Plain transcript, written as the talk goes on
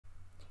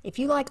If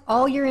you like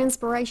all your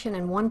inspiration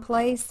in one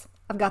place,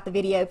 I've got the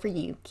video for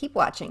you. Keep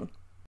watching.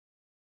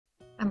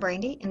 I'm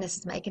Brandy, and this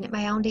is Making It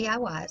My Own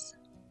DIYs.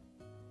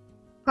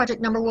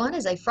 Project number 1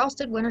 is a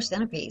frosted winter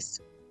centerpiece.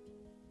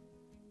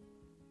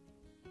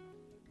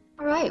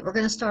 Alright, we're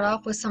going to start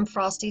off with some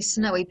frosty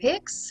snowy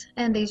picks,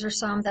 and these are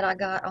some that I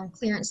got on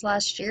clearance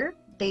last year.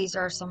 These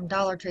are some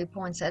Dollar Tree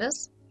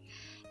poinsettias.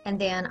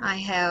 And then I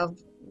have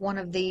one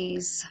of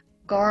these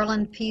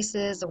garland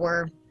pieces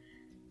or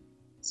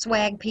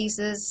swag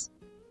pieces,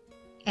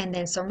 and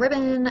then some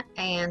ribbon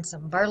and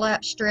some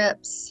burlap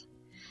strips.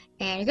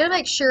 And you're going to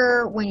make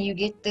sure when you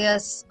get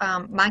this,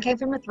 mine came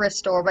from the thrift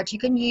store, but you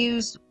can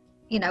use,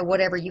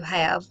 whatever you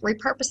have.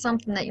 Repurpose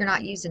something that you're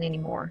not using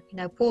anymore.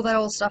 Pull that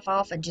old stuff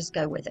off and just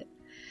go with it.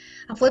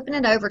 I'm flipping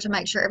it over to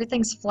make sure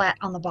everything's flat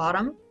on the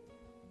bottom,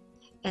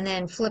 and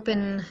then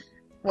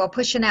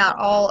pushing out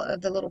all of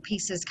the little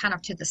pieces kind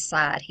of to the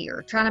side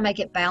here, trying to make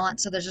it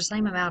balanced so there's the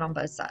same amount on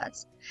both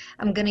sides.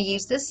 I'm going to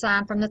use this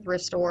sign from the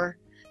thrift store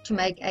to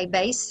make a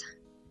base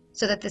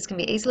so that this can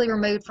be easily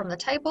removed from the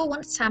table when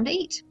it's time to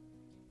eat.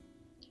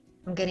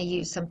 I'm going to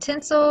use some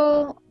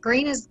tinsel.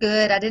 Green is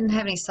good. I didn't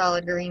have any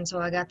solid green, so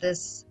I got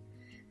these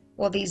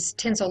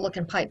tinsel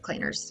looking pipe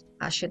cleaners,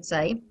 I should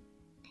say.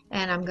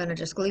 And I'm going to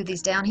just glue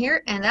these down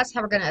here, and that's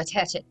how we're going to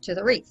attach it to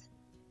the wreath,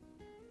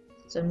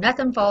 so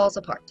nothing falls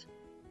apart.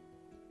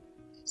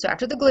 So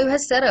after the glue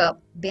has set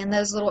up, bend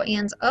those little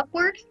ends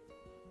upward,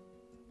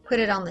 put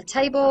it on the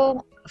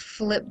table,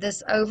 flip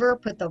this over,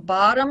 put the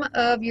bottom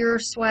of your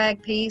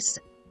swag piece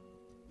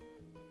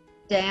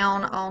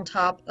down on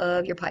top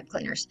of your pipe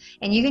cleaners,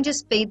 and you can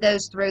just feed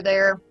those through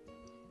there.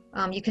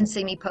 You can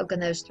see me poking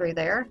those through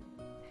there.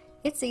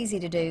 It's easy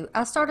to do.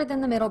 I started in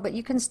the middle, but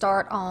you can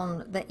start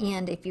on the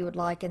end if you would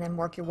like, and then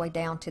work your way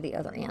down to the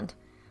other end.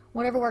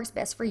 Whatever works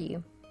best for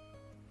you.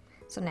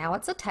 So now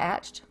it's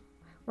attached.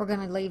 We're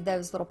going to leave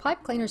those little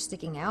pipe cleaners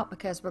sticking out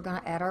because we're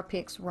going to add our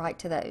picks right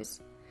to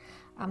those.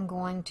 I'm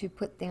going to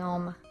put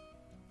them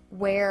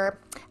where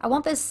I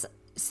want this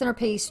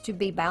centerpiece to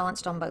be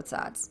balanced on both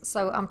sides.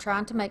 So I'm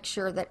trying to make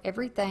sure that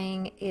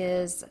everything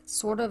is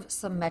sort of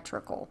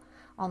symmetrical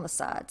on the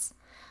sides.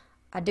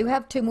 I do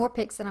have 2 more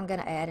picks that I'm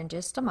going to add in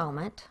just a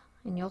moment,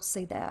 and you'll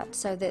see that.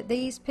 So that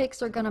these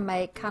picks are going to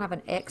make kind of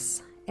an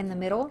X in the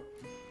middle.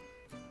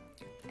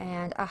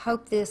 And I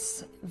hope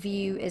this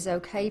view is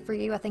okay for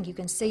you. I think you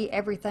can see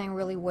everything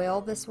really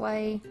well this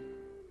way.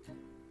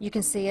 You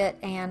can see it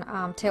and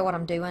tell what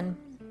I'm doing.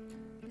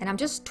 And I'm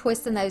just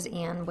twisting those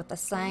in with the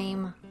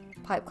same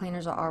pipe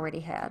cleaners I already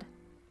had.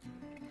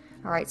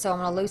 Alright, so I'm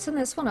going to loosen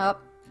this one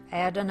up,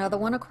 add another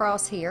one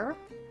across here,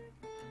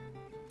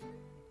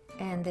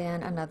 and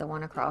then another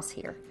one across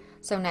here.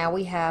 So now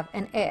we have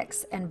an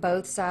X, and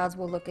both sides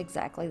will look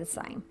exactly the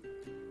same.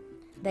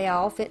 They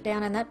all fit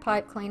down in that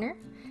pipe cleaner.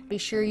 Be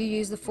sure you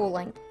use the full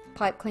length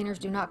pipe cleaners.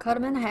 Do not cut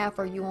them in half,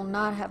 or you will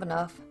not have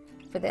enough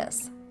for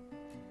this.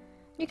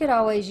 You could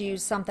always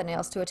use something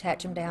else to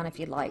attach them down if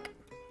you'd like.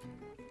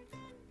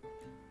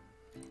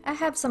 I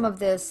have some of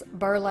this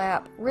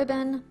burlap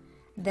ribbon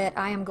that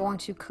I am going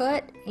to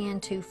cut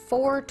into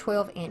 4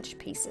 12-inch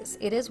pieces.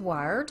 It is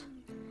wired,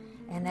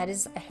 and that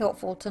is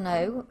helpful to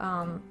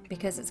know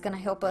because it's going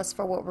to help us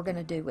for what we're going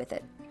to do with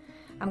it.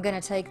 I'm going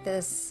to take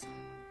this.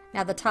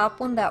 Now the top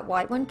one, that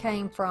white one,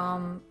 came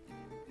from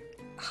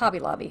Hobby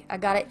Lobby. I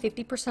got it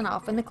 50%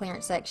 off in the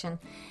clearance section,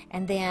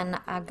 and then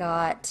I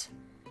got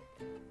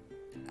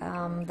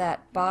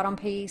that bottom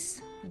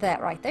piece,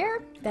 that right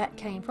there, that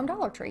came from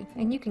Dollar Tree,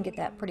 and you can get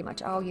that pretty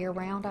much all year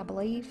round, I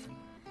believe.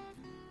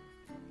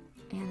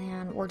 And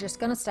then we're just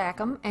going to stack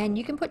them, and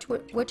you can put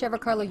whichever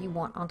color you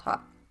want on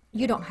top.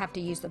 You don't have to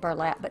use the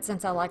burlap, but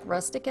since I like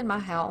rustic in my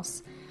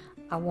house,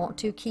 I want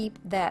to keep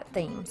that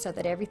theme so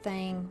that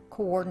everything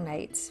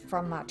coordinates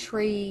from my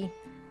tree,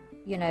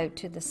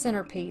 to the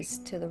centerpiece,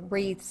 to the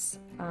wreaths,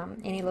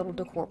 any little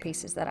decor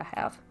pieces that I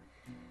have.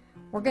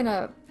 We're going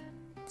to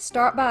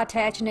start by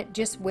attaching it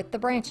just with the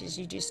branches.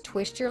 You just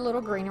twist your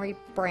little greenery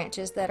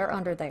branches that are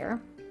under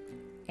there,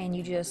 and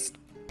you just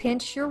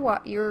pinch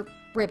your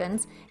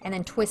ribbons and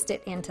then twist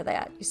it into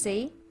that. You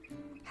see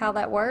how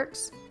that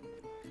works?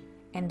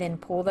 And then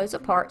pull those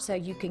apart so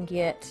you can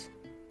get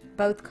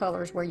both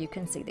colors where you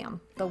can see them,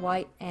 the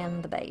white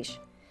and the beige.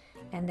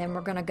 And then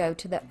we're going to go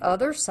to the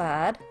other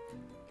side,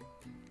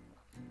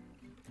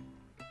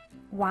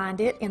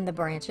 wind it in the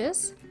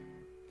branches,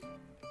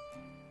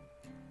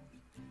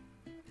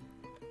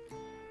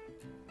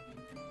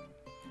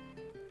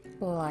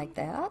 like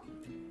that,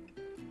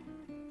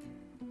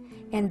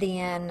 and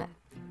then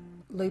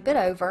loop it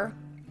over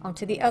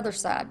onto the other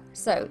side.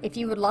 So if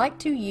you would like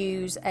to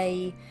use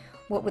a,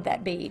 what would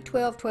that be,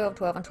 12, 12,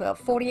 12, and 12,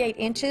 48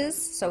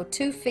 inches, so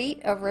 2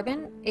 feet of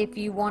ribbon. If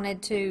you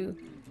wanted to,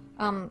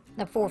 no,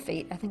 4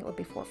 feet, I think it would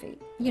be 4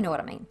 feet, you know what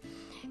I mean.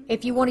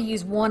 If you want to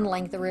use one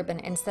length of ribbon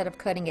instead of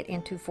cutting it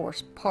into 4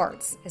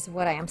 parts, is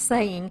what I am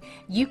saying,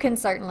 you can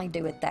certainly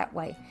do it that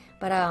way.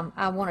 But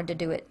I wanted to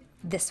do it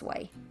this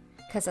way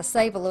because I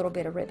save a little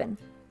bit of ribbon.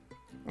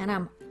 And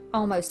I'm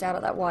almost out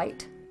of that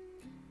white.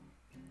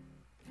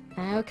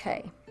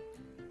 Okay.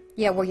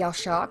 Yeah, were y'all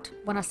shocked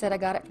when I said I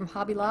got it from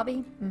Hobby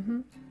Lobby?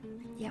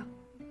 Yeah.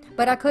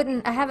 But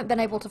I haven't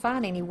been able to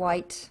find any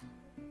white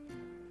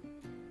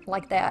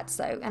like that,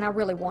 so, and I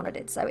really wanted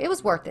it, so it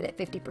was worth it at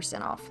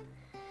 50% off.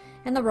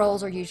 And the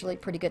rolls are usually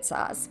pretty good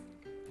size.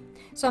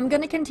 So I'm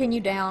going to continue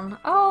down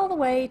all the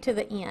way to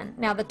the end.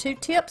 Now the two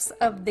tips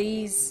of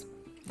these,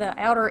 the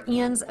outer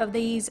ends of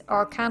these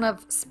are kind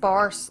of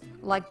sparse,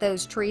 like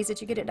those trees that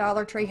you get at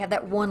Dollar Tree have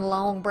that one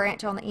long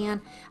branch on the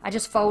end. I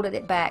just folded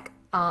it back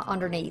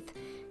underneath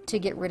to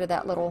get rid of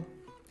that little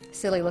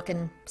silly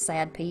looking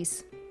sad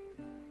piece.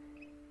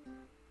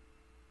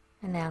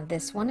 And now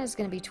this one is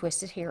going to be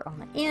twisted here on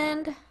the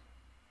end.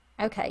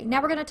 Okay,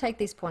 now we're going to take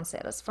these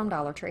poinsettias from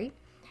Dollar Tree,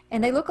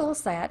 and they look a little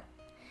sad.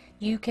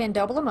 You can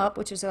double them up,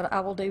 which is what I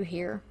will do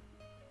here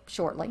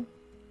shortly,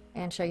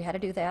 and show you how to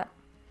do that,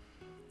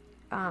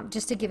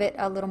 just to give it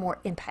a little more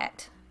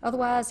impact.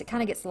 Otherwise, it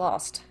kind of gets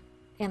lost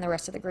in the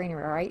rest of the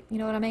greenery, right? You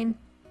know what I mean?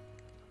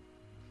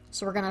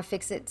 So we're going to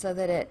fix it so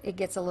that it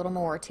gets a little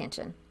more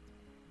attention.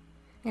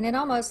 And it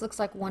almost looks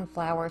like one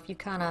flower if you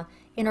kind of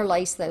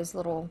interlace those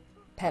little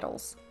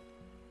petals.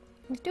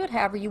 You can do it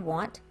however you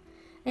want.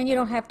 And you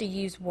don't have to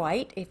use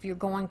white. If you're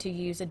going to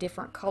use a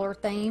different color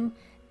theme,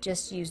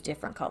 just use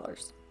different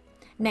colors.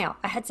 Now,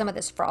 I had some of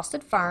this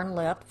frosted fern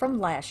left from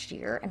last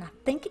year, and I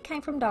think it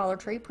came from Dollar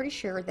Tree, pretty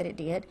sure that it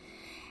did.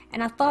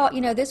 And I thought,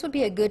 you know, this would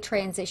be a good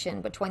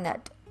transition between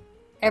that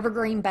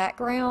evergreen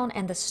background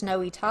and the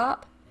snowy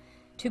top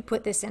to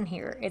put this in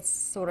here. It's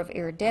sort of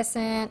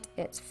iridescent,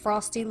 it's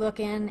frosty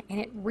looking, and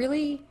it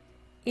really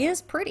is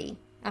pretty.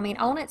 I mean,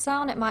 on its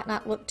own, it might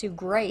not look too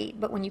great,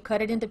 but when you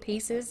cut it into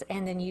pieces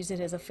and then use it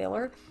as a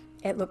filler,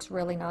 it looks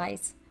really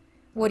nice.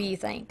 What do you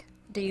think?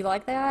 Do you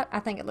like that? I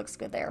think it looks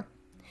good there.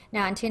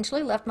 Now, I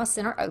intentionally left my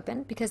center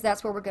open because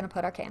that's where we're going to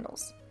put our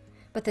candles.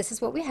 But this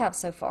is what we have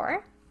so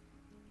far.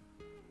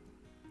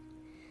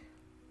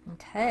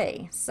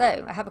 Okay,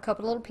 so I have a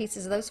couple little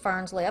pieces of those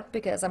ferns left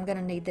because I'm going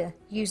to need to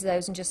use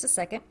those in just a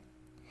second.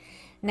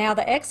 Now,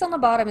 the X on the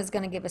bottom is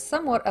going to give us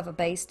somewhat of a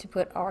base to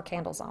put our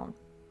candles on.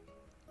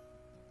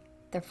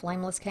 They're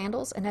flameless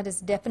candles, and that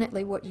is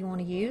definitely what you want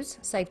to use.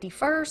 Safety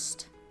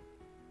first.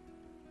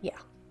 Yeah.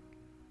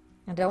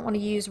 I don't want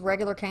to use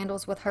regular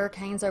candles with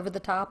hurricanes over the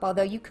top,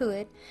 although you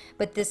could,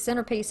 but this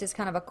centerpiece is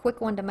kind of a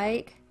quick one to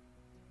make.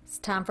 It's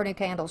time for new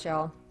candles,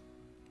 y'all.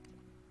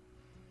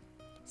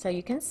 So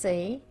you can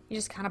see, you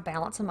just kind of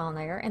balance them on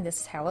there, and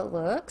this is how it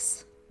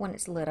looks when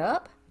it's lit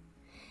up.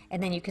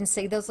 And then you can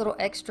see those little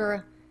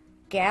extra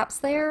gaps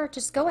there.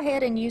 Just go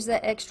ahead and use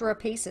that extra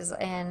pieces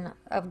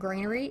of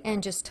greenery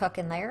and just tuck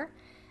in there,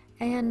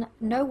 and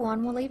no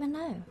one will even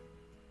know.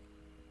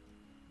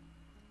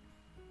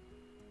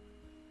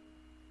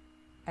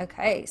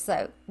 Okay,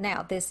 so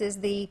now this is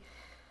the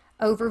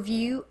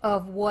overview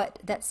of what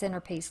that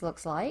centerpiece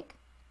looks like.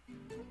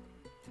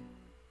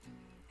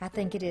 I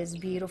think it is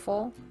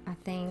beautiful. I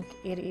think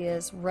it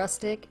is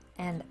rustic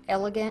and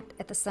elegant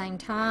at the same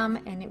time,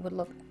 and it would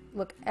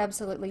look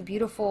absolutely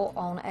beautiful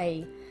on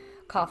a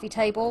coffee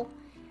table,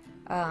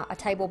 a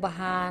table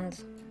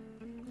behind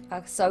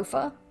a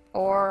sofa,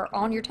 or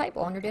on your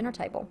table, on your dinner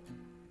table.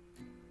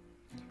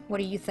 What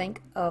do you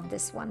think of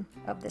this one,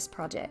 of this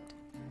project?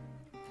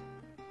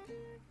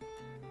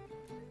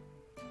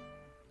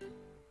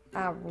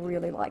 I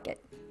really like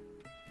it.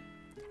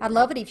 I'd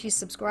love it if you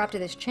subscribe to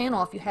this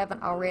channel if you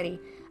haven't already.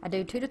 I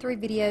do 2 to 3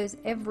 videos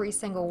every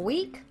single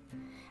week,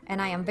 and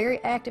I am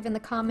very active in the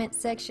comment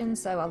section,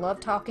 so I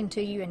love talking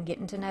to you and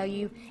getting to know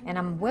you, and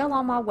I'm well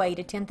on my way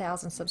to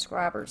 10,000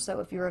 subscribers. So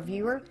if you're a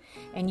viewer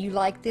and you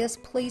like this,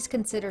 please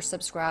consider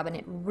subscribing.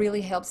 It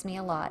really helps me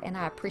a lot, and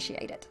I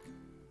appreciate it.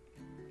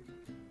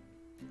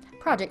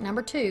 Project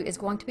number 2 is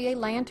going to be a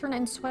lantern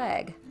and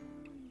swag.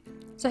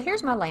 So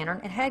here's my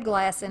lantern. It had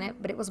glass in it,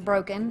 but it was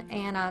broken,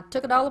 and I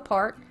took it all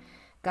apart,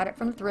 got it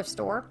from the thrift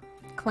store,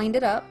 cleaned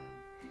it up.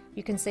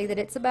 You can see that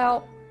it's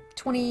about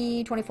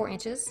 24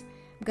 inches.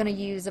 I'm going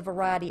to use a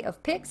variety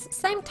of picks,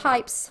 same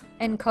types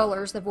and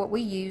colors of what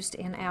we used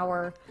in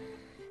our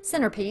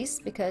centerpiece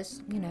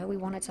because, you know, we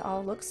want it to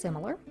all look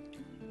similar.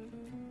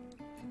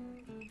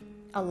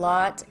 A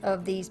lot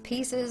of these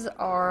pieces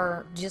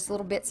are just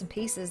little bits and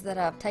pieces that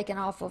I've taken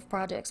off of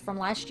projects from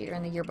last year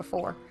and the year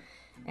before,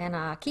 and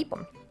I keep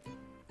them.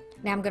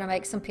 Now I'm going to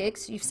make some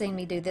picks. You've seen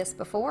me do this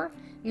before.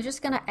 You're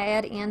just going to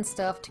add in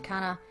stuff to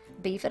kind of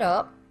beef it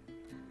up.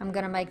 I'm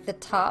going to make the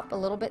top a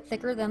little bit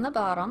thicker than the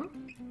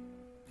bottom,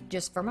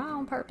 just for my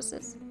own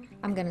purposes.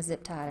 I'm going to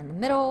zip tie it in the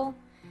middle,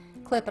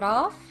 clip it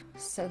off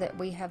so that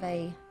we have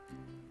a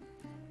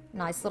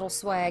nice little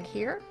swag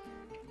here.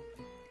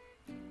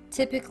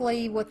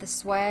 Typically with the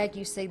swag,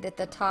 you see that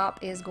the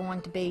top is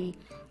going to be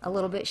a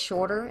little bit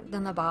shorter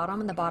than the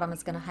bottom, and the bottom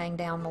is going to hang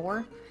down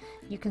more.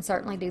 You can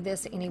certainly do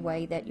this any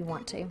way that you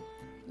want to.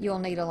 You'll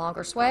need a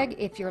longer swag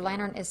if your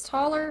lantern is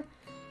taller,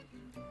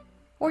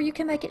 or you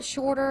can make it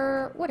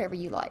shorter, whatever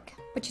you like.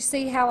 But you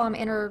see how I'm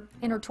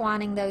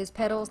intertwining those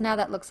petals? Now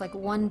that looks like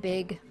one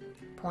big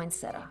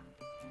poinsettia,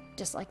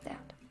 just like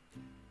that.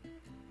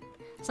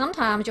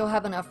 Sometimes you'll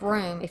have enough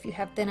room if you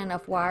have thin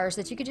enough wires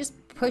that you could just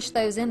push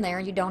those in there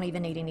and you don't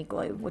even need any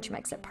glue, which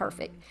makes it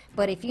perfect.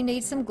 But if you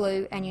need some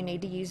glue and you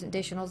need to use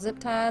additional zip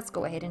ties,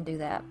 go ahead and do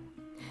that.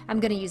 I'm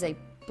going to use a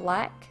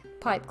black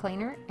pipe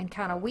cleaner and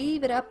kind of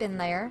weave it up in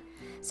there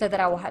so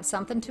that I will have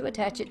something to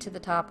attach it to the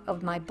top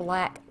of my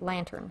black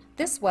lantern.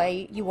 This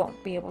way you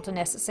won't be able to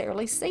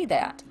necessarily see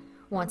that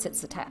once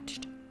it's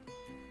attached.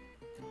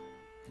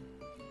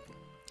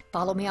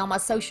 Follow me on my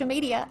social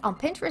media on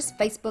Pinterest,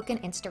 Facebook,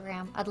 and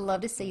Instagram. I'd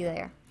love to see you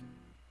there.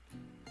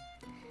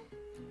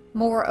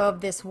 More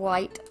of this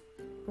white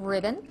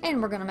ribbon, and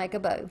we're going to make a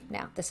bow.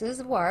 Now, this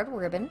is wired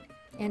ribbon,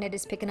 and it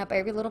is picking up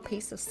every little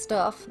piece of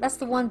stuff. That's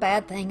the one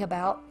bad thing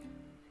about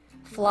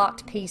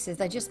flocked pieces.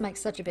 They just make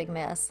such a big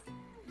mess.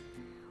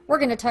 We're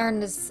going to turn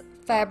this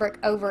fabric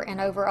over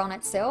and over on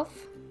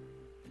itself,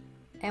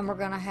 and we're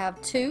going to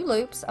have 2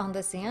 loops on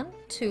this end,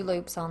 2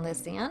 loops on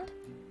this end.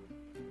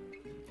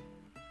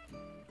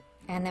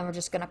 And then we're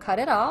just going to cut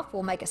it off.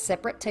 We'll make a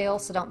separate tail,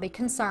 so don't be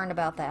concerned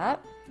about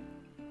that.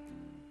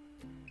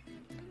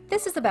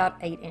 This is about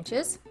 8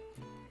 inches.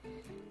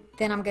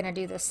 Then I'm going to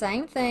do the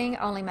same thing,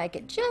 only make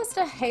it just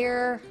a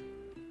hair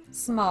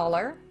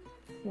smaller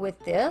with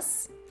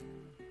this.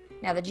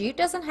 Now the jute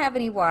doesn't have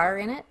any wire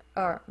in it,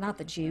 or not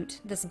the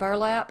jute, this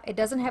burlap, it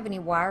doesn't have any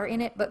wire in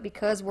it, but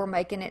because we're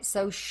making it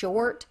so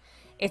short,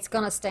 it's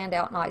going to stand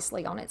out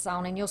nicely on its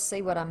own, and you'll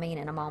see what I mean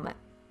in a moment.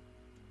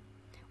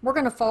 We're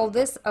going to fold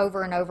this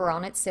over and over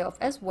on itself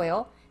as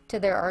well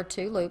till there are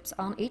 2 loops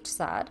on each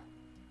side,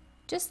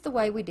 just the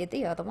way we did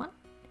the other one,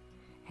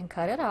 and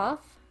cut it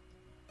off.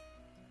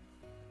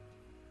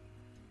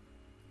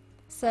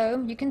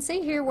 So you can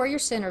see here where your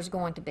center is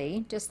going to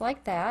be, just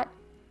like that.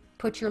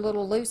 Put your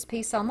little loose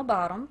piece on the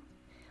bottom.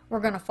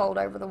 We're going to fold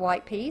over the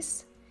white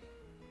piece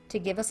to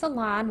give us a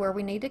line where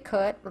we need to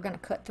cut. We're going to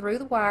cut through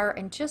the wire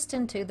and just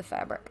into the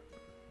fabric.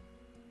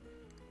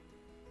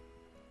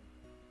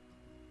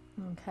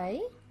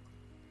 Okay.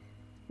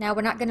 Now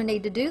we're not going to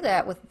need to do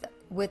that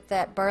with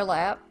that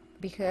burlap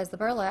because the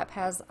burlap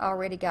has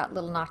already got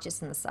little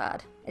notches in the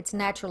side. It's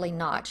naturally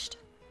notched.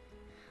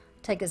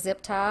 Take a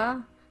zip tie,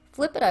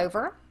 flip it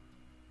over,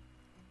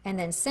 and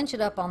then cinch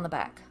it up on the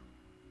back.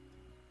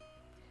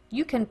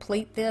 You can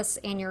pleat this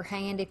in your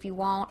hand if you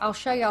want. I'll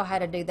show y'all how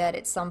to do that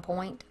at some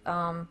point.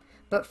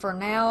 But for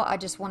now, I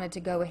just wanted to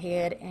go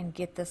ahead and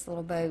get this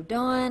little bow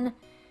done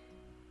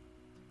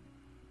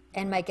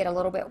and make it a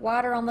little bit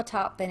wider on the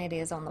top than it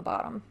is on the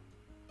bottom.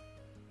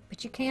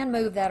 But you can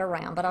move that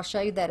around, but I'll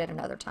show you that at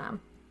another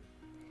time.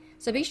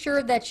 So be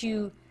sure that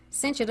you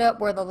cinch it up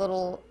where the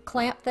little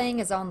clamp thing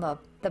is on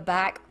the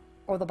back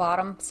or the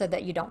bottom so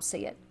that you don't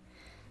see it.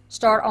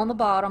 Start on the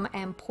bottom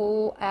and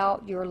pull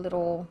out your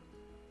little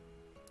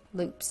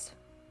loops.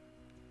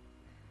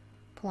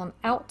 Pull them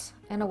out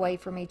and away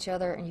from each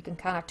other, and you can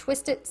kind of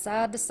twist it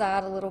side to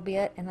side a little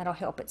bit, and that'll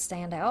help it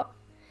stand out.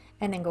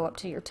 And then go up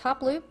to your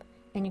top loop,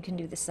 and you can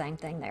do the same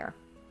thing there.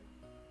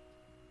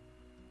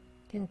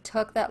 You can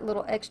tuck that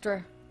little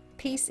extra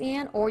piece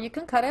in, or you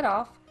can cut it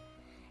off.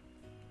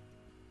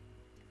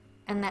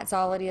 And that's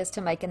all it is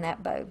to making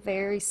that bow.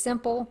 Very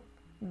simple,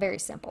 very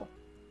simple.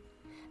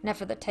 Now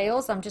for the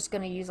tails, I'm just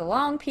going to use a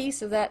long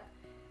piece of that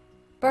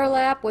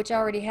burlap, which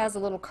already has a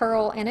little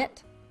curl in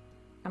it.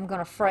 I'm going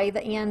to fray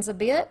the ends a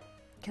bit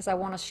because I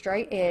want a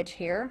straight edge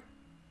here.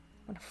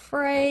 I'm going to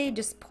fray,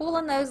 just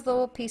pulling those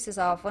little pieces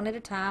off one at a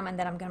time, and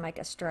then I'm going to make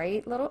a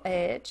straight little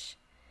edge.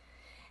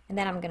 And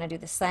then I'm going to do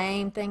the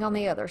same thing on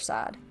the other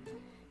side.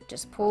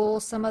 Just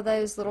pull some of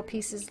those little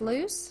pieces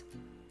loose,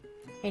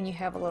 and you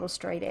have a little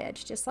straight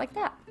edge, just like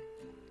that.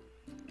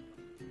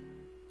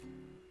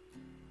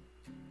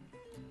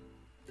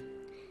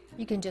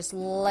 You can just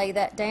lay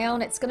that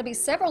down. It's going to be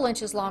several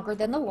inches longer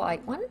than the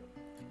white one,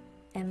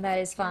 and that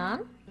is fine.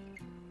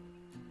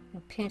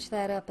 We'll pinch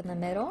that up in the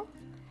middle,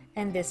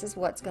 and this is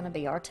what's going to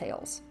be our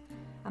tails.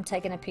 I'm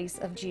taking a piece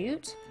of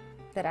jute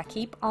that I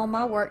keep on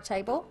my work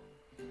table,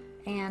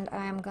 and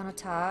I'm going to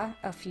tie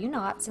a few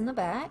knots in the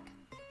back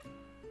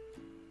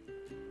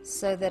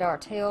so that our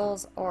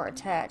tails are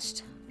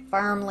attached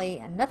firmly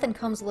and nothing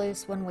comes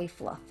loose when we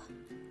fluff.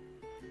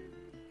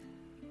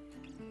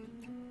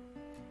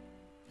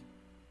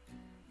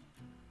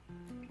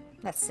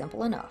 That's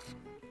simple enough.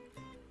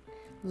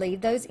 Leave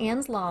those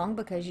ends long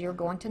because you're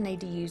going to need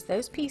to use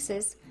those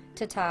pieces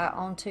to tie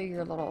onto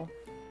your little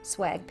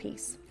swag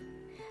piece.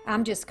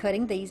 I'm just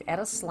cutting these at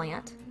a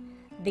slant.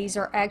 These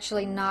are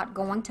actually not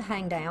going to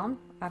hang down.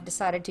 I've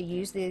decided to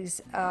use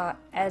these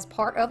as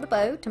part of the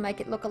bow to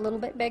make it look a little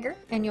bit bigger,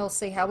 and you'll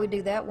see how we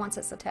do that once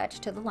it's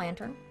attached to the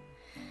lantern.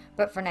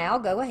 But for now,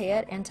 go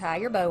ahead and tie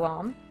your bow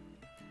on,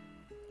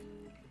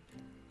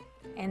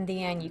 and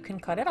then you can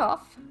cut it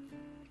off.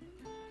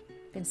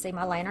 You can see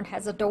my lantern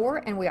has a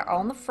door, and we are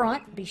on the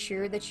front. Be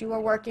sure that you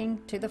are working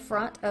to the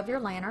front of your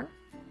lantern.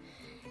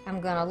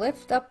 I'm going to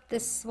lift up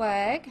this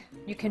swag.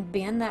 You can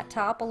bend that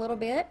top a little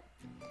bit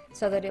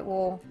so that it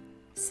will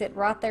sit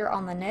right there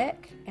on the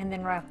neck, and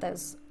then wrap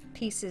those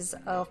pieces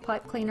of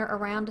pipe cleaner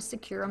around to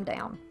secure them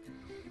down.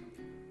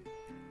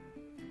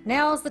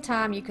 Now is the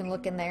time you can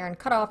look in there and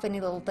cut off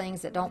any little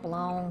things that don't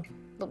belong,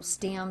 little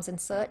stems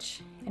and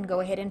such, and go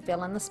ahead and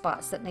fill in the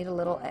spots that need a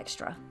little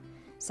extra.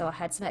 So I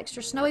had some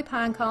extra snowy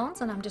pine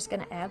cones, and I'm just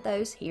going to add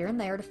those here and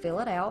there to fill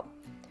it out.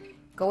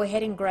 Go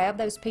ahead and grab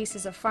those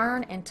pieces of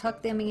fern and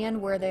tuck them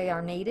in where they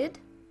are needed,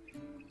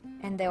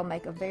 and they'll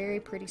make a very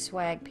pretty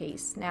swag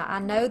piece. Now I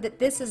know that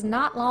this is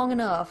not long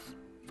enough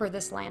for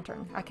this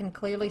lantern. I can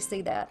clearly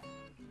see that.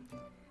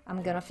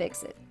 I'm going to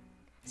fix it.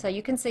 So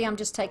you can see I'm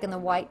just taking the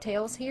white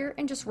tails here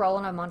and just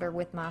rolling them under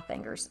with my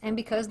fingers. And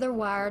because they're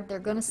wired, they're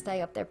going to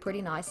stay up there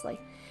pretty nicely.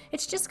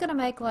 It's just going to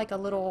make like a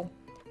little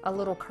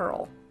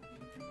curl.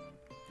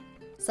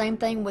 Same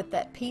thing with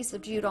that piece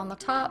of jute on the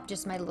top,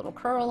 just made a little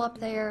curl up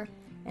there,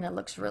 and it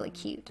looks really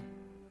cute.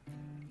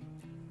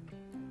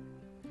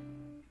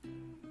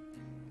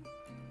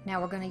 Now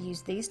we're going to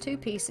use these two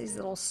pieces,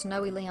 little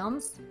snowy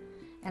limbs,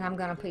 and I'm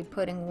going to be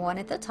putting one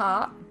at the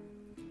top,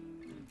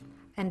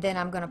 and then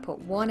I'm going to put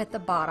one at the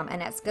bottom,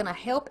 and that's going to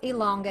help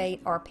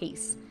elongate our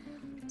piece.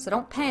 So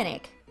don't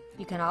panic,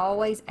 you can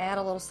always add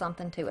a little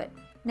something to it.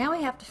 Now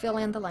we have to fill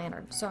in the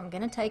lantern, so I'm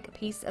going to take a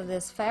piece of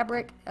this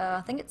fabric,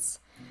 I think it's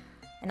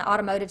an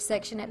automotive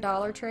section at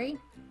Dollar Tree,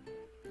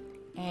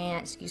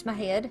 and excuse my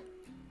head,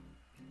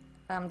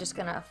 I'm just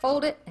going to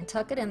fold it and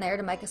tuck it in there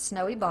to make a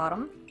snowy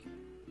bottom.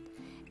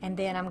 And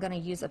then I'm going to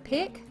use a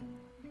pick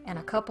and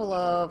a couple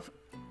of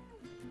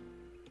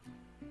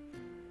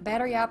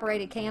battery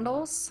operated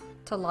candles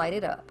to light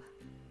it up.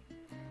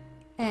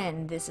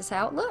 And this is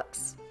how it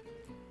looks.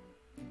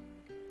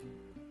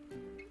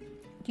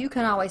 You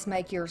can always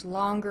make yours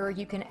longer,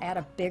 you can add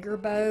a bigger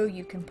bow,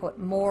 you can put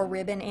more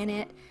ribbon in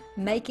it,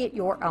 make it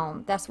your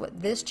own. That's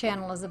what this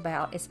channel is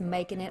about, it's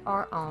making it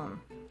our own.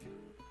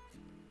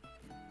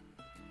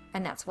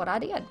 And that's what I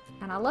did,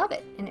 and I love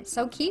it, and it's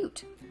so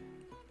cute.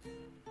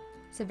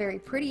 It's a very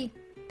pretty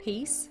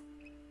piece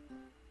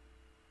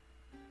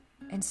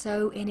and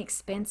so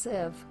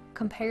inexpensive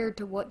compared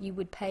to what you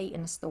would pay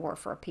in a store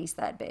for a piece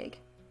that big.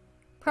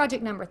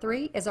 Project number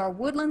 3 is our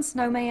woodland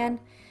snowman.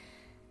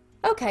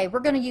 Okay, we're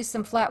going to use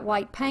some flat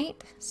white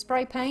paint,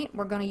 spray paint.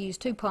 We're going to use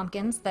 2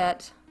 pumpkins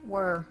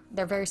they're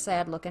very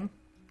sad looking.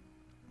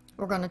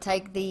 We're going to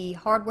take the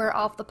hardware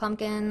off the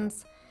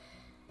pumpkins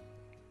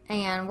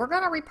and we're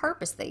going to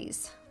repurpose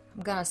these.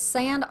 I'm going to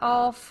sand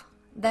off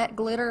that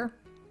glitter,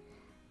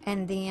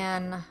 and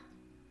then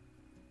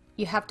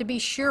you have to be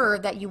sure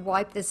that you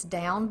wipe this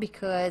down,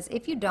 because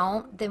if you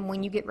don't, then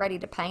when you get ready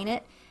to paint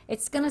it,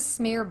 it's going to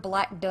smear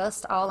black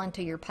dust all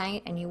into your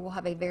paint and you will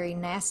have a very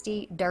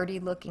nasty, dirty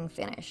looking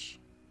finish.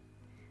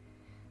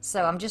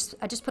 So I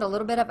just put a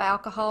little bit of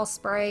alcohol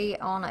spray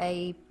on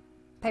a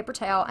paper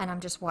towel and I'm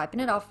just wiping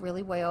it off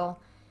really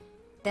well.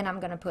 Then I'm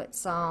going to put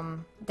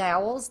some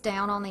dowels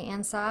down on the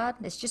inside.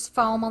 It's just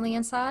foam on the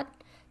inside.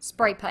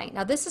 Spray paint.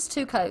 Now this is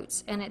 2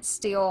 coats and it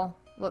still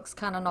looks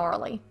kind of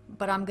gnarly,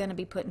 but I'm going to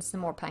be putting some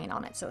more paint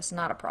on it, so it's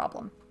not a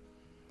problem.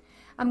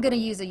 I'm going to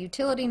use a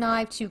utility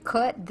knife to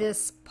cut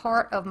this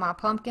part of my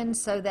pumpkin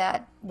so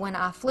that when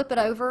I flip it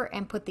over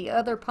and put the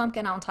other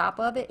pumpkin on top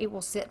of it, it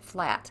will sit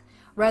flat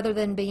rather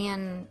than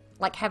being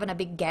like having a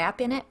big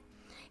gap in it.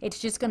 It's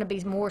just going to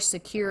be more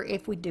secure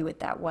if we do it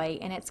that way,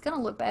 and it's going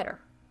to look better,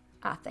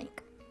 I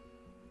think.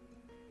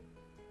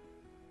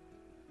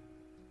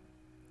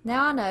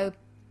 Now I know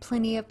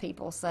plenty of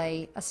people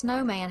say a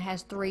snowman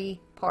has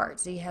 3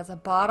 parts. He has a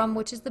bottom,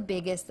 which is the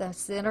biggest, the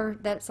center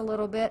that's a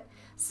little bit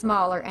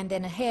smaller, and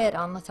then a head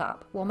on the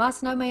top. Well, my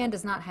snowman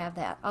does not have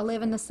that. I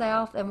live in the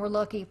South and we're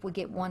lucky if we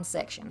get one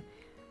section.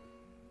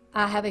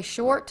 I have a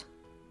short,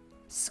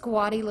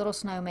 squatty little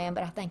snowman,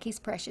 but I think he's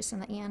precious in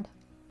the end.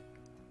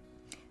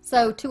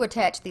 So to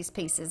attach these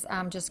pieces,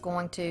 I'm just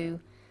going to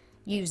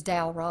use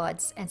dowel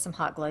rods and some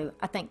hot glue.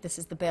 I think this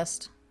is the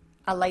best.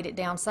 I laid it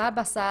down side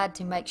by side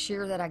to make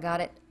sure that I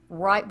got it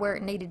right where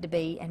it needed to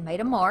be, and made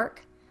a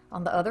mark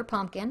on the other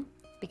pumpkin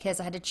because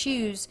I had to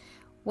choose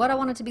what I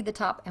wanted to be the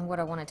top and what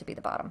I wanted to be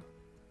the bottom.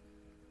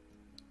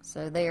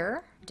 So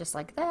there, just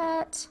like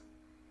that.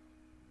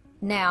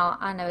 Now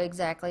I know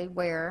exactly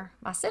where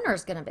my center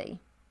is going to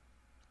be.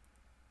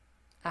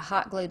 I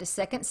hot glued a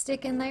second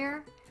stick in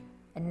there,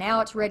 and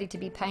now it's ready to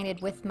be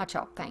painted with my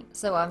chalk paint.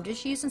 So I'm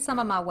just using some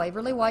of my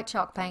Waverly white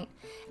chalk paint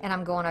and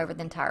I'm going over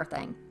the entire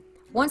thing.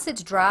 Once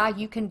it's dry,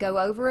 you can go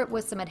over it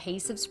with some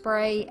adhesive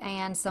spray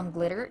and some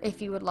glitter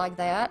if you would like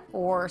that,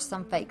 or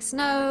some fake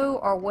snow,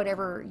 or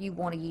whatever you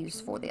want to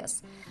use for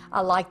this.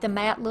 I like the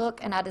matte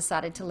look and I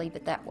decided to leave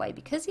it that way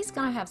because he's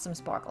going to have some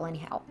sparkle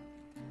anyhow.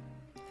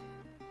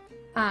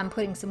 I'm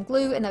putting some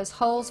glue in those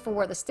holes for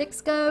where the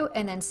sticks go,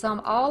 and then some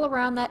all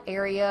around that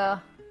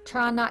area.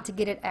 Try not to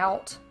get it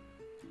out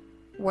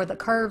where the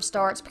curve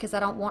starts because I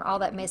don't want all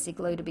that messy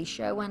glue to be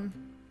showing.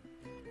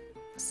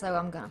 So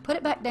I'm going to put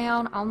it back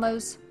down on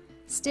those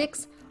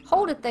sticks,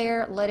 hold it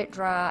there, let it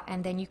dry,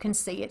 and then you can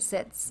see it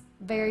sits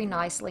very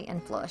nicely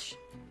and flush.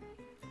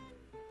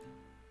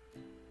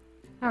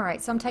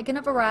 Alright, so I'm taking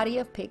a variety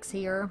of picks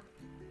here.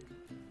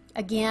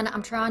 Again,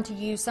 I'm trying to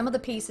use some of the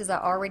pieces I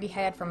already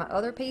had from my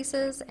other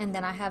pieces, and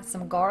then I have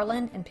some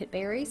garland and pit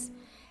berries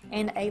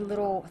and a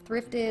little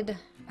thrifted,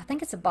 I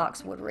think it's a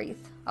boxwood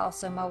wreath,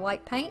 also my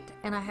white paint,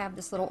 and I have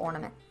this little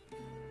ornament.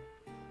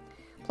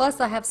 Plus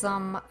I have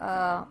some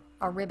a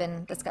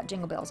ribbon that's got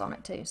jingle bells on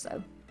it too.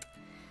 So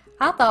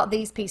I thought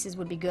these pieces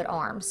would be good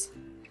arms.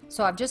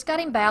 So I've just got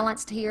him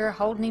balanced here,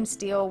 holding him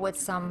still with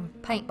some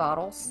paint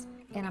bottles,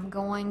 and I'm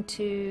going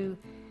to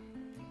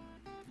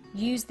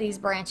use these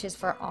branches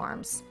for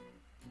arms.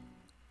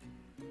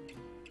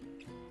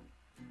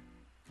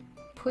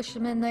 Push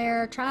them in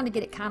there, trying to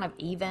get it kind of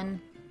even.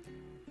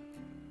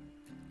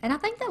 And I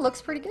think that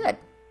looks pretty good.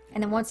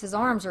 And then once his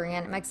arms are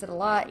in, it makes it a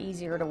lot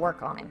easier to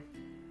work on him.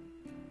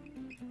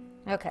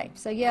 Okay,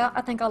 so yeah,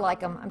 I think I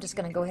like them. I'm just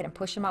going to go ahead and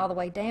push them all the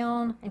way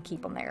down and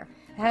keep them there.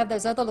 I have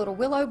those other little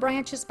willow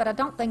branches, but I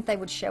don't think they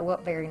would show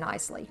up very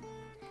nicely.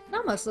 It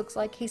almost looks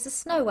like he's a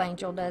snow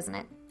angel, doesn't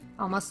it?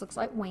 Almost looks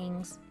like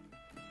wings.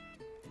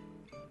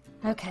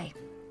 Okay.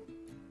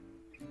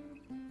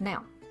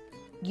 Now,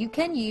 you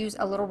can use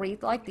a little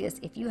wreath like this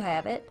if you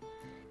have it.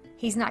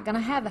 He's not going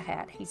to have a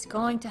hat. He's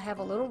going to have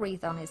a little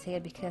wreath on his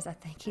head because I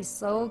think he's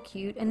so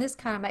cute, and this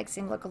kind of makes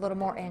him look a little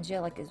more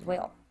angelic as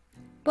well.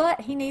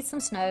 But he needs some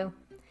snow,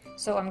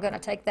 so I'm going to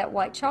take that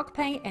white chalk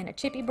paint and a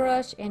chippy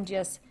brush and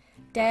just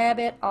dab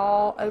it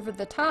all over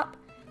the top,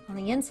 on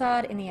the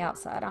inside and the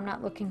outside. I'm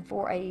not looking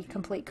for a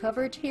complete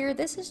coverage here.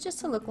 This is just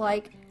to look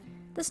like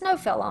the snow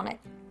fell on it,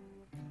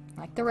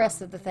 like the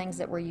rest of the things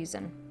that we're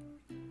using.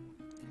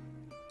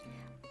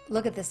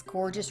 Look at this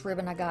gorgeous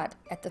ribbon I got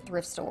at the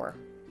thrift store.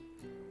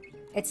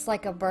 It's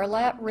like a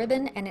burlap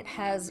ribbon and it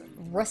has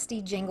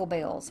rusty jingle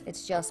bells.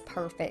 It's just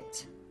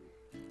perfect.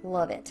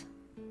 Love it.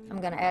 I'm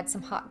going to add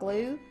some hot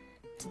glue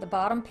to the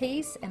bottom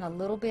piece and a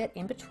little bit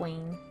in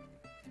between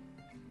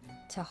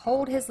to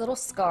hold his little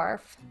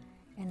scarf,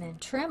 and then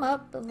trim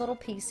up the little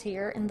piece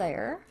here and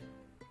there.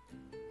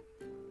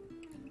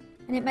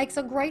 And it makes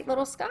a great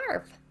little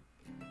scarf.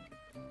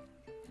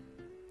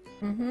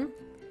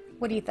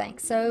 What do you think?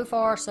 So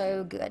far,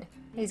 so good.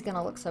 He's going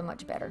to look so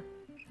much better.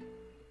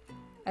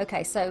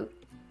 Okay, so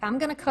I'm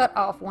going to cut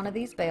off one of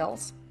these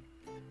bells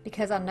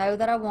because I know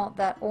that I want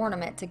that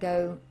ornament to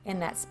go in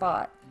that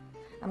spot.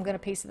 I'm going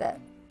to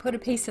put a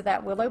piece of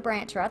that willow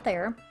branch right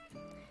there,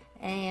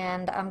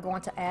 and I'm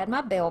going to add my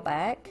bell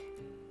back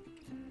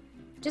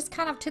just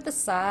kind of to the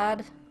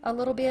side a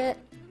little bit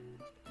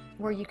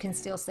where you can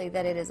still see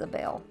that it is a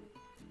bell.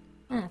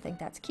 And I think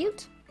that's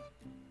cute.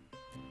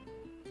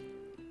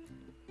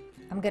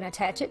 I'm going to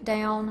attach it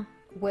down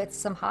with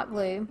some hot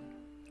glue,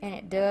 and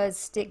it does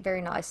stick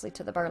very nicely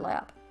to the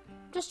burlap.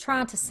 Just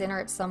trying to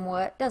center it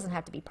somewhat. Doesn't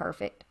have to be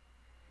perfect.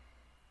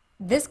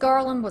 This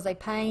garland was a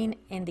pain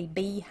in the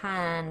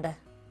behind.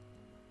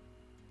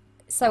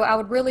 So I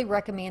would really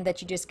recommend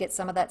that you just get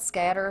some of that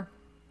scatter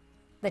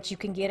that you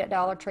can get at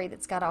Dollar Tree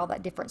that's got all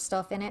that different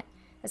stuff in it.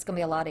 It's going to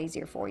be a lot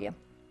easier for you.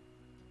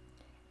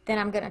 Then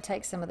I'm going to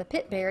take some of the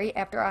pitberry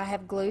after I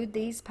have glued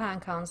these pine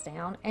cones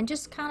down and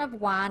just kind of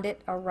wind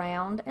it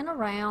around and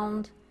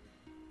around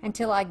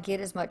until I get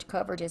as much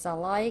coverage as I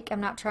like.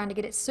 I'm not trying to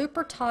get it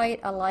super tight.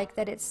 I like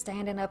that it's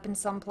standing up in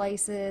some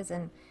places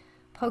and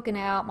poking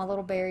out. My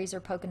little berries are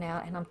poking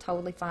out, and I'm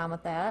totally fine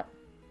with that.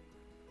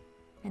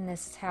 And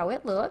this is how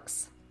it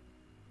looks.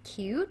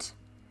 Cute.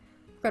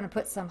 We're going to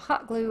put some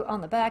hot glue on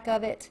the back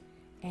of it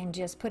and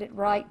just put it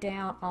right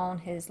down on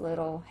his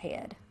little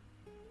head.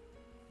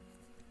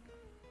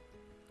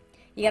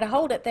 You got to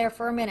hold it there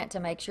for a minute to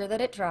make sure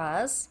that it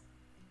dries.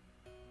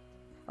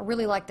 I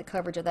really like the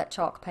coverage of that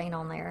chalk paint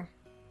on there.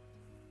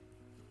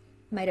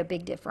 Made a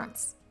big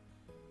difference.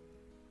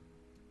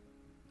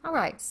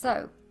 Alright,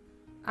 so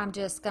I'm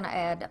just going to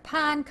add a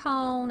pine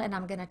cone, and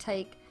I'm going to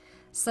take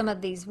some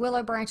of these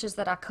willow branches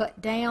that I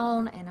cut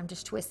down, and I'm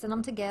just twisting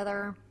them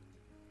together.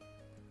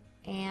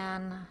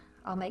 And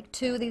I'll make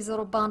two of these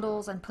little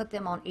bundles and put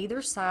them on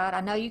either side.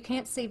 I know you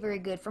can't see very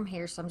good from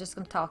here, so I'm just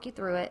going to talk you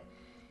through it.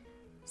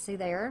 See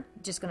there?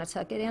 Just going to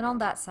tuck it in on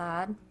that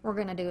side. We're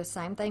going to do the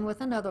same thing with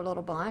another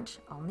little bunch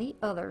on the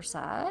other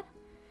side.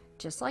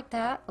 Just like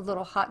that. A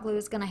little hot glue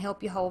is going to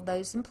help you hold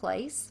those in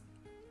place.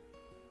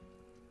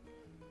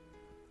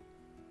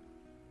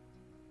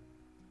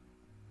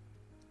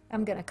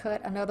 I'm going to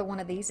cut another one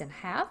of these in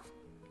half.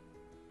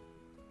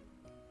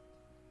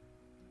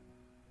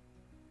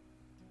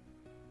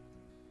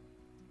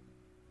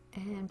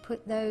 And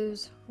put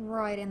those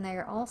right in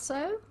there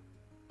also.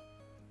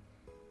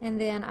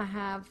 And then I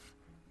have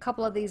a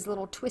couple of these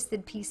little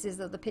twisted pieces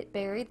of the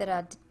pitberry that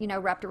I,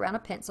 wrapped around a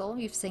pencil.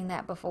 You've seen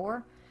that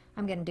before.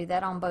 I'm going to do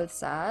that on both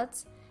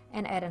sides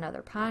and add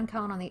another pine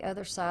cone on the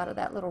other side of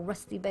that little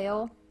rusty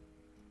bell.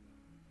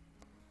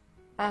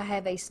 I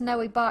have a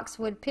snowy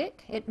boxwood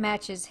pick. It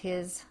matches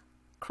his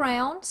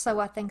crown, so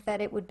I think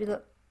that it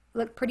would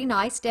look pretty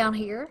nice down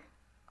here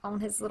on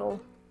his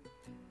little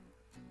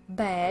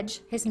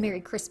badge, his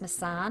Merry Christmas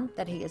sign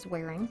that he is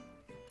wearing.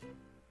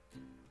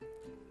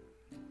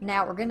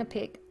 Now we're going to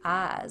pick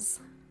eyes.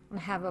 I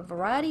have a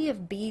variety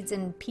of beads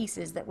and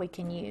pieces that we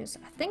can use.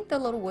 I think the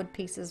little wood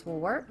pieces will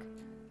work.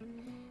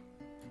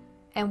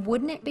 And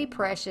wouldn't it be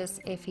precious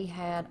if he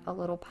had a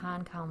little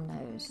pine cone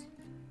nose?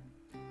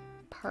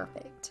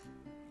 Perfect.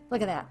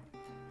 Look at that.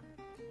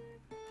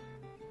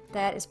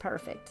 That is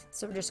perfect.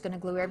 So we're just going to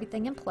glue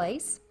everything in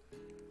place.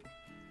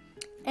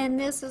 And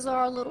this is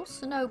our little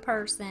snow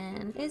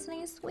person. Isn't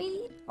he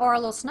sweet? Or our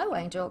little snow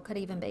angel could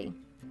even be.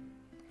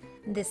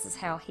 This is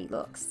how he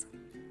looks.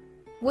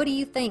 What do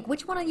you think?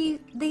 Which one of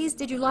these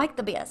did you like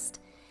the best?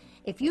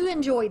 If you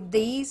enjoyed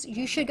these,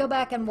 you should go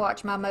back and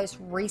watch my most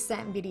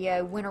recent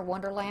video, Winter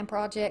Wonderland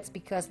projects,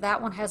 because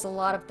that one has a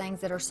lot of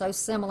things that are so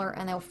similar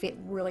and they'll fit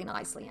really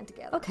nicely in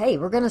together. Okay,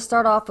 we're going to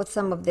start off with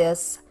some of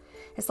this.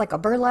 It's like a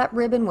burlap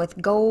ribbon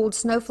with gold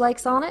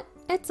snowflakes on it.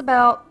 It's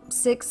about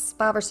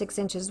 5 or 6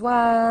 inches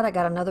wide. I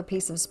got another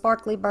piece of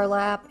sparkly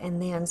burlap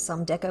and then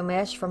some deco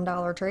mesh from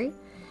Dollar Tree,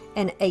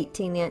 an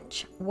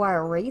 18-inch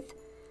wire wreath,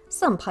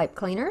 some pipe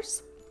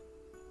cleaners.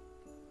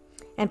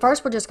 And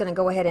first we're just going to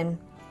go ahead and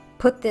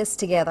put this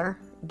together,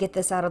 get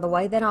this out of the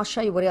way, then I'll show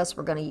you what else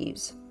we're going to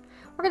use.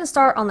 We're going to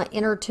start on the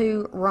inner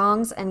 2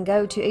 rungs and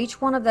go to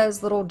each one of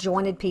those little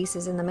jointed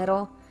pieces in the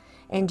middle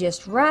and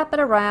just wrap it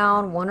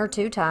around 1 or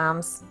 2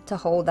 times to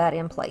hold that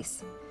in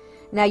place.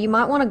 Now you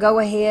might want to go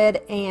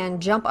ahead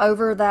and jump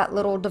over that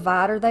little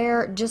divider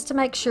there just to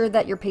make sure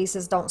that your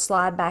pieces don't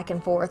slide back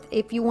and forth.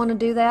 If you want to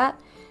do that,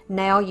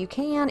 now you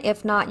can.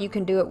 If not, you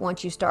can do it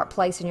once you start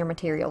placing your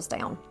materials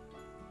down.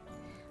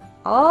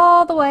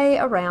 All the way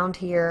around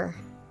here.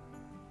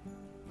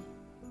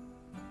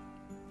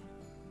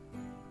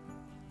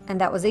 And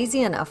that was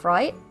easy enough,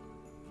 right?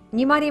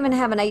 You might even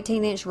have an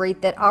 18-inch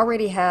wreath that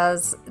already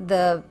has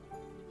the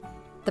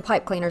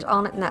pipe cleaners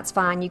on it, and that's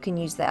fine. You can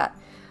use that.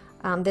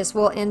 This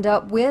will end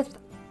up with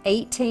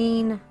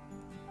 18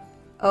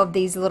 of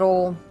these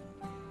little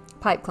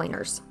pipe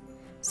cleaners.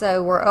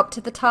 So we're up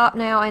to the top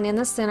now, and in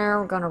the center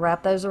we're going to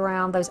wrap those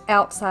around those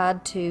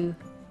outside 2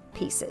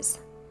 pieces.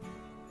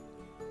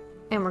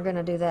 And we're going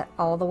to do that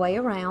all the way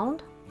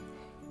around.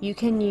 You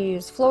can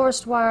use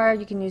florist wire,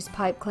 you can use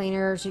pipe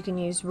cleaners, you can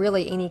use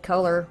really any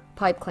color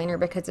pipe cleaner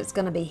because it's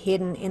going to be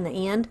hidden in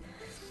the end.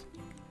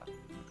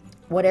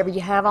 Whatever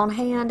you have on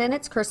hand, and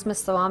it's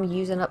Christmas, so I'm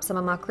using up some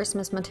of my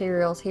Christmas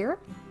materials here.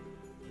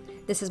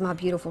 This is my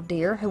beautiful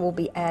deer who will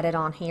be added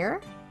on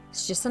here.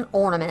 It's just an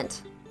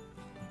ornament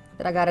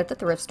that I got at the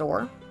thrift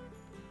store.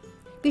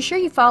 Be sure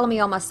you follow me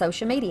on my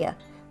social media,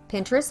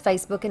 Pinterest,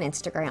 Facebook, and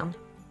Instagram.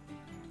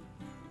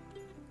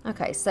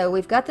 Okay, so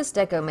we've got this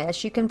deco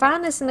mesh. You can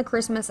find this in the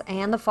Christmas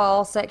and the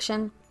fall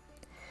section.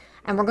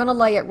 And we're going to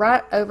lay it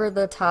right over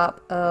the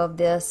top of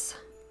this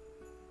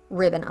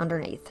ribbon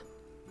underneath.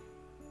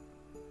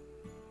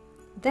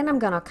 Then I'm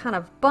going to kind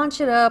of bunch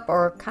it up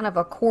or kind of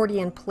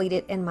accordion pleat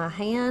it in my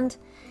hand.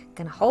 I'm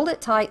going to hold it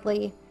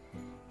tightly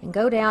and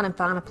go down and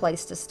find a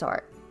place to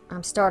start.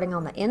 I'm starting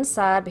on the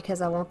inside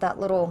because I want that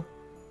little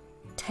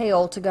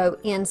tail to go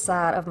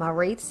inside of my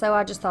wreath, so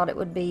I just thought it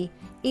would be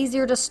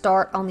easier to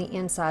start on the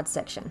inside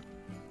section.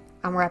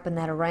 I'm wrapping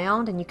that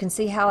around, and you can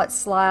see how it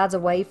slides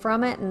away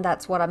from it, and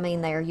that's what I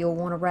mean there. You'll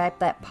want to wrap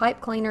that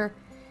pipe cleaner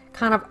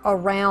kind of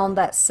around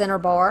that center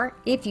bar.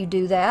 If you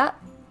do that,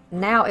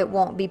 now it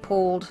won't be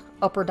pulled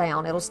up or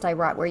down. It'll stay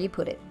right where you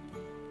put it.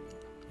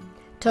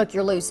 Tuck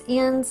your loose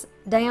ends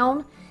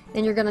down,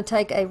 then you're going to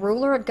take a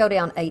ruler and go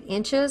down 8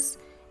 inches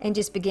and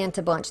just begin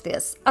to bunch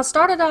this. I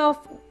started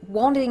off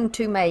wanting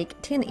to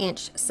make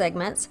 10-inch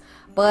segments,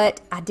 but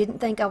I didn't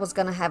think I was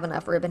going to have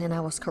enough ribbon, and I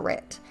was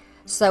correct.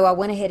 So I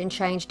went ahead and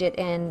changed it,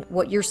 and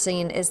what you're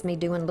seeing is me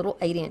doing little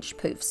 8-inch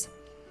poofs.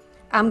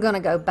 I'm going to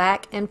go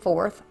back and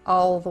forth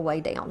all the way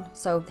down.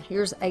 So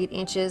here's 8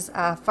 inches.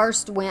 I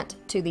first went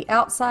to the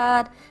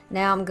outside.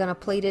 Now I'm going to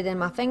pleat it in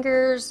my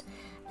fingers,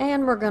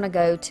 and we're going to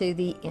go to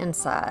the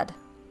inside.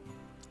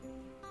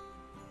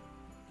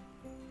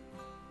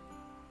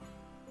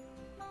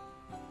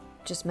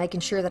 Just making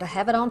sure that I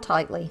have it on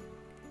tightly.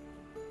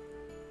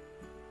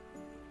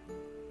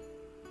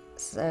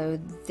 So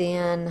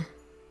then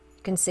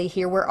you can see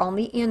here we're on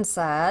the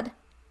inside.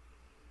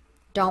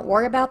 Don't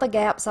worry about the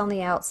gaps on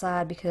the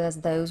outside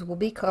because those will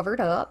be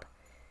covered up.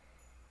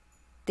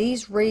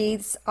 These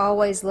wreaths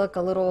always look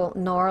a little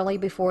gnarly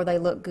before they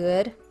look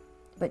good,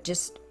 but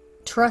just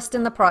trust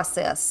in the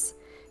process.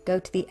 Go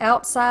to the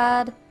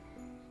outside,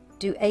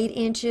 do 8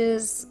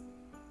 inches,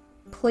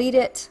 pleat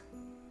it,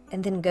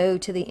 and then go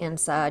to the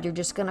inside. You're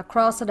just going to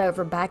cross it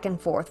over back and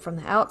forth from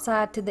the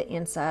outside to the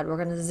inside. We're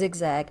going to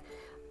zigzag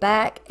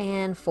back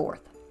and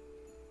forth.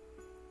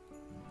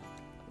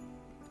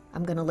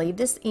 I'm going to leave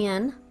this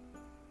in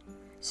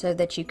so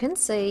that you can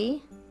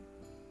see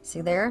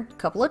there, a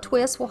couple of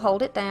twists will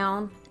hold it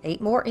down,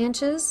 8 more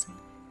inches.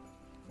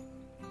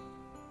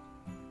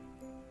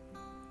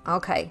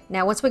 Okay,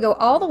 now once we go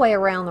all the way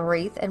around the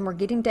wreath and we're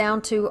getting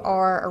down to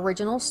our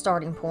original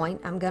starting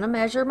point, I'm going to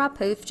measure my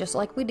poof just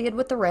like we did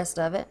with the rest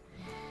of it.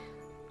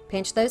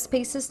 Pinch those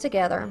pieces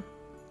together,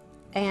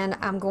 and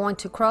I'm going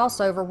to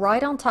cross over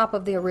right on top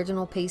of the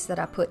original piece that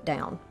I put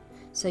down.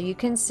 So you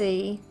can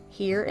see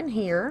here and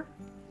here.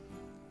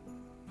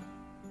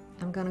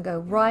 I'm going to go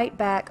right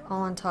back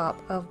on top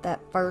of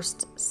that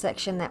first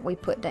section that we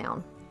put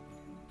down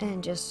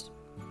and just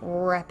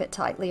wrap it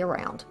tightly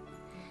around.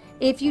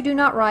 If you do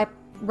not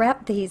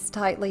wrap these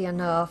tightly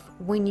enough,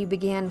 when you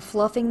begin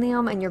fluffing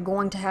them and you're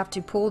going to have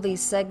to pull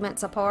these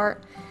segments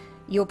apart,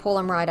 you'll pull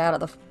them right out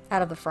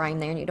of the frame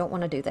there, and you don't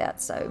want to do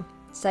that. So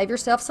Save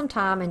yourself some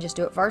time and just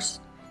do it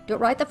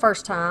right the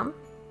first time.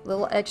 A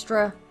little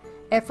extra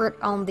effort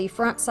on the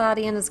front side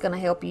end is going to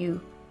help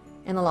you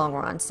in the long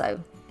run. So,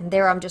 and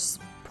there I'm just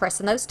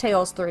pressing those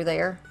tails through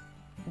there,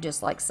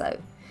 just like so.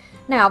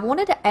 Now I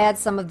wanted to add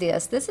some of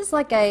this. This is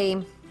like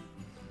a,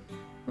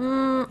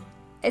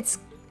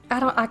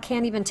 I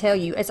can't even tell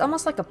you. It's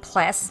almost like a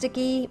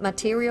plasticky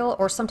material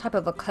or some type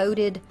of a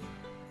coated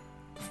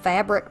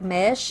fabric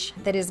mesh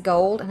that is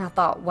gold. And I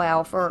thought,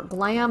 wow, for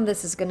glam,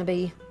 this is going to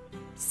be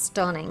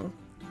stunning.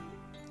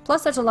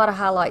 Plus there's a lot of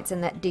highlights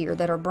in that deer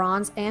that are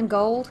bronze and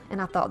gold,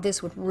 and I thought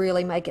this would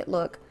really make it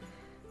look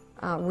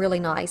really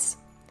nice.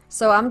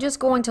 So I'm just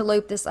going to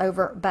loop this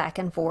over back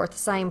and forth,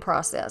 same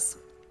process.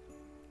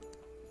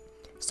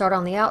 Start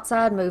on the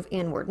outside, move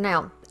inward.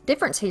 Now, the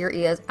difference here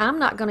is I'm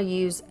not going to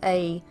use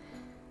a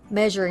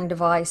measuring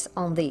device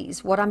on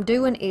these. What I'm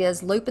doing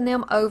is looping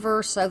them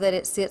over so that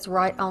it sits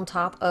right on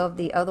top of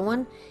the other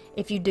one.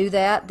 If you do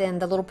that, then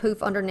the little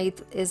poof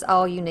underneath is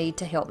all you need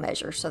to help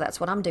measure. So that's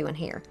what I'm doing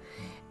here.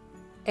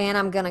 And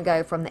I'm going to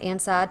go from the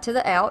inside to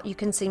the out. You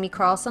can see me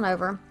crossing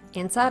over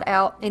inside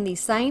out in the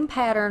same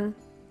pattern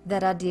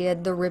that I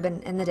did the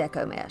ribbon and the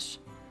deco mesh.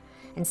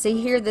 And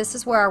see here, this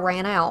is where I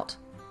ran out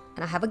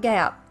and I have a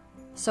gap.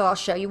 So I'll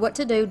show you what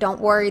to do. Don't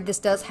worry, this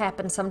does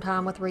happen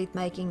sometime with wreath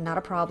making, not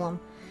a problem.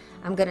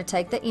 I'm going to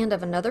take the end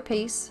of another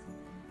piece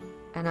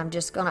and I'm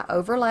just going to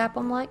overlap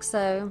them like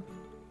so.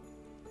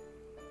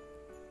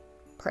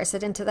 Press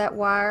it into that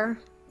wire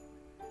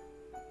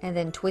and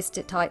then twist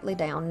it tightly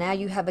down. Now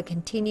you have a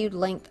continued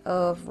length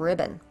of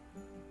ribbon.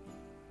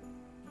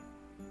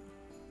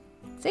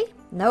 See?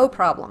 No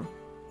problem.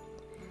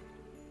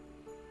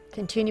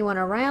 Continuing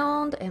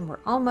around, and we're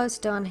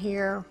almost done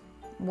here.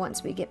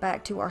 Once we get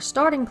back to our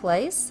starting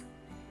place,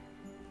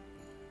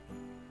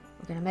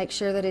 we're going to make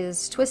sure that it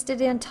is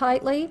twisted in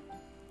tightly,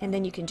 and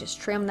then you can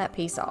just trim that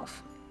piece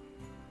off.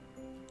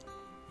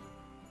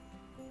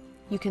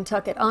 You can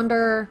tuck it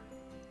under,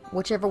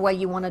 whichever way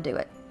you want to do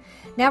it.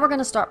 Now we're going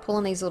to start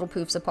pulling these little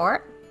poofs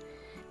apart,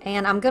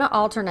 and I'm going to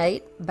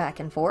alternate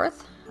back and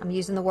forth. I'm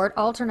using the word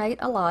alternate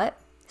a lot.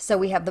 So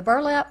we have the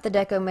burlap, the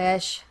deco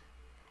mesh,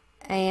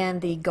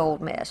 and the gold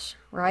mesh,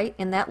 right?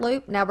 In that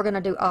loop, now we're going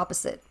to do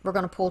opposite. We're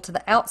going to pull to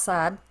the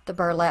outside, the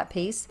burlap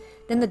piece,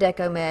 then the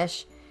deco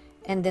mesh,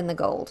 and then the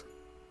gold.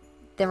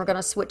 Then we're going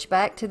to switch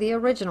back to the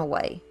original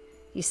way.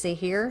 You see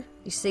here,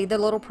 you see the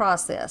little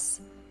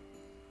process.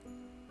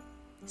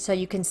 So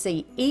you can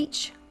see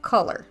each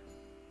color.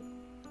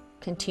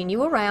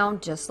 Continue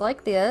around just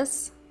like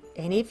this,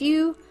 and if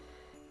you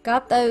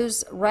got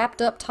those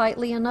wrapped up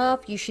tightly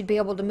enough, you should be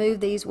able to move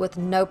these with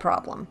no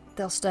problem.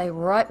 They'll stay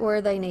right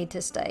where they need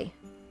to stay.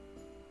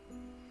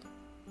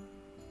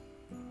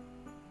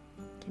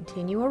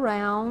 Continue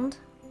around,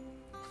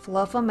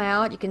 fluff them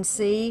out. You can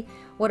see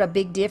what a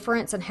big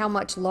difference and how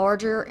much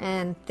larger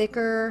and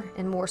thicker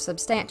and more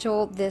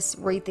substantial this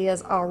wreath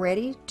is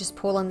already, just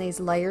pulling these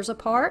layers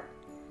apart.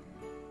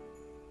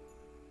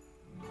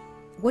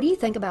 What do you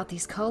think about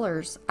these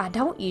colors? I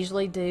don't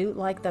usually do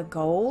like the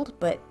gold,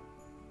 but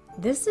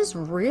this is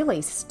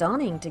really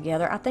stunning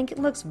together. I think it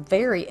looks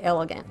very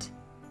elegant.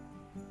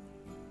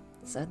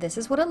 So this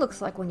is what it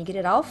looks like when you get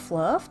it all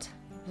fluffed.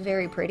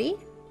 Very pretty.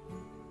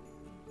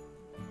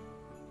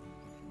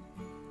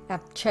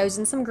 I've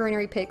chosen some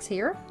greenery picks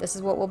here. This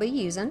is what we'll be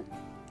using.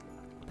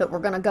 But we're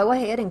going to go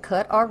ahead and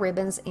cut our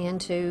ribbons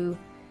into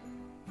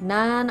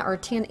 9 or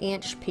 10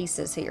 inch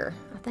pieces here.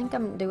 I think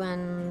I'm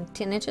doing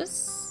 10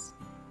 inches.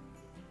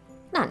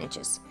 9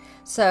 inches.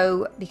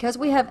 So because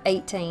we have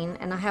 18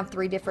 and I have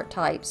 3 different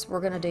types, we're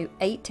going to do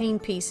 18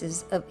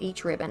 pieces of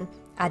each ribbon.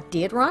 I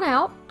did run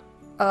out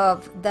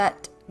of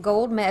that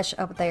gold mesh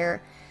up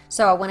there,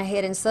 so I went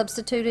ahead and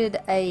substituted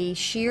a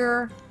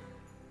sheer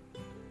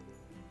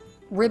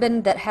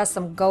ribbon that has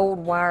some gold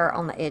wire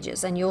on the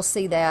edges, and you'll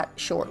see that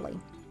shortly.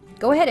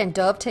 Go ahead and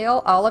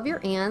dovetail all of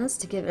your ends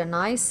to give it a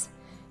nice,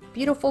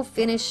 beautiful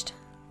finished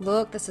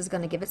look. This is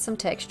going to give it some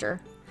texture.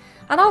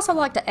 I'd also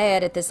like to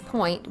add at this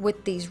point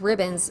with these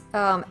ribbons,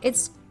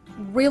 it's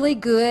really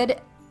good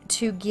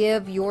to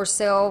give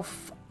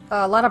yourself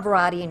a lot of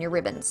variety in your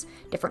ribbons.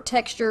 Different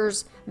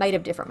textures, made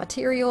of different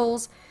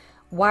materials.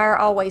 Wire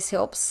always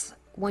helps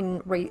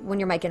when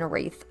you're making a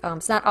wreath.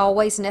 It's not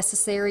always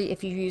necessary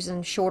if you're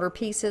using shorter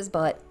pieces,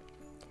 but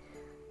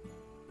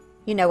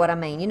you know what I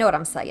mean. You know what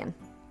I'm saying.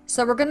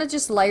 So we're going to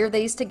just layer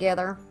these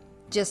together,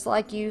 just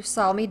like you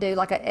saw me do,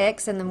 like an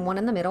X and then one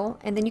in the middle,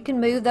 and then you can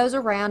move those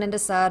around and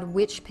decide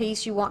which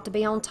piece you want to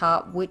be on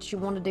top, which you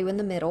want to do in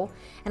the middle.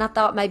 And I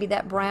thought maybe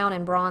that brown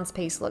and bronze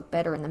piece looked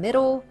better in the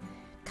middle.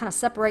 Kind of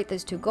separate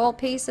those 2 gold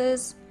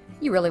pieces.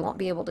 You really won't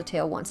be able to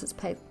tell once it's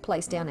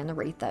placed down in the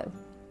wreath though.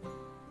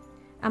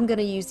 I'm going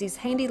to use these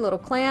handy little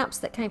clamps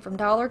that came from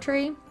Dollar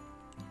Tree.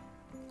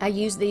 I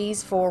use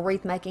these for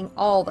wreath making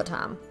all the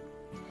time.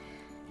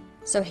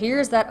 So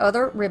here's that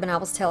other ribbon I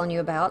was telling you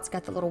about. It's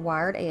got the little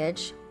wired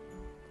edge.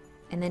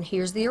 And then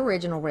here's the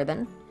original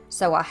ribbon.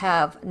 So I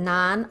have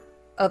 9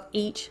 of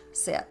each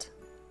set.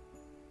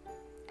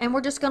 And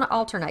we're just going to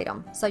alternate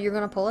them. So you're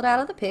going to pull it out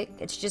of the pick.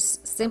 It's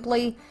just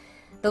simply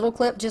The little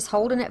clip just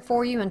holding it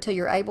for you until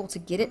you're able to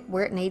get it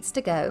where it needs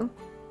to go.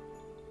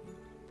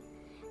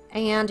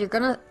 And you're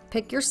going to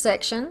pick your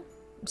section,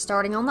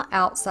 starting on the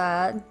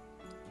outside.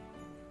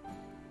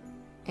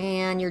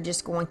 And you're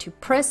just going to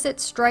press it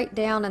straight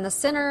down in the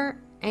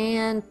center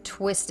and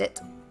twist it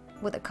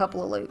with a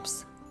couple of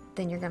loops.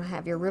 Then you're going to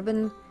have your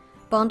ribbon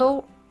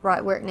bundle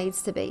right where it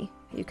needs to be.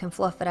 You can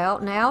fluff it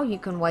out now. You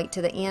can wait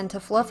to the end to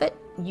fluff it.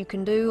 You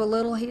can do a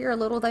little here, a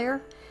little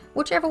there,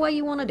 whichever way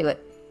you want to do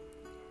it,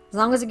 as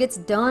long as it gets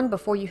done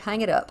before you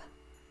hang it up.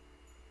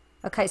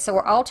 Okay, so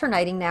we're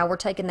alternating now. We're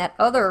taking that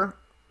other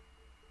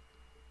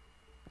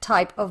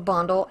type of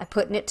bundle and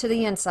putting it to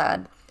the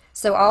inside.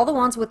 So all the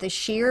ones with the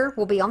sheer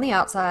will be on the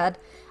outside.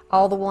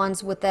 All the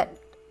ones with that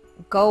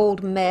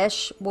gold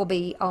mesh will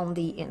be on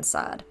the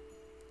inside.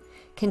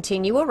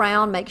 Continue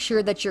around. Make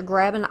sure that you're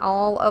grabbing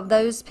all of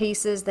those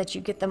pieces, that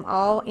you get them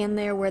all in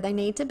there where they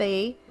need to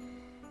be.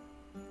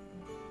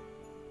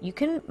 You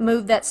can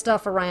move that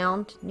stuff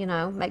around, you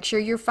know, make sure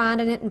you're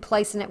finding it and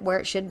placing it where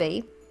it should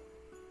be.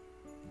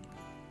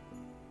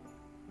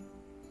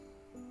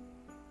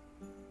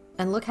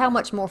 And look how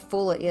much more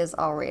full it is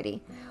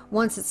already.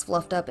 Once it's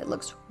fluffed up, it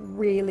looks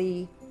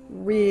really,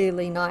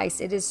 really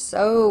nice. It is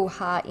so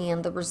high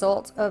end. The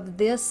results of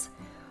this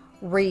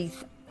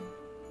wreath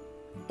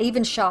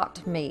even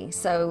shocked me.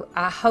 So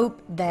I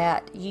hope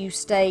that you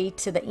stay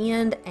to the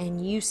end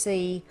and you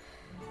see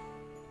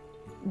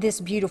this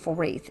beautiful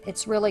wreath.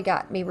 It's really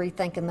got me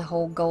rethinking the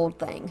whole gold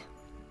thing.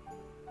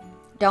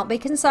 Don't be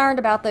concerned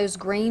about those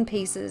green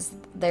pieces.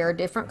 They're a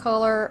different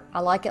color. I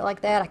like it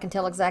like that. I can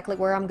tell exactly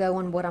where I'm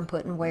going, what I'm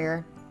putting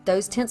where.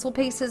 Those tinsel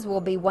pieces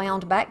will be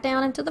wound back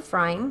down into the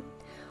frame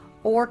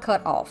or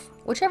cut off,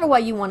 whichever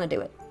way you want to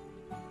do it.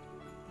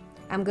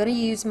 I'm going to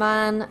use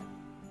mine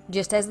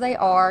just as they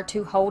are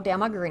to hold down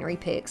my greenery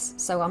picks,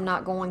 so I'm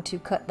not going to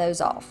cut those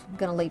off. I'm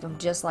going to leave them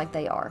just like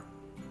they are.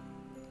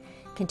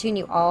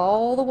 Continue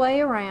all the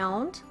way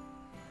around.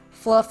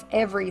 Fluff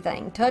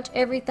everything. Touch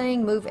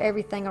everything. Move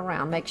everything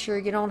around. Make sure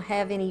you don't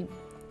have any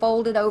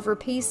folded over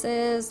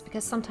pieces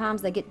because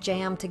sometimes they get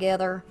jammed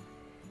together.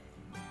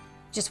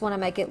 Just want to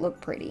make it look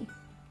pretty.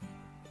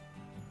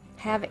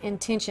 Have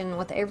intention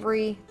with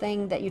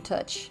everything that you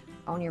touch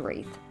on your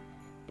wreath.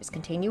 Just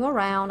continue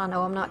around. I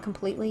know I'm not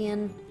completely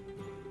in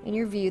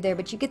your view there,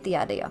 but you get the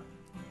idea.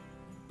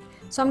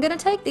 So I'm going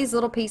to take these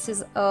little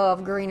pieces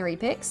of greenery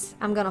picks.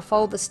 I'm going to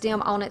fold the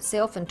stem on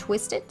itself and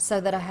twist it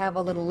so that I have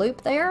a little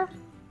loop there.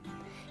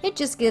 It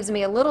just gives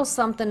me a little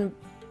something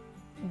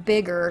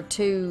bigger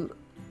to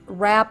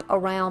wrap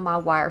around my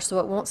wire so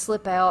it won't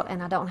slip out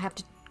and I don't have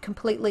to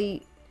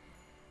completely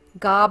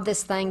gob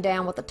this thing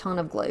down with a ton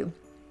of glue.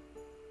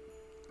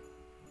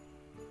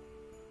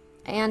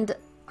 And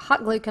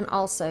hot glue can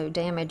also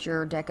damage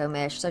your deco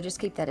mesh, so just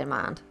keep that in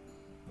mind.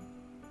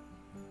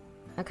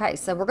 Okay,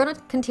 so we're going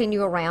to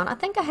continue around. I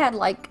think I had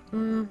like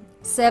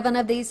 7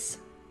 of these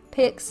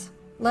picks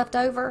left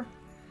over.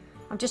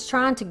 I'm just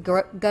trying to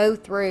go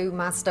through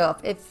my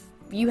stuff. If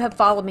you have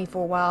followed me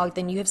for a while,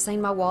 then you have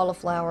seen my wall of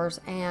flowers,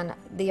 and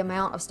the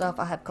amount of stuff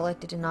I have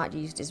collected and not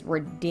used is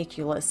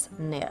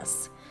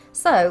ridiculousness.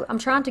 So I'm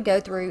trying to go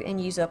through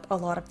and use up a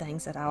lot of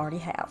things that I already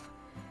have.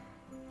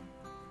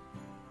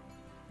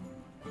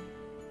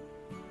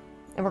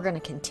 And we're going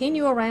to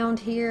continue around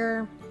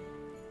here,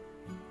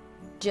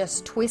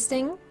 just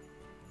twisting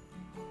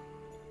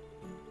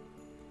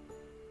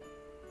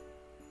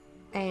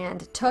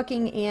and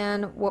tucking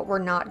in what we're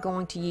not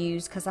going to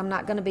use, because I'm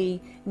not going to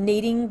be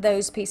needing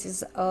those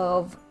pieces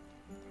of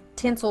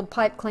tinseled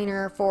pipe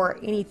cleaner for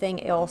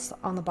anything else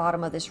on the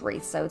bottom of this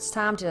wreath. So it's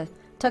time to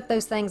tuck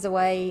those things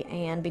away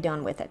and be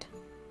done with it.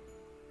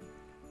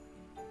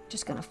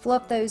 Just going to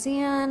fluff those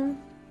in.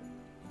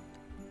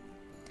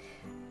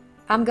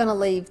 I'm going to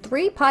leave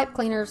 3 pipe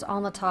cleaners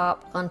on the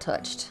top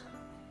untouched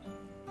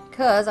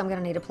because I'm going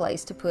to need a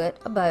place to put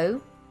a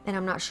bow, and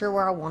I'm not sure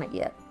where I want it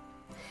yet.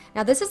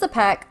 Now this is a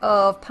pack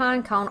of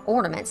pine cone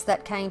ornaments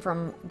that came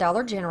from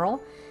Dollar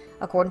General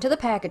according to the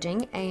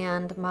packaging,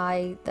 and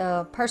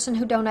the person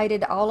who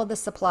donated all of the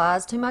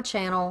supplies to my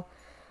channel,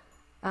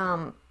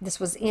 this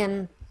was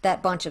in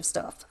that bunch of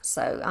stuff.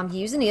 So I'm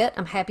using it.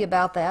 I'm happy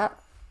about that.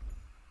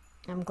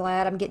 I'm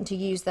glad I'm getting to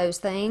use those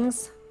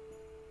things.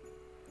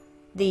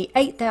 The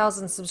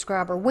 8,000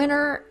 subscriber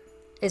winner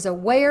is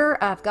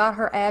aware. I've got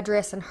her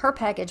address, and her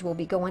package will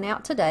be going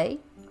out today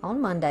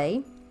on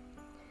Monday.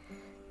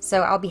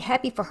 So I'll be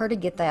happy for her to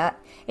get that.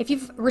 If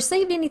you've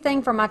received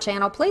anything from my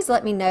channel, please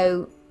let me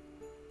know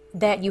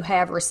that you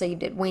have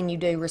received it when you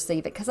do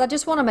receive it, because I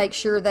just want to make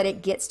sure that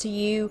it gets to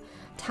you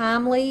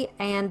timely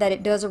and that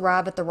it does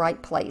arrive at the right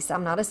place.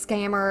 I'm not a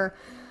scammer.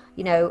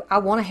 You know, I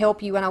want to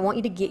help you and I want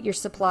you to get your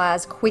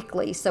supplies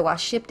quickly, so I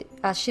ship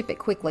it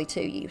quickly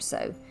to you.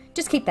 So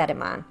just keep that in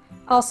mind.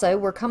 Also,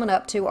 we're coming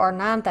up to our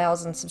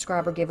 9,000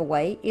 subscriber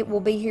giveaway. It will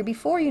be here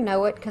before you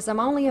know it, because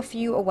I'm only a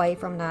few away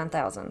from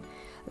 9,000.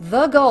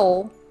 The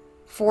goal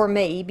for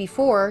me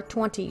before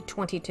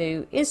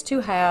 2022 is to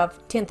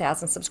have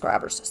 10,000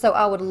 subscribers. So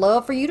I would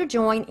love for you to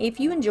join if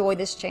you enjoy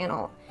this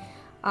channel.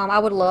 I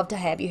would love to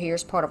have you here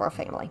as part of our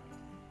family.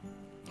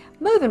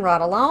 moving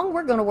right along,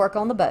 we're going to work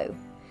on the bow.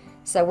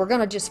 So we're going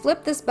to just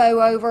flip this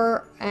bow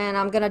over, and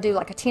I'm going to do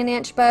like a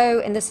 10-inch bow,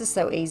 and this is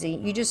so easy.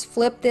 You just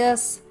flip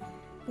this.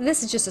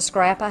 This is just a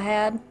scrap I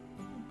had,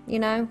 you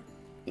know.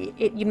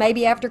 You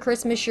maybe after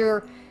Christmas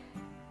you're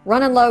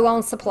running low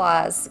on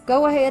supplies.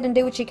 Go ahead and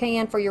do what you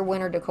can for your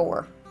winter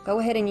decor. Go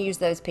ahead and use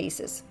those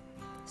pieces.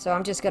 So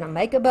I'm just going to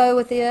make a bow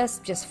with this,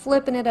 just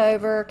flipping it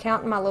over,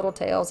 counting my little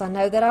tails. I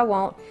know that I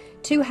want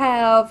to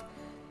have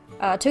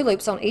 2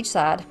 loops on each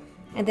side,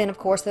 and then of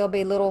course there'll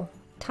be little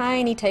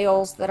tiny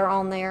tails that are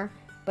on there,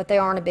 but they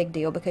aren't a big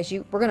deal because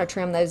we're going to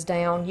trim those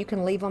down. You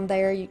can leave them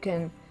there. You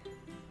can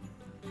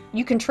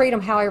treat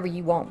them however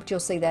you want, but you'll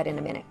see that in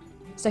a minute.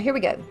 So here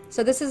we go.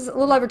 So this is a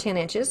little over 10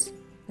 inches.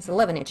 It's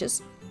 11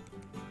 inches.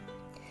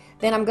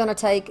 Then I'm going to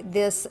take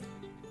this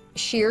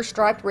sheer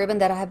striped ribbon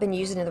that I have been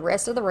using in the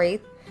rest of the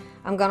wreath.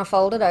 I'm going to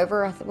fold it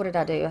over. What did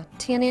I do?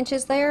 10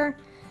 inches there.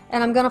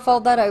 And I'm going to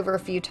fold that over a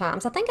few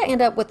times. I think I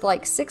end up with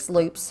like 6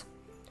 loops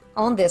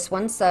on this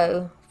one.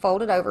 So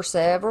fold it over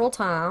several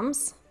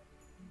times.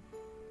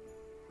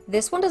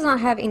 This one does not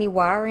have any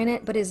wire in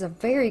it, but is a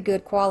very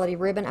good quality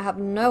ribbon. I have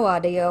no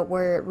idea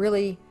where it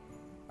really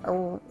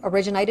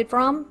originated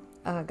from.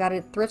 Got it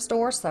at a thrift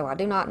store, so I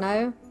do not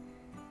know.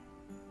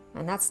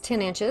 And that's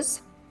 10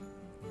 inches.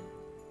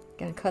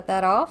 Gonna cut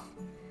that off,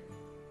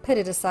 put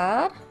it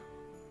aside.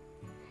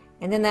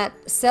 And then that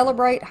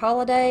Celebrate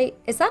Holiday,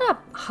 is that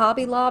a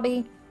Hobby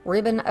Lobby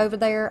ribbon over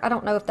there? I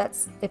don't know if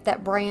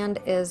that brand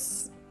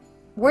is,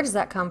 where does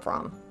that come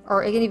from?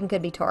 Or it even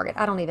could be Target,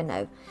 I don't even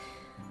know.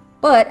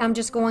 But I'm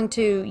just going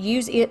to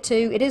use it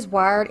too. It is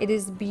wired. It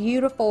is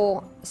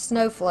beautiful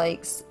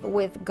snowflakes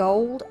with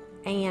gold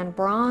and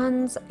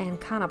bronze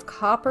and kind of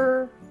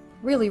copper.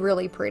 Really,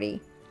 really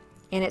pretty.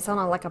 And it's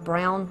on like a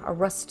brown, a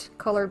rust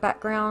colored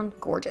background.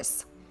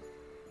 Gorgeous.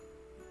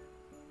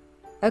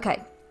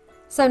 Okay,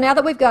 so now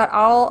that we've got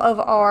all of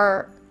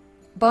our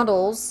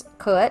bundles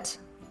cut,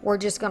 we're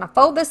just going to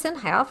fold this in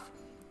half,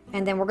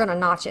 and then we're going to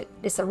notch it.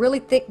 It's a really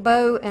thick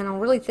bow, and on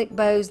really thick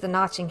bows the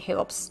notching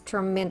helps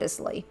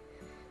tremendously.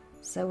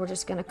 So we're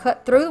just going to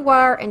cut through the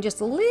wire and just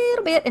a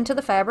little bit into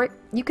the fabric.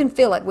 You can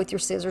feel it with your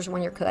scissors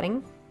when you're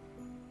cutting.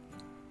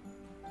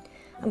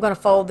 I'm going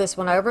to fold this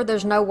one over.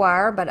 There's no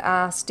wire, but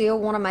I still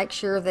want to make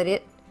sure that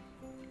it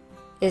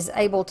is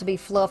able to be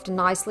fluffed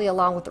nicely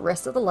along with the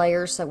rest of the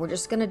layers. So we're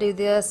just going to do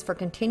this for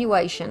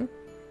continuation.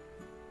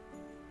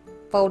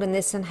 Folding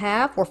this in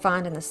half, we're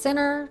finding the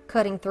center,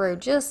 cutting through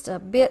just a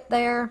bit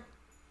there.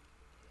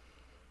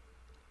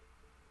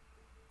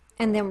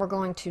 And then we're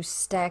going to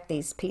stack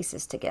these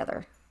pieces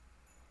together.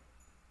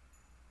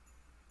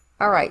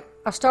 Alright,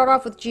 I'll start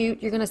off with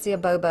jute. You're going to see a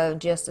bow in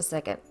just a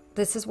second.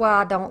 This is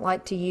why I don't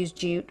like to use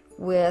jute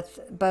with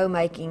bow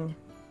making.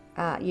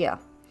 Yeah.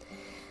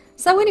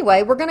 So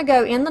anyway, we're going to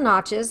go in the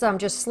notches. I'm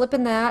just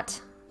slipping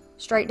that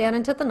straight down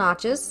into the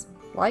notches,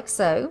 like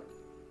so.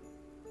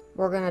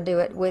 We're going to do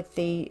it with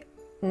the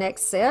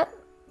next set,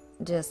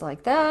 just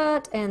like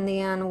that, and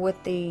then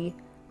with the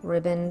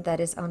ribbon that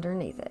is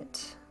underneath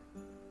it.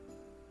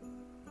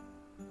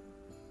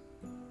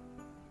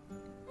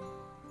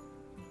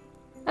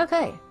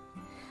 Okay.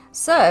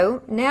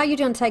 So now you're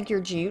going to take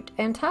your jute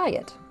and tie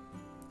it.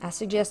 I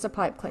suggest a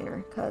pipe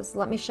cleaner, because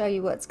let me show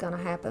you what's going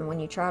to happen when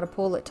you try to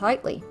pull it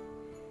tightly.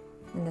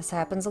 And this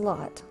happens a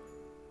lot.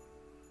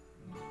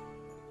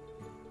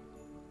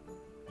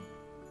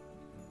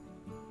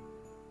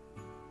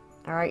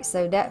 Alright,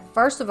 so that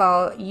first of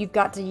all, you've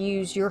got to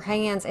use your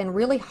hands and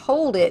really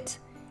hold it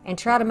and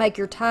try to make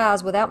your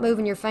ties without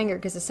moving your finger,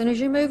 because as soon as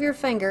you move your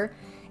finger,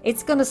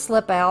 it's going to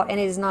slip out and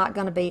it is not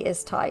going to be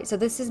as tight. So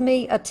this is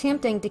me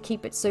attempting to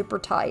keep it super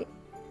tight.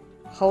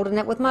 Holding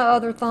it with my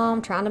other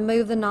thumb, trying to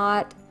move the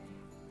knot,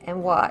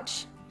 and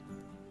watch.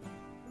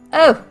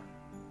 Oh!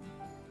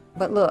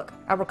 But look,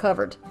 I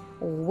recovered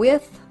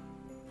with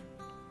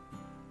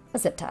a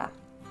zip tie.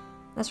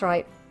 That's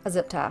right, a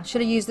zip tie.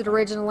 Should have used it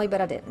originally,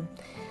 but I didn't.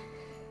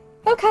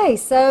 Okay,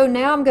 so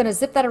now I'm going to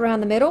zip that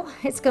around the middle.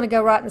 It's going to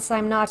go right in the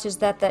same notches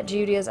that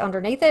jute is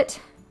underneath it.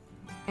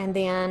 And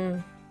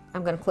then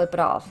I'm going to clip it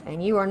off.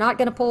 And you are not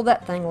going to pull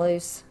that thing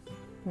loose.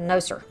 No,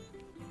 sir.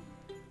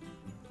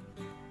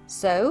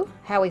 So,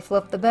 how we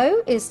fluff the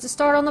bow is to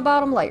start on the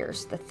bottom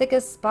layers. The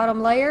thickest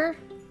bottom layer,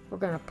 we're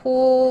going to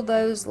pull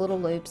those little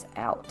loops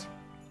out.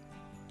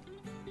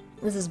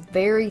 This is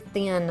very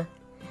thin.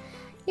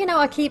 You know,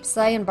 I keep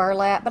saying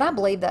burlap, but I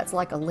believe that's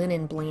like a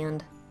linen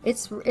blend.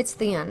 It's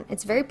thin.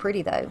 It's very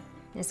pretty though.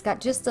 And it's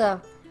got just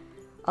a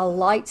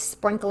light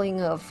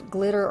sprinkling of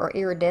glitter or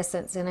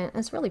iridescence in it.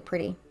 It's really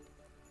pretty.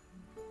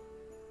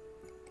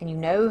 And you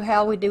know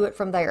how we do it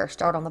from there.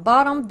 Start on the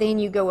bottom, then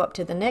you go up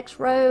to the next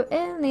row,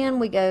 and then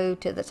we go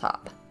to the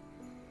top.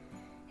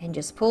 And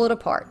just pull it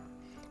apart.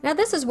 Now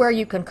this is where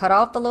you can cut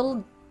off the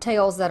little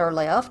tails that are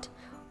left,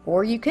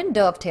 or you can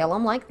dovetail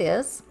them like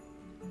this.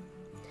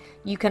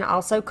 You can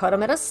also cut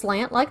them at a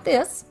slant like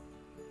this.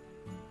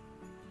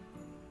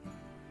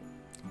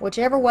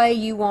 Whichever way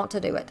you want to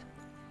do it.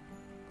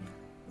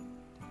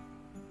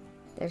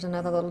 There's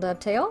another little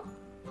dovetail.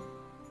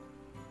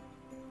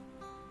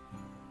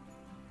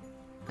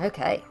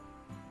 Okay,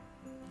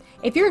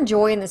 If you're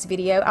enjoying this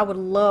video, I would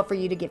love for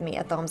you to give me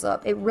a thumbs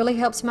up. It really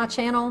helps my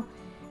channel,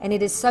 and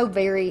it is so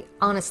very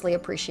honestly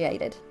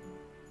appreciated.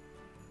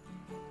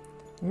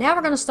 Now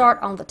we're going to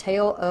start on the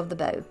tail of the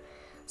bow.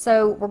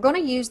 So we're going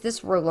to use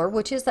this ruler,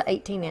 which is the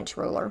 18-inch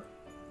ruler.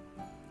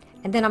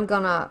 And then I'm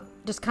going to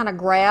just kind of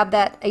grab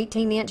that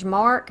 18-inch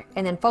mark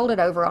and then fold it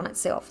over on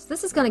itself. So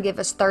this is going to give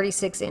us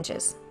 36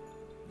 inches.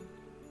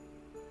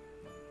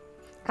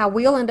 I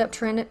will end up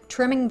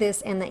trimming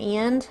this in the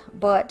end,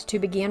 but to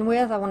begin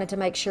with, I wanted to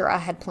make sure I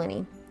had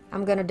plenty.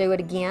 I'm going to do it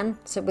again.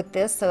 So with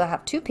this, so I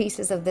have 2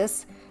 pieces of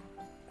this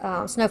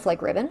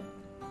snowflake ribbon.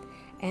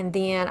 And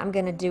then I'm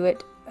going to do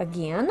it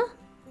again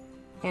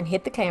and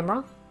hit the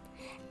camera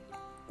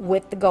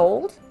with the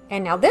gold.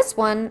 And now this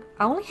one,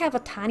 I only have a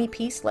tiny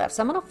piece left.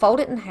 So I'm going to fold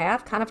it in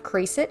half, kind of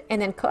crease it,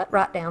 and then cut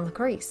right down the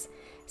crease.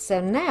 So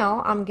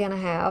now I'm going to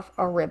have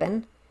a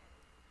ribbon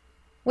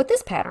with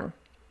this pattern.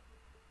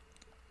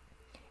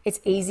 It's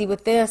easy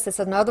with this. It's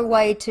another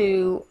way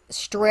to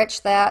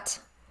stretch that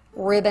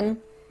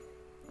ribbon.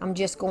 I'm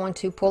just going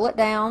to pull it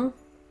down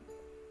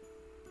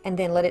and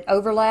then let it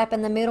overlap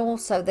in the middle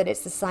so that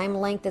it's the same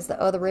length as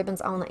the other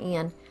ribbons on the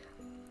end.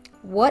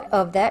 What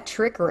of that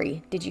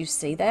trickery? Did you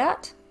see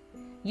that?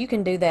 You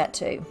can do that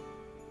too.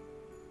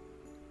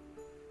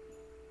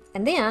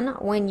 And then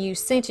when you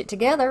cinch it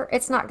together,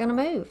 it's not going to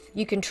move.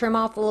 You can trim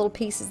off the little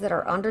pieces that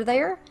are under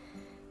there,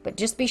 but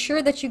just be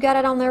sure that you got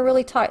it on there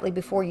really tightly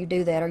before you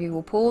do that, or you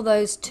will pull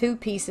those 2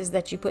 pieces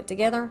that you put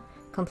together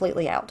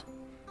completely out.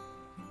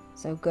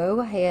 So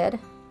go ahead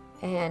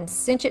and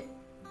cinch it,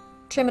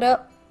 trim it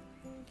up,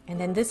 and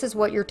then this is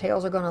what your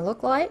tails are going to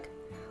look like.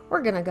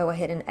 We're going to go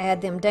ahead and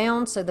add them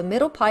down. So the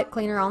middle pipe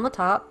cleaner on the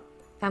top,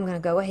 I'm going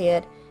to go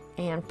ahead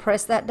and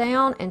press that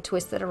down and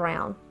twist it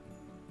around.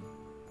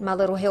 My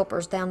little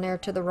helper's down there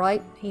to the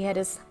right. He had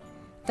his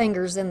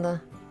fingers in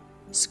the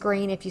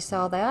screen if you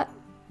saw that.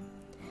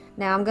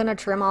 Now I'm going to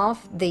trim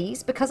off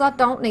these because I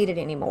don't need it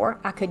anymore.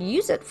 I could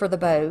use it for the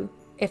bow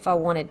if I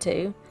wanted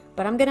to,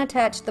 but I'm going to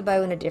attach the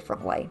bow in a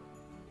different way.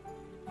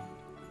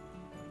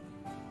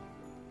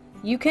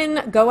 You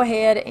can go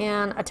ahead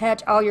and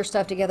attach all your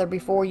stuff together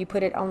before you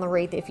put it on the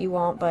wreath if you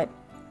want, but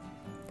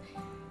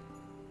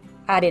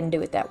I didn't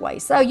do it that way.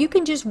 So you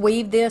can just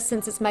weave this,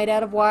 since it's made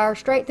out of wire,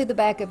 straight through the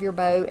back of your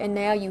bow, and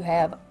now you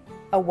have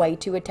a way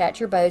to attach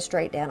your bow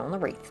straight down on the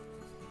wreath.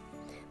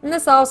 And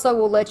this also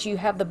will let you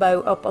have the bow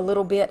up a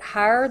little bit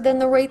higher than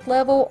the wreath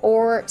level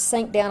or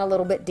sink down a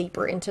little bit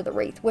deeper into the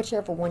wreath,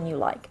 whichever one you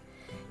like.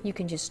 You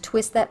can just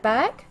twist that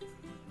back,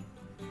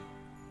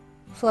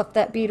 fluff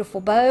that beautiful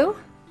bow.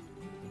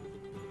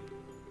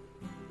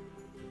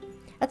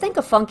 I think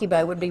a funky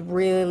bow would be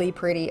really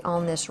pretty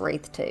on this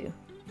wreath too.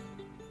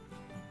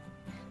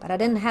 But I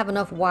didn't have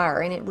enough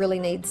wire, and it really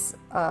needs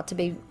to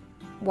be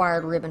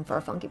wired ribbon for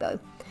a funky bow.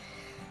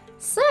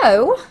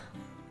 So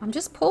I'm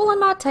just pulling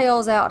my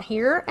tails out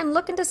here and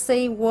looking to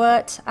see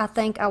what I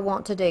think I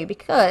want to do,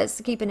 because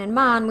keeping in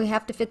mind we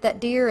have to fit that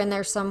deer in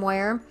there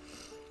somewhere.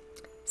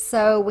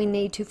 So we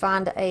need to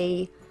find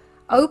a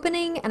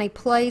opening and a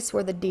place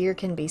where the deer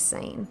can be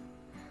seen.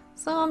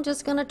 So I'm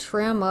just going to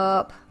trim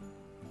up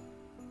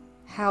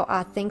how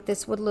I think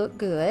this would look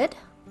good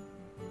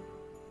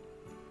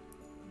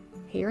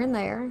here and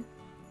there.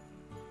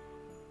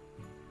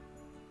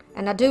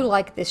 And I do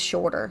like this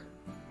shorter,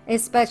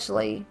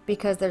 especially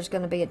because there's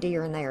going to be a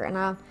deer in there, and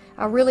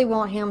I really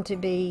want him to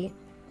be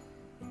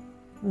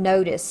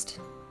noticed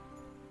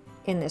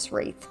in this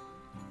wreath,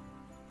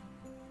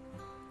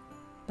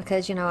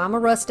 because you know I'm a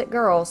rustic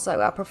girl,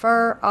 so I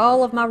prefer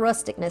all of my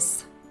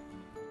rusticness.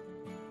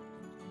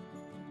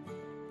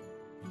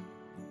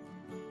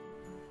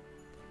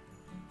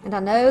 And I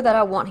know that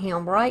I want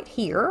him right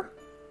here.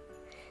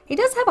 He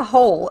does have a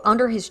hole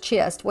under his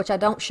chest, which I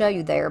don't show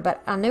you there,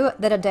 but I knew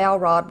that a dowel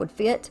rod would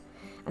fit,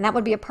 and that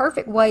would be a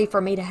perfect way for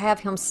me to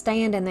have him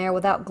stand in there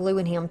without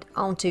gluing him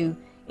onto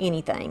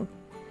anything.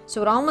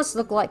 So it almost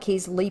looked like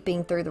he's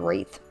leaping through the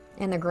wreath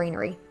and the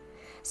greenery.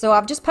 So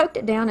I've just poked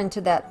it down into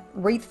that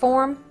wreath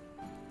form.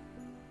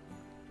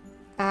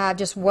 I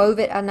just wove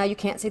it. I know you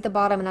can't see the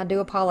bottom, and I do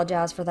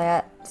apologize for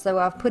that. So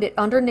I've put it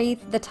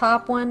underneath the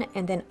top one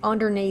and then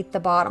underneath the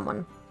bottom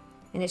one.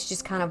 And it's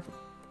just kind of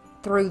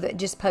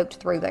just poked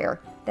through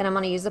there. Then I'm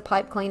going to use the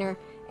pipe cleaner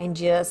and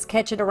just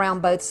catch it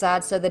around both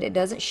sides so that it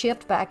doesn't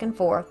shift back and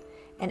forth,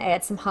 and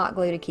add some hot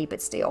glue to keep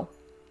it still.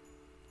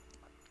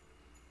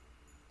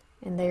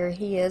 And there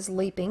he is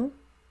leaping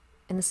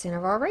in the center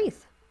of our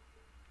wreath.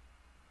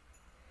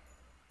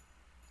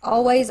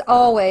 Always,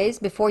 always,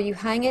 before you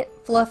hang it,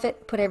 fluff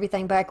it, put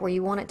everything back where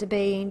you want it to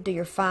be, do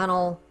your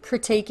final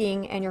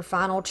critiquing and your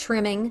final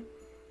trimming,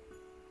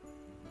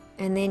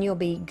 and then you'll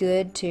be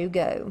good to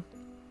go.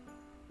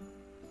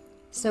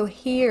 So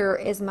here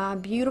is my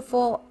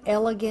beautiful,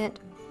 elegant,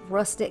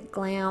 rustic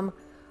glam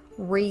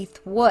wreath.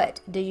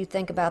 What do you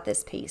think about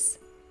this piece?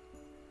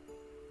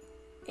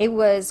 It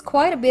was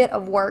quite a bit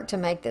of work to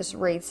make this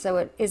wreath, so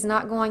it is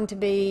not going to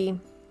be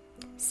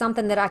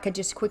something that I could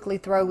just quickly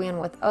throw in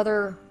with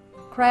other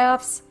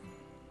crafts.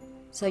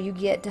 So you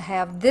get to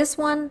have this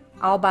one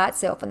all by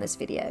itself in this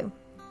video.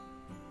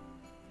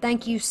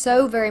 Thank you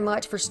so very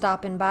much for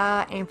stopping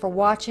by and for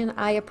watching.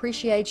 I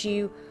appreciate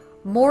you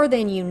more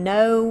than you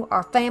know.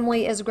 Our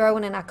family is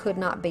growing and I could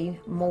not be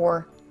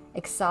more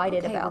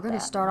excited about that. We're going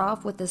to start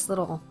off with this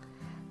little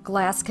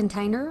glass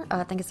container.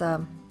 I think it's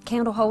a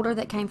candle holder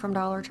that came from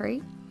Dollar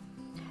Tree.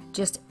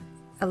 Just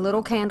a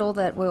little candle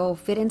that will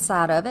fit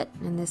inside of it,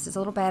 and this is a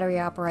little battery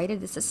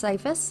operated. This is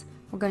safest.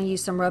 We're going to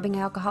use some rubbing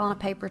alcohol and a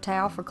paper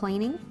towel for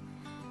cleaning,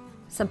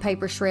 some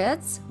paper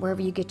shreds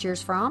wherever you get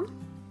yours from,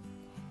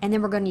 and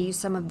then we're going to use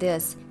some of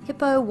this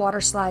Hippo water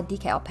slide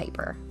decal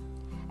paper.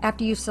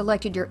 After you've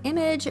selected your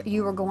image,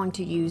 you are going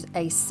to use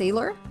a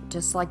sealer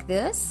just like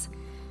this,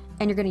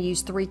 and you're going to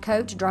use 3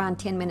 coats, drying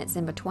 10 minutes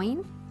in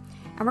between.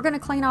 And we're going to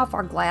clean off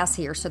our glass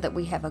here so that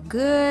we have a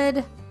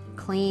good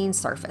clean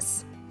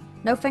surface.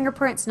 No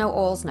fingerprints, no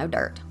oils, no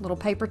dirt. Little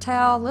paper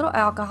towel, little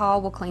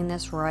alcohol will clean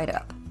this right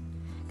up.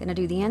 Going to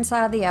do the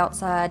inside, the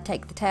outside,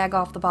 take the tag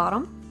off the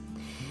bottom.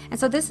 And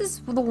so this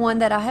is the one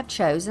that I have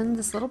chosen,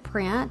 this little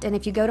print. And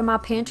if you go to my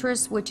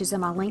Pinterest, which is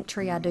in my link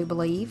tree, I do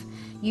believe,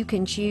 you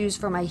can choose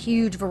from a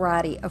huge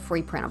variety of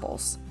free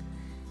printables.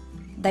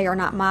 They are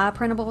not my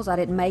printables, I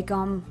didn't make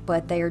them,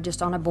 but they are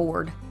just on a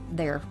board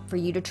there for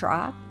you to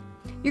try.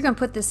 You're going to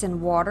put this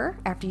in water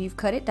after you've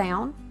cut it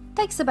down.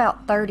 It takes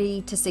about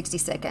 30 to 60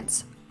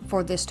 seconds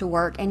for this to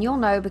work, and you'll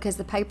know because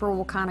the paper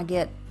will kind of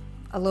get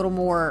a little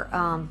more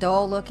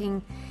dull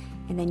looking,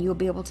 and then you'll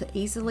be able to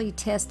easily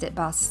test it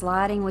by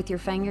sliding with your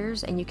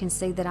fingers, and you can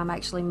see that I'm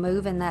actually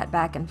moving that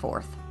back and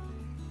forth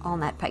on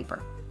that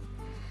paper.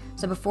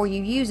 So before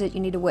you use it, you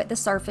need to wet the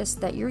surface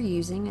that you're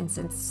using, and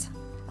since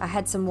I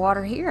had some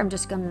water here, I'm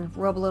just going to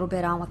rub a little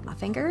bit on with my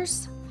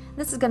fingers.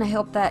 This is going to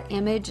help that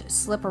image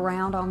slip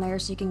around on there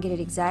so you can get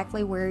it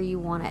exactly where you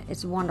want it.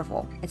 It's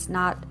wonderful. It's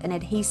not an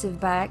adhesive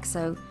back,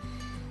 so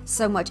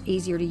much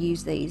easier to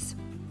use these.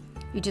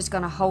 You're just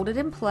going to hold it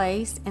in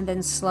place and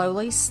then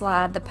slowly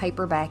slide the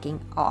paper backing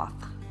off.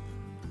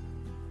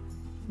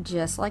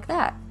 Just like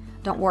that.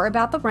 Don't worry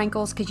about the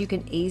wrinkles because you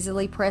can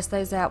easily press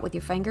those out with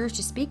your fingers.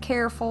 Just be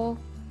careful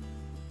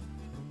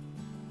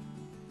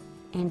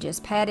and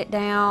just pat it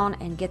down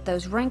and get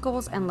those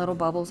wrinkles and little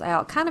bubbles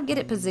out. Kind of get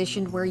it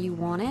positioned where you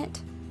want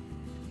it.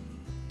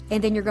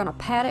 And then you're going to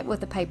pat it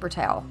with a paper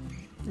towel.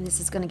 And this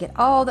is going to get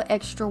all the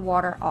extra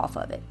water off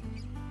of it.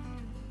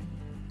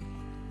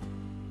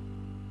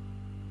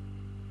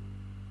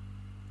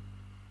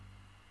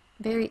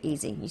 Very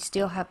easy. You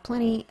still have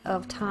plenty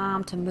of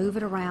time to move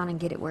it around and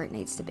get it where it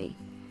needs to be.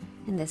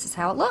 And this is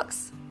how it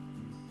looks.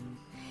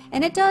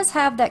 And it does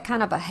have that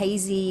kind of a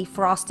hazy,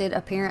 frosted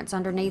appearance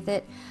underneath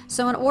it.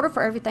 So in order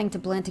for everything to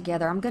blend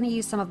together, I'm going to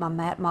use some of my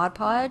matte Mod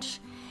Podge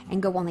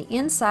and go on the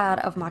inside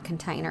of my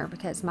container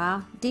because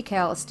my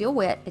decal is still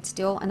wet. It's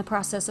still in the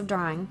process of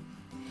drying.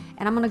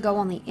 And I'm going to go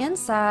on the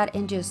inside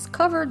and just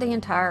cover the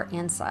entire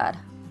inside.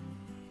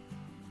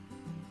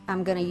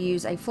 I'm going to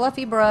use a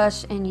fluffy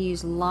brush and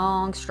use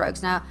long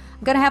strokes. Now,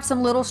 I'm going to have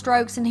some little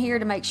strokes in here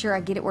to make sure I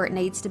get it where it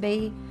needs to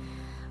be.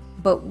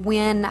 But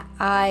when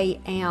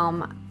I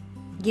am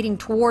getting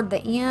toward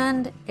the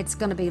end, it's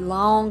going to be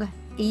long,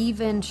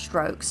 even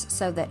strokes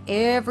so that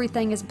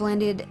everything is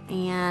blended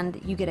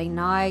and you get a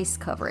nice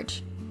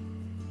coverage.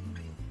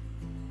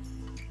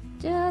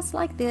 Just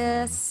like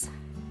this.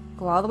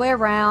 Go all the way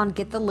around,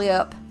 get the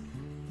lip.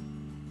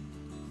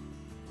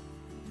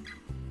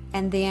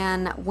 And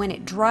then when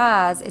it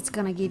dries, it's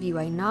going to give you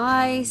a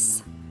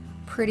nice,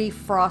 pretty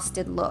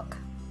frosted look.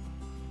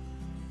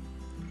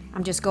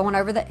 I'm just going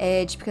over the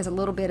edge because a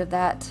little bit of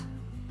that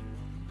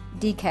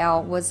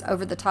decal was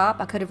over the top.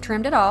 I could have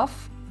trimmed it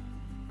off,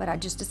 but I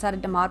just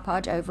decided to Mod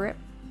Podge over it.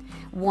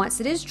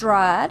 Once it is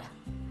dried,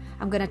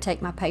 I'm going to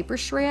take my paper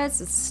shreds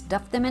and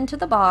stuff them into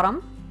the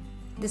bottom.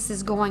 This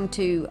is going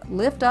to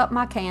lift up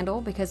my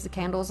candle because the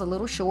candle is a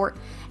little short,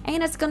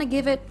 and it's going to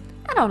give it,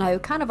 I don't know,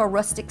 kind of a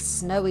rustic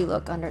snowy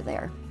look under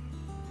there.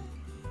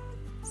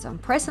 So I'm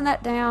pressing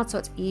that down so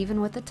it's even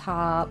with the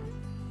top.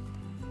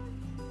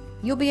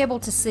 You'll be able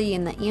to see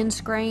in the end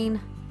screen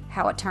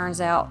how it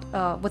turns out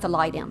with the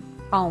light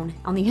on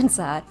the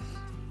inside.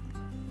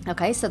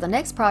 Okay, so the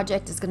next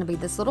project is going to be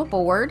this little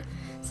board,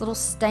 this little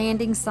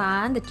standing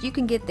sign that you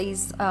can get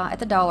these at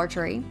the Dollar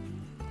Tree.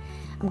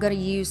 I'm going to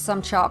use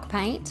some chalk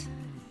paint,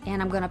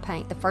 and I'm going to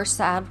paint the first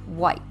side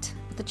white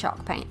with the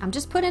chalk paint. I'm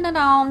just putting it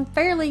on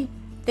fairly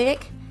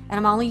thick, and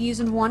I'm only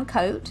using 1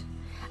 coat.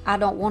 I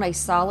don't want a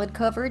solid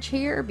coverage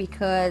here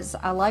because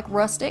I like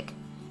rustic,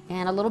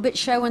 and a little bit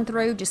showing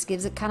through just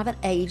gives it kind of an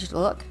aged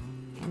look,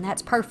 and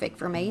that's perfect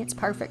for me. It's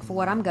perfect for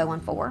what I'm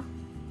going for.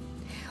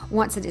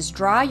 Once it is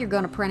dry, you're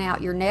going to print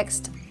out your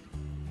next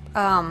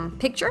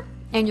picture,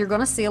 and you're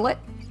going to seal it,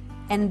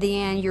 and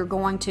then you're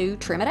going to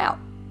trim it out.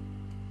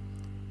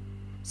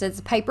 So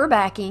it's paper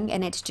backing,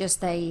 and it's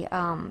just a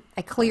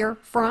clear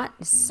front.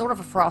 It's sort of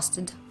a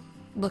frosted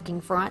looking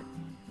front,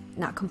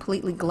 not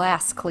completely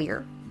glass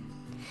clear.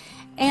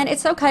 And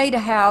it's okay to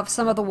have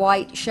some of the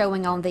white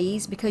showing on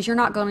these because you're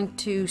not going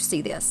to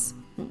see this.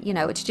 You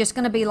know, it's just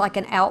going to be like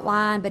an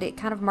outline, but it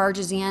kind of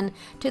merges in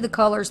to the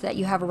colors that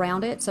you have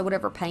around it. So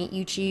whatever paint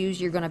you choose,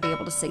 you're going to be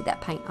able to see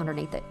that paint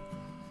underneath it.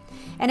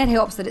 And it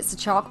helps that it's a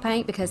chalk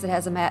paint because it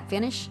has a matte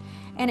finish,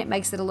 and it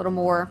makes it a little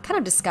more, kind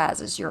of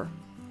disguises your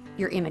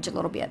image a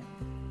little bit.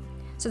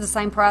 So the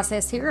same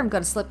process here. I'm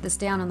going to slip this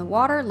down in the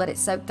water, let it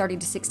soak 30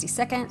 to 60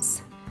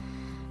 seconds.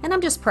 And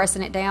I'm just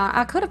pressing it down.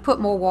 I could have put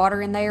more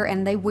water in there,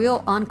 and they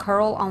will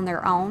uncurl on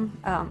their own.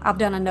 I've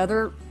done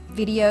another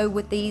video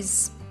with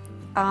these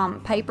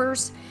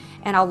papers,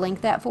 and I'll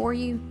link that for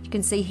you. You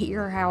can see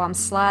here how I'm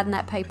sliding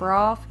that paper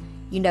off.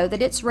 You know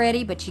that it's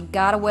ready, but you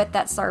gotta wet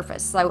that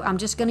surface. So I'm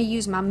just gonna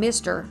use my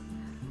mister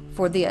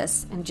for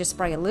this and just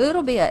spray a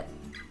little bit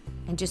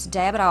and just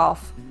dab it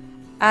off.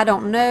 I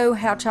don't know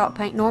how chalk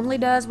paint normally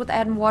does with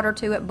adding water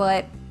to it,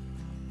 but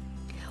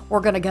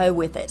we're gonna go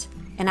with it,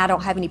 and I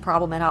don't have any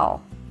problem at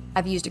all.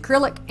 I've used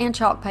acrylic and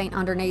chalk paint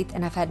underneath,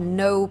 and I've had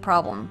no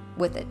problem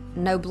with it.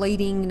 No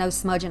bleeding, no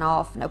smudging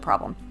off, no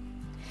problem.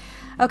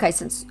 Okay,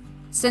 since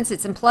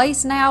it's in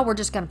place now, we're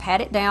just going to pat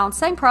it down.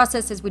 Same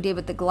process as we did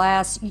with the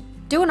glass.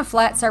 Doing a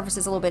flat surface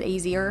is a little bit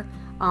easier,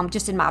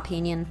 just in my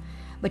opinion,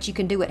 but you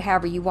can do it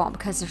however you want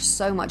because there's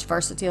so much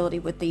versatility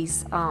with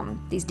these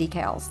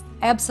decals.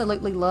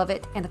 Absolutely love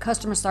it, and the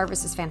customer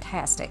service is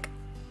fantastic.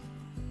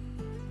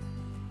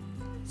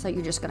 So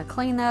you're just going to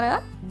clean that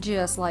up,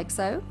 just like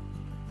so.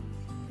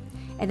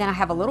 And then I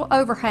have a little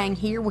overhang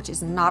here, which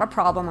is not a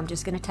problem. I'm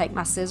just going to take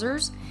my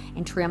scissors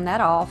and trim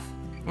that off.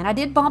 And I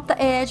did bump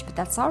the edge, but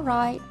that's all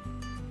right.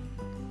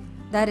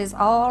 That is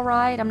all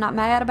right. I'm not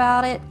mad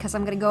about it because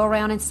I'm going to go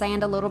around and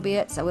sand a little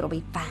bit, so it'll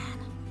be fine.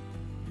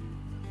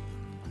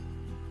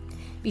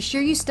 Be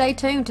sure you stay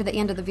tuned to the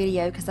end of the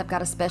video because I've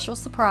got a special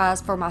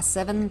surprise for my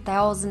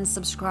 7,000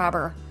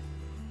 subscriber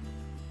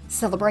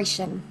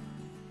celebration.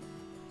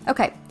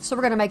 Okay, so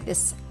we're going to make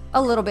this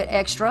a little bit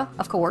extra,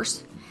 of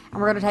course. And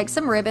we're going to take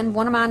some ribbon.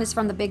 One of mine is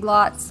from the Big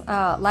Lots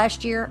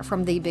last year,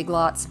 from Big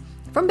Lots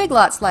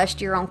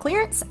last year on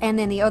clearance, and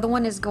then the other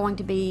one is going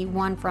to be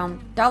one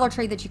from Dollar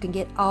Tree that you can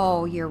get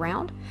all year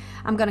round.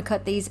 I'm going to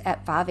cut these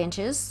at 5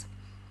 inches,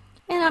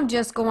 and I'm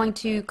just going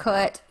to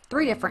cut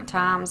 3 different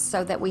times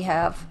so that we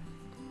have,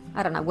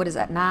 I don't know, what is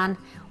that, 9?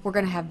 We're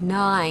going to have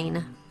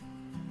 9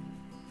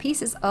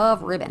 pieces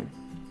of ribbon.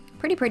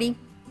 Pretty pretty.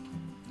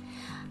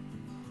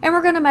 And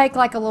we're going to make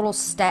like a little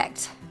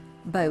stacked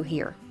bow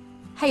here.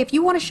 Hey, if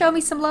you want to show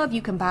me some love,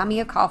 you can buy me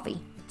a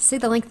coffee. See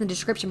the link in the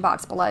description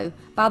box below.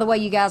 By the way,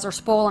 you guys are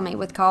spoiling me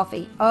with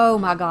coffee. Oh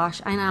my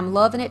gosh, and I'm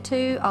loving it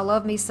too. I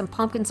love me some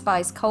pumpkin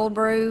spice cold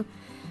brew.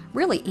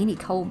 Really any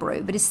cold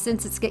brew, but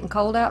since it's getting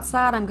cold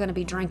outside, I'm going to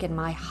be drinking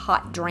my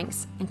hot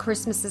drinks. And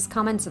Christmas is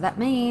coming, so that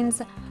means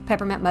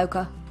peppermint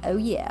mocha. Oh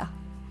yeah.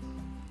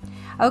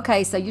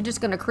 Okay, so you're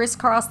just going to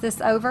crisscross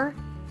this over,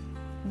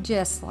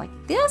 just like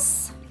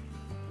this.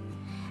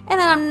 And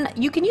then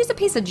you can use a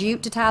piece of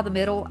jute to tie the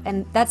middle,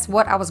 and that's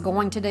what I was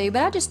going to do,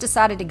 but I just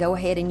decided to go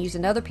ahead and use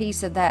another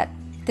piece of that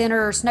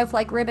thinner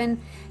snowflake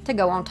ribbon to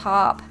go on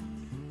top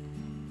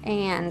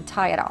and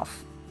tie it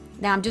off.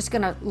 Now I'm just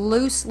going to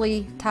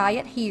loosely tie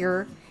it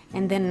here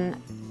and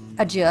then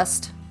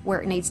adjust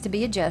where it needs to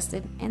be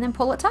adjusted and then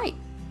pull it tight.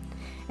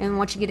 And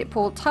once you get it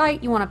pulled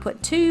tight, you want to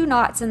put 2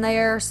 knots in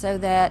there so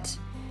that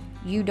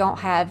you don't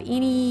have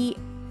any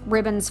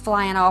ribbons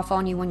flying off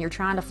on you when you're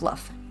trying to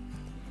fluff.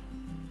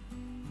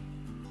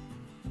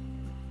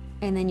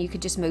 And then you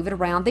could just move it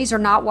around. These are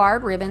not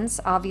wired ribbons,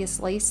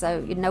 obviously,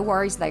 so no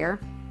worries there.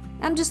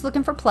 I'm just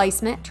looking for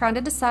placement, trying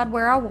to decide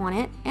where I want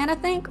it, and I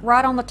think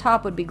right on the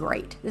top would be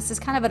great. This is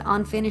kind of an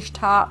unfinished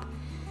top,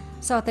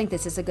 so I think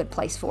this is a good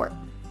place for it.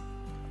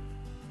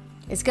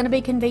 It's going to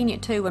be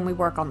convenient too when we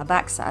work on the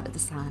back side of the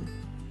sign.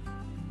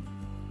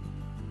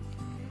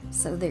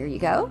 So there you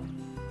go.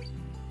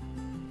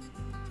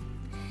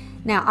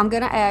 Now I'm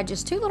going to add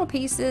just 2 little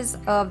pieces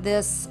of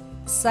this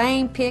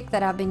same pick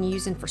that I've been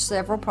using for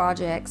several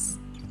projects,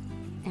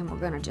 and we're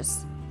going to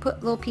just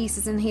put little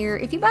pieces in here.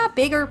 If you buy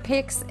bigger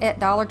picks at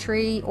Dollar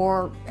Tree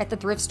or at the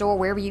thrift store,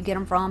 wherever you get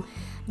them from,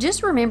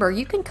 just remember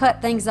you can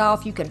cut things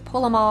off, you can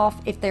pull them off.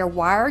 If they're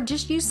wired,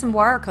 just use some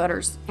wire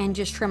cutters and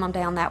just trim them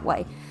down that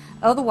way.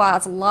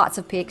 Otherwise, lots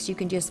of picks you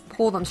can just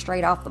pull them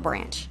straight off the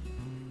branch,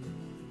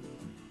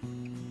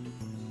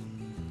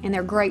 and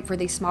they're great for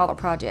these smaller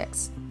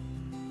projects.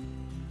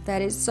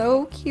 That is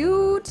so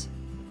cute.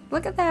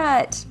 Look at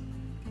that.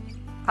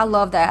 I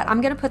love that.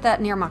 I'm going to put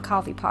that near my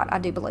coffee pot, I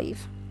do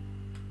believe.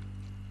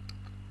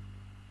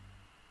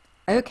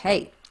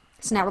 Okay,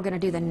 so now we're going to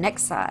do the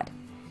next side.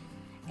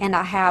 And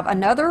I have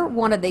another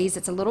one of these.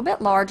 It's a little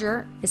bit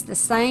larger. It's the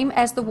same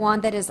as the one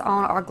that is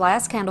on our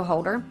glass candle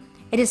holder.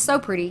 It is so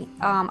pretty.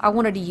 I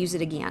wanted to use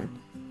it again.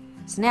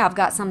 So now I've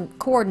got some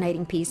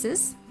coordinating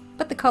pieces,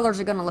 but the colors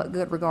are going to look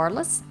good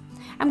regardless.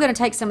 I'm going to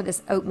take some of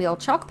this oatmeal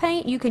chalk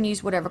paint. You can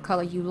use whatever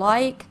color you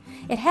like.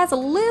 It has a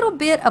little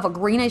bit of a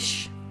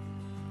greenish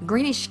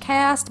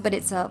cast, but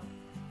it's a,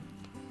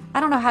 I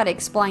don't know how to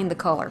explain the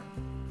color.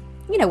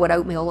 You know what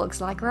oatmeal looks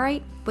like,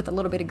 right? With a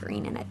little bit of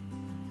green in it.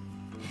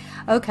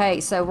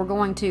 Okay, so we're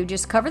going to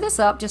just cover this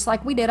up just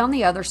like we did on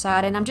the other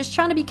side, and I'm just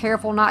trying to be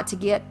careful not to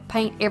get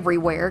paint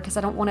everywhere because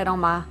I don't want it on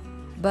my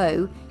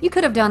bow. You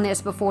could have done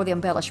this before the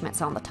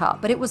embellishments on the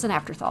top, but it was an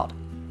afterthought.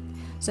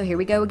 So here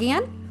we go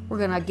again. We're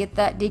going to get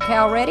that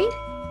decal ready.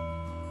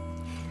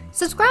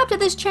 Subscribe to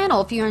this channel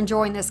if you're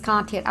enjoying this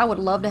content. I would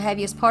love to have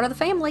you as part of the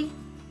family.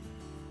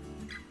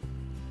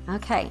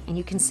 Okay, and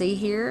you can see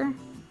here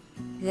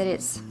that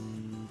it's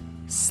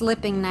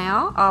slipping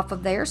now off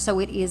of there, so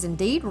it is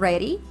indeed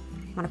ready.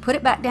 I'm going to put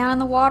it back down in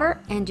the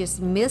water and just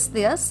mist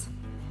this.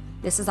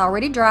 This is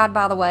already dried,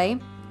 by the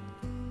way.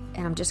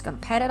 And I'm just going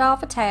to pat it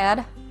off a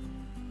tad.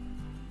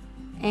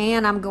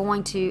 And I'm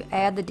going to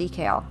add the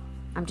decal.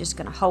 I'm just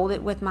going to hold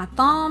it with my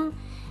thumb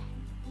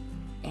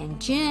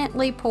and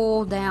gently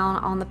pull down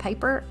on the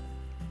paper,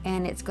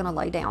 and it's going to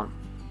lay down.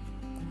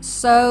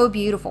 So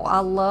beautiful. I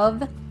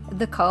love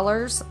the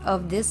colors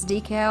of this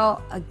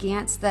decal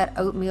against that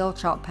oatmeal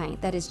chalk paint.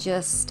 That is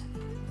just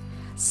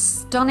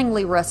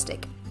stunningly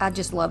rustic. I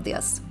just love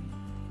this.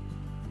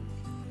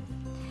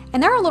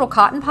 And there are little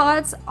cotton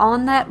pods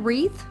on that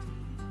wreath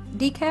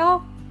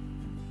decal,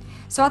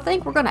 so I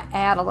think we're going to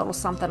add a little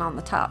something on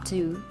the top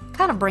to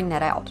kind of bring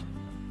that out.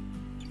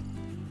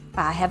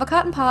 I have a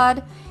cotton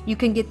pod. You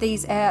can get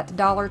these at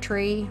Dollar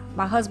Tree.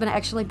 My husband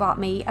actually bought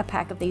me a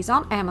pack of these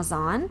on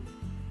Amazon.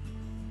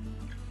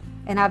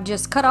 And I've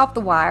just cut off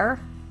the wire,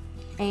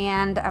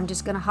 and I'm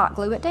just going to hot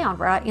glue it down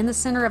right in the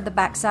center of the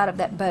back side of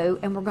that bow,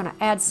 and we're going to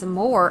add some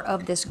more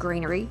of this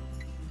greenery.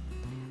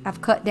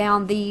 I've cut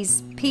down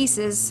these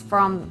pieces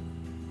from,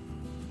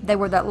 they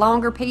were that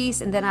longer piece,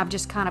 and then I've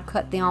just kind of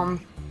cut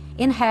them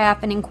in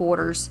half and in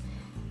quarters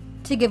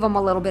to give them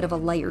a little bit of a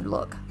layered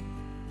look.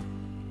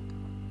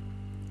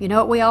 You know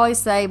what we always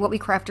say, what we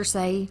crafters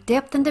say,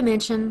 depth and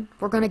dimension.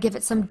 We're going to give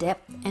it some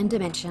depth and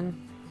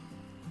dimension.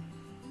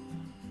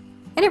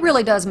 And it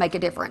really does make a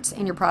difference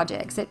in your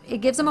projects. It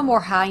gives them a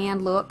more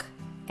high-end look,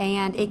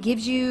 and it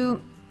gives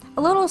you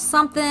a little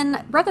something,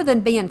 rather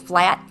than being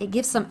flat, it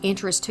gives some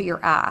interest to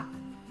your eye.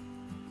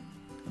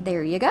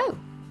 There you go.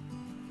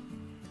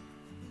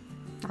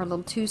 Our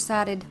little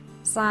two-sided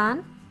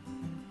sign.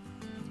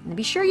 And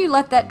be sure you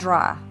let that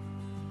dry.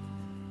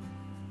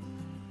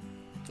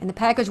 And the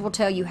package will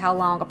tell you how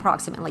long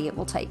approximately it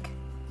will take.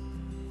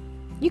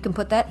 You can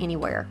put that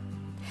anywhere.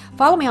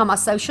 Follow me on my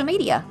social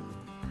media,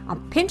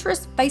 on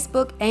Pinterest,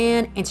 Facebook,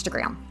 and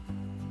Instagram.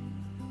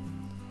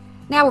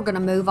 Now we're going to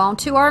move on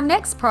to our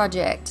next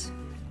project.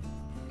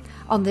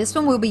 On this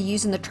one, we'll be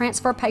using the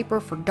transfer paper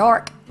for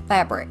dark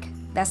fabric.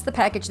 That's the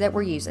package that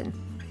we're using.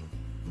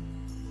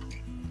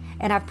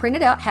 And I've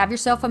printed out Have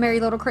Yourself a Merry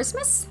Little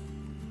Christmas.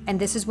 And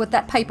this is what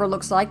that paper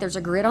looks like. There's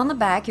a grid on the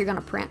back. You're going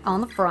to print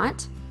on the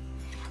front.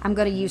 I'm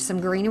going to use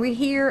some greenery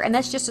here, and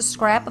that's just a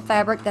scrap of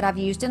fabric that I've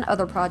used in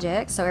other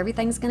projects, so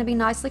everything's going to be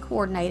nicely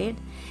coordinated.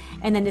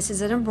 And then this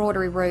is an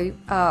embroidery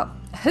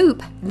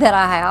hoop that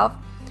I have,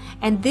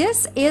 and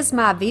this is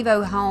my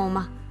Vivo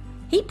Home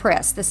heat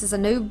press. This is a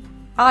new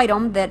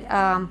item that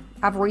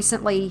I've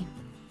recently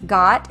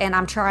got and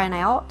I'm trying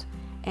out,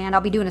 and I'll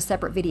be doing a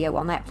separate video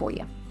on that for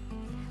you.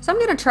 So I'm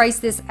going to trace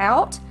this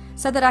out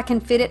so that I can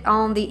fit it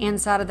on the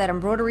inside of that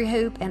embroidery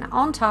hoop and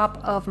on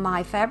top of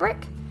my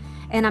fabric.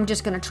 And I'm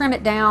just going to trim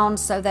it down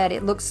so that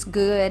it looks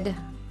good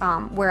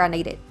where I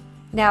need it.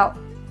 Now,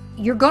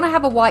 you're going to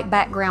have a white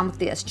background with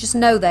this. Just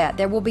know that.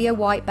 There will be a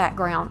white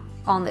background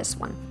on this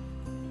one.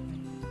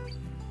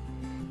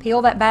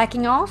 Peel that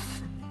backing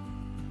off.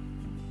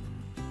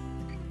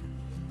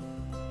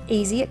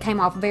 Easy. It came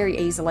off very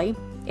easily.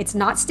 It's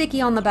not sticky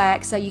on the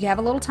back, so you have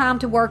a little time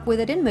to work with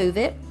it and move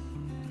it.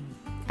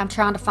 I'm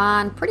trying to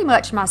find pretty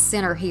much my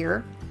center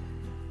here.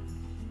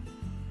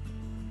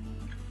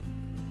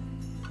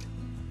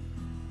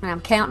 And I'm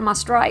counting my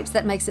stripes.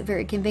 That makes it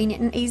very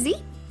convenient and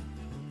easy.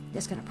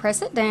 Just going to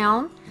press it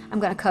down. I'm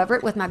going to cover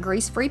it with my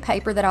grease-free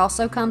paper that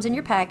also comes in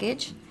your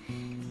package.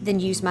 Then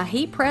use my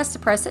heat press to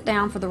press it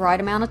down for the right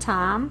amount of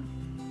time.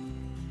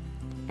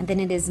 And then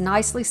it is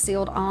nicely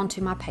sealed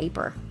onto my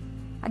paper.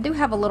 I do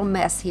have a little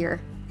mess here.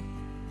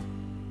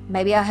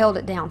 Maybe I held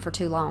it down for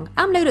too long.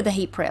 I'm new to the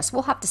heat press.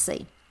 We'll have to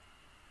see.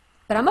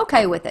 But I'm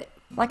okay with it.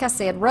 Like I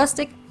said,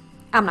 rustic,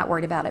 I'm not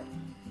worried about it.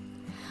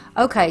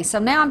 Okay, so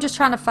now I'm just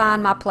trying to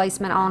find my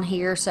placement on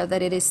here so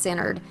that it is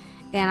centered.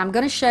 And I'm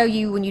going to show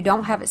you when you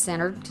don't have it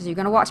centered, because you're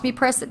going to watch me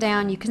press it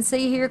down. You can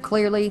see here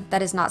clearly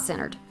that is not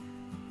centered.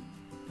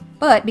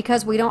 But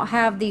because we don't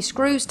have these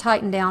screws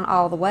tightened down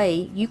all the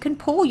way, you can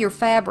pull your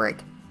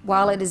fabric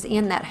while it is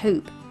in that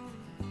hoop.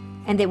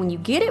 And then when you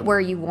get it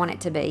where you want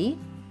it to be,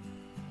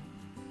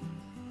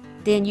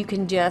 then you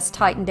can just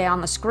tighten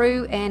down the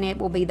screw and it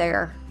will be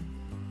there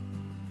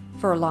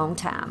for a long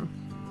time.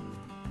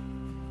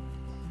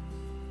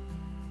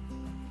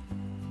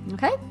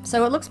 Okay,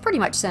 so it looks pretty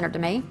much centered to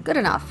me. Good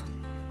enough.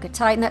 Could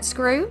tighten that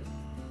screw,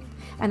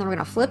 and then we're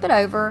going to flip it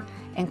over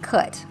and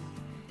cut.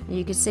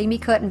 You can see me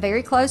cutting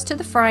very close to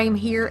the frame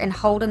here and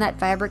holding that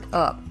fabric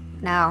up.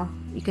 Now,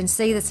 you can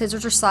see the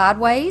scissors are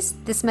sideways.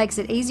 This makes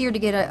it easier to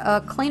get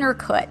a cleaner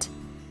cut.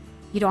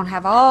 You don't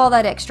have all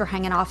that extra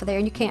hanging off of there,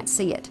 and you can't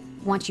see it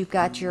once you've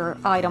got your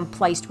item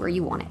placed where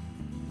you want it.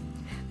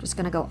 Just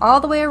going to go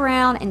all the way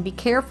around, and be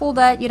careful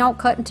that you don't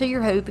cut into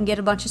your hoop and get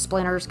a bunch of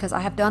splinters, because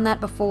I have done that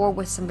before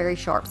with some very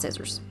sharp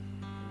scissors.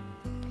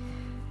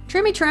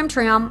 Trimmy, trim,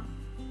 trim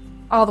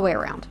all the way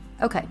around.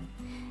 Okay,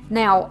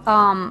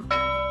 Now,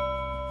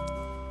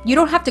 you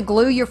don't have to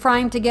glue your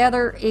frame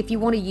together. If you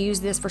want to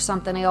use this for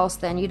something else,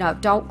 then, you know,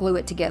 don't glue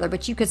it together,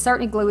 but you could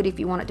certainly glue it if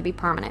you want it to be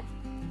permanent.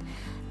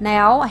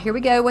 Now, here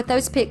we go with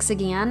those picks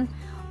again.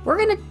 We're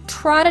going to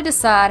try to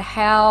decide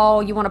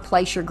how you want to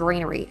place your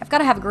greenery. I've got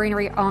to have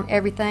greenery on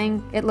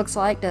everything, it looks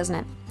like, doesn't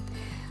it?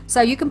 So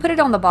you can put it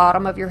on the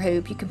bottom of your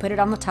hoop, you can put it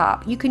on the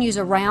top. You can use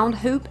a round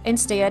hoop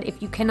instead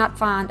if you cannot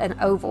find an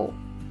oval.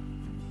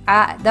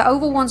 The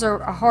oval ones are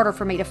harder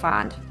for me to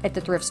find at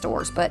the thrift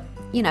stores, but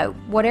you know,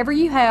 whatever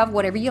you have,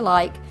 whatever you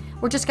like,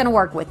 we're just going to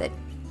work with it.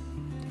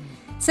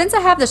 Since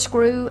I have the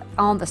screw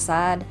on the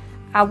side,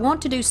 I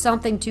want to do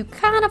something to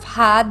kind of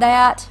hide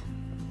that,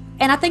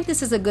 and I think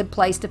this is a good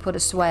place to put a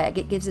swag.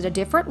 It gives it a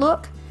different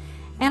look,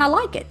 and I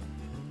like it.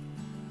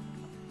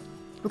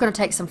 We're going to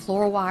take some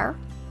floral wire,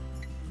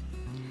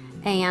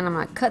 and I'm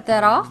going to cut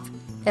that off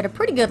at a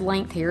pretty good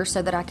length here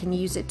so that I can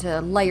use it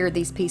to layer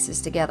these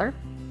pieces together.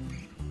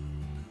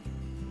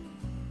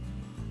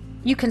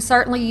 You can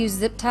certainly use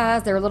zip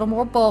ties. They're a little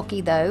more bulky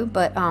though,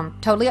 but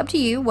totally up to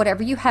you,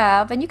 whatever you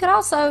have. And you could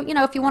also, you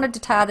know, if you wanted to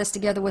tie this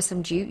together with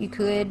some jute, you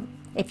could.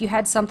 If you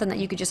had something that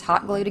you could just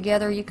hot glue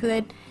together, you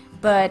could.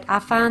 But I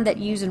find that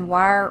using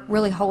wire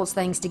really holds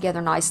things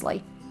together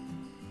nicely.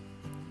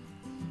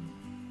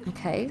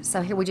 Okay,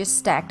 so here we just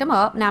stacked them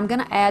up. Now I'm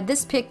going to add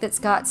this pick that's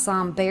got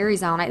some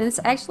berries on it. And it's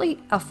actually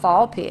a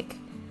fall pick,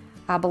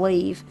 I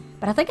believe.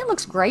 But I think it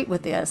looks great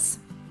with this.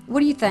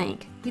 What do you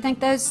think? You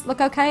think those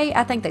look okay?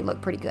 I think they look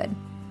pretty good.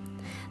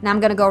 Now I'm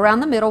going to go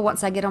around the middle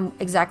once I get them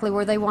exactly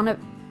where they want to,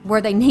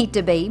 where they need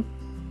to be,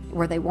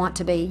 where they want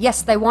to be.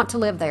 Yes, they want to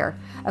live there.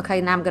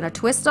 Okay, now I'm going to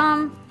twist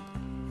them.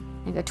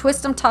 I'm going to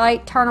twist them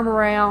tight, turn them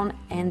around,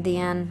 and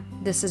then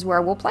this is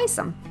where we'll place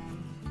them.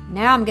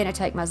 Now I'm going to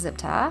take my zip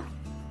tie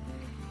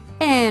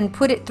and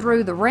put it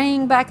through the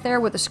ring back there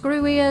where the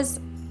screw is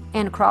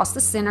and across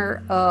the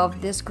center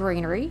of this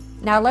greenery.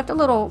 Now I left a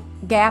little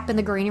gap in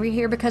the greenery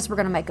here because we're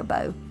going to make a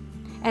bow.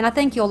 And I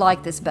think you'll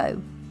like this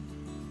bow.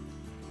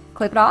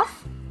 Clip it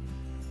off.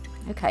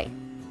 Okay.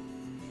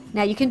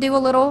 Now you can do a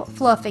little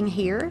fluffing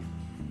here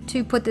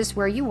to put this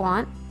where you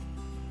want.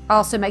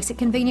 Also makes it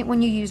convenient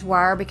when you use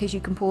wire because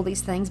you can pull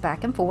these things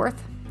back and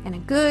forth. And a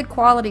good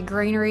quality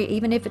greenery,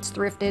 even if it's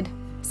thrifted,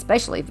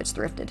 especially if it's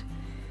thrifted,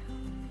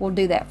 will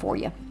do that for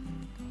you.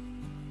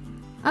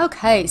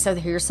 Okay, so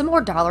here's some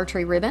more Dollar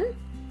Tree ribbon.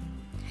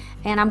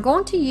 And I'm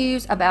going to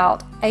use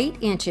about 8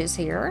 inches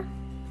here.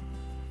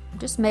 I'm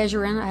just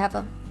measuring. I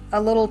have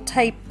a little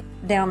tape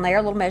down there,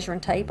 a little measuring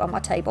tape on my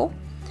table.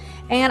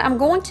 And I'm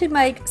going to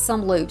make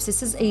some loops.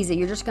 This is easy.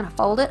 You're just going to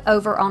fold it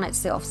over on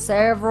itself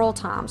several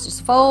times.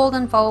 Just fold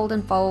and fold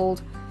and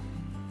fold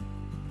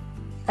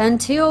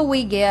until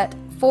we get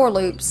 4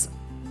 loops,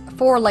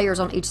 4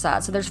 layers on each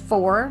side. So there's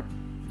 4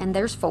 and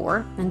there's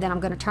 4. And then I'm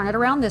going to turn it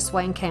around this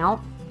way and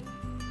count.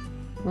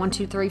 1,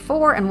 2, 3,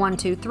 4, and 1,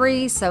 2,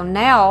 3. So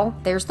now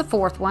there's the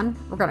 4th one.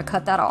 We're going to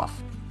cut that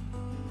off.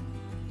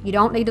 You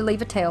don't need to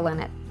leave a tail in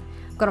it.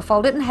 I'm going to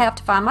fold it in half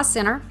to find my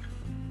center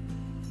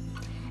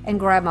and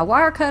grab my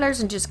wire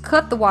cutters and just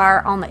cut the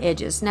wire on the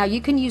edges. Now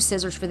you can use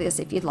scissors for this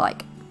if you'd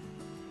like.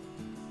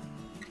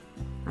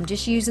 I'm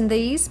just using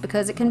these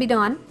because it can be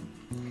done.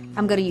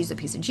 I'm going to use a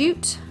piece of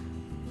jute,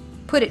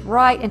 put it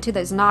right into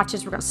those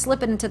notches. We're going to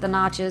slip it into the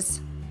notches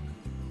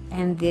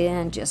and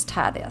then just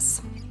tie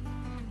this.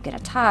 I'm going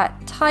to tie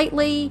it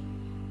tightly,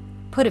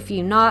 put a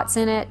few knots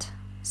in it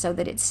so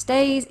that it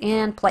stays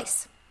in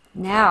place.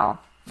 Now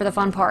for the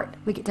fun part,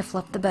 we get to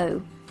fluff the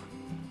bow.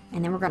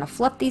 And then we're going to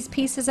fluff these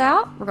pieces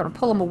out. We're going to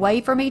pull them away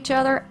from each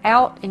other,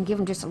 out, and give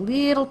them just a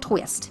little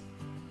twist.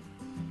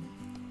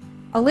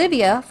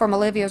 Olivia from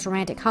Olivia's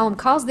Romantic Home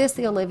calls this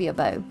the Olivia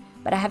bow,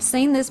 but I have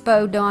seen this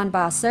bow done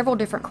by several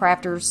different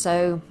crafters,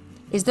 so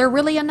is there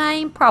really a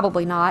name?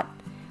 Probably not.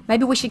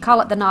 Maybe we should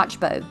call it the notch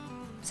bow.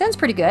 Sounds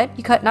pretty good.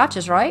 You cut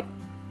notches, right?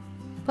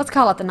 Let's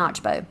call it the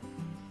notch bow.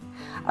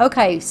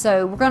 Okay,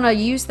 so we're going to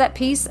use that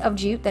piece of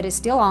jute that is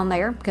still on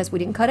there because we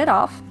didn't cut it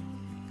off.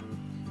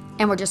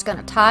 And we're just going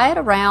to tie it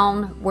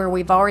around where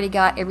we've already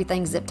got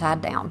everything zip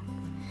tied down.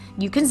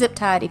 You can zip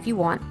tie it if you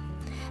want.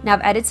 Now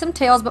I've added some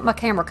tails, but my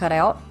camera cut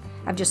out.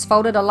 I've just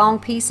folded a long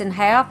piece in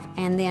half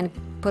and then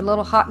put a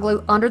little hot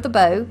glue under the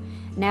bow.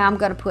 Now I'm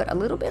going to put a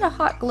little bit of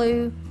hot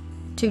glue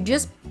to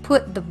just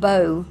put the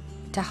bow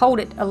to hold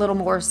it a little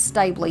more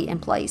stably in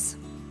place.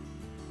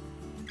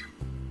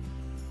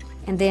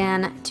 And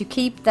then to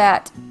keep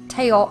that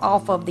tail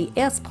off of the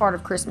S part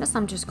of Christmas,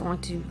 I'm just going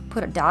to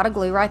put a dot of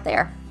glue right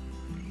there.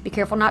 Be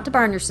careful not to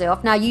burn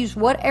yourself. Now use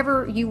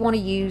whatever you want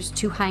to use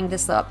to hang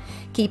this up.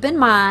 Keep in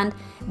mind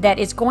that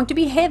it's going to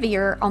be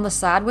heavier on the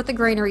side with the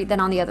greenery than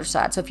on the other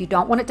side. So if you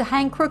don't want it to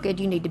hang crooked,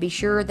 you need to be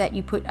sure that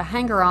you put a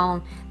hanger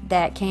on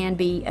that can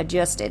be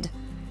adjusted,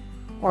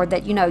 or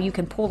that you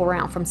can pull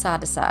around from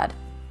side to side.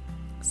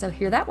 So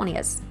here that one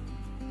is.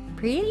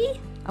 Pretty?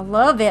 I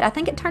love it. I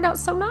think it turned out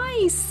so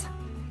nice.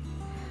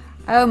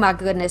 Oh my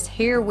goodness,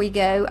 here we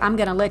go. I'm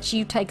going to let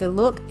you take a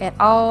look at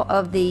all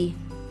of the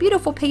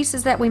beautiful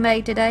pieces that we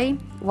made today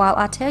while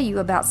I tell you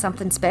about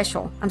something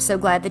special. I'm so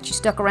glad that you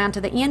stuck around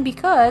to the end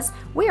because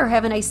we are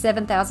having a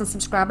 7,000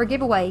 subscriber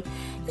giveaway.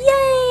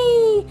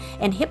 Yay!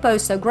 And Hippo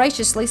so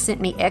graciously sent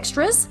me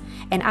extras,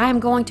 and I am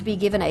going to be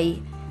given a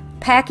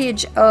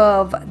package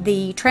of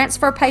the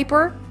transfer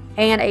paper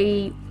and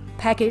a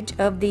package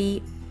of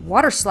the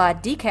water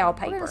slide decal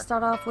paper. We're going to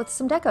start off with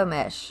some deco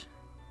mesh.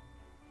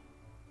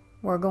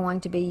 We're going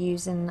to be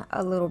using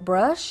a little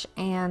brush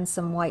and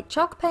some white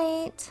chalk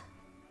paint.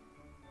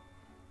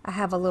 I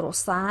have a little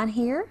sign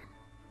here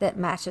that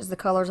matches the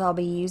colors I'll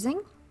be using.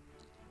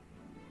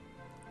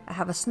 I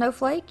have a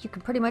snowflake. You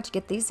can pretty much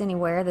get these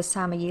anywhere this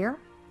time of year.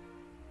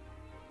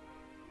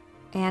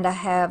 And I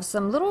have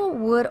some little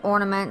wood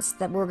ornaments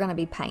that we're going to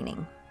be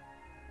painting.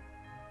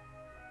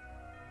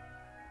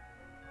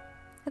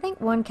 I think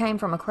one came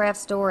from a craft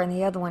store and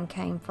the other one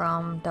came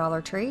from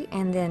Dollar Tree.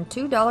 And then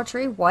 2 Dollar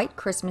Tree white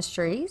Christmas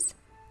trees.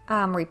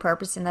 I'm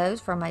repurposing those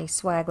from a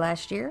swag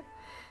last year.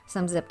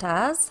 Some zip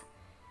ties.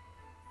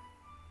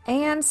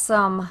 And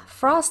some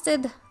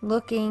frosted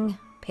looking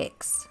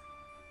picks.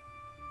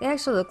 They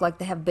actually look like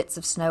they have bits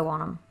of snow on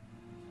them.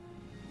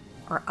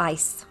 Or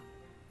ice.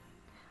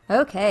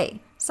 Okay,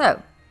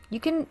 so you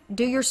can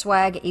do your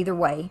swag either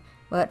way.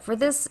 But for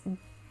this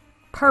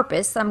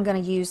purpose, I'm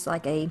going to use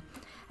like I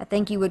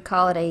think you would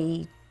call it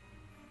a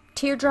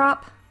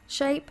teardrop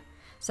shape.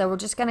 So we're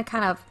just going to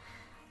kind of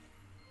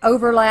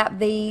overlap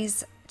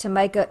these to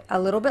make it a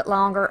little bit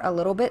longer, a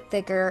little bit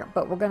thicker,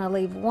 but we're going to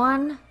leave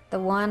the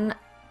one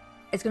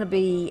is going to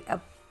be a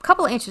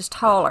couple of inches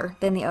taller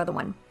than the other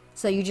one.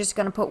 So you're just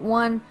going to put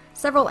one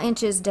several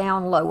inches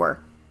down lower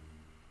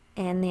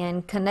and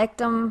then connect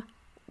them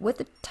with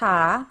a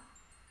tie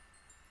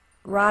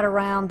right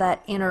around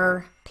that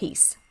inner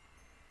piece.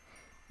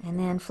 And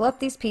then fluff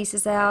these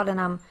pieces out,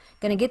 and I'm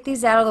going to get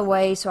these out of the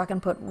way so I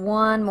can put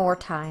one more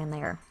tie in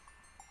there.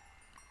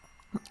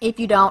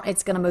 If you don't,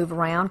 it's going to move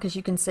around because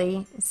you can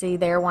see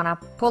there when I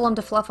pull them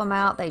to fluff them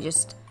out, they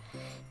just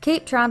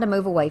keep trying to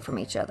move away from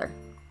each other.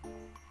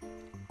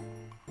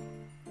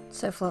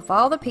 So fluff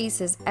all the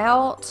pieces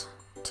out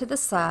to the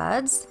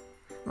sides.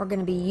 We're going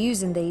to be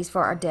using these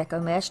for our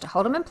deco mesh to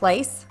hold them in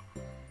place.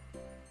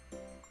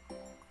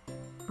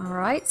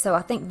 Alright, so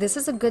I think this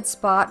is a good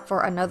spot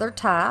for another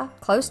tie,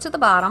 close to the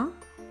bottom,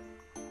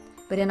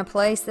 but in a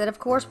place that of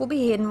course will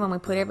be hidden when we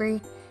put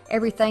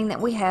everything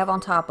that we have on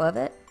top of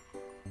it.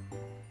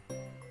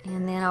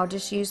 And then I'll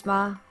just use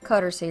my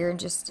cutters here and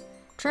just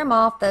trim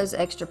off those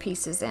extra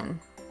pieces and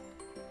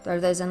throw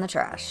those in the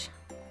trash.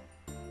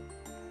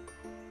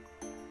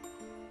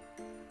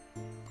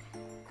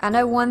 I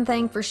know one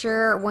thing for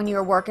sure, when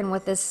you're working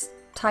with this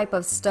type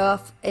of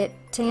stuff, it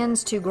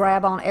tends to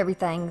grab on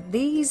everything.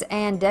 These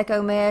and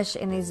deco mesh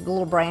and these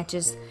little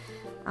branches,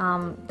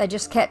 they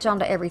just catch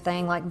onto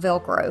everything like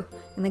Velcro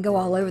and they go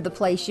all over the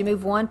place. You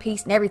move one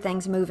piece and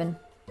everything's moving.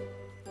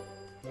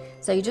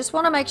 So you just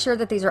want to make sure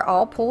that these are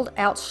all pulled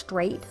out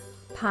straight.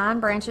 Pine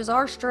branches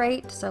are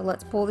straight, so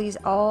let's pull these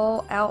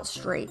all out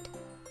straight.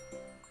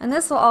 And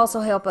this will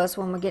also help us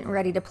when we're getting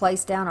ready to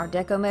place down our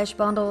deco mesh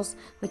bundles.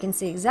 We can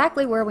see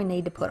exactly where we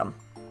need to put them.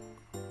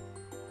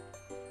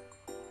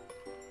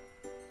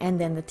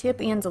 And then the tip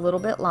end's a little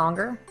bit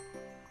longer.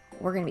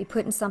 We're going to be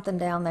putting something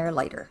down there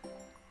later.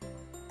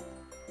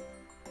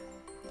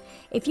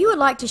 If you would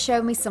like to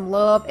show me some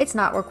love, it's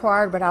not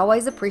required but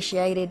always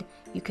appreciated.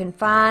 You can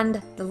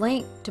find the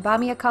link to buy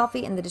me a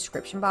coffee in the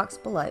description box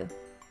below.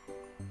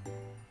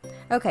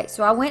 Okay,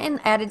 so I went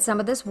and added some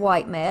of this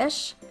white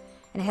mesh,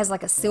 and it has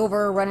like a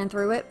silver running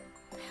through it.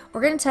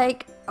 We're going to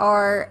take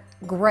our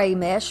gray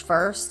mesh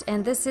first,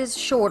 and this is a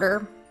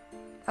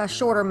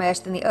shorter mesh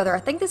than the other. I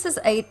think this is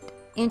 8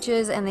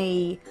 inches and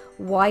the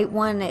white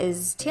one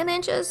is 10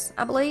 inches,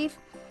 I believe,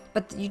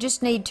 but you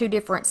just need 2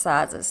 different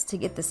sizes to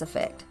get this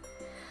effect.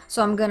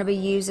 So I'm going to be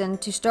using,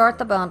 to start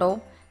the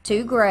bundle,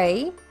 2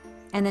 gray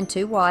and then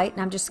 2 white,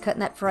 and I'm just cutting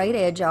that frayed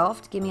edge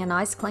off to give me a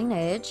nice clean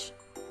edge.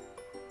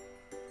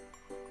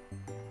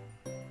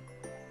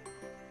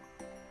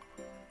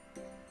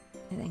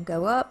 And then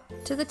go up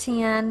to the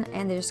 10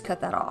 and then just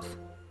cut that off.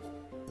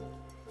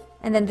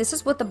 And then this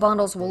is what the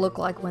bundles will look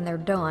like when they're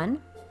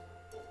done,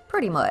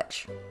 pretty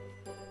much.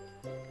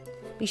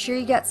 Be sure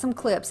you got some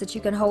clips that you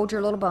can hold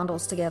your little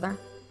bundles together.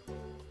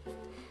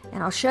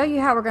 And I'll show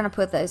you how we're going to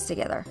put those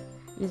together.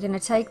 You're going to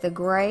take the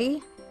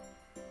gray,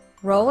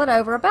 roll it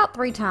over about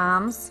 3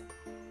 times,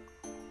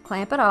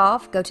 clamp it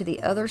off, go to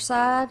the other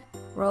side,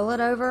 roll it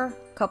over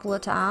a couple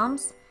of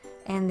times,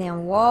 and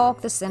then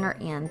walk the center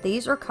in.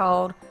 These are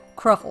called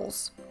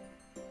cruffles.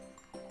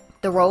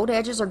 The rolled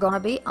edges are going to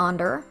be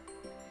under,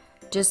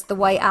 just the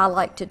way I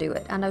like to do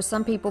it. I know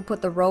some people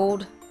put the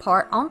rolled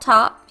part on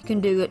top. You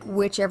can do it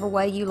whichever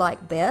way you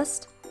like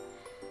best.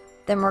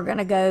 Then we're going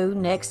to go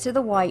next to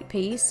the white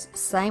piece.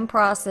 Same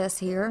process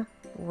here.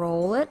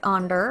 Roll it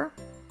under.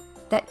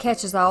 That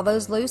catches all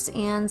those loose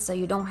ends so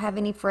you don't have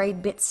any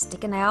frayed bits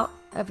sticking out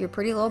of your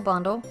pretty little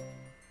bundle.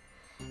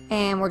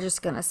 And we're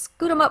just going to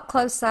scoot them up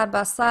close side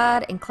by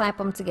side and clamp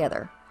them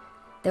together.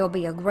 There will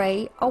be a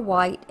gray, a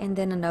white, and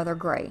then another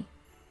gray.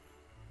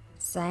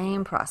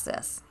 Same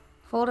process.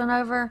 Folding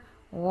over,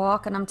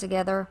 walking them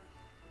together.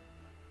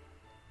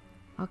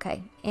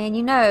 Okay, and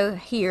you know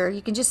here,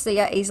 you can just see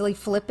I easily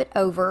flip it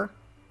over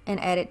and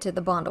add it to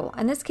the bundle.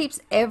 And this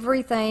keeps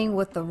everything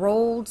with the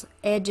rolled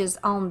edges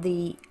on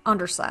the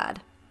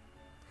underside.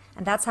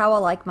 And that's how I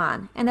like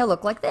mine. And they'll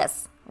look like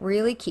this.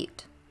 Really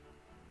cute.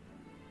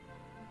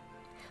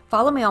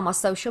 Follow me on my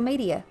social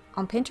media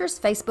on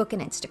Pinterest, Facebook,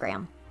 and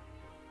Instagram.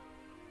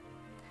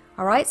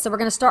 Alright, so we're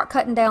going to start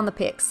cutting down the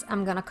picks.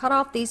 I'm going to cut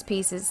off these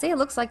pieces. See, it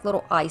looks like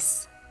little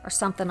ice or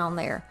something on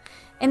there.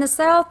 In the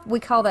South, we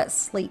call that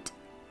sleet.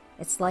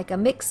 It's like a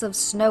mix of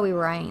snowy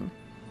rain.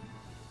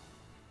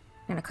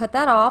 I'm going to cut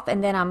that off,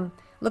 and then I'm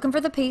looking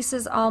for the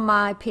pieces on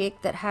my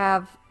pick that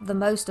have the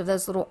most of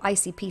those little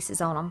icy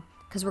pieces on them,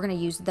 because we're going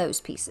to use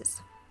those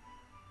pieces.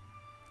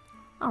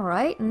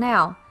 Alright,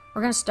 now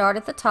we're going to start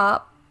at the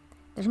top.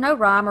 There's no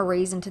rhyme or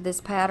reason to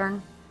this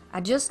pattern.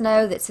 I just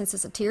know that since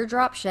it's a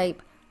teardrop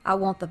shape, I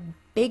want the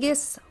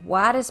biggest,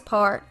 widest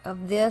part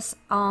of this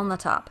on the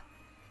top.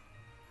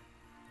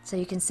 So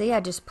you can see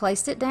I just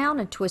placed it down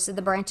and twisted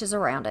the branches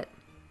around it.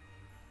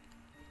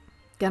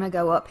 Gonna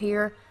go up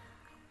here,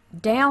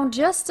 down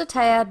just a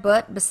tad,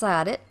 but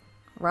beside it,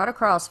 right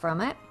across from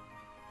it.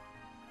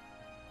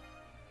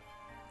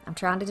 I'm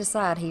trying to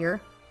decide here.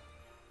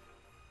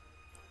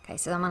 Okay,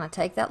 so I'm gonna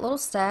take that little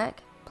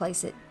stack,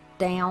 place it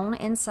down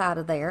inside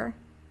of there,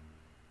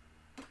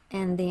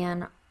 and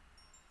then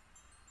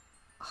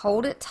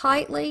hold it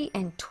tightly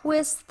and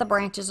twist the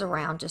branches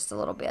around just a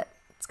little bit.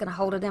 It's going to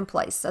hold it in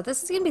place. So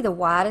this is going to be the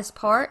widest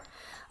part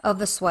of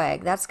the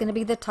swag. That's going to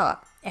be the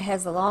top. It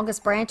has the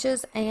longest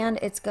branches, and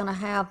it's going to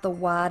have the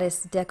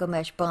widest deco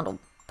mesh bundle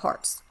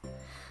parts.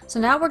 So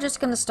now we're just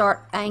going to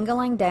start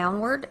angling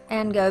downward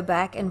and go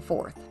back and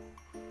forth.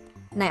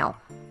 Now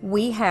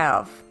we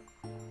have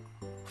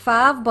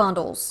 5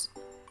 bundles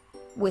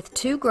with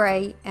 2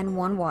 gray and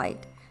 1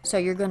 white. So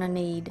you're going to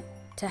need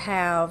to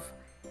have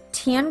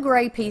 10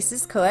 gray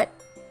pieces cut,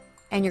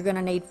 and you're going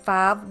to need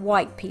 5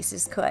 white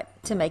pieces cut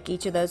to make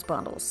each of those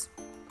bundles.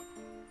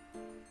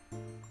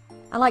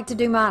 I like to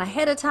do mine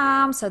ahead of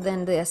time, so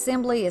then the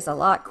assembly is a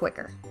lot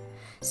quicker.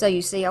 So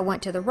you see I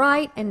went to the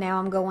right, and now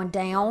I'm going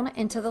down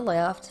and to the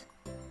left.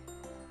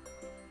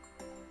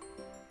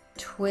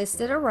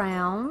 Twist it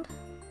around,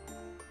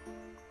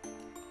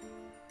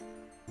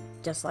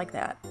 just like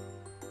that.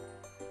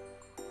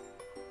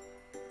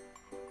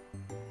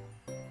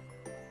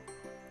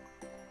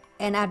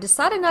 And I've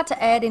decided not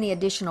to add any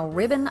additional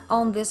ribbon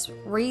on this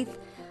wreath.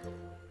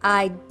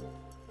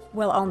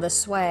 On the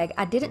swag,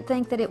 I didn't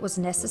think that it was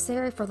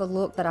necessary for the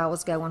look that I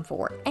was going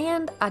for.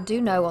 And I do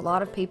know a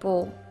lot of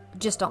people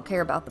just don't care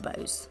about the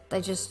bows.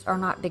 They just are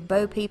not big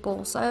bow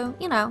people. So,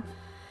 you know,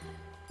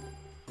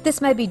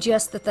 this may be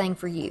just the thing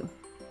for you.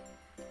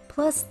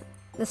 Plus,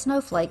 the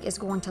snowflake is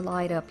going to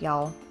light up,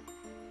 y'all.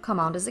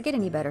 Come on, does it get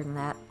any better than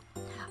that?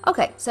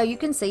 Okay, so you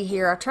can see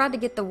here, I tried to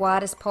get the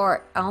widest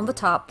part on the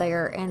top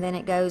there, and then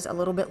it goes a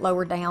little bit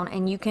lower down,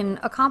 and you can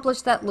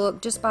accomplish that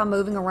look just by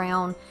moving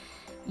around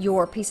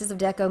your pieces of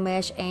deco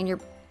mesh and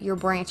your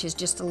branches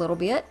just a little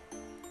bit.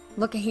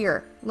 Look at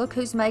here. Look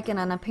who's making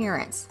an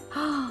appearance.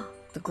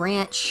 The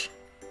Grinch.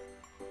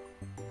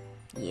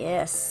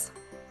 Yes.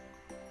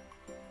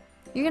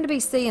 You're going to be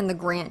seeing the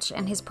Grinch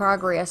and his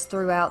progress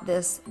throughout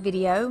this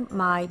video.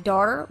 My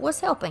daughter was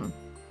helping.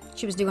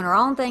 She was doing her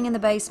own thing in the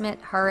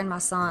basement, her and my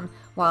son,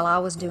 while I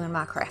was doing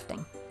my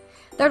crafting.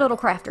 They're little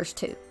crafters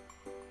too.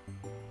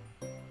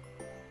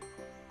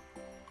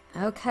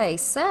 Okay,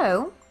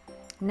 so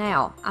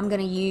now I'm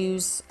going to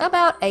use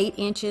about 8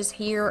 inches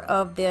here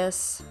of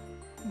this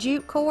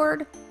jute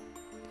cord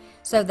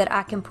so that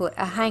I can put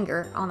a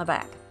hanger on the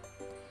back.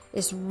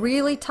 It's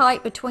really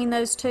tight between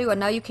those two. I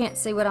know you can't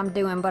see what I'm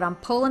doing, but I'm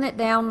pulling it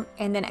down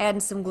and then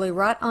adding some glue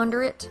right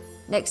under it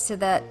next to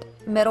that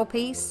metal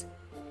piece.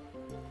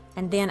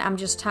 And then I'm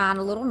just tying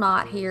a little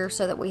knot here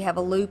so that we have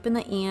a loop in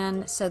the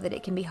end so that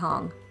it can be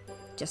hung,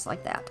 just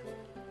like that.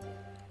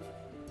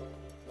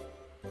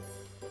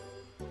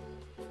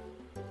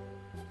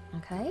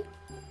 Okay,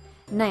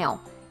 now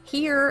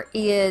here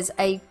is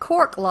a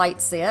cork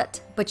light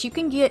set, but you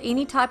can get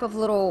any type of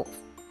little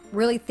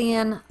really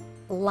thin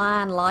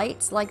line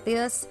lights like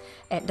this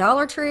at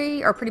Dollar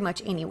Tree or pretty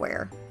much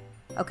anywhere.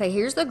 Okay,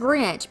 here's the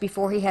Grinch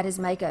before he had his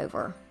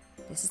makeover.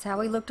 This is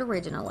how he looked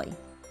originally.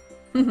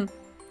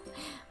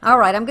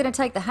 Alright, I'm going to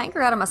take the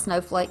hanger out of my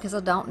snowflake because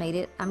I don't need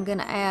it. I'm going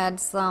to add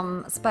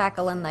some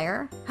spackle in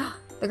there.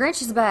 The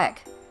Grinch is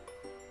back.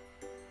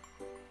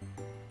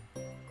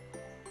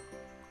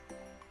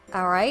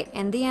 Alright,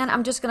 and then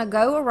I'm just going to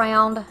go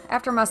around,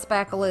 after my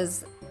spackle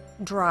is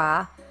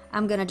dry,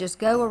 I'm going to just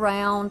go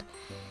around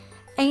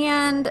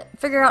and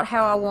figure out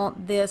how I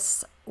want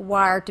this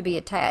wire to be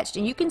attached.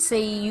 And you can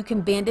see, you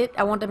can bend it.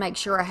 I wanted to make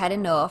sure I had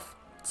enough.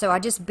 So I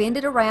just bend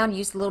it around,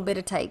 used a little bit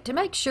of tape to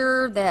make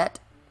sure that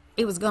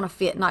it was going to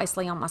fit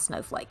nicely on my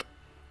snowflake.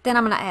 Then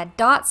I'm going to add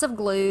dots of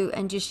glue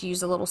and just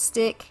use a little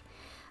stick.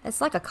 It's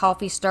like a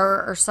coffee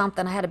stir or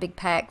something. I had a big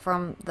pack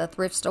from the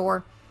thrift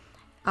store.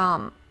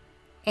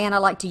 And I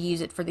like to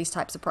use it for these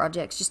types of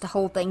projects just to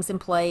hold things in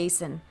place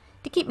and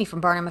to keep me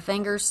from burning my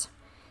fingers.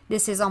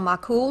 This is on my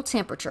cool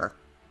temperature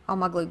on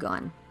my glue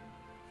gun.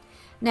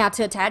 Now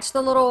to attach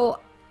the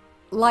little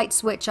light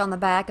switch on the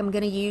back, I'm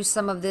going to use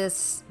some of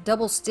this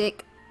double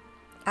stick,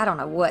 I don't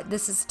know what,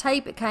 this is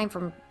tape. It came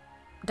from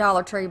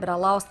Dollar Tree, but I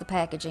lost the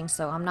packaging,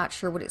 so I'm not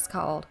sure what it's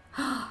called.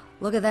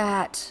 Look at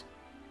that.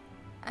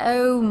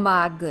 Oh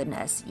my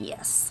goodness,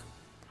 yes.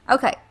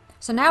 Okay,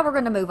 so now we're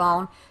going to move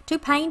on to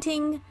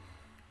painting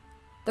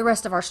the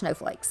rest of our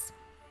snowflakes.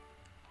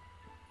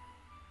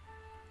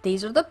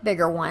 These are the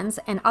bigger ones,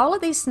 and all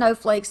of these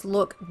snowflakes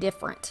look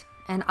different.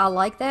 And I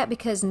like that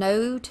because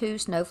no two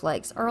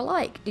snowflakes are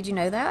alike. Did you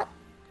know that?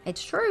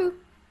 It's true.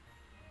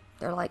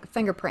 They're like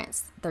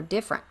fingerprints. They're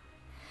different.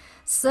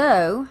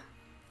 So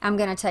I'm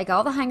going to take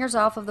all the hangers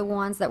off of the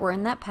ones that were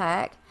in that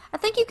pack. I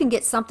think you can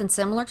get something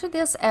similar to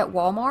this at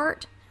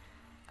Walmart.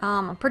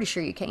 I'm pretty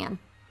sure you can.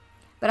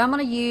 But I'm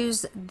going to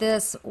use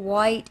this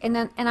white, and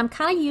I'm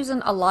kind of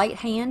using a light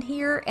hand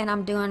here, and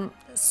I'm doing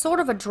sort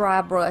of a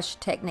dry brush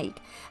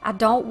technique. I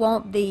don't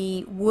want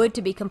the wood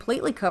to be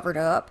completely covered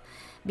up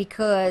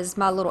because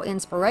my little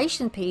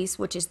inspiration piece,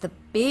 which is the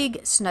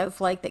big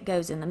snowflake that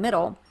goes in the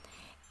middle,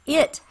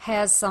 it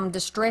has some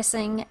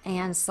distressing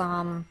and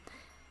some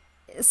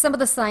of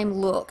the same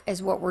look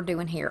as what we're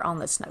doing here on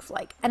the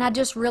snowflake. And I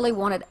just really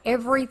wanted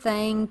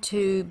everything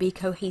to be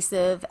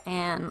cohesive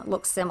and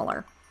look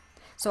similar.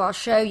 So I'll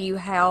show you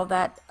how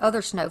that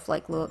other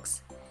snowflake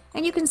looks,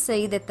 and you can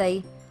see that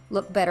they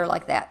look better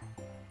like that.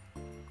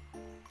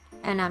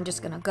 And I'm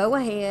just going to go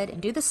ahead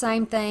and do the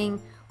same thing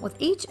with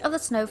each of the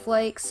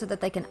snowflakes so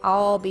that they can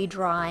all be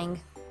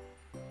drying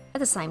at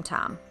the same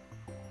time.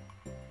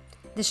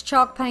 This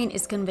chalk paint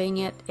is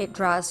convenient. It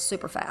dries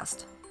super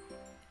fast.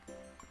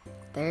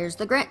 There's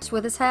the Grinch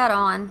with his hat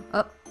on.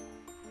 Oh,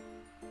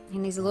 he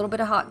needs a little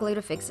bit of hot glue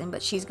to fix him,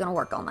 but she's going to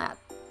work on that.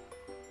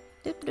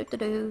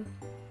 Doo-doo-doo-doo.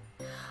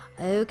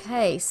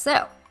 Okay,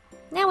 so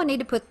now we need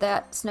to put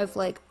that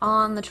snowflake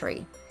on the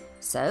tree.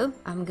 So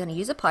I'm going to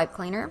use a pipe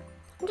cleaner.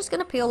 I'm just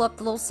going to peel up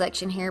the little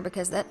section here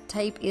because that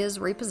tape is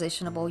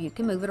repositionable. You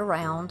can move it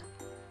around.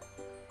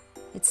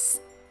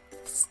 It's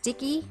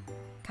sticky,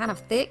 kind of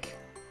thick,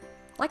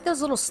 like those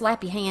little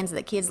slappy hands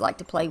that kids like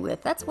to play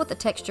with. That's what the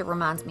texture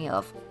reminds me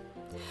of.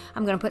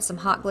 I'm going to put some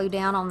hot glue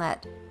down on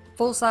that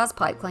full-size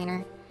pipe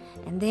cleaner,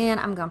 and then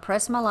I'm going to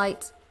press my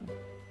light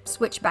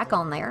switch back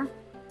on there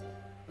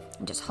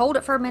and just hold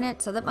it for a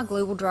minute so that my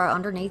glue will dry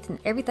underneath and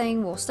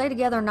everything will stay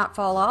together and not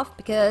fall off,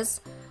 because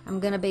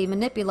I'm going to be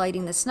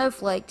manipulating the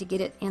snowflake to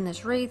get it in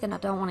this wreath and I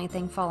don't want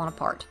anything falling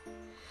apart.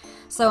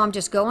 So I'm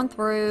just going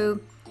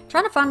through,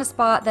 trying to find a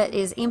spot that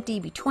is empty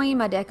between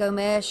my deco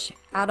mesh.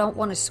 I don't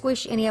want to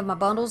squish any of my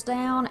bundles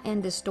down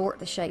and distort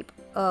the shape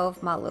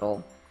of my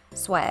little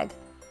swag.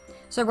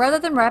 So rather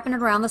than wrapping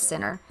it around the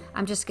center,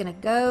 I'm just going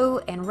to go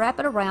and wrap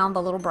it around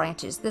the little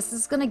branches. This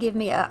is going to give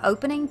me an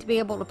opening to be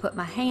able to put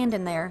my hand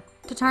in there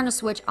to turn the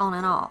switch on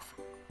and off.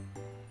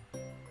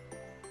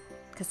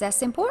 Because that's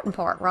the important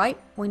part, right?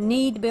 We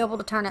need to be able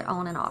to turn it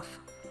on and off.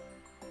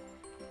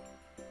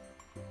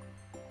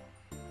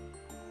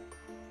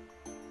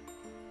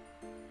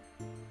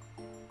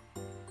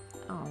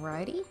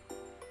 Alrighty.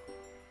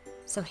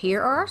 So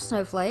here are our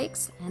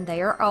snowflakes, and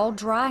they are all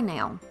dry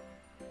now.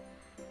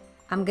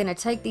 I'm going to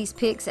take these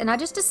picks, and I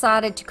just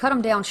decided to cut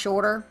them down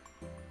shorter.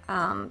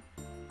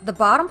 The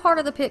bottom part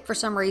of the pick, for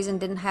some reason,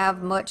 didn't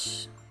have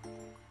much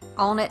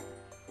on it.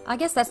 I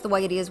guess that's the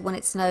way it is when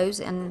it snows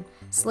and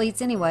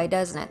sleets anyway,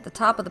 doesn't it? The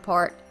top of the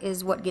part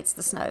is what gets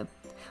the snow.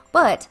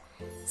 But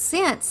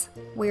since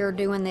we're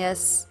doing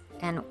this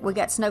and we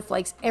got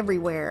snowflakes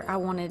everywhere, I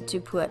wanted to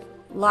put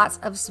lots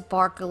of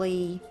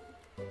sparkly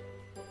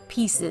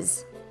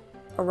pieces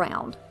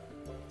around.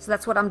 So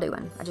that's what I'm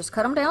doing. I just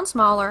cut them down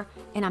smaller,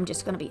 and I'm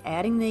just going to be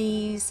adding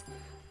these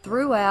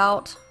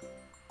throughout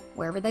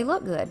wherever they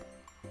look good.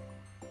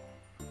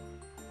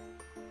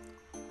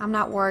 I'm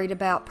not worried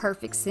about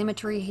perfect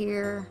symmetry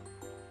here.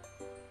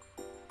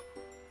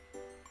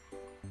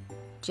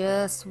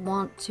 Just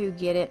want to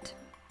get it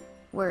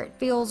where it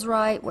feels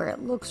right, where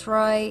it looks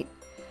right.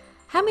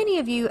 How many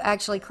of you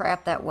actually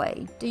craft that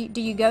way?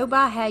 Do you go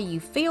by how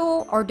you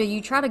feel, or do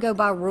you try to go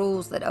by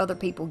rules that other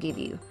people give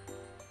you?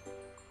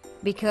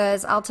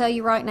 Because I'll tell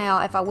you right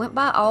now, if I went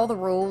by all the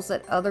rules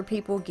that other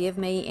people give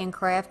me in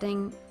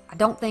crafting, I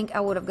don't think I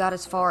would have got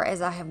as far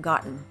as I have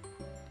gotten.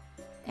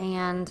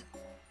 And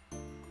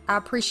I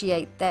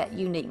appreciate that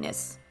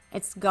uniqueness.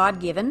 It's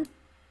God-given,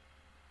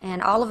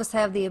 and all of us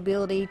have the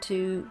ability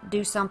to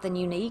do something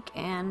unique,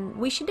 and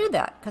we should do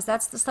that, because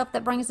that's the stuff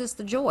that brings us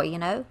the joy, you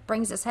know,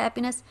 brings us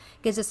happiness,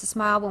 gives us a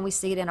smile when we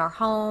see it in our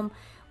home,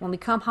 when we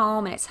come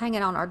home and it's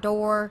hanging on our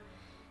door.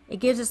 It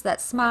gives us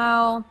that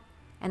smile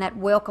and that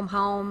welcome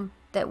home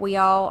that we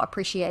all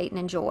appreciate and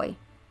enjoy.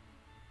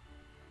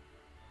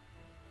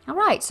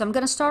 Alright, so I'm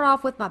going to start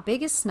off with my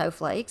biggest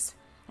snowflakes,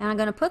 and I'm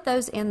going to put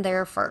those in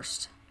there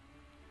first.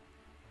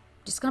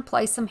 Just going to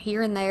place them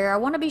here and there. I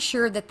want to be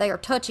sure that they are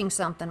touching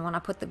something when I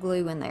put the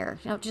glue in there.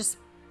 You know, just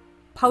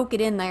poke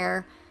it in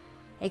there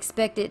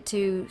expect it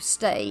to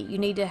stay. You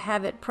need to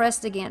have it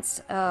pressed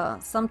against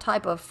some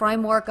type of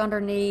framework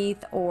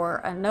underneath, or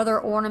another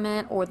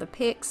ornament, or the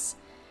picks,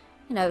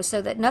 you know,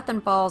 so that nothing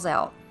falls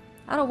out.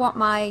 I don't want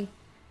my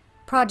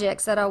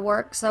projects that I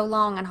work so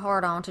long and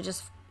hard on to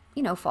just,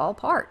 you know, fall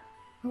apart.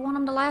 I want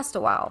them to last a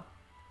while.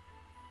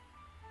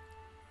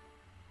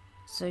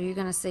 So you're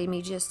going to see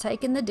me just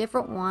taking the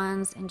different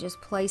ones and just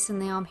placing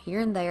them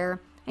here and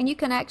there. And you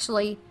can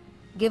actually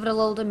give it a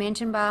little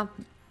dimension by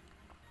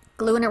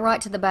gluing it right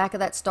to the back of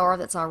that star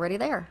that's already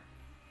there.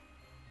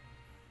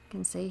 You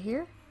can see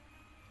here.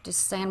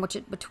 Just sandwich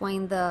it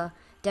between the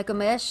deco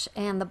mesh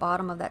and the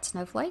bottom of that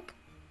snowflake.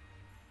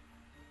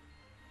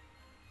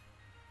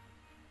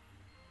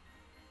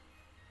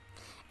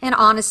 And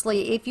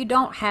honestly, if you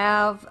don't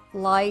have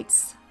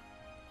lights,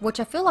 which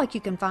I feel like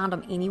you can find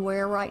them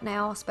anywhere right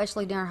now,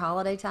 especially during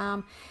holiday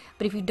time,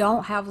 but if you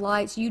don't have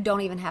lights, you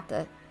don't even have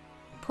to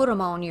put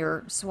them on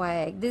your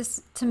swag.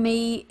 This, to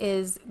me,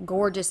 is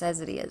gorgeous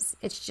as it is.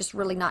 It's just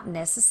really not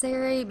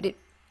necessary, but it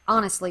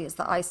honestly is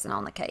the icing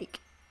on the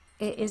cake.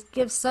 It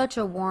gives such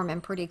a warm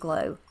and pretty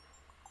glow.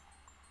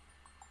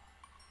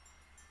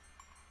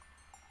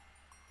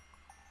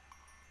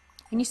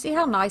 And you see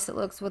how nice it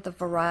looks with a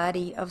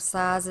variety of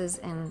sizes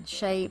and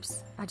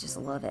shapes. I just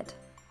love it.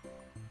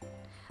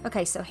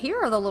 Okay, so here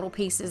are the little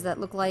pieces that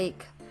look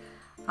like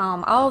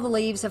all the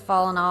leaves have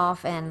fallen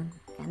off, and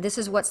this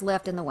is what's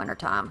left in the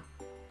wintertime.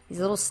 These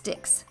little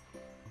sticks.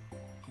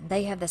 And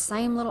they have the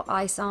same little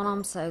ice on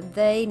them, so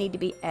they need to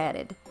be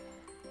added.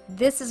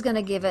 This is going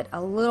to give it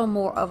a little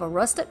more of a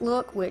rustic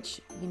look, which,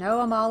 you know,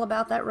 I'm all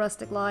about that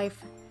rustic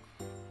life.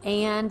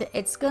 And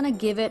it's going to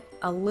give it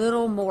a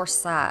little more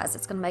size.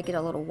 It's going to make it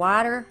a little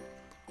wider,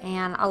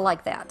 and I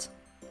like that.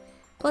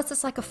 Plus,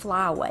 it's like a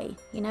flyaway,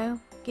 you know,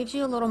 gives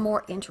you a little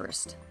more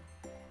interest.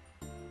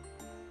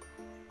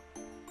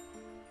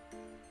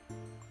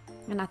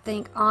 And I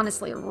think,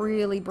 honestly, it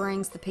really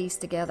brings the piece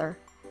together,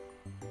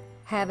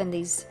 having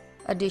these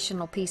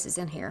additional pieces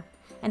in here.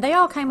 And they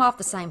all came off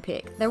the same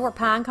pick. There were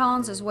pine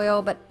cones as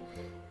well, but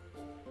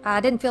I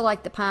didn't feel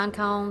like the pine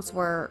cones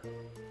were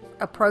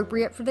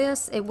appropriate for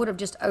this. It would have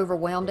just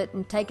overwhelmed it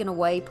and taken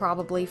away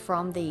probably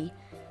from the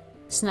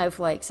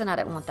snowflakes, and I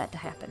didn't want that to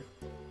happen.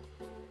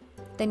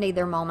 They need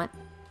their moment.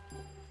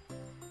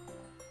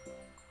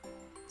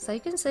 So you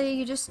can see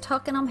you're just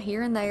tucking them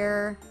here and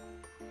there,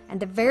 and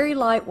they're very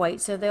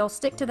lightweight, so they'll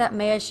stick to that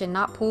mesh and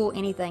not pull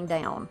anything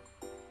down.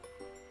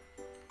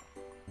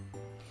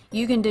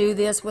 You can do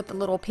this with the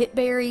little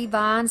pitberry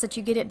vines that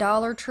you get at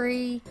Dollar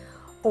Tree,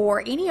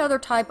 or any other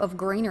type of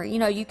greenery. You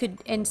know, you could,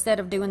 instead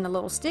of doing the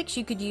little sticks,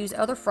 you could use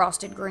other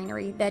frosted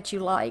greenery that you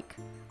like.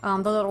 The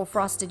little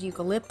frosted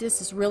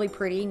eucalyptus is really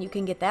pretty, and you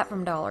can get that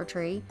from Dollar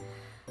Tree.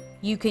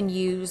 You can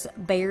use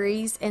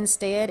berries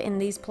instead in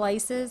these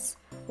places,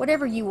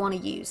 whatever you want to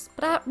use.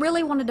 But I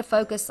really wanted to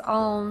focus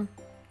on,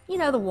 you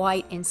know, the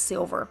white and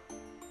silver.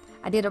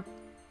 I did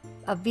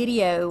a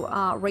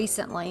video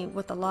recently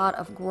with a lot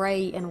of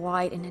gray and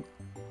white, and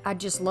I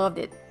just loved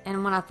it.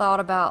 And when I thought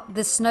about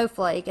this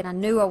snowflake and I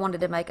knew I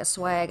wanted to make a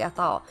swag, I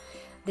thought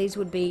these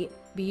would be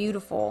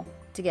beautiful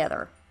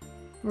together.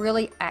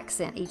 Really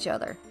accent each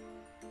other.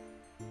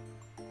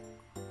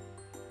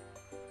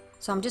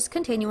 So I'm just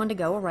continuing to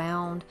go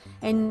around,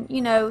 and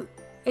you know,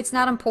 it's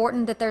not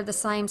important that they're the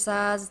same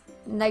size.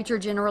 Nature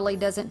generally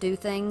doesn't do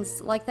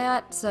things like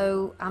that,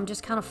 so I'm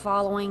just kind of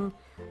following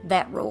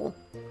that rule.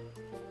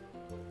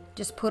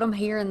 Just put them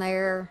here and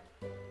there,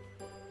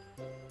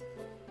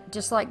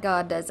 just like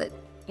God does it,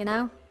 you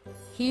know?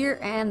 Here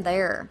and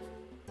there.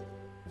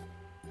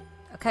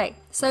 Okay,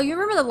 so you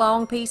remember the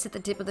long piece at the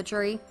tip of the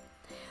tree?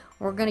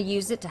 We're going to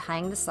use it to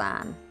hang the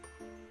sign.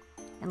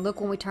 And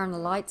look when we turn the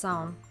lights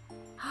on.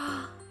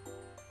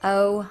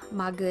 Oh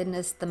my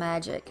goodness, the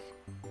magic.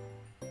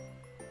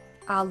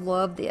 I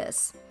love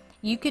this.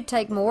 You could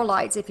take more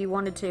lights if you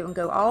wanted to and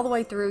go all the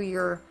way through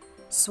your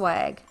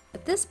swag.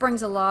 But this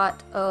brings a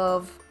lot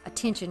of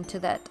attention to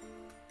that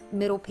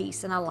middle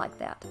piece, and I like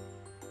that.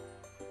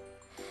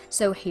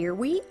 So here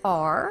we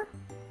are.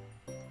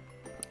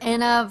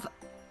 And I've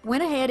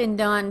went ahead and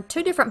done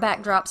two different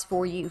backdrops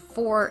for you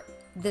for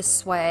this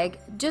swag,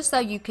 just so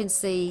you can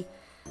see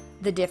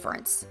the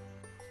difference.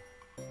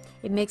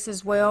 It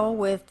mixes well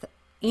with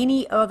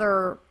any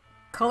other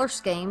color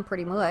scheme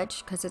pretty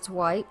much, because it's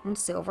white and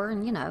silver,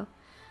 and you know.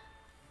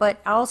 But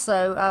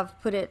also I've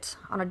put it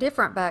on a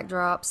different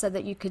backdrop so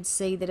that you could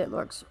see that it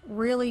looks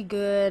really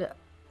good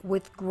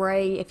with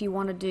gray if you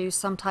want to do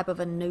some type of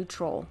a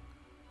neutral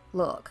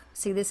look.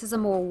 See, this is a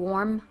more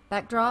warm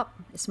backdrop.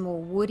 It's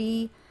more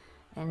woody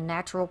and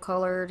natural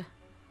colored.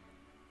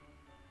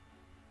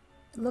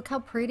 Look how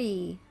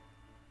pretty.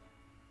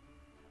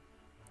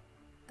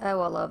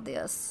 Oh, I love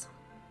this.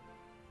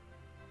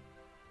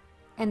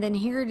 And then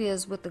here it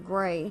is with the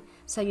gray,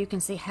 so you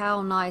can see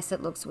how nice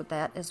it looks with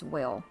that as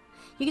well.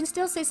 You can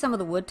still see some of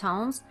the wood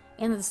tones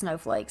in the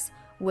snowflakes,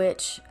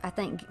 which I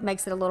think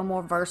makes it a little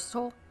more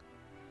versatile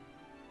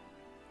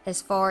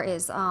as far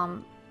as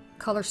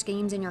color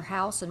schemes in your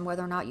house and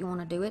whether or not you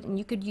want to do it. And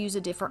you could use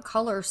a different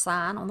color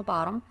sign on the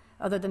bottom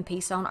other than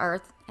Peace on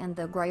Earth and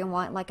the gray and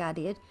white like I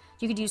did,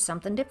 you could use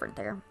something different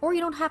there. Or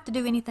you don't have to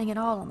do anything at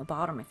all on the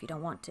bottom if you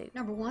don't want to.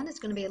 Number one is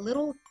going to be a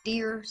little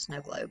deer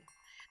snow globe.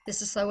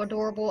 This is so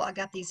adorable. I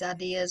got these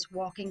ideas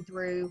walking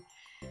through,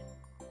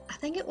 I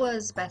think it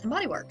was Bath &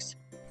 Body Works.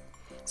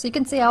 So you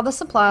can see all the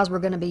supplies we're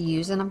going to be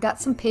using. I've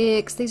got some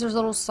picks. These are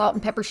little salt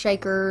and pepper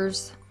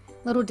shakers,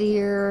 little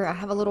deer. I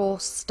have a little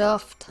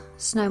stuffed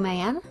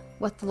snowman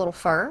with the little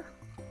fur.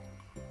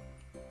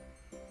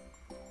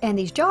 And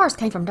these jars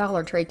came from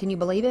Dollar Tree. Can you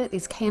believe it?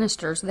 These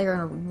canisters,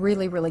 they're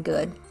really, really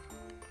good.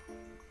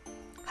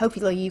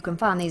 Hopefully you can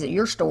find these at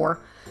your store.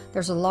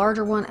 There's a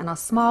larger one and a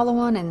smaller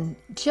one. And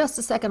just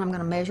a second, I'm going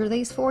to measure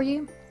these for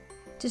you,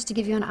 just to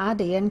give you an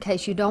idea. In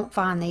case you don't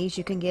find these,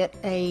 you can get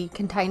a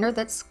container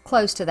that's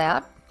close to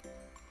that.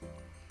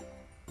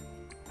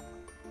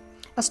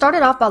 I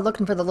started off by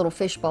looking for the little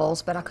fish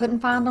bowls, but I couldn't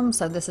find them,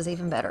 so this is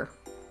even better.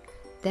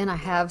 Then I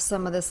have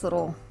some of this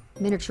little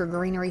miniature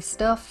greenery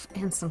stuff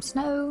and some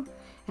snow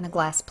and a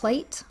glass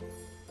plate.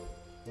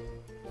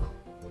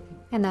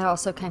 And that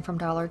also came from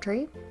Dollar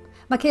Tree.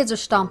 My kids are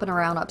stomping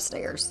around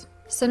upstairs.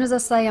 As soon as I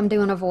say I'm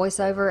doing a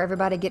voiceover,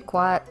 everybody get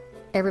quiet.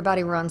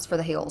 Everybody runs for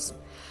the hills.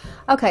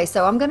 Okay,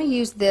 so I'm going to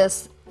use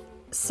this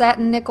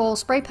satin nickel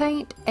spray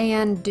paint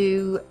and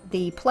do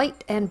the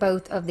plate and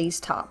both of these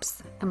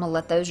tops. I'm going to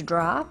let those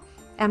dry.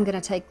 I'm going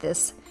to take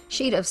this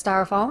sheet of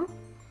styrofoam,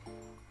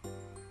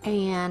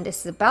 and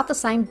it's about the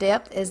same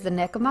depth as the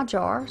neck of my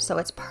jar, so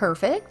it's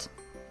perfect.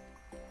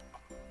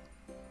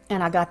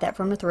 And I got that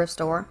from the thrift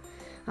store.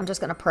 I'm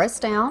just going to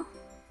press down.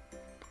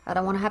 I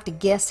don't want to have to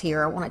guess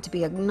here. I want it to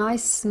be a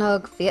nice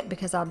snug fit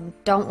because I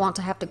don't want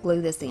to have to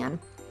glue this in.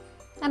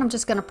 And I'm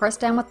just going to press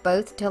down with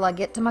both till I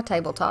get to my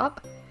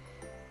tabletop.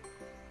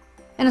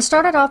 And I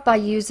started off by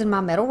using my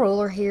metal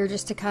ruler here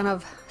just to kind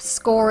of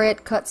score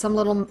it, cut some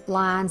little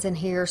lines in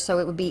here so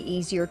it would be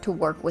easier to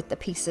work with the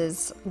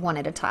pieces one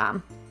at a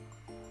time.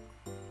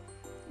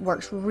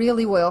 Works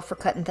really well for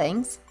cutting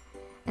things.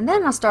 And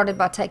then I started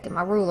by taking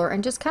my ruler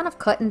and just kind of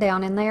cutting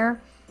down in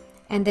there,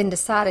 and then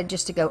decided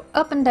just to go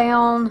up and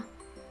down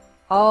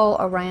all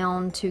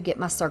around to get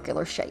my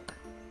circular shape.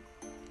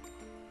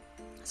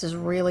 This is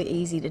really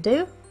easy to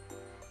do.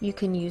 You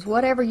can use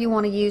whatever you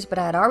want to use, but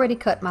I had already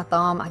cut my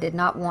thumb. I did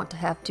not want to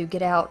have to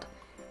get out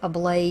a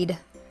blade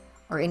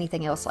or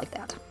anything else like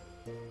that.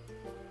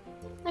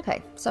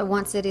 Okay, so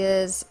once it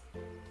is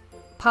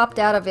popped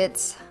out of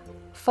its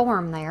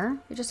form there,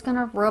 you're just going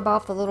to rub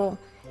off the little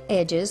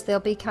edges. They'll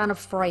be kind of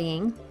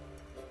fraying.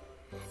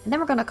 And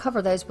then we're going to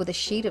cover those with a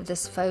sheet of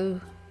this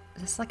faux,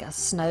 it's like a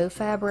snow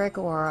fabric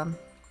or a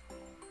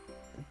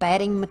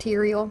batting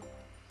material.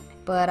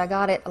 But I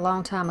got it a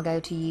long time ago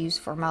to use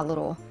for my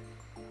little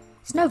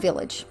snow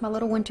village, my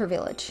little winter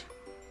village.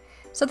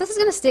 So this is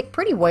going to stick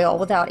pretty well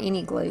without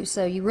any glue,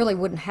 so you really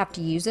wouldn't have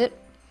to use it.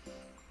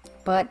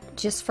 But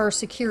just for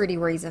security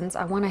reasons,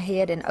 I went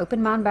ahead and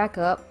opened mine back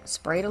up,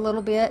 sprayed a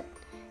little bit,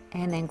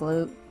 and then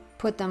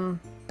put them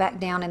back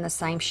down in the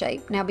same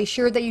shape. Now be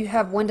sure that you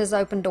have windows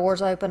open,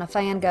 doors open, a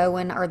fan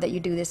going, or that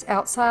you do this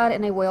outside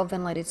in a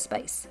well-ventilated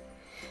space.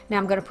 Now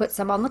I'm going to put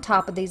some on the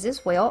top of these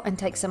as well and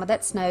take some of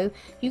that snow.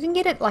 You can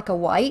get it like a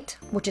white,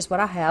 which is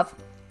what I have.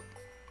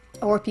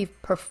 Or if you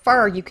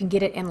prefer, you can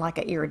get it in like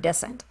an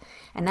iridescent,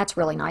 and that's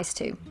really nice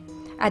too.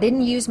 I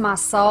didn't use my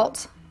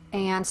salt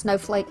and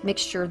snowflake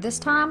mixture this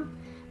time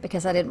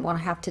because I didn't want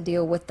to have to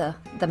deal with the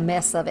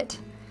mess of it.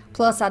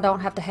 Plus, I don't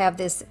have to have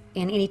this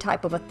in any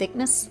type of a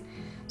thickness,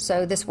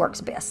 so this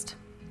works best.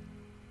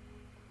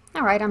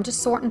 Alright, I'm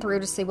just sorting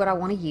through to see what I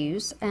want to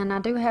use, and I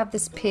do have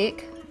this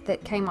pick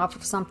that came off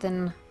of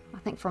something, I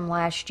think from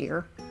last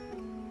year.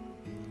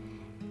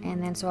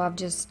 And then so I've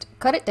just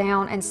cut it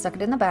down and stuck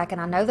it in the back,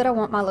 and I know that I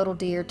want my little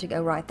deer to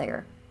go right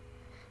there.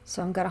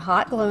 So I'm going to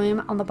hot glue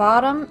him. On the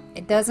bottom,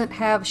 it doesn't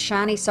have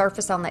shiny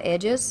surface on the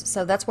edges,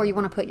 so that's where you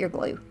want to put your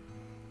glue.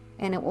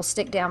 And it will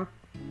stick down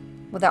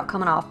without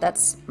coming off.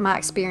 That's my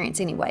experience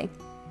anyway.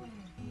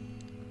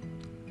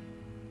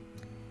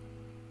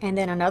 And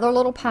then another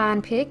little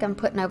pine pick I'm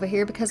putting over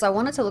here because I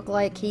want it to look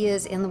like he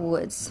is in the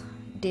woods.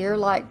 Deer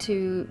like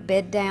to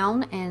bed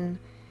down and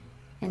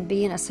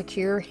be in a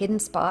secure hidden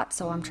spot,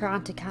 so I'm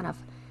trying to kind of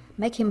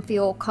make him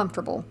feel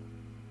comfortable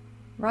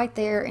right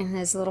there in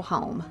his little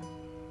home.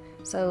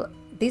 So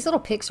these little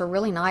picks are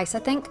really nice. I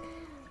think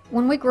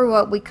when we grew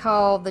up we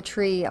called the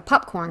tree a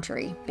popcorn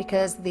tree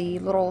because the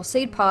little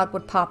seed pod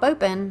would pop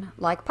open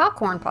like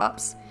popcorn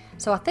pops.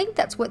 So I think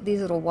that's what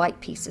these little white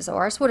pieces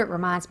are. That's what it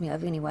reminds me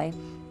of anyway.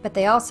 But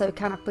they also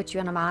kind of put you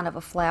in the mind of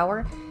a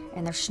flower,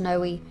 and they're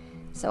snowy.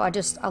 So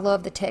I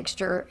love the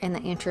texture and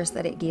the interest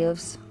that it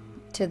gives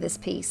to this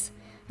piece.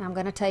 I'm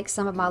going to take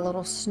some of my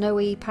little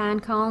snowy pine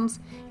cones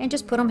and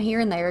just put them here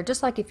and there,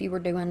 just like if you were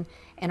doing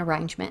an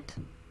arrangement,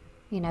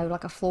 you know,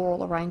 like a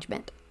floral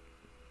arrangement.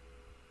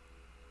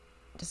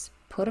 Just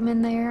put them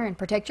in there and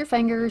protect your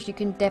fingers. You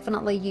can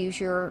definitely use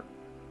your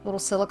little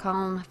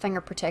silicone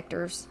finger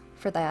protectors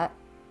for that.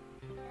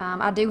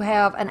 I do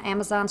have an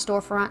Amazon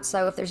storefront,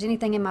 so if there's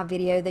anything in my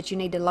video that you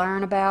need to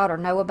learn about or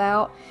know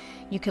about,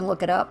 you can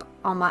look it up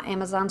on my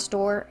Amazon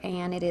store,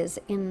 and it is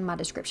in my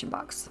description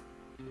box.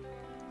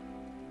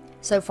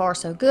 So far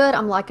so good.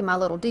 I'm liking my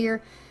little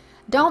deer.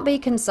 Don't be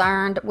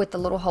concerned with the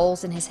little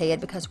holes in his head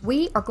because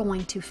we are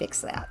going to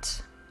fix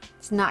that.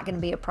 It's not going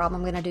to be a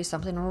problem. I'm going to do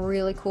something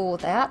really cool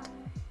with that.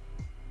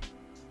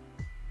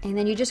 And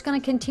then you're just going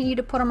to continue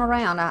to put them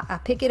around. I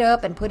pick it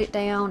up and put it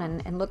down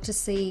and look to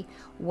see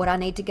what I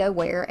need to go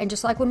where. And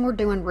just like when we're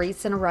doing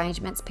wreaths and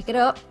arrangements, pick it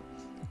up,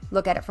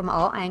 look at it from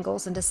all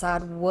angles, and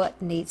decide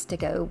what needs to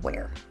go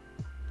where.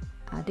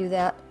 I do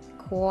that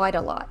quite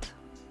a lot.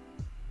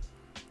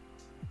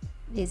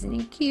 Isn't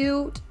he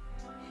cute?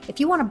 If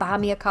you want to buy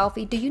me a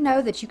coffee, do you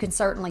know that you can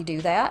certainly do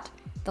that?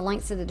 The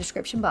link's in the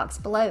description box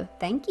below.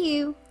 Thank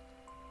you.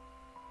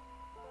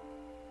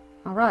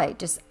 All right,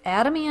 just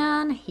add them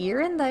in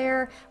here and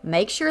there.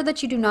 Make sure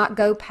that you do not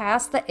go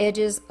past the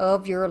edges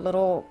of your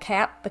little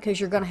cap because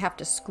you're going to have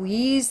to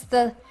squeeze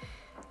the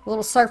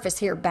little surface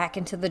here back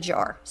into the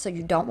jar. So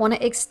you don't want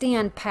to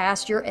extend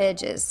past your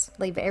edges.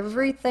 Leave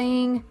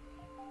everything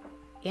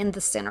in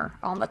the center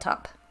on the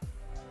top.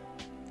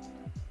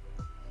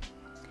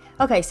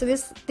 Okay, so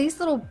these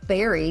little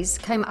berries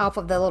came off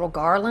of the little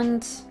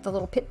garland, the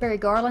little pitberry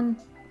garland,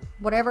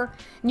 whatever.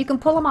 And you can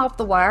pull them off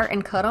the wire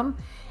and cut them.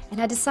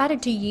 And I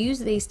decided to use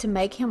these to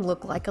make him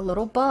look like a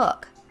little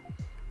buck.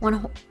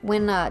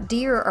 When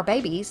deer are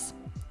babies,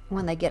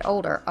 when they get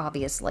older,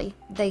 obviously,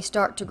 they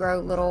start to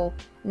grow little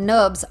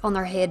nubs on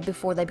their head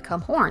before they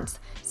become horns.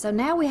 So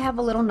now we have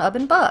a little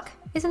nubbin buck.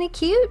 Isn't he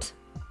cute?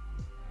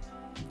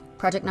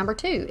 Project number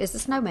 2 is the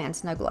snowman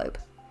snow globe.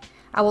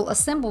 I will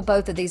assemble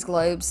both of these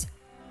globes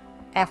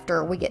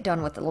after we get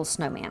done with the little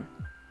snowman.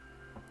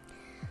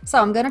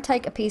 So I'm going to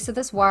take a piece of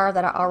this wire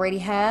that I already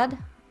had.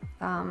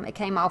 It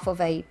came off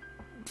of a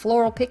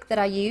floral pick that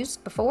I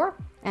used before,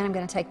 and I'm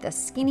going to take the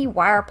skinny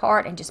wire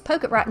part and just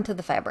poke it right into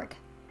the fabric.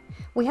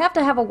 We have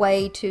to have a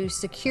way to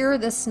secure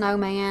this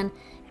snowman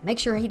and make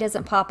sure he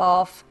doesn't pop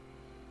off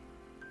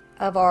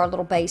of our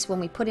little base when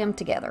we put him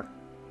together.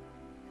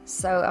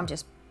 So I'm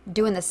just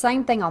doing the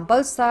same thing on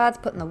both sides,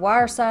 putting the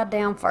wire side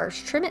down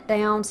first, trim it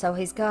down so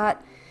he's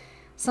got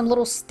some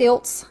little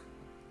stilts,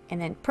 and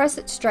then press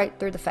it straight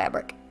through the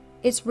fabric.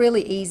 It's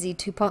really easy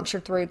to puncture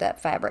through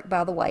that fabric,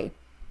 by the way.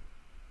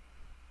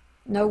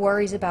 No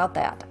worries about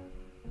that.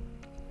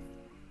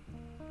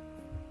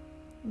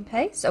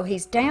 Okay, so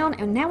he's down,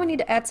 and now we need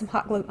to add some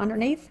hot glue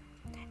underneath.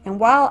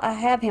 And while I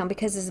have him,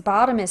 because his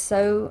bottom is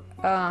so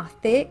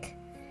thick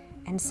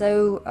and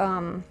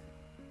so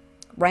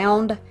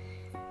round,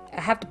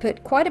 I have to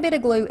put quite a bit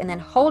of glue and then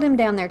hold him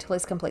down there till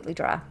he's completely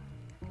dry.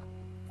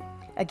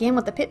 Again,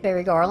 with the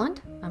pitberry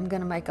garland, I'm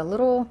going to make a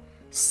little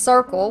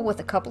circle with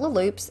a couple of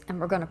loops, and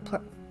we're going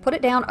to put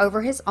it down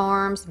over his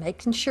arms,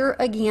 making sure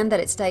again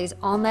that it stays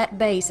on that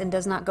base and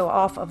does not go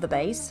off of the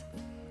base.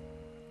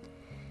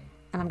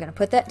 And I'm going to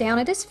put that down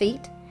at his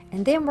feet,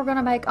 and then we're going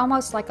to make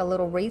almost like a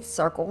little wreath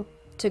circle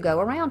to go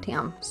around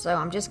him. So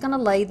I'm just going to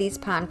lay these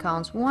pine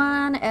cones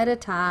one at a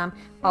time,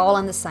 all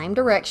in the same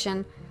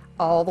direction,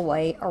 all the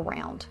way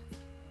around.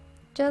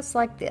 Just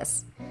like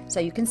this. So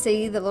you can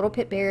see the little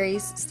pit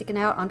berries sticking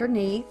out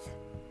underneath.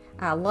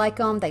 I like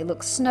them. They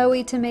look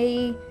snowy to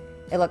me.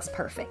 It looks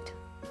perfect.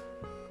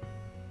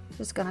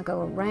 Just going to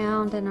go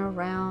around and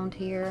around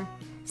here.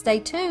 Stay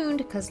tuned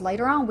because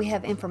later on we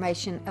have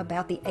information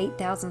about the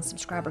 8,000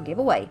 subscriber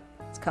giveaway.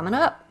 It's coming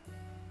up.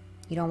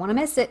 You don't want to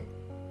miss it.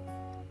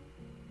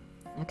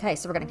 Okay,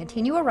 so we're going to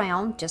continue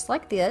around just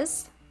like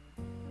this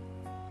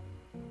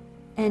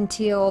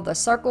until the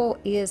circle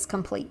is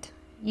complete.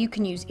 You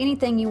can use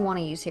anything you want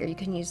to use here. You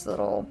can use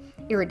little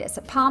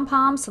iridescent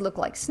pom-poms to look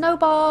like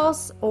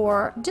snowballs,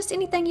 or just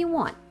anything you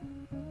want.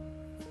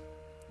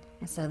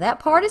 And so that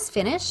part is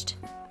finished.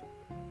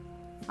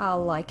 I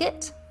like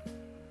it.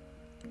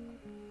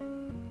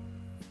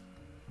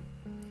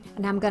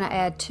 And I'm going to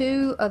add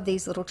 2 of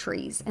these little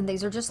trees. And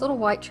these are just little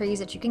white trees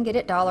that you can get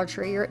at Dollar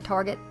Tree or at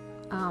Target,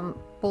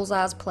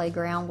 Bullseye's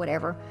Playground,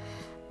 whatever.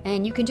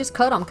 And you can just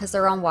cut them because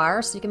they're on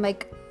wire, so you can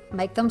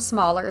make them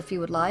smaller if you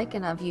would like.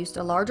 And I've used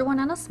a larger one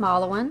and a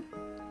smaller one.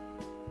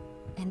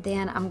 And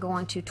then I'm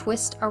going to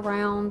twist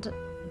around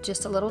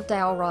just a little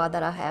dowel rod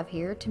that I have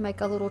here to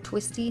make a little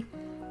twisty,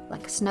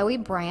 like a snowy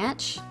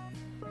branch.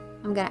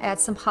 I'm going to add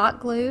some hot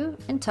glue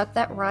and tuck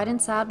that right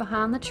inside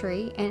behind the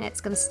tree, and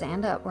it's going to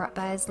stand up right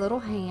by his little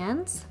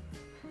hands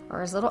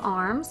or his little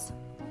arms.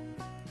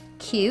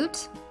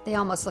 Cute. They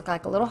almost look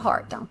like a little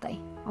heart, don't they,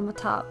 on the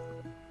top?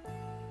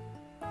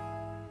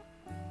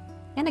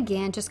 And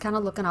again, just kind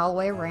of looking all the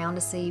way around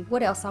to see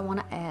what else I want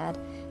to add.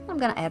 I'm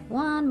going to add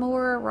one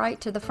more right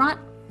to the front,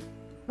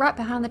 right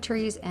behind the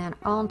trees and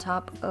on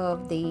top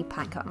of the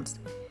pine cones.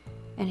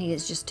 And he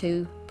is just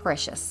too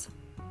precious.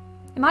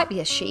 It might be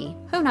a she.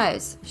 Who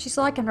knows? She's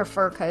liking her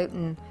fur coat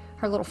and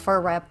her little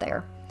fur wrap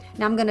there.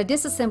 Now I'm going to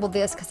disassemble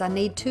this because I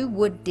need 2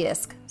 wood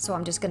discs. So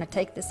I'm just going to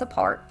take this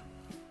apart.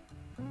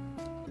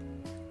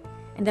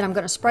 And then I'm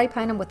going to spray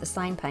paint them with the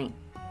same paint.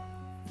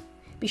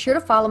 Be sure to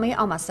follow me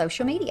on my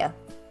social media.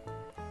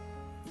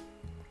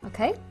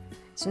 Okay,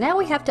 so now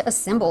we have to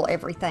assemble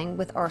everything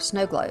with our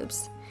snow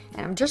globes.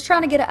 And I'm just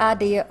trying to get an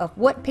idea of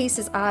what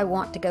pieces I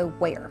want to go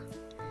where.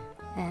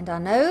 And I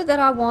know that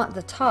I want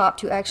the top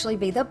to actually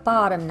be the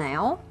bottom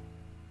now.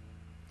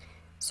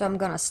 So I'm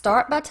going to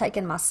start by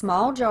taking my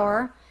small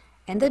jar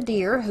and the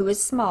deer, who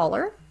is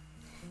smaller,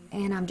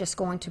 and I'm just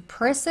going to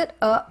press it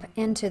up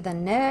into the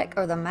neck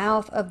or the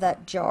mouth of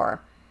that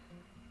jar.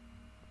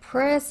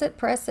 Press it,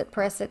 press it,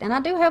 press it. And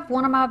I do have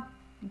one of my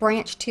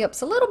branch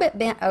tips a little bit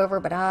bent over,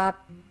 but I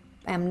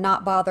am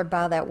not bothered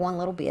by that one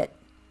little bit.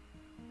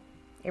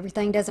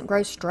 Everything doesn't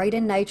grow straight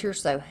in nature,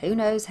 so who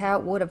knows how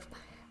it would have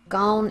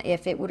gone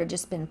if it would have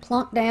just been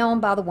plunked down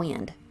by the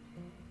wind.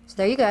 So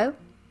there you go.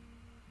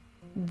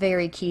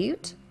 Very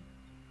cute.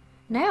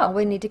 Now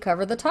we need to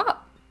cover the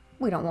top.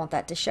 We don't want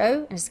that to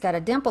show, and it's got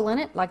a dimple in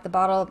it like the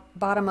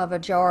bottom of a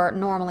jar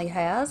normally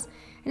has,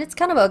 and it's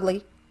kind of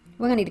ugly.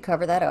 We're going to need to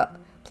cover that up.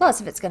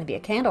 Plus, if it's going to be a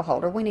candle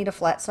holder, we need a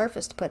flat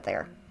surface to put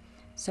there.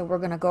 So we're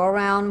going to go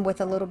around with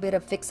a little bit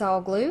of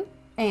Fix-All glue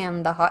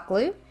and the hot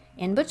glue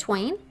in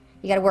between.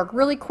 You got to work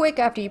really quick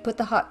after you put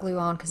the hot glue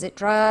on because it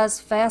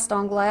dries fast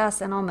on glass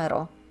and on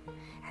metal.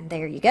 And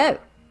there you go.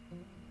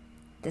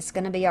 This is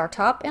going to be our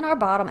top and our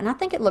bottom, and I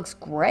think it looks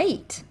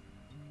great.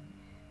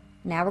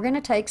 Now we're going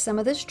to take some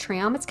of this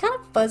trim. It's kind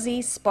of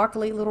fuzzy,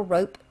 sparkly little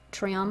rope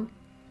trim.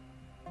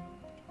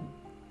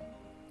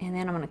 And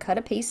then I'm going to cut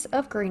a piece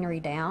of greenery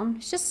down.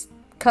 It's just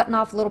cutting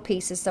off little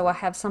pieces so I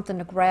have something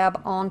to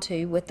grab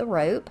onto with the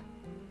rope.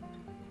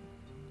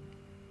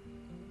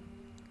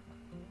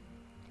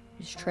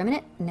 Just trimming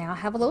it. Now I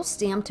have a little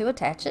stem to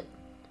attach it.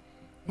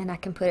 And I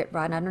can put it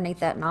right underneath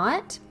that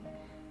knot.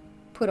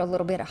 Put a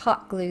little bit of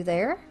hot glue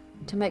there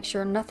to make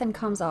sure nothing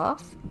comes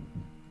off.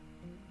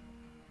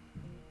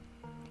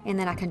 And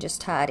then I can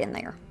just tie it in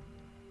there.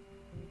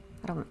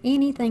 I don't want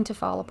anything to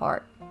fall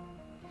apart.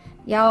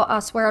 Y'all, I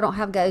swear I don't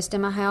have ghosts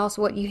in my house.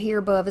 What you hear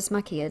above is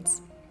my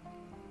kids.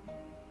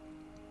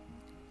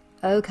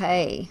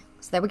 Okay,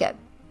 so there we go.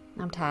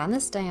 I'm tying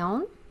this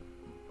down.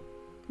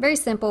 Very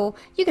simple.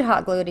 You could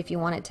hot glue it if you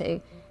wanted to.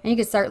 And you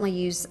could certainly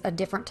use a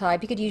different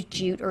type. You could use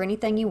jute or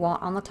anything you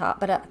want on the top.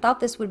 But I thought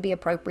this would be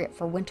appropriate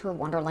for Winter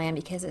Wonderland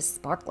because it's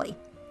sparkly.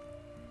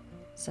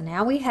 So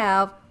now we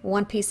have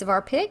one piece of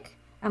our pick.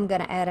 I'm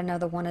going to add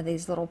another one of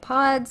these little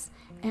pods,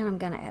 and I'm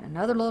going to add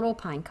another little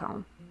pine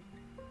cone.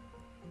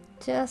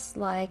 Just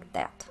like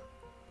that.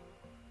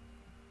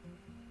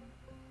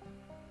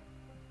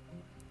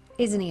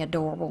 Isn't he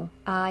adorable?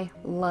 I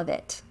love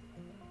it.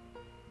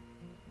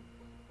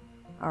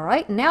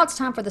 Alright, now it's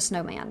time for the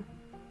snowman.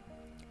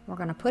 We're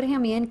going to put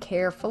him in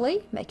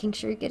carefully, making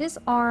sure you get his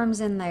arms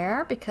in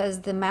there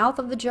because the mouth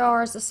of the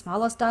jar is the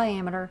smallest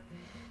diameter.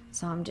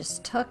 So I'm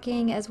just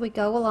tucking as we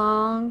go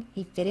along.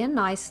 He fit in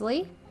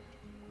nicely.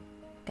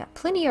 Got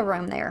plenty of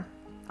room there.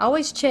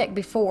 Always check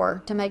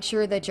before to make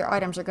sure that your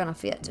items are going to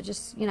fit. So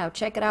just,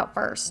 check it out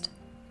first.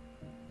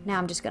 Now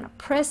I'm just going to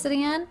press it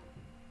in,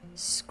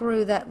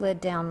 screw that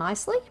lid down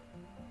nicely.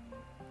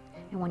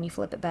 And when you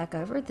flip it back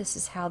over, this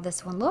is how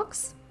this one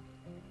looks.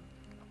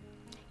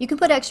 You can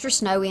put extra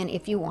snow in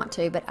if you want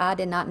to, but I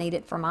did not need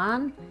it for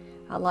mine.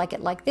 I like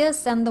it like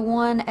this, and the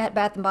one at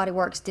Bath & Body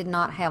Works did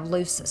not have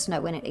loose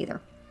snow in it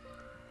either.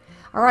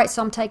 Alright,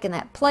 so I'm taking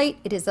that plate.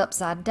 It is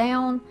upside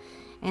down.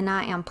 And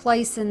I am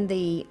placing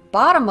the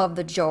bottom of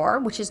the jar,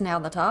 which is now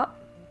the top,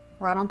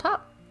 right on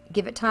top.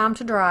 Give it time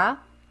to dry.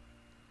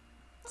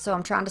 So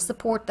I'm trying to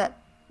support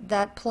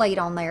that plate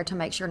on there to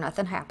make sure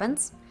nothing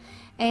happens.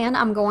 And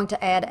I'm going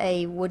to add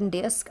a wooden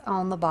disc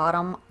on the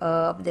bottom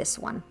of this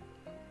one.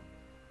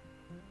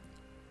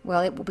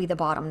 Well, it will be the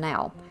bottom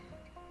now.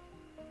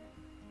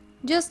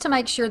 Just to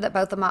make sure that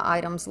both of my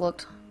items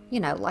looked,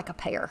 like a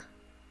pair.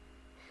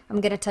 I'm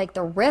going to take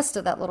the rest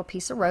of that little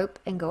piece of rope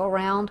and go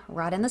around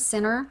right in the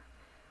center.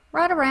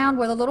 Right around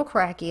where the little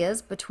crack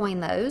is between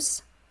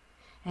those,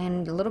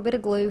 and a little bit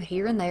of glue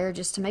here and there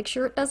just to make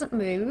sure it doesn't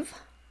move.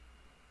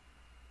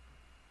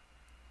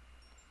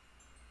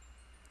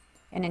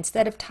 And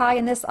instead of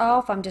tying this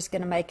off, I'm just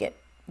going to make it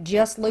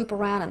just loop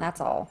around, and that's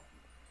all.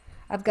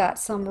 I've got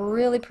some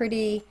really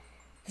pretty,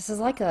 this is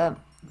like a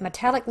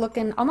metallic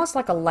looking, almost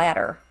like a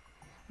ladder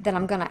that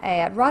I'm going to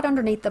add right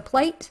underneath the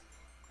plate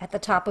at the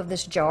top of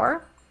this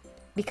jar.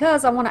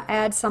 Because I want to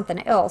add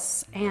something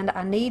else, and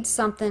I need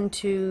something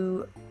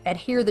to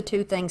adhere the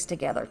two things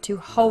together, to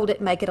hold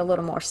it, make it a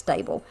little more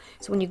stable.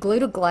 So when you glue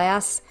to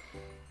glass,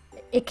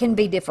 it can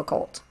be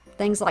difficult.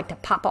 Things like to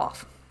pop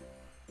off.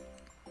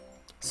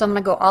 So I'm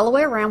going to go all the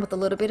way around with a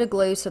little bit of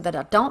glue so that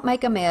I don't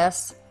make a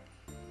mess.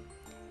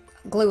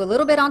 Glue a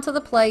little bit onto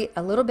the plate,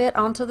 a little bit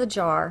onto the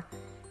jar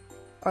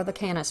or the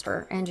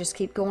canister, and just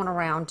keep going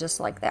around just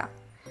like that.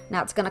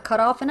 Now it's going to cut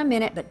off in a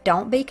minute, but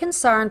don't be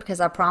concerned because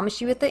I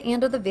promise you at the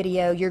end of the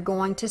video you're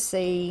going to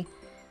see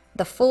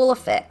the full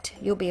effect.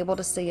 You'll be able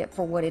to see it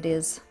for what it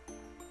is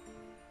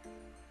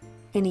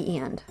in the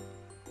end.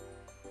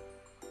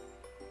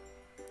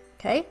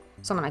 Okay,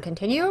 so I'm going to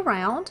continue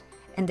around,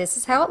 and this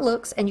is how it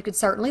looks, and you could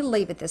certainly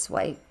leave it this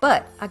way.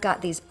 But I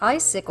got these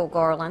icicle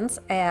garlands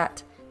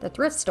at the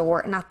thrift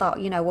store, and I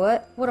thought, you know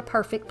what a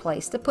perfect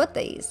place to put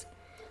these.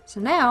 So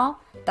now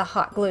the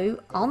hot glue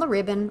on the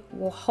ribbon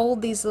will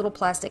hold these little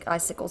plastic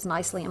icicles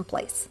nicely in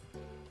place.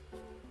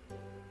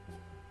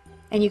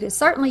 And you can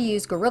certainly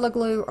use Gorilla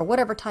Glue or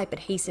whatever type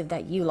adhesive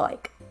that you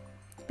like.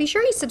 Be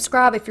sure you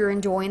subscribe if you're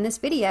enjoying this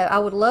video. I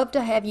would love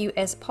to have you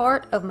as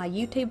part of my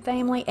YouTube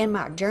family and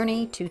my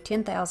journey to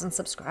 10,000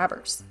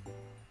 subscribers.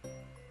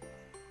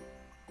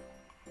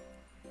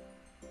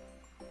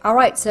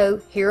 Alright,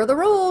 so here are the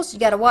rules. You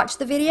got to watch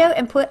the video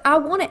and put "I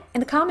want it" in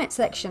the comment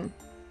section.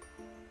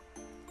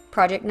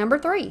 Project number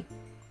 3,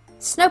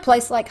 Snow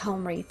Place Like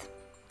Home Wreath.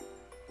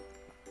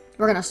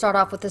 We're going to start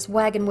off with this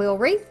wagon wheel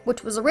wreath,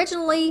 which was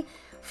originally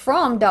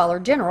from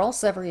Dollar General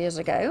several years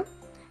ago.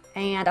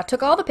 And I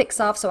took all the picks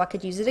off so I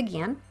could use it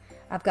again.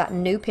 I've got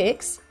new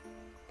picks,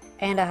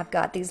 and I've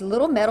got these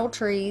little metal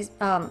trees,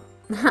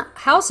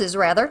 houses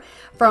rather,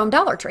 from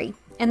Dollar Tree.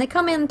 And they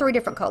come in 3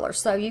 different colors,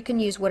 so you can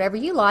use whatever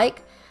you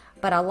like.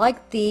 But I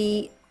like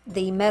the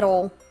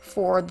metal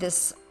for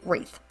this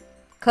wreath.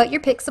 Cut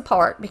your picks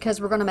apart because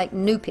we're going to make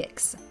new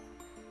picks.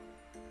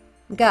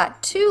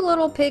 Got 2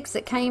 little picks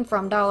that came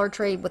from Dollar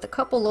Tree with a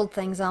couple little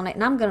things on it,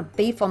 and I'm going to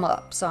beef them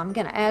up. So I'm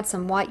going to add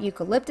some white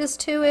eucalyptus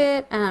to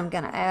it, and I'm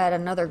going to add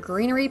another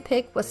greenery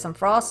pick with some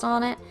frost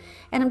on it,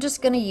 and I'm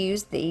just going to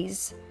use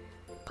these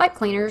pipe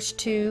cleaners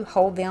to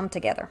hold them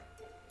together.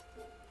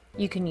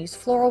 You can use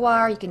floral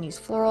wire, you can use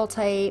floral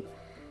tape,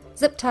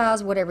 zip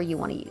ties, whatever you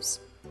want to use.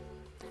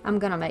 I'm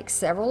going to make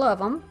several of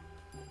them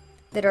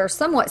that are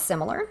somewhat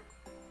similar.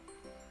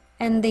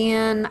 And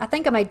then I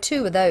think I made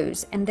 2 of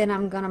those. And then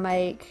I'm going to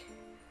make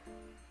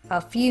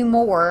a few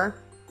more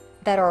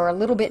that are a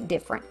little bit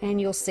different. And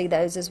you'll see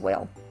those as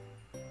well.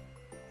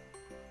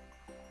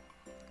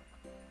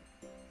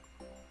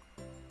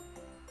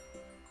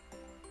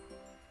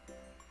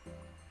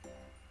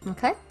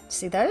 Okay,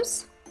 see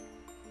those?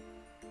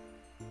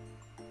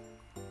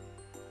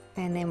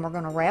 And then we're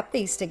going to wrap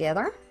these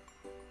together.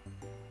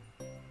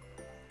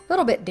 A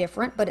little bit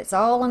different, but it's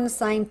all in the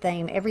same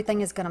theme.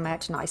 Everything is going to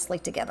match nicely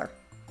together.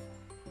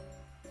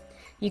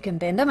 You can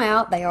bend them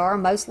out. They are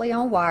mostly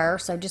on wire,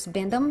 so just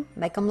bend them,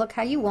 make them look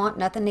how you want.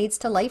 Nothing needs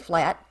to lay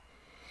flat.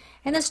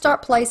 And then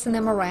start placing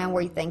them around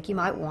where you think you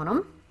might want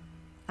them.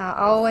 I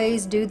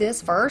always do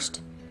this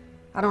first.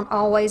 I don't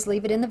always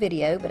leave it in the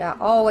video, but I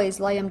always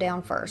lay them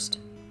down first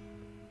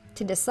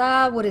to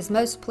decide what is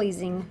most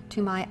pleasing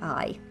to my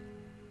eye.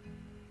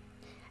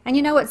 And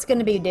you know it's going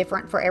to be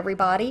different for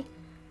everybody.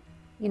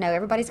 You know,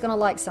 everybody's going to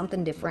like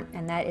something different,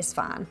 and that is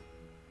fine.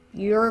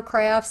 Your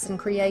crafts and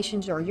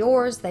creations are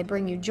yours. They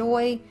bring you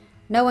joy.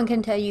 No one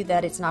can tell you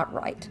that it's not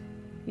right.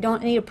 You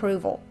don't need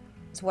approval,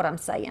 is what I'm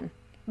saying.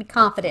 Be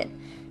confident.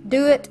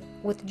 Do it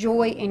with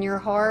joy in your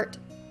heart,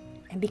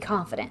 and be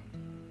confident.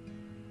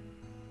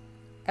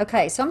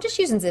 Okay, so I'm just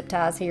using zip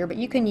ties here, but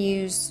you can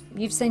use,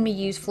 you've seen me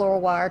use floral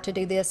wire to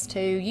do this too.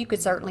 You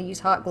could certainly use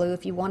hot glue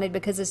if you wanted,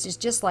 because this is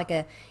just like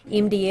a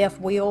MDF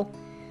wheel.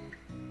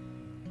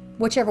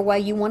 Whichever way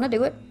you want to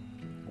do it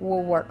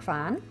will work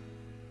fine.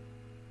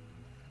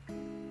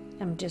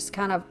 I'm just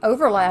kind of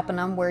overlapping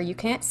them where you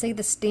can't see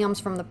the stems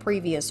from the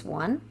previous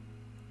one.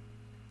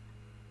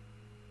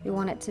 You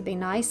want it to be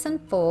nice and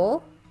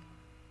full.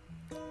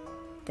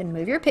 Then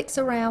move your picks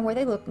around where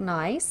they look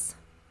nice.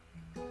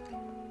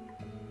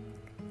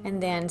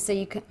 And then, so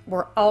you can,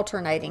 we're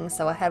alternating.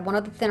 So I had one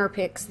of the thinner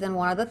picks, then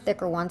one of the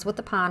thicker ones with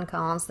the pine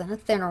cones, then a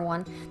thinner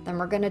one. Then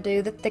we're going to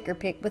do the thicker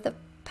pick with a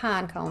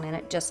pine cone in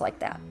it, just like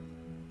that.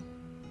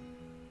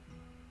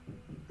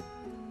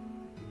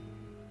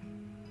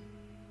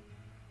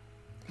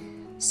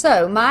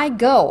 So my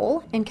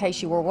goal, in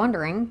case you were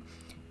wondering,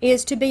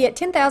 is to be at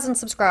 10,000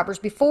 subscribers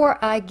before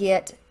I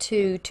get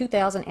to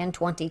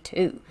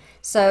 2022.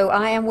 So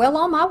I am well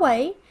on my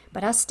way,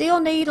 but I still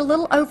need a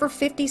little over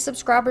 50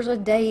 subscribers a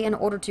day in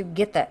order to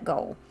get that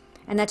goal.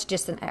 And that's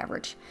just an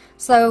average.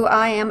 So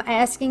I am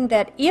asking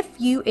that if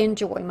you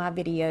enjoy my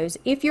videos,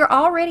 if you're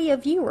already a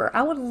viewer,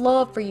 I would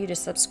love for you to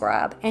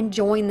subscribe and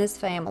join this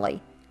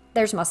family.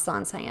 There's my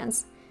son's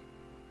hands.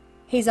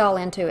 He's all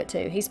into it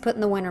too. He's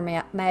putting the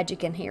winter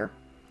magic in here.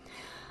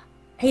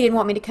 He didn't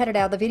want me to cut it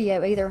out of the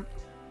video either.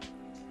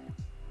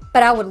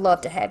 But I would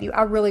love to have you.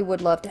 I really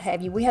would love to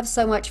have you. We have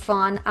so much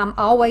fun. I'm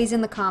always in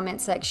the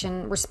comment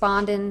section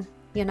responding,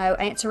 you know,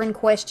 answering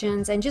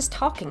questions and just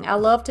talking. I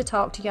love to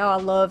talk to y'all.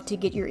 I love to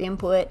get your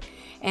input.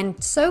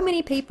 And so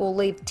many people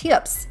leave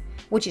tips,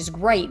 which is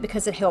great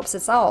because it helps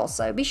us all.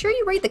 So be sure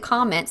you read the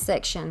comment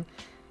section,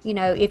 you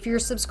know, if you're a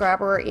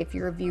subscriber or if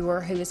you're a viewer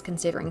who is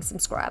considering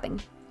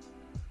subscribing.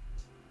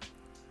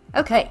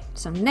 Okay,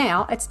 so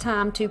now it's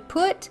time to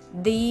put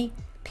the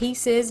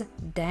pieces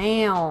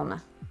down.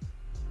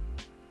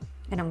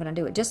 And I'm going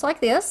to do it just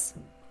like this.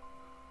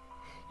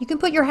 You can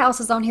put your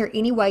houses on here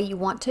any way you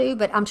want to,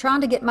 but I'm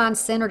trying to get mine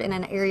centered in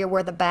an area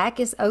where the back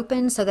is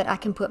open so that I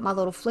can put my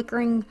little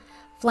flickering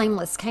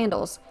flameless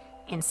candles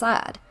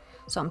inside.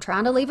 So I'm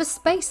trying to leave a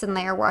space in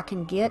there where I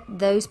can get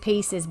those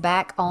pieces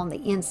back on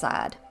the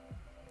inside.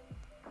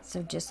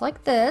 So just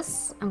like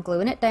this, I'm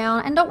gluing it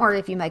down, and don't worry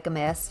if you make a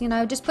mess, you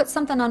know, just put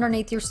something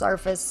underneath your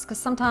surface, because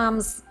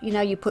sometimes, you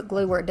know, you put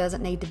glue where it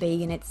doesn't need to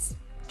be and it's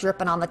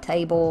dripping on the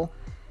table.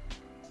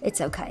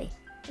 It's okay.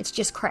 It's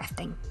just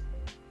crafting.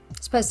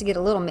 It's supposed to get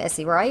a little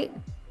messy, right?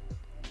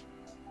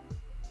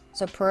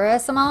 So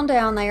press them on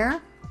down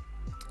there,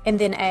 and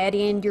then add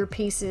in your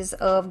pieces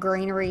of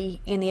greenery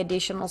in the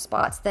additional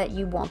spots that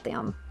you want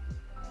them.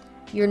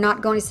 You're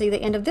not going to see the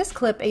end of this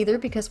clip either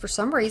because for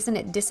some reason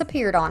it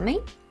disappeared on me.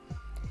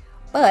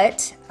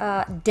 But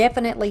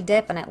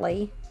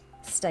definitely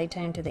stay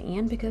tuned to the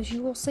end because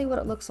you will see what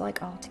it looks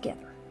like all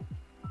together.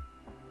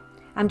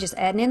 I'm just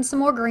adding in some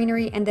more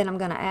greenery, and then I'm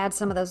going to add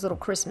some of those little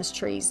Christmas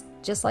trees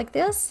just like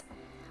this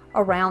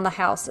around the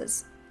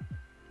houses.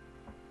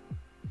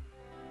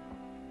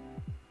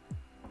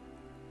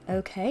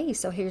 Okay,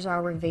 so here's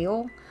our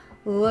reveal.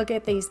 Look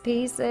at these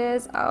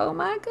pieces. Oh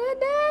my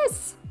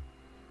goodness!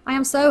 I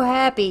am so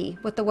happy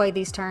with the way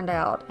these turned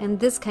out. And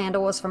this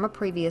candle was from a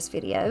previous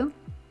video.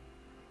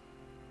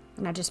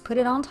 And I just put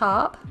it on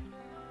top.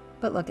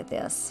 But look at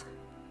this.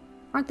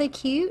 Aren't they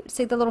cute?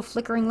 See the little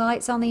flickering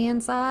lights on the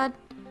inside?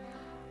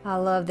 I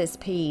love this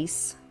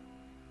piece.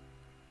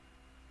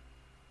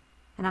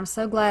 And I'm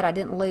so glad I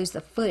didn't lose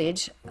the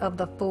footage of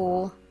the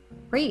full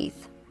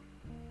wreath.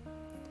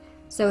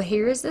 So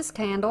here is this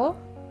candle,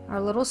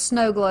 our little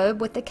snow globe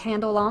with the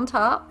candle on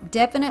top.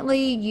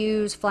 Definitely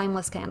use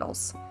flameless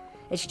candles.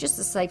 It's just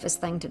the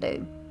safest thing to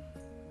do.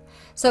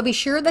 So be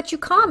sure that you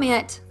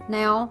comment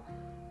now,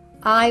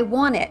 I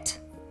want it,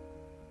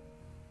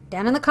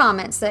 down in the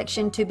comment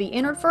section to be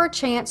entered for a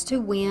chance to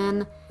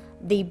win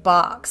the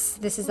box.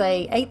 This is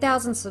a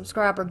 8,000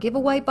 subscriber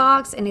giveaway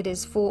box, and it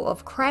is full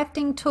of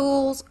crafting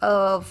tools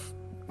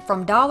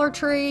from Dollar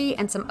Tree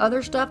and some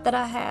other stuff that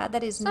I had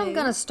that is new. So I'm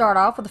going to start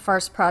off with the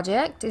first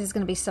project. It is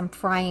going to be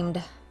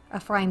a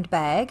framed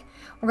bag.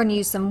 We're going to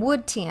use some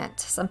wood tint,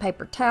 some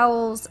paper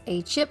towels,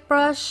 a chip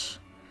brush,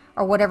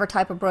 or whatever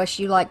type of brush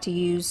you like to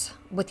use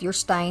with your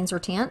stains or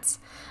tints.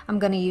 I'm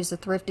going to use a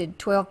thrifted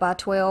 12 by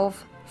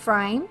 12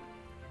 frame.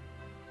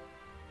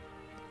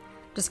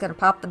 Just going to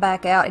pop the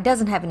back out. It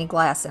doesn't have any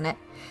glass in it.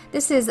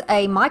 This is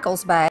a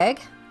Michael's bag,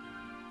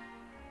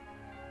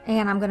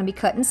 and I'm going to be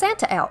cutting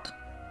Santa out.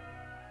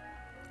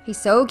 He's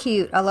so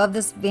cute. I love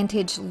this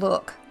vintage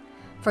look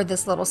for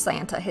this little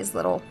Santa, his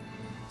little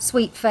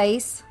sweet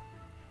face.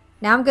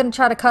 Now I'm going to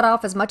try to cut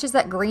off as much of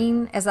that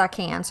green as I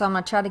can. So I'm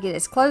going to try to get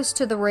as close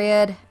to the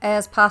red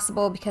as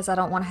possible because I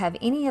don't want to have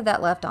any of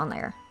that left on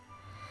there.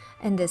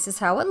 And this is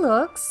how it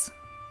looks.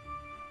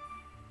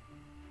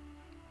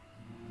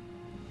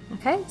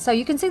 Okay, so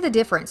you can see the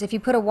difference. If you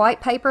put a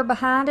white paper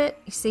behind it,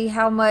 you see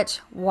how much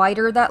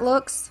whiter that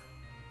looks?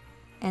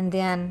 And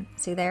then,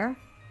 see there?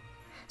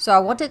 So I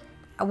want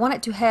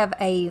it to have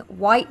a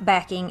white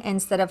backing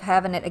instead of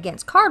having it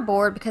against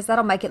cardboard because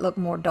that'll make it look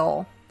more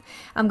dull.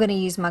 I'm going to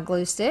use my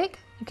glue stick.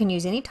 You can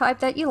use any type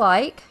that you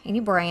like, any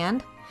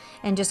brand,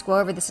 and just go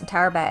over this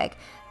entire bag.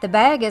 The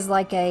bag is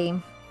like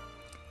a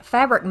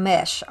fabric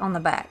mesh on the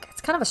back.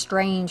 It's kind of a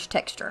strange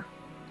texture.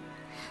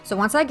 So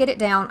once I get it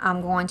down,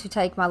 I'm going to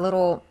take my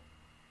little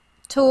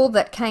tool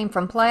that came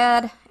from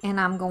Plaid, and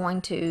I'm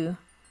going to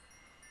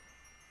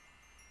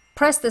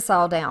press this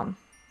all down.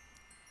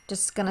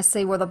 Just going to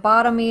see where the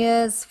bottom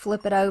is,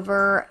 flip it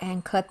over,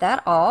 and cut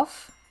that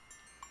off.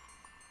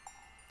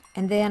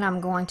 And then I'm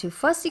going to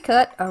fussy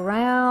cut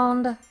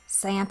around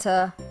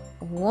Santa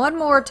one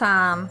more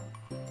time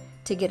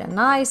to get a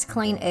nice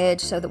clean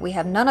edge so that we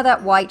have none of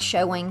that white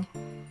showing.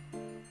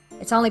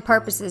 Its only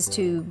purpose is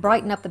to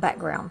brighten up the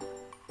background.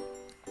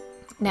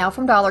 Now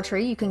from Dollar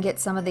Tree you can get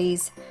some of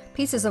these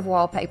pieces of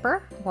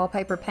wallpaper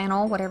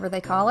panel, whatever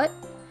they call it.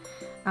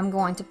 I'm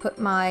going to put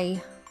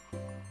my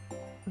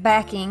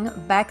backing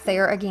back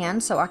there again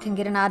so I can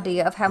get an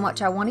idea of how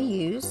much I want to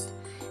use.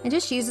 And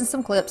just using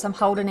some clips, I'm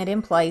holding it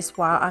in place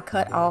while I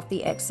cut off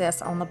the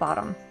excess on the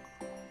bottom.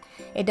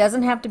 It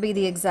doesn't have to be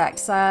the exact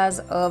size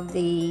of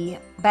the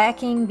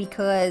backing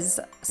because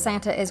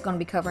Santa is going to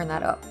be covering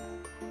that up.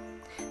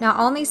 Now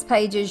on these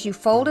pages you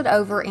fold it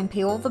over and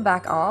peel the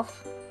back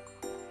off.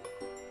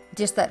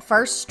 Just that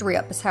first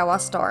strip is how I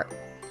start.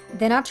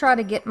 Then I try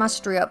to get my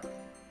strip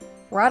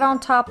right on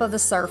top of the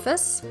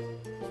surface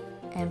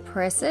and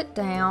press it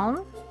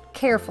down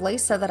carefully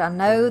so that I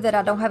know that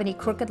I don't have any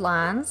crooked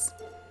lines.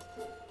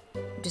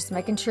 Just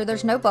making sure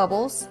there's no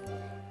bubbles.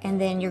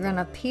 And then you're going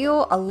to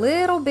peel a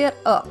little bit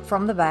up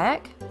from the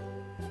back,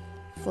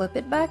 flip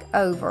it back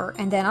over,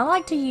 and then I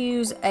like to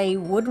use a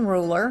wooden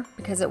ruler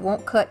because it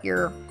won't cut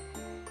your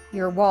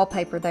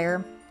wallpaper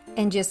there,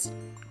 and just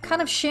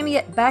kind of shimmy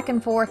it back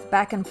and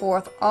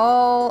forth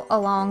all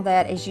along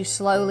that as you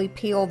slowly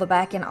peel the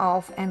backing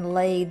off and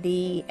lay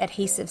the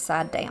adhesive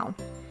side down.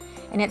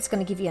 And it's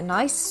going to give you a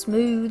nice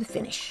smooth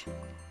finish.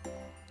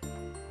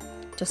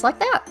 Just like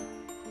that.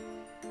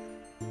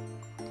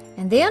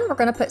 And then we're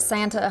going to put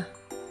Santa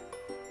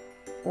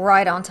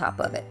right on top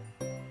of it.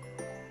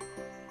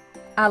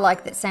 I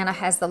like that Santa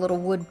has the little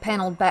wood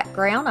paneled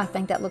background. I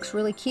think that looks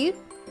really cute.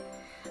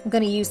 I'm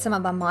going to use some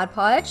of my Mod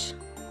Podge.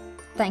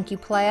 Thank you,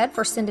 Plaid,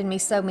 for sending me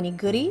so many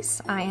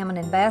goodies. I am an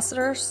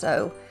ambassador,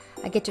 so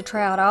I get to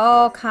try out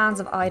all kinds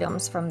of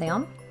items from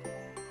them.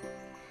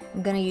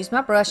 I'm going to use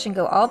my brush and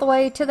go all the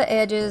way to the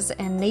edges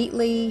and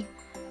neatly,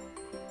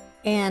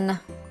 in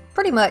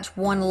pretty much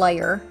one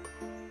layer,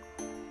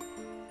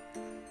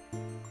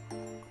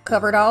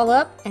 cover it all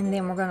up, and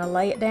then we're going to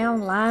lay it down,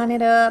 line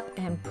it up,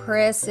 and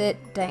press it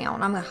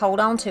down. I'm going to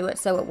hold on to it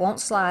so it won't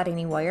slide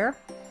anywhere,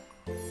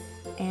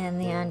 and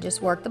then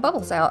just work the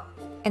bubbles out.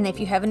 And if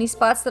you have any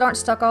spots that aren't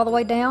stuck all the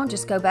way down,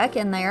 just go back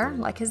in there,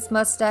 like his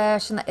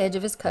mustache and the edge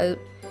of his coat,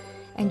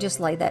 and just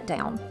lay that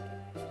down.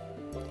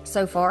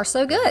 So far,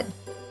 so good.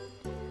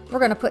 We're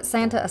going to put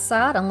Santa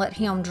aside and let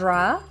him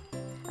dry.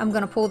 I'm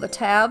going to pull the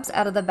tabs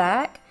out of the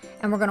back,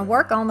 and we're going to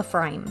work on the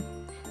frame.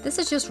 This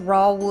is just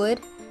raw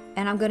wood,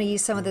 and I'm going to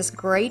use some of this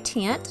gray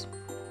tint,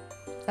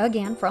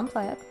 again from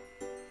Plaid.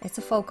 It's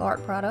a folk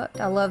art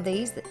product. I love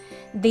these.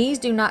 These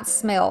do not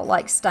smell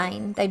like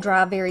stain. They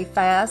dry very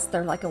fast.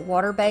 They're like a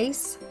water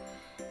base,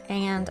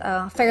 and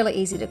fairly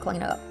easy to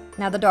clean up.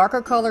 Now the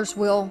darker colors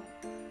will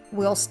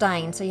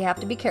stain, so you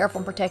have to be careful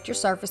and protect your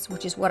surface,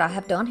 which is what I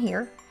have done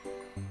here.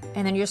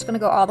 And then you're just going to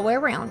go all the way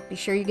around. Be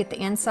sure you get the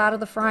inside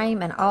of the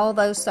frame and all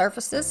those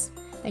surfaces.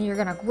 Then you're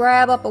going to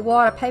grab up a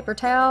wad of paper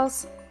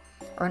towels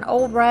or an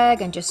old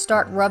rag and just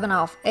start rubbing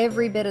off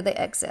every bit of the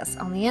excess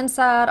on the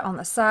inside, on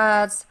the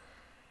sides,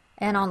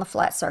 and on the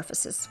flat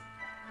surfaces.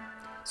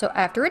 So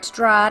after it's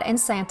dried and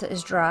Santa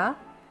is dry,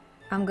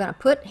 I'm going to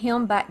put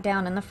him back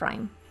down in the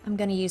frame. I'm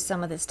going to use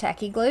some of this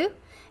tacky glue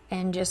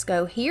and just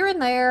go here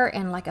and there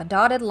in like a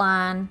dotted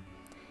line,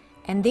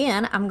 and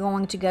then I'm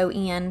going to go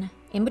in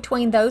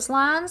between those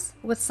lines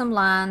with some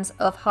lines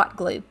of hot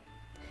glue,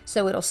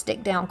 so it'll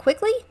stick down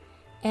quickly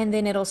and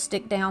then it'll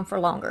stick down for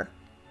longer,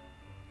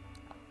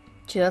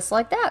 just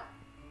like that.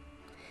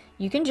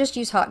 You can just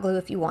use hot glue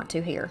if you want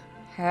to here,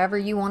 however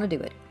you want to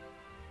do it.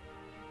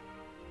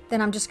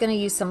 Then I'm just going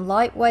to use some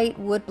lightweight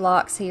wood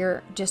blocks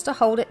here just to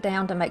hold it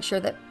down to make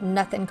sure that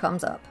nothing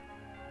comes up.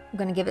 I'm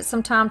going to give it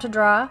some time to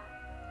dry,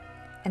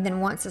 and then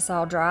once it's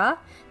all dry,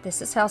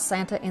 this is how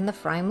Santa in the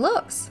frame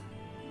looks.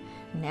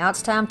 Now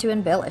it's time to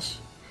embellish.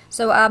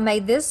 So I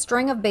made this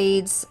string of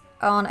beads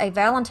on a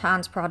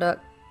Valentine's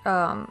project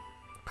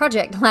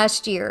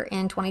last year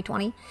in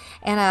 2020,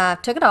 and I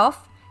took it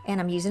off,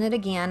 and I'm using it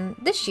again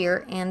this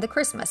year in the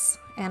Christmas,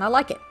 and I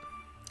like it.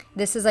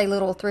 This is a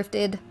little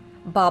thrifted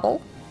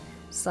bauble.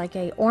 It's like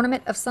a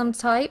ornament of some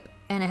type,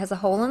 and it has a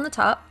hole in the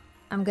top.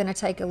 I'm going to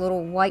take a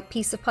little white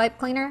piece of pipe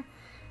cleaner,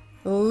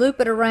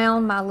 loop it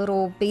around my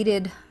little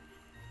beaded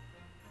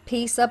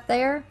piece up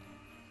there,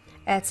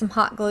 add some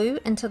hot glue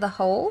into the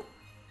hole,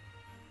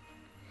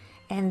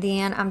 and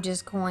then I'm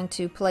just going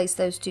to place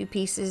those two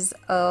pieces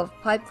of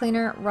pipe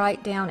cleaner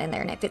right down in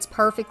there, and it fits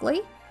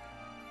perfectly.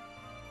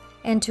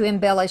 And to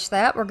embellish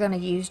that, we're going to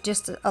use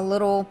just a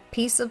little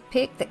piece of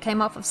pick that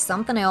came off of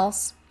something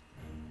else.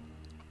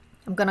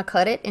 I'm going to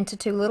cut it into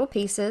two little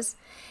pieces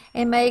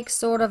and make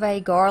sort of a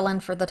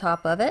garland for the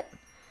top of it.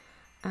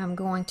 I'm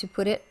going to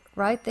put it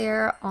right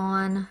there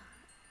on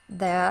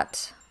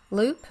that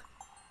loop,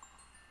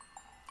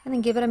 and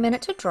then give it a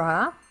minute to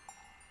dry.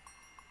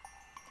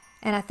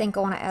 And I think I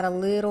want to add a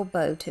little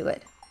bow to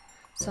it.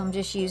 So I'm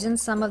just using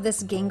some of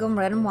this gingham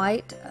red and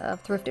white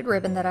thrifted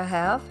ribbon that I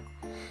have,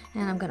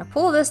 and I'm going to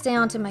pull this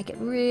down to make it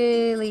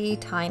really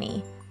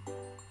tiny.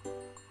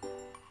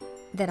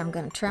 Then I'm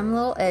going to trim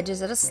little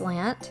edges at a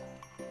slant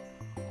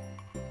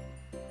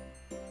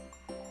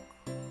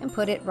and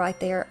put it right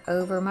there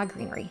over my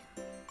greenery.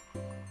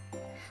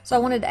 So I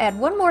wanted to add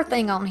one more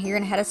thing on here,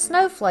 and had a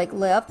snowflake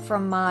left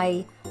from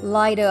my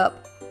light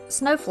up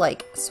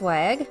snowflake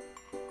swag,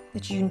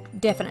 which you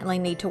definitely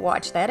need to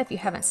watch that if you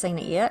haven't seen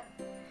it yet.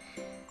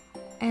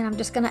 And I'm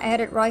just going to add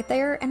it right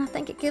there, and I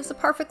think it gives a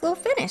perfect little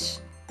finish.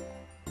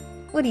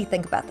 What do you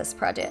think about this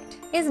project?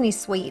 Isn't he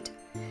sweet?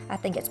 I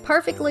think it's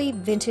perfectly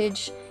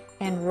vintage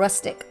and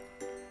rustic.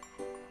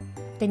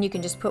 Then you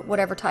can just put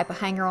whatever type of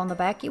hanger on the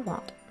back you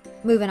want.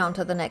 Moving on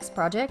to the next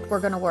project,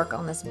 we're going to work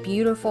on this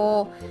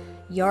beautiful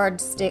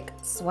yardstick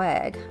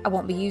swag. I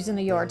won't be using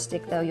a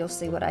yardstick though, you'll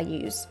see what I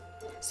use.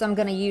 So I'm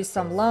going to use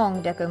some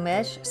long deco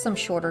mesh, some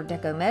shorter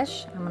deco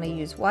mesh. I'm going to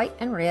use white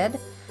and red.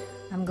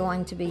 I'm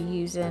going to be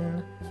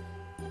using,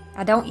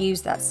 I don't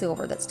use that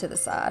silver that's to the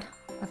side.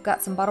 I've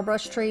got some bottle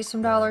brush trees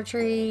from Dollar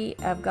Tree.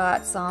 I've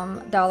got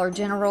some Dollar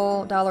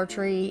General, Dollar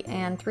Tree,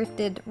 and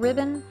thrifted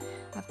ribbon.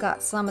 I've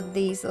got some of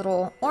these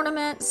little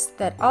ornaments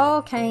that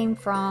all came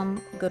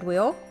from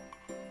Goodwill.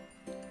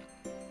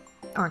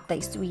 Aren't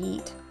they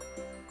sweet?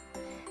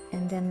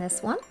 And then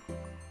this one.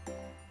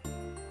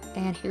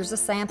 And here's a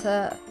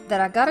Santa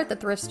that I got at the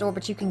thrift store,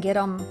 but you can get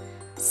them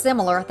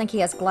similar. I think he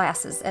has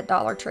glasses at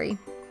Dollar Tree.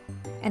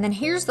 And then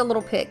here's the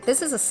little pick.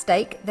 This is a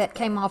stake that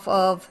came off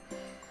of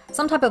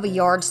some type of a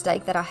yard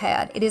stake that I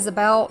had. It is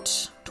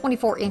about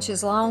 24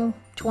 inches long,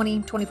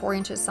 24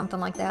 inches, something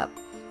like that.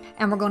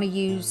 And we're going to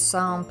use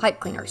some pipe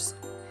cleaners.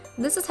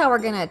 This is how we're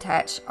going to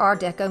attach our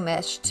deco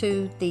mesh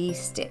to the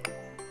stick.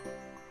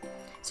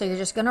 So you're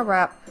just going to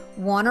wrap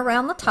one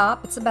around the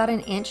top. It's about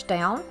 1 inch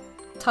down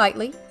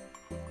tightly,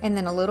 and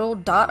then a little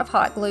dot of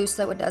hot glue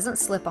so it doesn't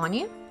slip on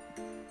you.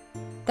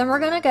 Then we're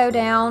going to go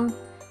down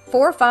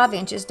 4 or 5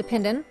 inches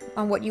depending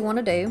on what you want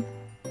to do,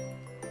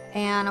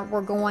 and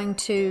we're going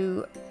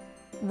to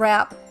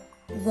wrap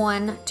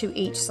one to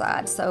each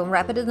side. So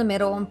wrap it in the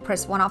middle and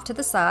press one off to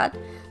the side.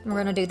 And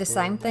we're going to do the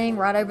same thing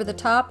right over the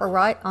top or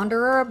right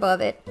under or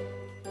above it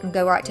and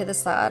go right to the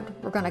side.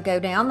 We're going to go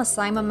down the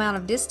same amount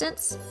of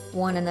distance,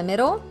 one in the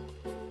middle,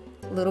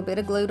 a little bit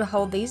of glue to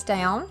hold these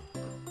down.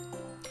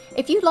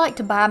 If you'd like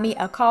to buy me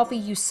a coffee,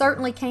 you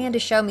certainly can to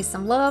show me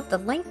some love. The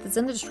link is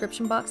in the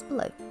description box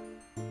below.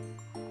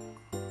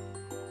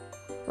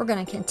 We're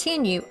going to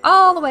continue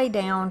all the way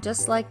down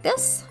just like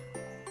this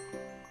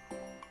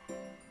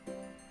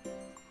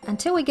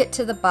until we get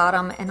to the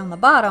bottom, and on the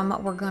bottom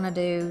we're going to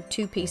do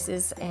 2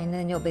 pieces and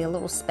then there'll be a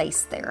little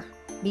space there.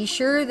 Be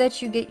sure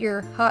that you get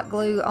your hot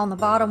glue on the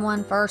bottom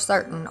one for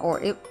certain, or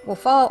it will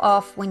fall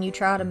off when you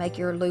try to make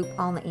your loop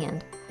on the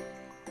end.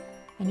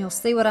 And you'll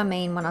see what I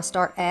mean when I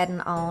start adding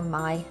on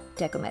my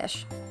deco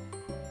mesh.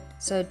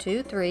 So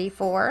 2, 3,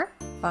 4,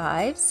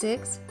 5,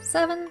 6,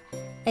 7,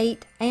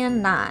 8,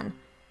 and 9.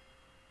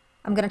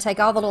 I'm going to take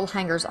all the little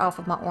hangers off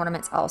of my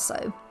ornaments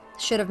also.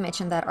 Should have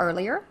mentioned that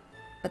earlier,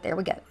 but there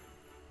we go.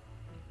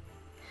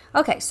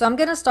 Okay, so I'm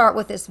going to start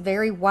with this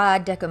very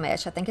wide deco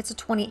mesh. I think it's a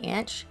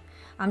 20-inch.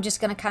 I'm just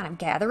going to kind of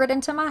gather it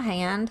into my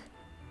hand.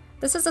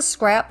 This is a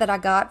scrap that I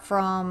got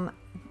from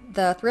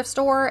the thrift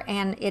store,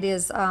 and it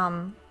is,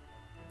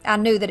 I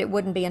knew that it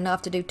wouldn't be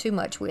enough to do too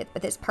much with,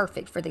 but it's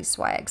perfect for these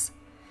swags.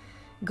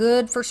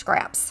 Good for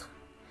scraps.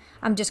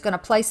 I'm just going to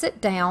place it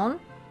down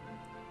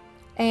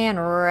and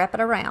wrap it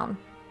around.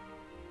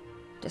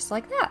 Just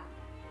like that.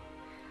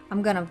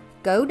 I'm going to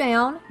go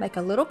down, make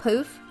a little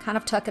poof, kind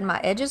of tucking my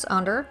edges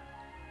under.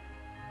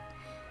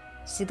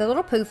 See the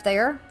little poof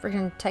there? We're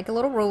going to take a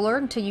little ruler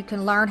until you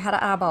can learn how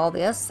to eyeball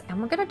this. And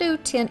we're going to do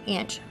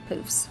 10-inch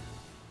poofs.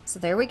 So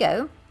there we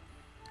go.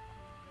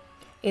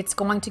 It's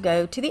going to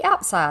go to the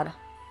outside.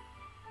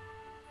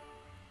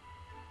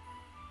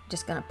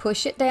 Just going to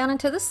push it down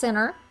into the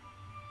center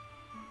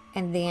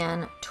and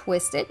then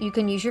twist it. You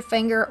can use your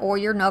finger or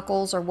your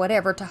knuckles or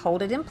whatever to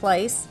hold it in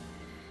place.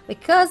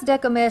 Because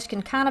deco mesh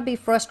can kind of be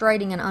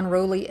frustrating and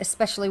unruly,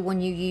 especially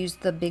when you use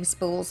the big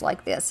spools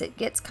like this. It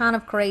gets kind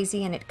of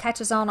crazy and it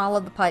catches on all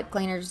of the pipe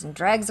cleaners and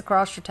drags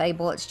across your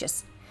table. It's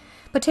just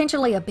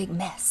potentially a big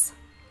mess.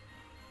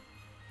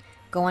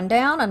 Going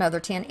down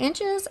another 10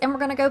 inches and we're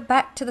going to go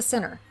back to the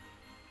center.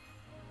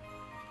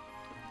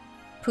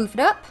 Poof it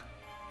up.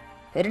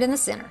 Put it in the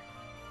center.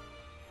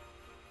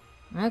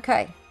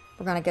 Okay,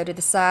 we're going to go to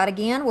the side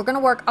again. We're going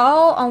to work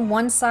all on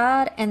one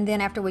side, and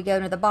then after we go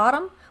to the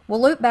bottom,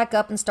 we'll loop back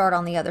up and start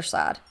on the other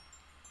side.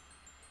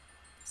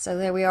 So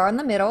there we are in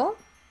the middle,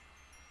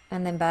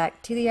 and then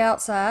back to the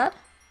outside.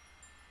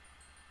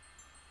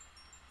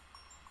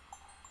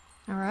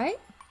 All right,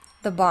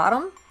 the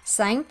bottom,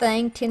 same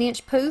thing,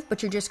 10-inch poof,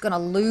 but you're just going to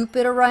loop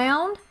it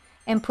around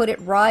and put it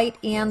right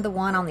in the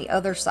one on the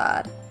other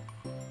side.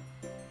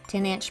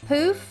 10-inch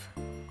poof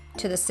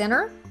to the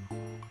center.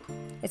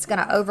 It's going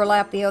to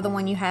overlap the other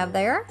one you have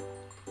there.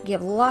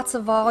 Give lots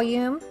of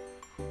volume.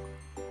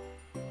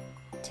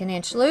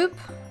 10-inch loop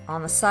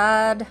on the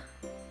side.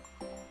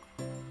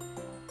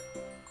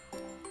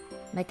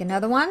 Make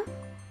another one.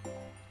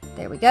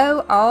 There we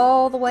go,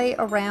 all the way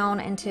around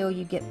until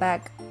you get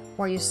back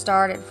where you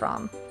started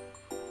from.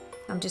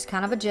 I'm just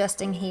kind of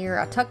adjusting here.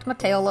 I tucked my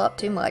tail up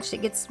too much.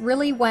 It gets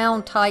really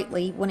wound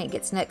tightly when it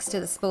gets next to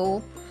the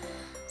spool.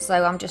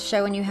 So I'm just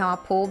showing you how I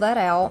pull that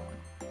out.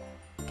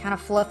 Kind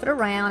of fluff it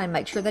around and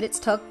make sure that it's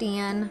tucked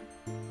in.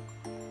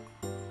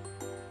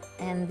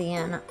 And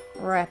then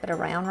wrap it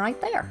around right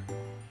there.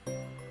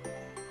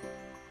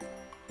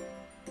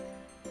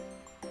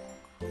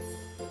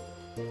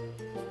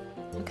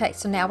 Okay,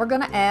 so now we're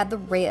going to add the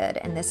red,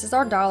 and this is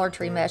our Dollar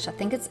Tree mesh. I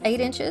think it's 8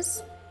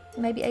 inches,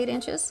 maybe 8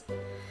 inches.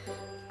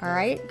 All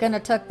right, going to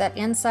tuck that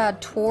inside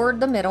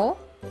toward the middle,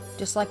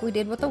 just like we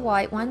did with the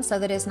white one, so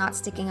that it's not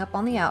sticking up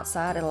on the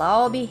outside. It'll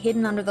all be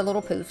hidden under the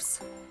little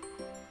poofs.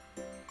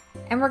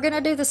 And we're going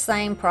to do the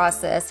same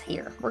process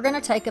here. We're going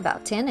to take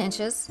about 10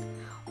 inches.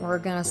 We're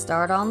going to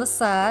start on the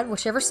side,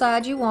 whichever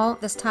side you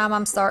want. This time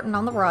I'm starting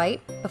on the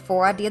right.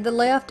 Before I did the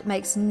left, it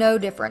makes no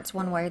difference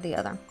one way or the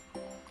other.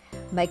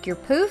 Make your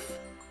poof.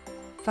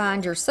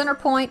 Find your center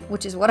point,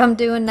 which is what I'm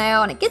doing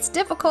now. And it gets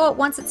difficult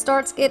once it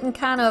starts getting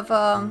kind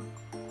of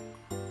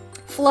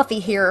fluffy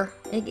here.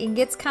 It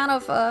gets kind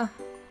of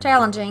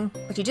challenging,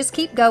 but you just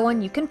keep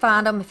going. You can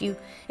find them.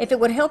 If it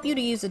would help you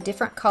to use a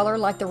different color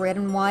like the red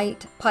and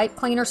white pipe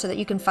cleaner so that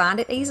you can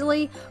find it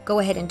easily, go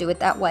ahead and do it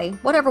that way.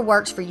 Whatever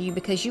works for you,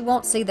 because you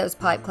won't see those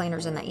pipe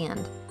cleaners in the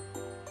end.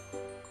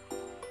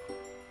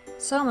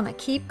 So I'm going to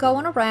keep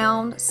going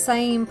around,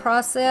 same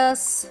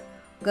process.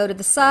 Go to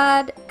the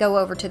side, go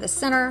over to the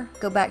center,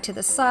 go back to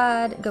the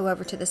side, go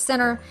over to the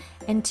center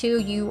until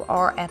you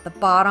are at the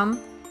bottom,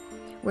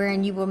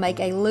 wherein you will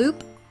make a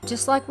loop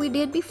just like we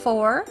did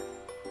before.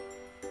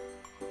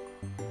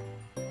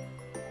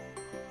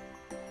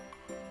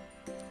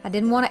 I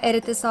didn't want to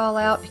edit this all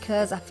out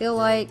because I feel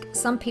like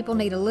some people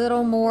need a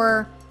little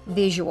more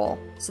visual.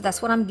 So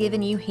that's what I'm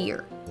giving you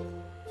here.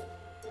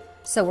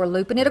 So we're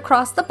looping it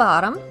across the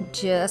bottom,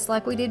 just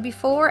like we did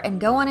before, and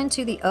going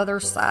into the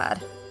other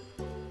side.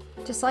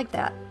 Just like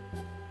that.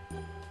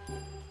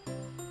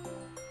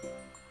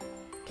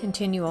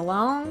 Continue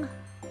along,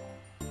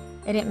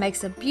 and it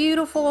makes a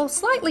beautiful,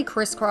 slightly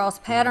crisscross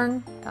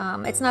pattern.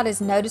 It's not as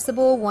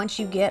noticeable once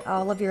you get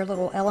all of your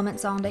little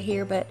elements onto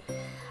here, but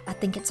I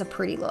think it's a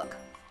pretty look.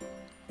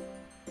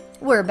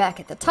 We're back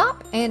at the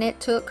top, and it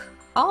took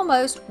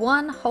almost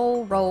one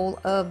whole roll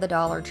of the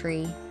Dollar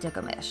Tree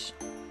deco mesh.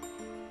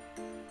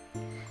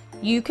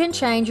 You can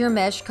change your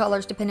mesh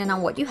colors depending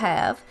on what you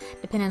have,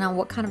 depending on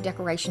what kind of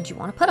decorations you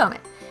want to put on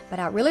it. But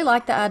I really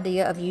like the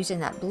idea of using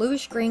that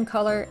bluish green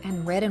color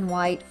and red and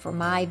white for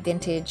my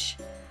vintage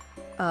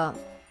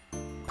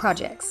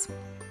projects.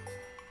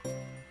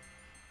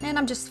 And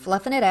I'm just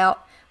fluffing it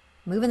out,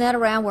 moving that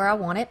around where I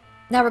want it.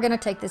 Now we're going to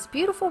take this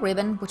beautiful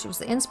ribbon, which was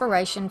the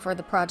inspiration for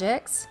the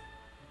projects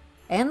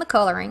and the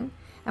coloring,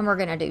 and we're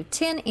going to do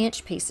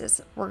 10-inch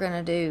pieces. We're going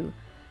to do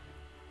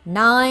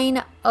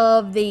 9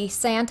 of the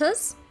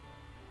Santas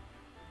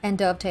and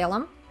dovetail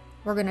them.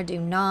 We're going to do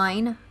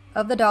 9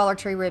 of the Dollar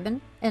Tree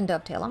ribbon and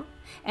dovetail them.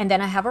 And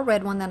then I have a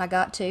red one that I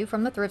got too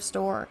from the thrift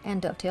store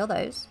and dovetail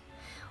those.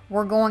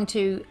 We're going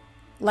to,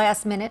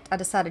 last minute, I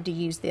decided to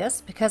use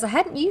this because I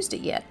hadn't used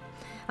it yet.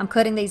 I'm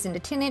cutting these into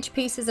 10-inch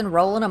pieces and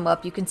rolling them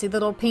up. You can see the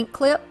little pink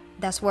clip.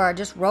 That's where I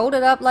just rolled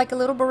it up like a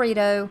little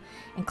burrito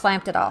and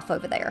clamped it off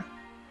over there.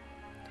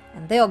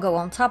 And they'll go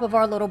on top of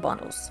our little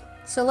bundles.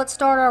 So let's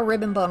start our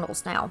ribbon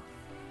bundles now.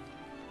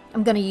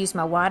 I'm going to use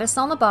my widest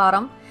on the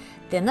bottom,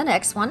 then the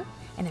next one,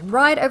 and then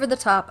right over the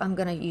top I'm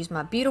going to use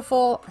my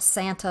beautiful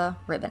Santa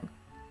ribbon.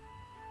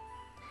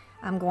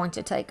 I'm going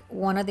to take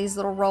one of these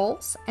little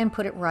rolls and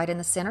put it right in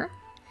the center,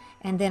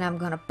 and then I'm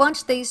going to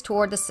bunch these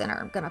toward the center.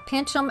 I'm going to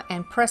pinch them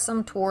and press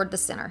them toward the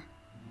center.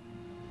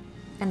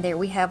 And there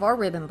we have our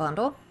ribbon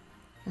bundle.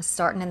 And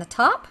starting in the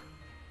top,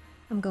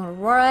 I'm going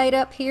right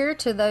up here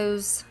to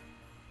those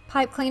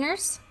pipe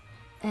cleaners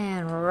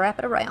and wrap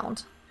it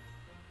around.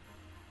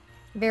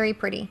 Very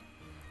pretty.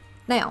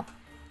 Now,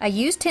 I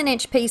used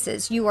 10-inch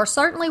pieces. You are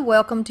certainly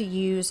welcome to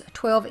use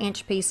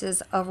 12-inch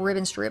pieces of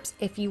ribbon strips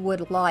if you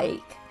would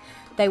like.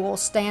 They will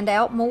stand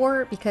out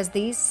more because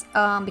these,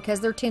 because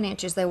they're 10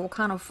 inches, they will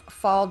kind of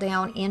fall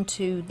down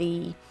into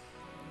the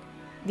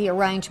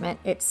arrangement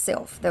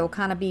itself. They will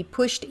kind of be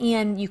pushed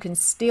in. You can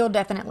still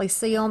definitely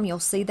see them. You'll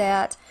see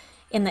that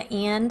in the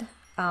end.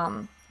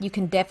 You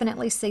can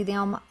definitely see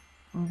them,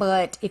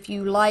 but if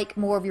you like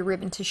more of your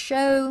ribbon to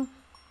show,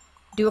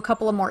 do a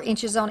couple of more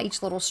inches on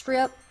each little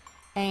strip,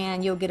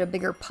 and you'll get a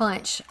bigger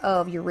punch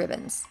of your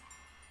ribbons.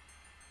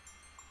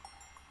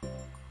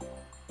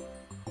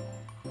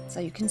 So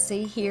you can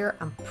see here,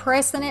 I'm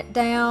pressing it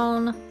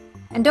down.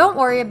 And don't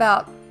worry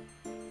about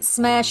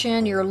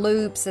smashing your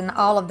loops and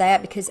all of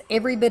that, because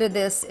every bit of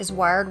this is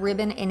wired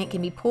ribbon and it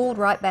can be pulled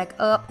right back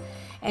up.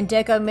 And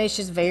deco mesh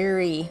is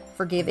very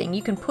forgiving.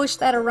 You can push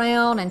that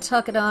around and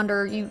tuck it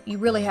under. You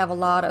really have a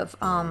lot of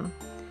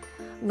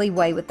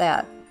leeway with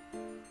that.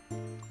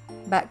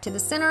 Back to the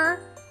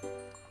center.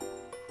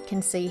 You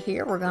can see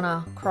here, we're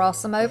gonna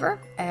cross them over,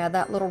 add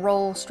that little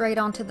roll straight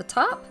onto the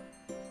top.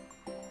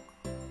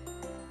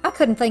 I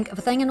couldn't think of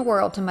a thing in the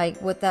world to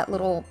make with that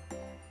little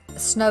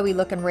snowy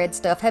looking red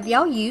stuff. Have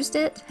y'all used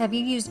it? Have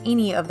you used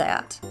any of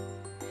that?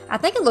 I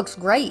think it looks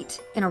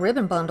great in a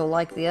ribbon bundle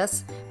like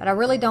this, but I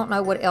really don't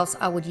know what else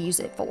I would use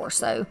it for.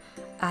 So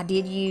I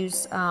did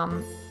use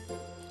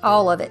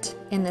all of it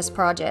in this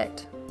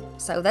project.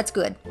 So that's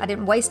good. I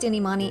didn't waste any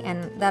money,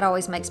 and that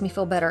always makes me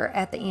feel better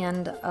at the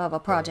end of a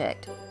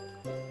project.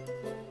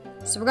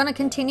 So we're going to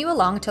continue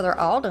along until they're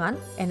all done,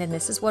 and then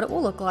this is what it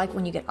will look like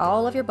when you get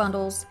all of your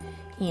bundles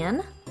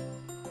in.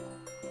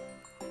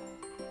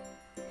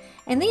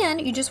 And then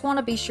you just want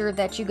to be sure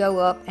that you go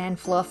up and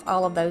fluff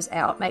all of those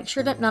out. Make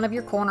sure that none of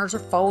your corners are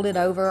folded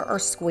over or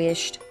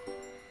squished.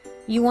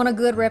 You want a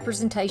good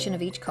representation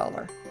of each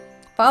color.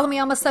 Follow me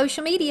on my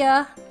social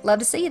media. Love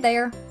to see you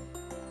there.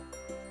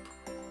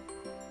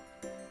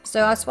 So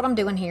that's what I'm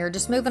doing here,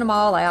 just moving them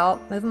all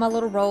out, moving my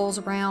little rolls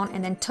around,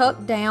 and then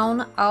tuck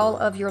down all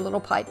of your little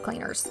pipe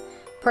cleaners.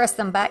 Press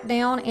them back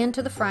down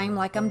into the frame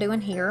like I'm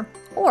doing here,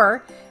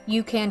 or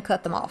you can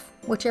cut them off,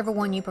 whichever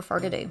one you prefer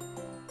to do.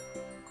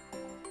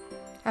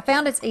 I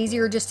found it's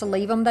easier just to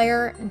leave them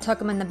there and tuck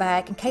them in the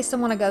back in case I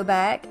want to go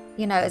back,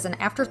 you know, as an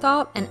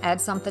afterthought and add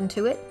something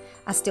to it.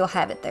 I still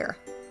have it there.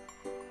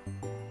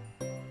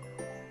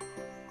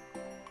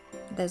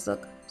 Those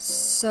look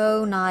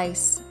so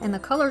nice, and the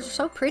colors are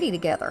so pretty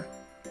together.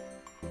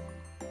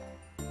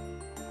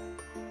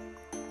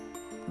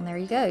 And there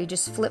you go. You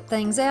just flip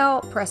things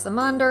out, press them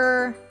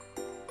under.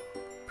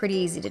 Pretty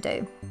easy to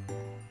do.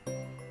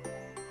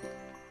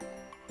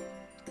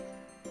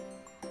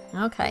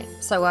 Okay,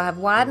 so I have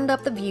widened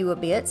up the view a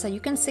bit so you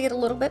can see it a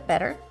little bit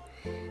better.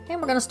 And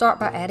we're going to start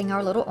by adding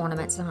our little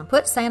ornaments. I'm going to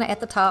put Santa at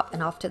the top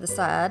and off to the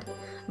side.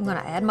 I'm going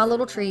to add my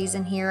little trees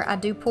in here. I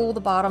do pull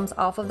the bottoms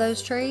off of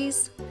those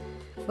trees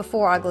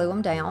before I glue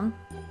them down.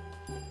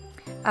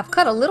 I've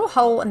cut a little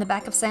hole in the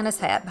back of Santa's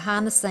hat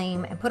behind the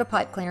seam and put a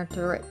pipe cleaner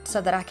through it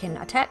so that I can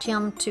attach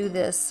him to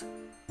this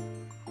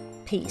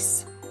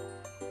piece.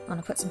 I'm going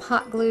to put some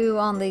hot glue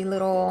on the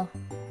little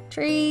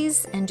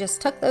trees and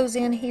just tuck those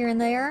in here and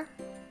there.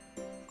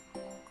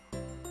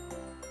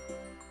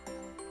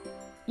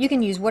 You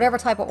can use whatever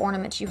type of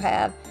ornaments you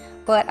have,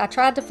 but I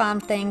tried to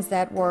find things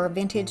that were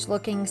vintage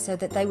looking so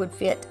that they would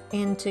fit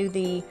into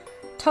the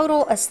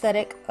total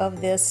aesthetic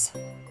of this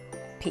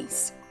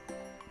piece.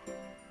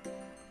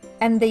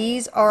 And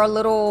these are a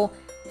little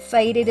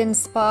faded in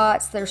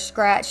spots, they're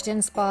scratched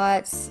in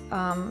spots,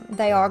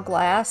 they are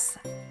glass,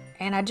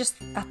 and I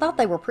thought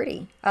they were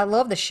pretty. I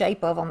love the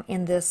shape of them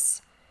in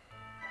this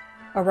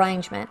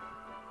arrangement.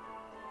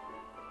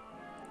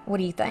 What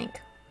do you think?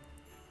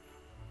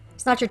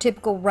 It's not your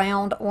typical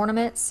round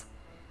ornaments,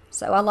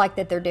 so I like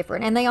that they're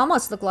different, and they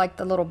almost look like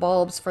the little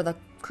bulbs for the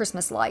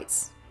Christmas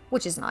lights,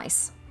 which is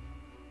nice.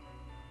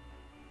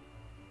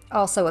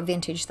 Also a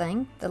vintage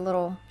thing, the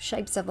little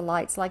shapes of the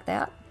lights like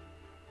that.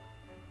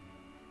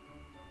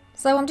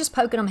 So I'm just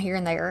poking them here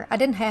and there. I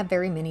didn't have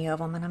very many of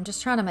them, and I'm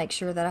just trying to make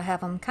sure that I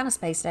have them kind of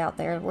spaced out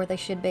there where they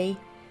should be,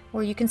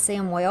 where you can see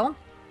them well.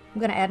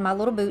 I'm going to add my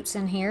little boots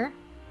in here.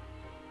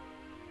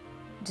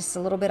 Just a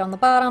little bit on the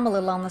bottom, a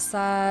little on the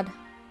side.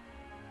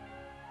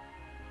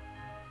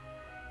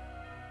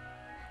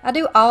 I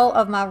do all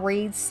of my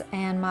wreaths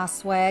and my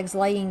swags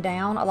laying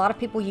down. A lot of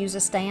people use a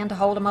stand to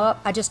hold them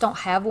up. I just don't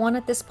have one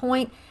at this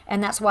point,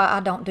 and that's why I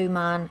don't do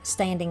mine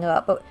standing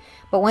up. But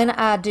when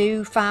I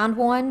do find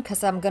one,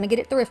 because I'm going to get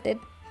it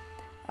thrifted,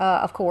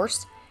 of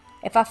course,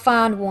 if I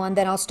find one,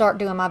 then I'll start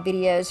doing my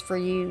videos for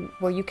you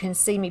where you can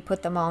see me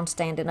put them on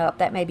standing up.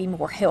 That may be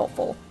more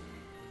helpful.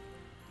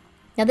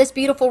 Now this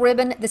beautiful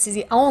ribbon, this is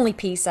the only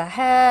piece I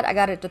had. I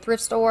got it at the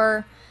thrift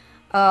store.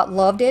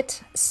 Loved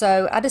it,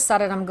 so I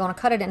decided I'm going to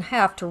cut it in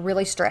half to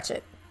really stretch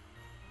it.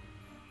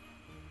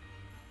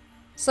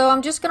 So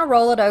I'm just going to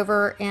roll it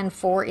over in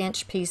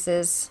 4-inch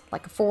pieces,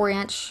 like a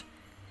 4-inch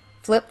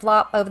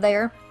flip-flop over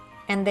there,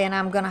 and then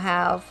I'm going to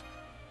have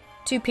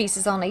 2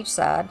 pieces on each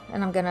side,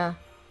 and I'm going to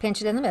pinch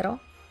it in the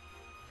middle.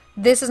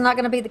 This is not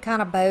going to be the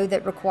kind of bow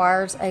that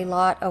requires a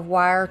lot of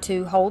wire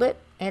to hold it.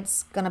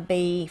 It's going to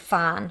be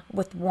fine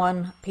with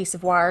one piece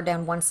of wire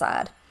down one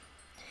side.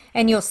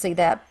 And you'll see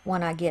that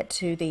when I get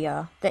to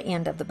the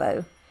end of the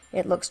bow.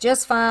 It looks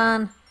just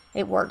fine.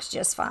 It works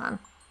just fine.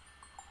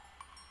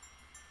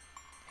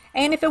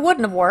 And if it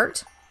wouldn't have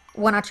worked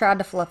when I tried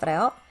to fluff it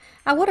out,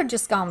 I would have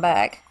just gone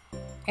back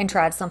and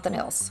tried something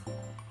else.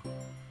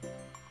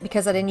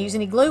 Because I didn't use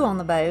any glue on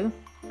the bow,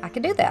 I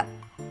could do that.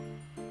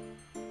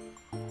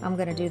 I'm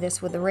going to do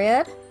this with the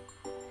red.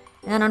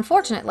 And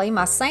unfortunately,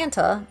 my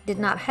Santa did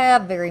not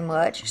have very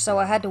much, so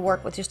I had to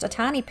work with just a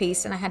tiny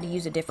piece, and I had to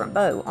use a different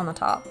bow on the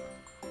top.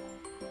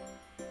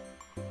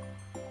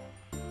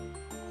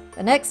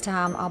 The next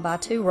time I'll buy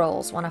 2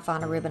 rolls when I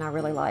find a ribbon I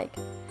really like.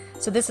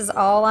 So this is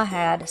all I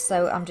had,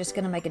 so I'm just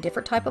going to make a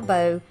different type of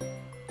bow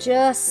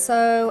just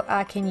so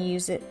I can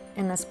use it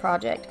in this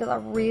project, because I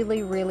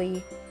really,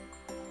 really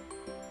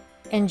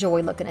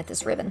enjoy looking at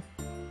this ribbon.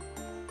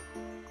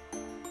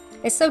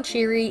 It's so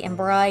cheery and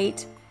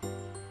bright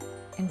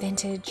and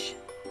vintage.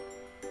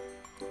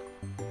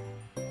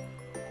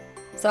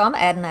 So I'm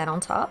adding that on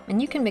top,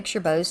 and you can mix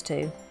your bows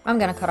too. I'm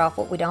going to cut off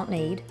what we don't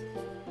need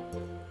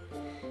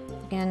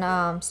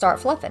and start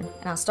fluffing.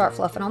 And I'll start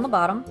fluffing on the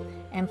bottom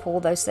and pull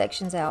those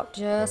sections out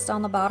just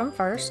on the bottom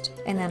first,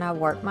 and then I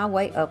work my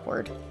way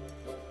upward.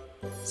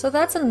 So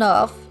that's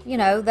enough, you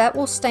know, that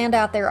will stand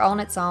out there on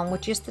its own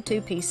with just the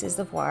 2 pieces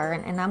of wire,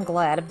 and I'm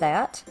glad of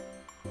that.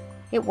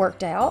 It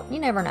worked out. You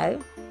never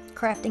know.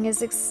 Crafting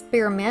is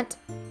experiment,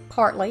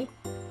 partly.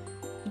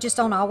 You just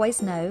don't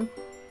always know.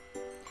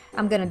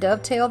 I'm going to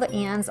dovetail the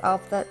ends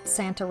off the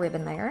Santa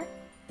ribbon there.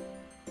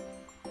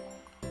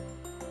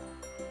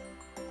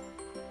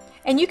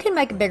 And you can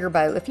make a bigger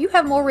bow. If you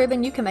have more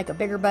ribbon, you can make a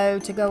bigger bow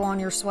to go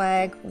on your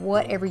swag,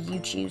 whatever you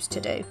choose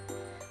to do.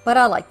 But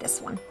I like this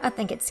one. I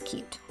think it's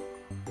cute.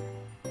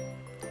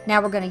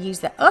 Now we're going to use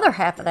the other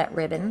half of that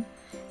ribbon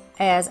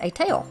as a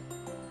tail.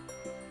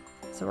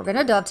 So we're going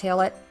to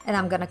dovetail it, and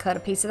I'm going to cut a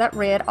piece of that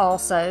red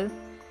also.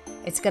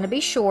 It's going to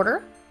be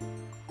shorter,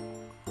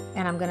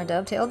 and I'm going to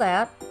dovetail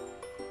that.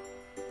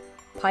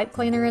 Pipe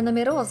cleaner in the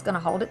middle is going to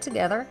hold it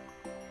together,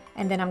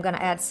 and then I'm going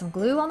to add some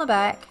glue on the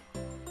back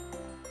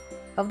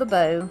of the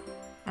bow,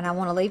 and I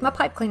want to leave my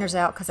pipe cleaners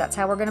out because that's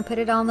how we're going to put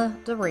it on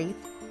the wreath.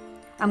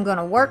 I'm going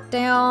to work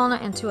down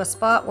into a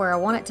spot where I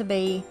want it to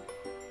be,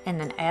 and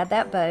then add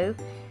that bow.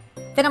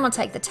 Then I'm going to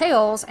take the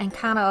tails and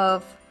kind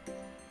of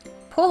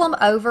pull them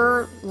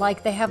over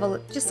like they have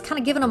just kind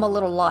of giving them a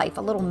little life,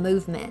 a little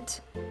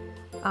movement,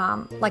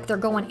 like they're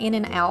going in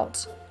and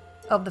out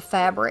of the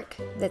fabric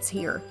that's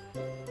here.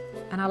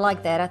 And I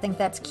like that. I think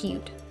that's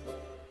cute.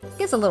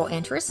 Gives a little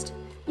interest.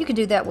 You can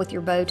do that with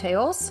your bow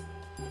tails.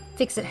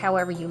 Fix it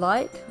however you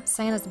like.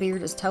 Santa's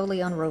beard is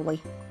totally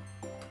unruly.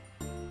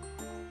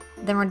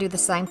 Then we're going to do the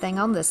same thing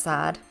on this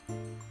side.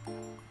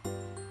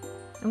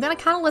 I'm going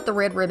to kind of let the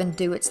red ribbon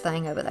do its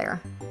thing over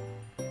there.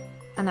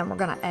 And then we're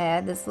going to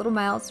add this little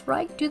mouse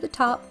right to the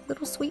top.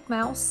 Little sweet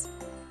mouse.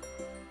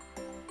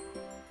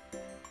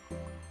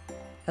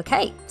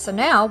 Okay, so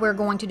now we're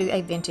going to do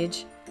a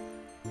vintage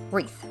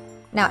wreath.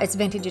 Now it's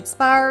vintage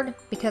inspired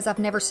because I've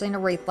never seen a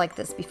wreath like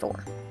this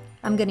before.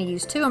 I'm going to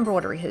use 2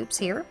 embroidery hoops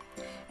here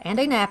and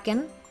a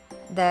napkin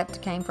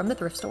that came from the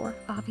thrift store,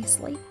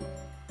 obviously,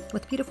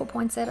 with beautiful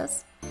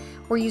poinsettias.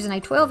 We're using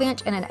a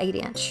 12-inch and an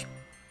 8-inch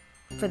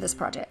for this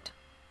project.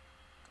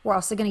 We're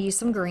also going to use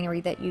some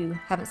greenery that you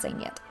haven't seen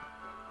yet.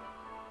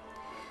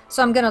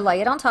 So I'm going to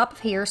lay it on top of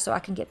here so I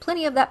can get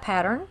plenty of that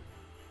pattern.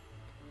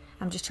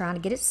 I'm just trying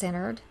to get it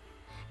centered.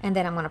 And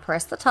then I'm going to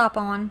press the top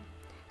on,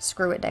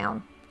 screw it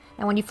down.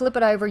 And when you flip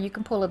it over, you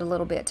can pull it a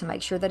little bit to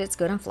make sure that it's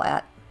good and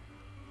flat.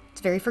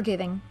 It's very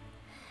forgiving.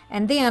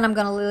 And then I'm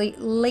going to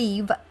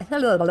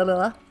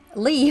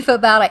leave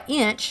about an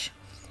inch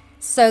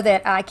so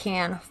that I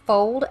can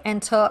fold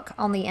and tuck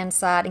on the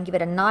inside and give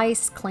it a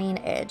nice clean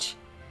edge.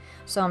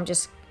 So I'm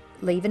just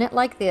leaving it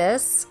like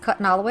this,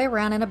 cutting all the way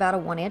around in about a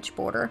 1-inch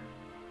border.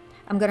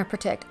 I'm going to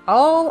protect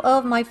all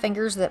of my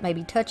fingers that may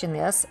be touching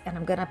this, and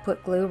I'm going to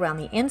put glue around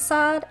the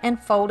inside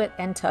and fold it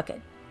and tuck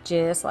it,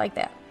 just like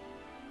that.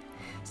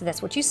 So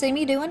that's what you see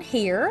me doing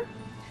here.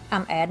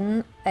 I'm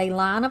adding a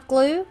line of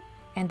glue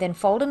and then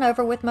folding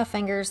over with my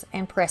fingers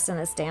and pressing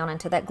this down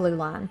into that glue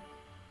line.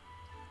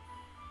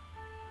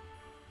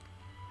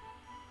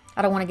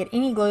 I don't want to get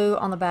any glue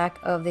on the back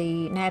of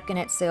the napkin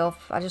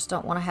itself. I just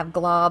don't want to have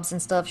globs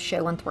and stuff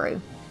showing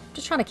through.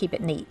 Just trying to keep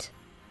it neat.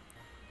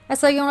 And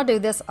so you want to do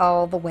this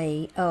all the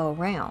way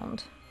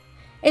around.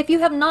 If you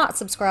have not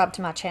subscribed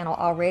to my channel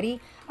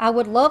already, I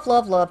would love,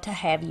 love, love to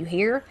have you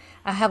here.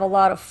 I have a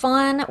lot of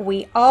fun.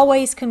 We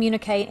always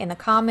communicate in the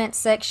comments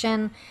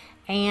section,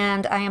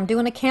 and I am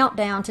doing a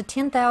countdown to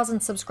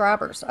 10,000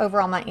 subscribers over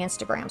on my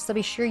Instagram, so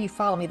be sure you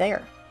follow me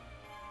there.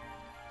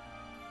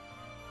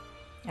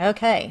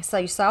 Okay, so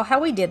you saw how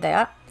we did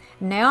that.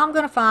 Now I'm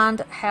going to find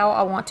how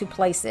I want to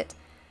place it.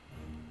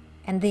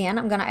 And then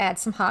I'm going to add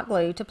some hot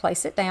glue to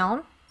place it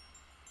down.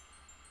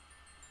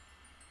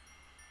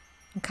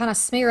 I'm kind of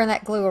smearing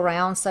that glue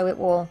around so it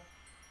will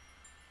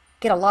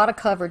get a lot of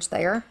coverage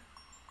there.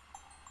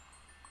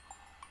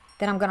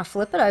 Then I'm going to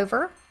flip it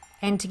over,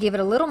 and to give it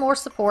a little more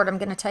support, I'm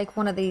going to take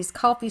one of these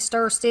coffee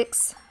stir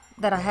sticks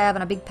that I have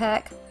in a big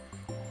pack.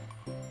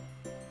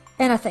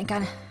 And I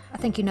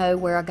think you know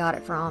where I got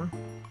it from.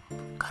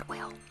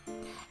 Goodwill.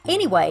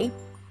 Anyway,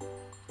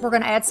 we're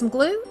going to add some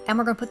glue, and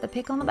we're going to put the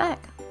pick on the back.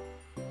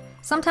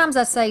 Sometimes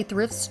I say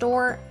thrift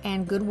store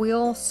and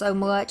Goodwill so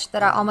much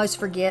that I almost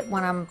forget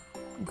when I'm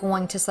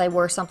going to say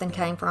where something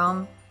came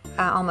from.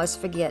 I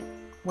almost forget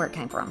where it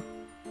came from.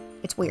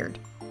 It's weird.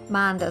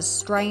 Mine does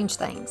strange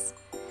things.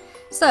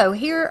 So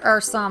here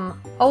are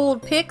some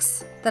old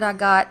picks that I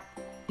got,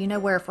 you know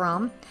where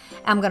from.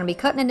 I'm going to be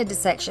cutting into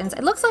sections.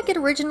 It looks like it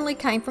originally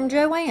came from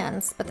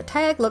Joann's, but the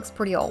tag looks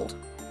pretty old.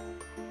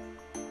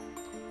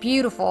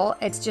 Beautiful.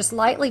 It's just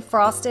lightly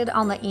frosted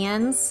on the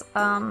ends,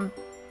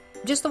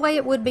 just the way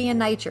it would be in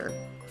nature.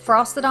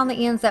 Frosted on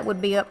the ends, that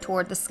would be up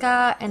toward the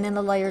sky, and then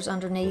the layers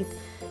underneath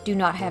do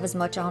not have as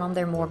much on them.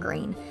 They're more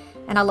green.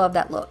 And I love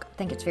that look. I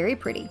think it's very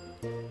pretty.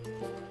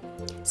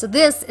 So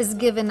this is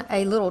given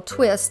a little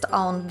twist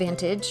on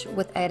vintage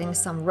with adding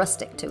some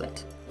rustic to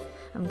it.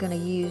 I'm going to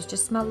use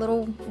just my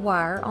little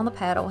wire on the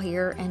paddle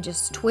here and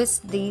just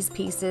twist these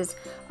pieces,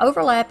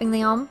 overlapping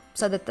them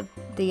so that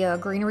the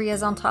greenery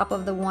is on top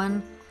of the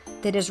one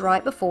that is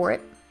right before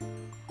it.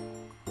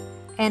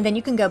 And then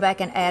you can go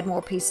back and add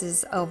more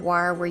pieces of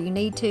wire where you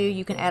need to.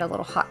 You can add a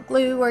little hot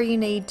glue where you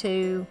need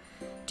to,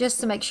 just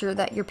to make sure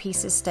that your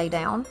pieces stay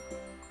down.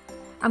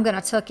 I'm going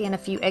to tuck in a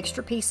few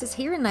extra pieces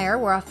here and there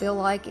where I feel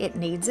like it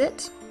needs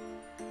it.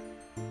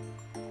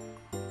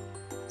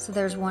 So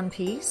there's one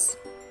piece.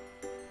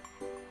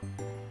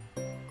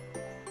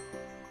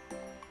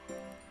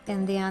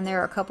 And then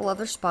there are a couple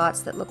other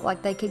spots that look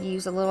like they could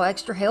use a little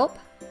extra help.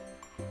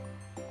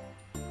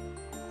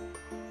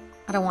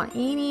 I don't want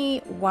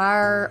any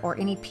wire or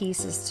any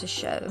pieces to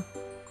show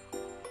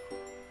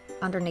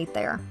underneath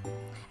there.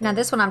 Now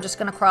this one I'm just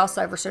going to cross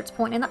over so it's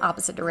pointing in the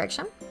opposite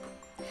direction.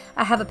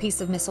 I have a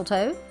piece of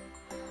mistletoe,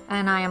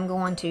 and I am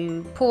going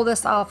to pull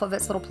this off of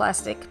its little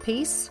plastic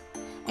piece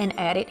and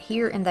add it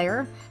here and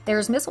there.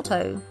 There's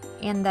mistletoe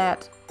in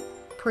that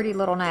pretty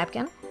little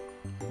napkin.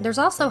 There's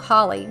also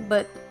holly,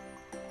 but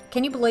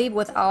can you believe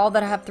with all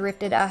that I have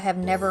thrifted, I have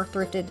never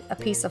thrifted a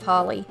piece of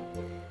holly.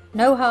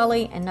 No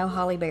holly and no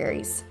holly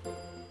berries.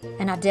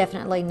 And I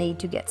definitely need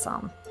to get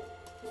some.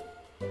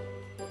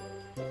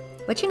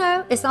 But you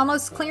know, it's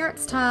almost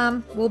clearance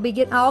time. We'll be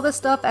getting all this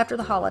stuff after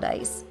the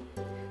holidays.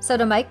 So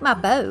to make my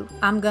bow,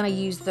 I'm going to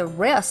use the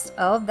rest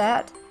of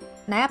that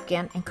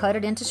napkin and cut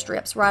it into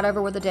strips right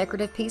over where the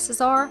decorative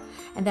pieces are.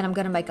 And then I'm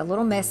going to make a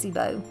little messy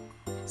bow.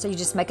 So you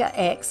just make an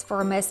X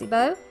for a messy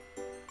bow.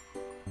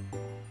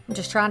 I'm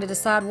just trying to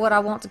decide what I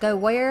want to go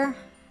where.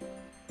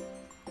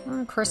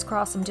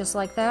 Crisscross them just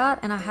like that,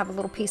 and I have a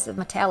little piece of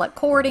metallic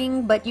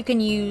cording, but you can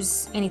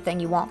use anything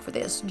you want for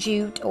this,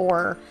 jute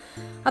or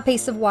a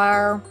piece of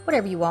wire,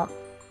 whatever you want.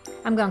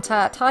 I'm going to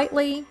tie it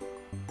tightly,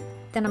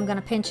 then I'm going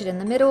to pinch it in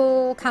the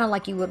middle, kind of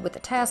like you would with a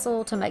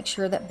tassel, to make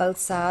sure that both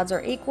sides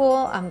are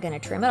equal. I'm going to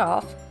trim it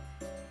off.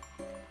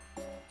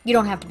 You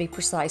don't have to be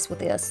precise with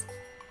this.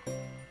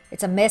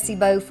 It's a messy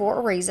bow for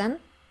a reason.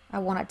 I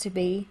want it to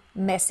be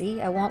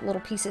messy. I want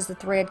little pieces of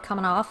thread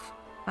coming off.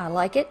 I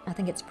like it. I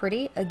think it's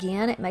pretty.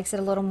 Again, it makes it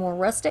a little more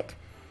rustic,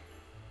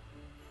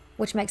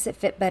 which makes it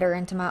fit better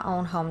into my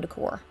own home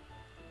decor.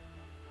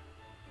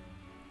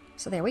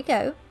 So there we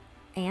go.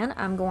 And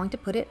I'm going to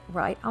put it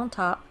right on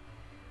top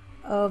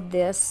of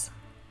this,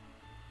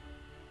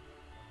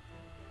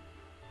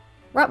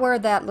 right where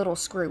that little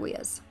screw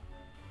is.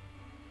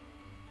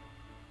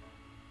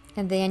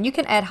 And then you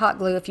can add hot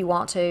glue if you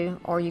want to,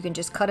 or you can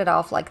just cut it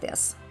off like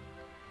this.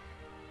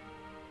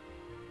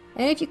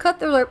 And if you cut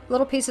the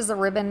little pieces of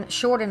ribbon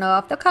short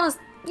enough, they'll kind of,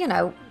 you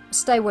know,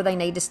 stay where they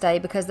need to stay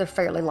because they're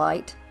fairly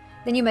light.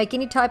 Then you make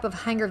any type of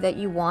hanger that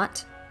you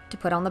want to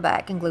put on the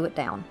back and glue it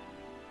down.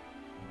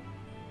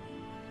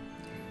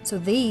 So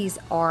these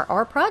are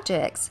our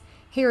projects.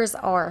 Here's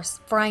our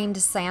framed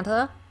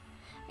Santa,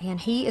 and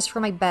he is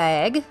from a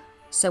bag.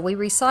 So we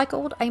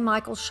recycled a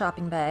Michael's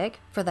shopping bag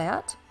for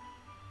that.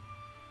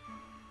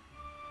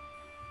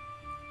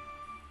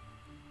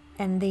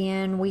 And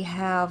then we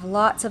have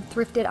lots of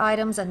thrifted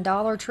items and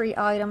Dollar Tree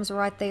items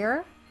right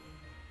there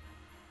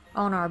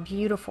on our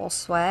beautiful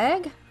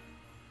swag.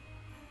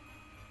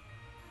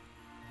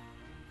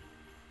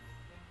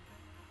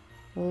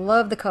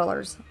 Love the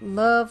colors.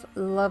 Love,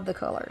 love the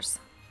colors.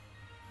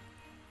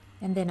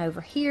 And then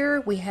over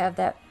here we have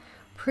that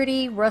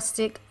pretty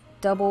rustic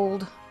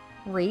doubled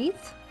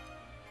wreath.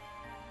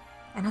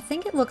 And I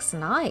think it looks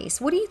nice.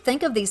 What do you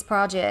think of these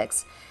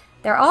projects?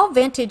 They're all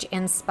vintage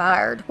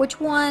inspired. Which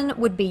one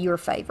would be your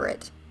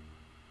favorite?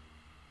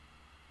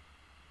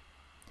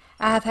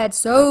 I have had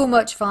so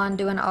much fun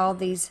doing all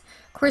these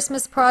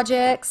Christmas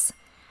projects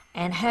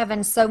and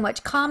having so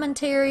much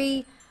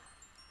commentary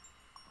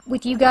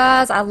with you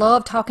guys. I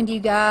love talking to you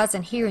guys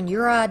and hearing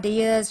your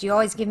ideas. You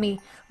always give me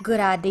good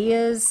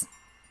ideas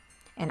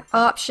and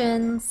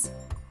options.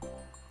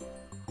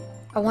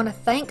 I want to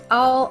thank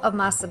all of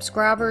my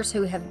subscribers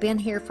who have been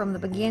here from the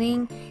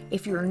beginning.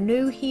 If you're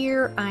new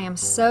here, I am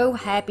so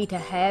happy to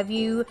have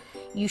you.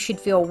 You should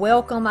feel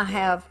welcome. I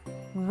have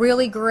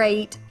really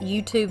great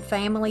YouTube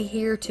family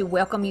here to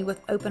welcome you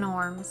with open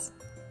arms.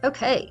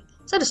 Okay,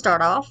 so to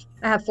start off,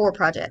 I have 4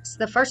 projects.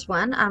 The first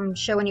one, I'm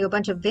showing you a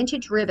bunch of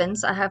vintage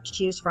ribbons I have to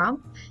choose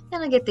from.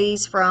 And I get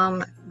these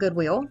from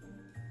Goodwill.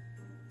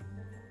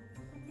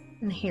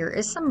 And here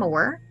is some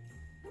more.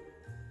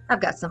 I've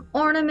got some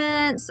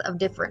ornaments of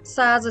different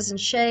sizes and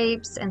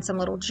shapes and some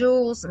little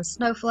jewels and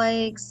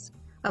snowflakes,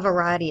 a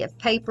variety of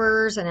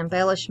papers and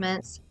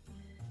embellishments,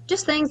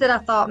 just things that I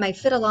thought may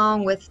fit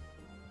along with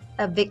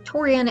a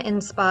Victorian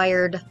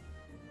inspired,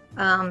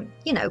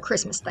 you know,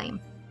 Christmas theme.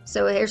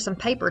 So here's some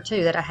paper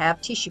too that I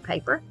have, tissue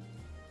paper.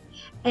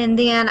 And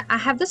then I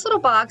have this little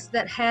box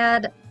that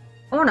had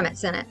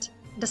ornaments in it.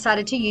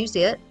 Decided to use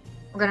it.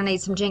 We're going to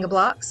need some Jenga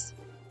blocks.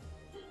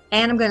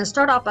 And I'm going to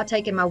start off by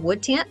taking my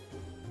wood tint.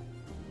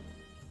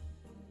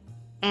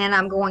 And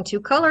I'm going to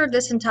color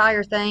this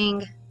entire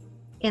thing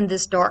in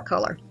this dark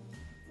color.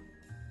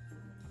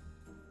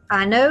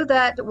 I know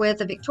that with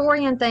a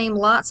Victorian theme,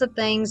 lots of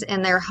things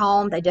in their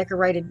home they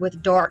decorated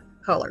with dark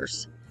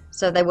colors.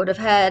 So they would have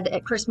had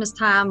at Christmas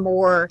time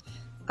more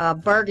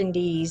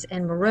burgundies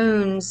and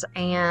maroons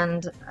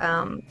and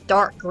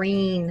dark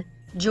green,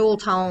 jewel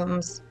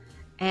tones,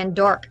 and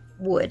dark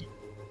wood.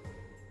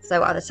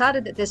 So I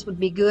decided that this would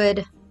be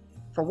good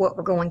for what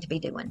we're going to be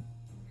doing.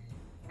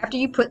 After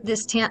you put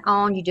this tint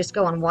on, you just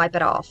go and wipe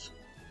it off.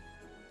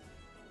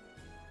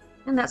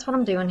 And that's what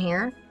I'm doing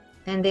here.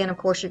 And then, of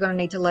course, you're going to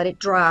need to let it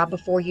dry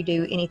before you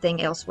do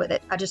anything else with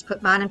it. I just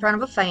put mine in front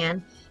of a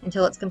fan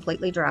until it's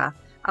completely dry.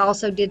 I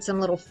also did some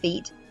little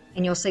feet,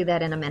 and you'll see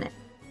that in a minute.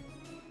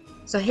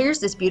 So here's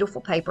this beautiful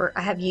paper.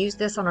 I have used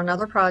this on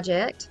another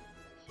project,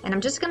 and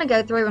I'm just going to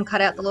go through and cut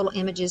out the little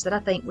images that I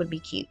think would be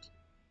cute.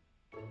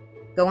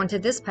 Going to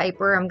this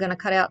paper, I'm going to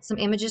cut out some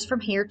images from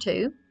here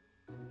too.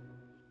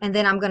 And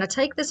then I'm going to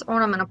take this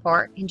ornament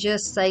apart and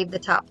just save the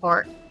top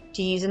part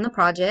to use in the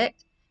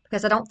project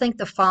because I don't think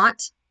the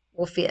font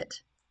will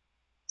fit.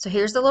 So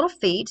here's the little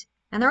feet,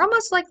 and they're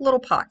almost like little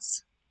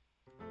pots.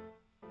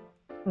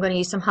 I'm going to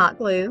use some hot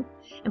glue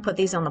and put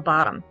these on the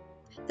bottom.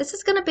 This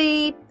is going to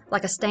be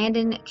like a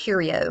stand-in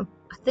curio,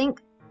 I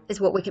think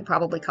is what we could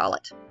probably call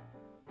it.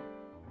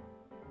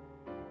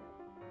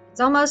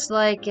 It's almost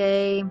like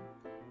a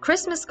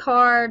Christmas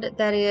card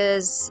that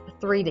is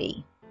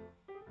 3D.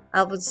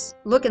 I was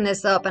looking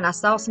this up and I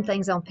saw some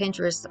things on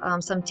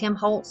Pinterest, some Tim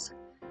Holtz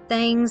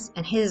things,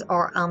 and his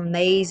are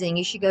amazing.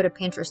 You should go to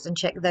Pinterest and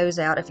check those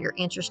out if you're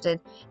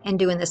interested in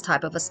doing this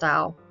type of a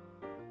style.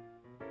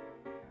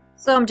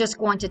 So I'm just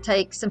going to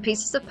take some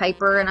pieces of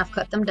paper and I've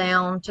cut them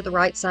down to the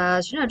right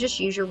size. You know, just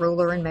use your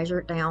ruler and measure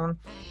it down.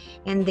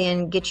 And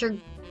then get your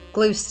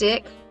glue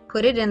stick,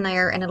 put it in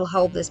there, and it'll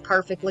hold this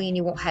perfectly and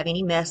you won't have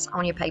any mess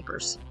on your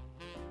papers.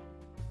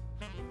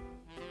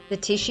 The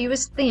tissue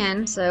is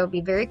thin, so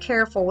be very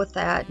careful with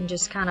that and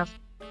just kind of,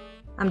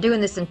 I'm doing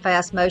this in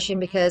fast motion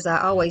because I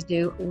always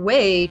do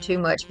way too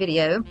much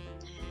video,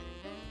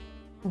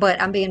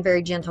 but I'm being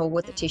very gentle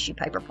with the tissue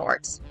paper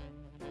parts.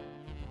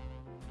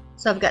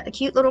 So I've got the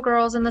cute little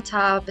girls in the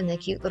top and the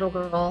cute little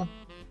girl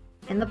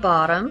in the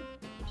bottom,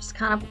 just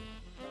kind of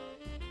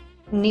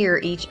near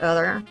each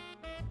other.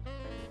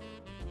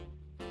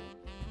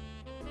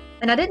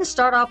 And I didn't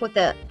start off with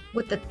the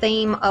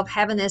theme of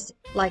having this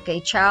like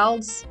a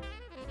child's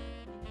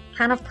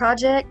kind of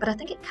project, but I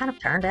think it kind of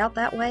turned out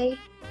that way,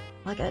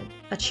 like a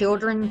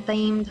children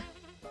themed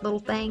little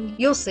thing.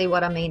 You'll see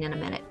what I mean in a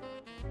minute.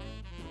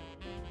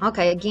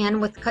 Okay, again,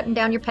 with cutting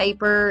down your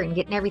paper and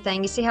getting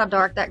everything, you see how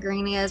dark that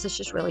green is? It's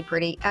just really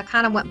pretty. I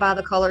kind of went by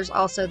the colors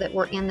also that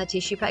were in the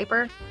tissue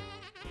paper,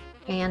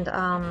 and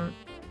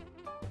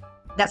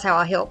that's how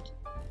I helped,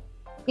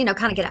 you know,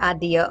 kind of get an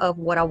idea of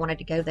what I wanted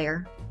to go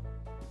there.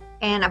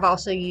 And I've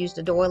also used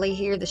a doily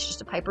here. This is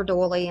just a paper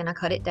doily, and I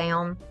cut it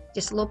down,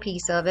 just a little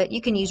piece of it. You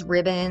can use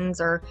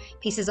ribbons or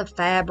pieces of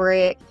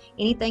fabric,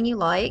 anything you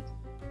like.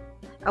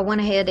 I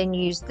went ahead and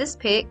used this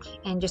pick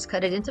and just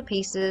cut it into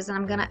pieces, and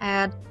I'm going to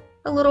add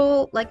a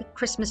little like a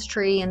Christmas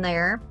tree in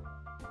there.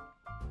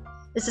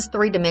 This is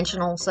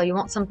 3-dimensional, so you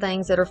want some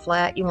things that are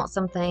flat, you want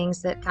some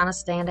things that kind of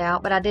stand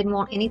out, but I didn't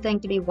want anything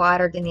to be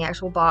wider than the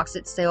actual box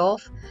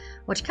itself,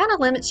 which kind of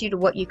limits you to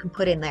what you can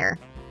put in there.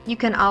 You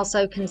can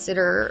also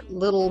consider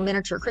little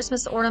miniature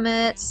Christmas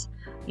ornaments.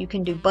 You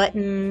can do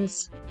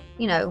buttons,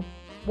 you know,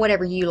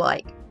 whatever you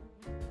like.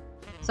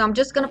 So I'm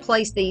just going to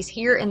place these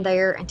here and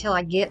there until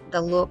I get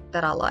the look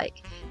that I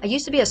like. I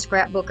used to be a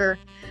scrapbooker,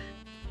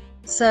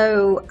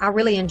 so I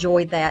really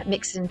enjoyed that,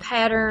 mixing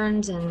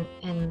patterns and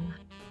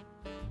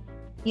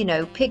you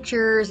know,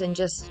 pictures and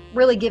just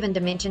really giving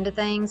dimension to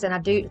things, and I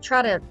do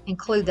try to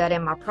include that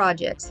in my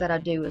projects that I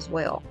do as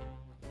well.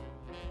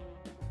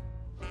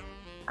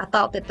 I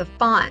thought that the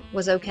font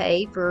was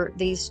okay for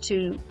these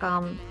two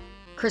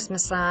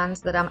Christmas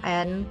signs that I'm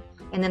adding,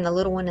 and then the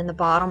little one in the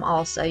bottom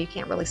also. You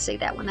can't really see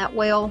that one that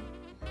well,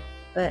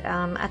 but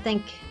I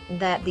think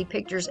that the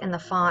pictures and the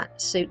font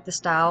suit the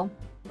style.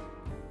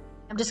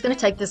 I'm just going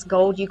to take this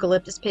gold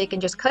eucalyptus pick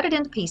and just cut it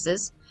into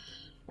pieces,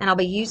 and I'll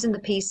be using the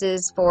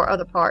pieces for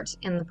other parts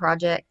in the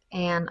project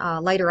and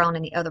later on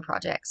in the other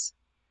projects.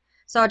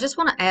 So I just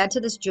want to add to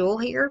this jewel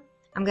here.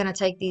 I'm going to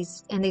take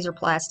these, and these are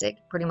plastic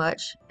pretty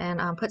much, and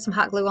put some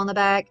hot glue on the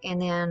back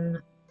and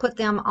then put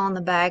them on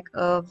the back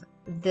of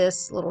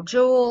this little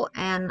jewel,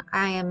 and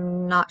I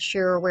am not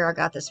sure where I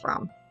got this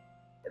from.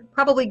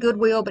 Probably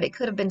Goodwill, but it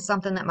could have been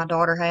something that my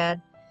daughter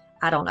had.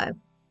 I don't know.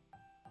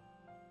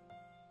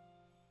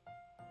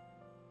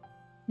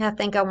 Now I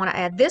think I want to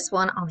add this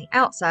one on the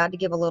outside to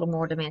give a little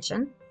more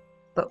dimension.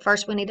 But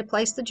first we need to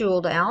place the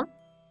jewel down.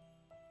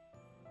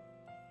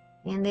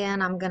 And then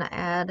I'm going to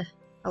add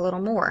a little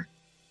more.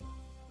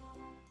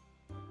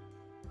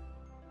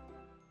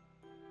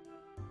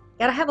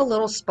 Gotta have a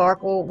little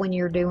sparkle when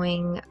you're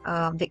doing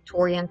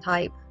Victorian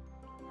type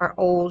or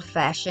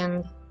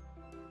old-fashioned.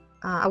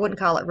 I wouldn't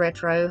call it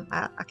retro.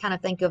 I kind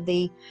of think of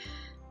the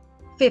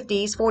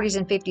 50s, 40s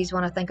and 50s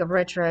when I think of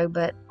retro,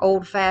 but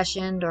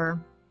old-fashioned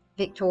or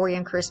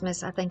Victorian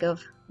Christmas, I think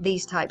of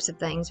these types of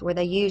things where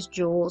they use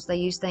jewels, they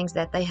use things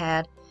that they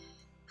had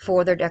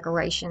for their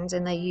decorations,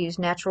 and they use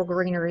natural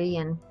greenery,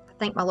 and I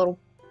think my little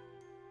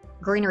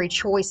greenery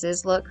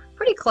choices look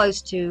pretty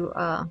close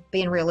to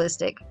being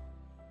realistic.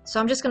 So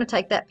I'm just going to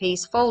take that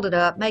piece, fold it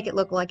up, make it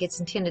look like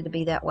it's intended to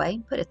be that way,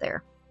 put it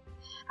there.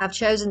 I've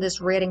chosen this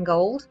red and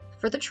gold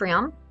for the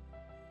trim.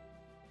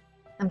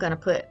 I'm going to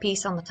put a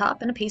piece on the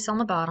top and a piece on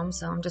the bottom,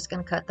 so I'm just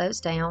going to cut those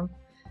down.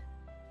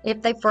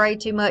 If they fray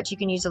too much, you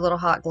can use a little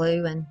hot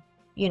glue and,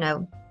 you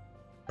know,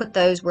 put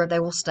those where they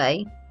will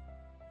stay.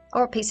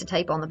 Or a piece of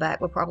tape on the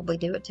back will probably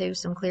do it too,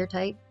 some clear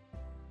tape.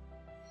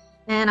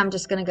 And I'm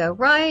just going to go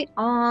right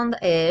on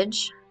the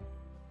edge.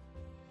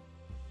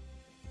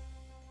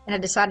 And I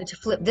decided to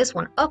flip this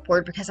one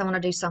upward because I want to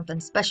do something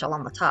special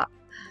on the top.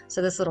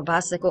 So this little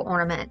bicycle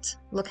ornament,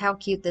 look how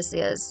cute this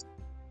is.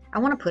 I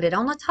want to put it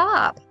on the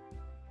top.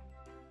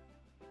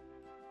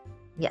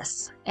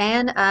 Yes,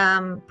 and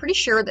I'm pretty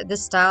sure that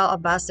this style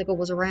of bicycle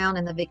was around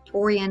in the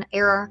Victorian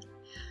era.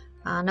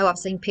 I know I've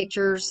seen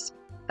pictures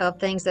of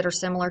things that are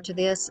similar to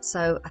this,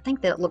 so I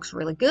think that it looks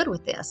really good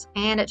with this.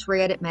 And it's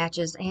red, it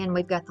matches, and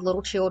we've got the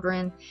little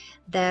children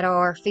that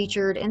are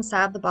featured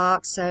inside the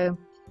box, so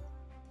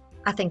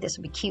I think this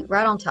would be cute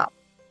right on top.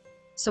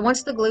 So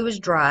once the glue is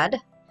dried,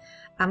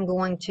 I'm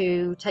going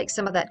to take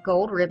some of that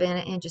gold ribbon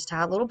and just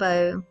tie a little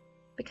bow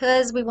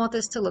because we want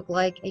this to look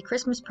like a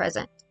Christmas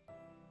present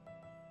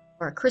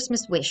or a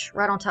Christmas wish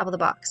right on top of the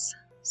box.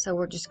 So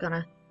we're just going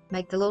to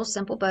make the little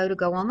simple bow to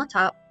go on the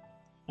top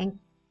and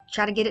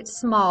try to get it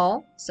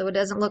small so it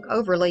doesn't look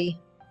overly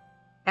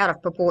out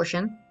of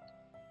proportion.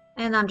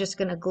 And I'm just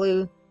going to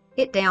glue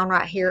it down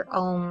right here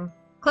on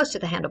close to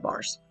the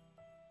handlebars.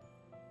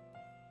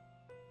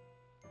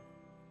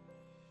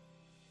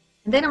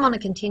 And then I'm going to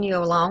continue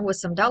along with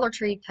some Dollar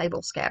Tree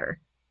table scatter.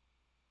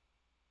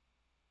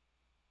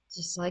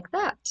 Just like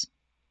that.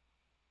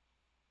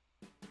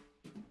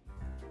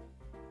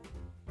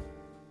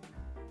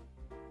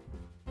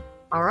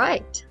 All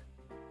right.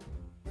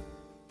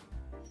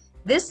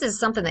 This is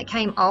something that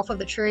came off of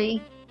the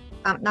tree.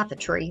 Not the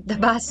tree, the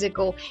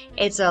bicycle.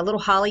 It's a little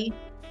holly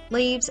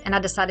leaves, and I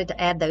decided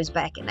to add those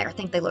back in there. I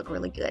think they look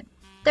really good.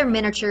 They're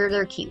miniature,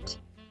 they're cute.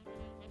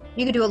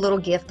 You could do a little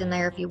gift in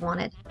there if you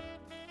wanted.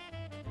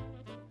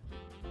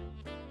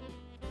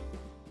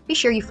 If Be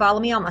sure you follow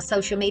me on my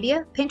social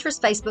media, Pinterest,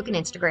 Facebook, and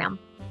Instagram.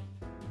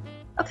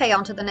 Okay,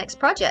 on to the next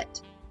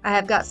project. I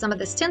have got some of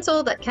this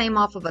tinsel that came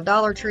off of a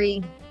Dollar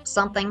Tree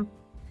something.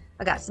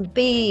 I got some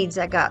beads,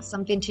 I got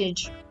some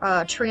vintage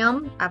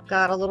trim, I've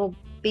got a little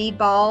bead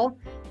ball,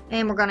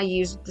 and we're going to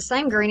use the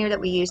same greenery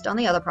that we used on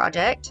the other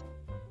project.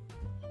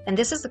 And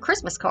this is the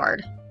Christmas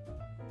card.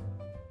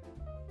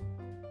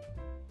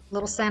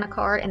 Little Santa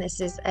card, and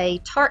this is a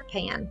tart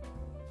pan.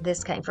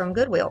 This came from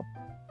Goodwill.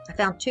 I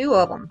found 2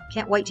 of them.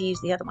 Can't wait to use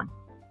the other one.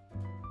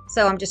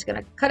 So I'm just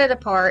going to cut it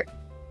apart,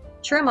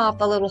 trim off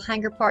the little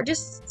hanger part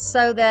just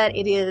so that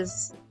it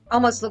is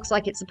almost looks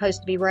like it's supposed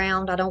to be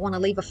round. I don't want to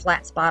leave a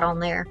flat spot on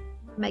there.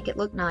 Make it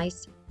look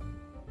nice.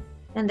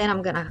 And then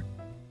I'm going to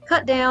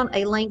cut down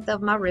a length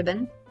of my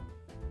ribbon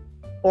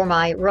or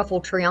my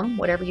ruffle trim,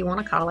 whatever you want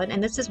to call it.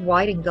 And this is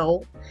white and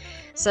gold.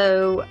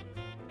 So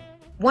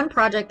one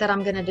project that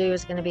I'm going to do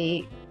is going to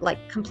be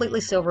like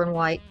completely silver and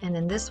white, and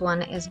then this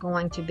one is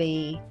going to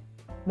be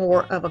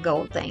more of a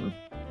gold theme,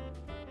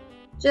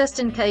 just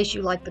in case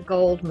you like the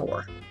gold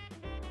more.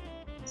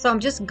 So I'm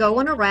just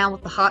going around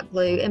with the hot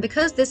glue, and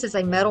because this is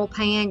a metal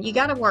pan, you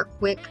got to work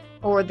quick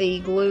or the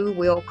glue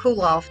will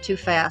cool off too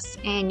fast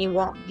and you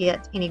won't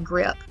get any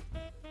grip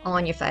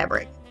on your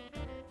fabric.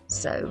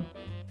 So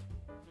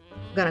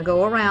I'm going to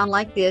go around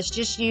like this,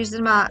 just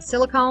using my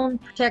silicone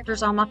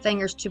protectors on my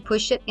fingers to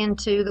push it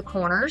into the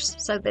corners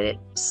so that it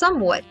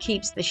somewhat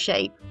keeps the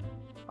shape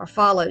or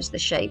follows the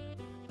shape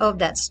of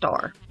that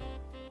star.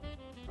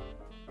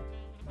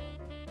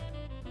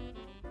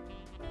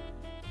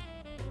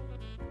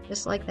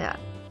 Just like that.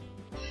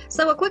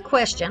 So a quick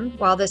question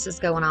while this is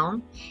going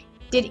on.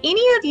 Did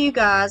any of you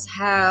guys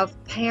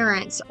have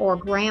parents or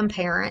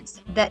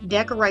grandparents that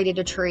decorated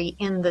a tree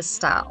in this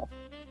style?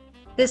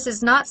 This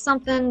is not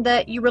something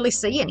that you really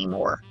see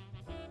anymore,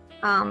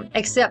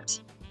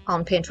 except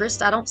on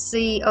Pinterest. I don't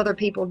see other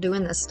people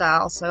doing this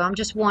style, so I'm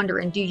just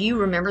wondering, do you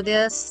remember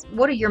this?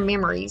 What are your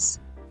memories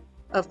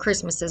of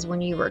Christmases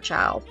when you were a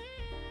child?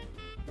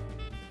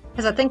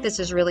 Because I think this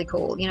is really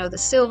cool. You know, the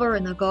silver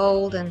and the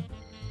gold, and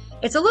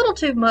it's a little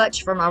too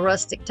much for my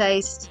rustic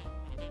taste,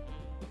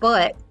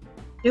 but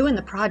doing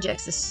the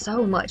projects is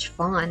so much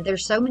fun.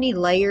 There's so many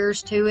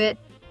layers to it.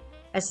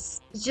 It's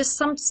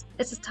just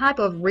it's a type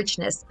of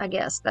richness, I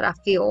guess, that I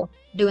feel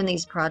doing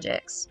these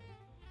projects.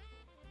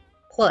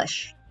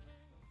 Plush.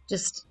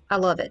 Just, I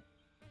love it.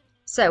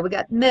 So we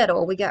got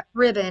metal, we got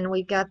ribbon,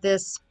 we got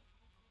this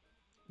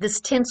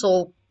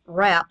tinsel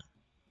wrap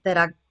that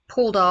I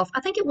pulled off.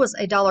 I think it was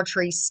a Dollar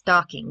Tree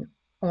stocking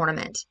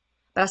ornament,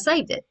 but I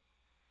saved it.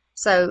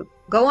 So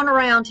going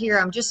around here,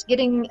 I'm just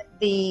getting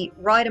the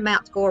right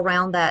amount to go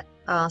around that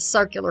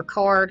circular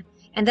card,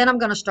 and then I'm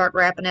going to start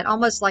wrapping it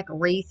almost like a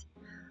wreath,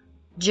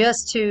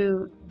 just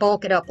to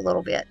bulk it up a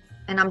little bit.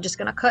 And I'm just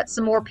going to cut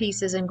some more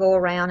pieces and go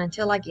around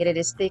until I get it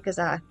as thick as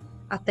I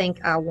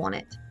think I want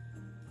it.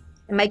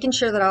 And making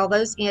sure that all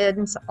those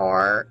ends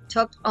are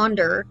tucked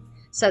under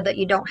so that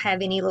you don't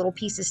have any little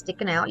pieces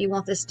sticking out. You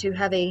want this to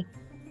have a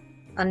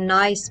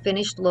nice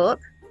finished look.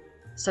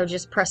 So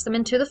just press them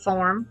into the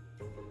form.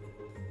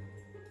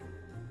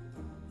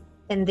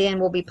 And then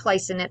we'll be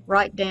placing it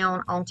right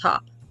down on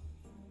top.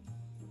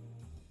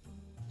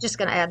 Just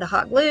going to add the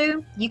hot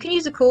glue. You can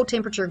use a cool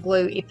temperature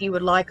glue if you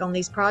would like on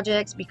these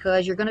projects,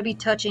 because you're going to be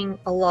touching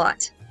a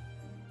lot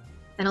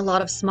and a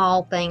lot of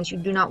small things. You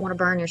do not want to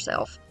burn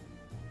yourself.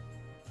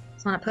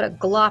 So I'm going to put a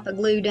glop of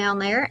glue down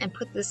there and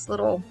put this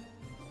little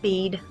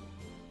bead.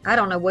 I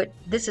don't know what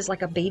this is,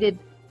 like a beaded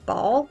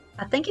ball.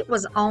 I think it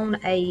was on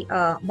a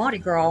Mardi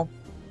Gras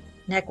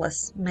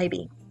necklace,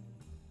 maybe.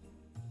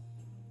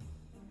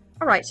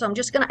 All right, so I'm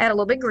just going to add a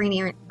little bit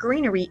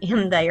greenery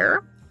in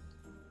there.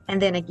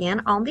 And then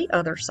again on the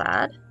other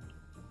side.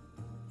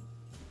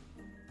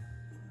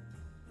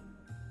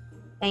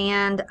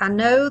 And I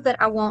know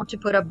that I want to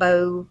put a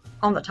bow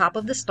on the top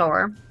of the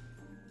star.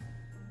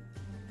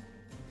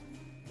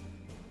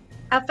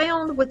 I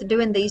found with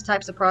doing these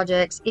types of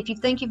projects, if you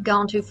think you've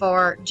gone too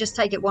far, just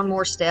take it one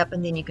more step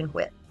and then you can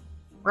quit,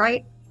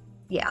 right?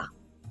 Yeah.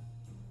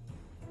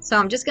 So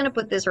I'm just going to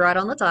put this right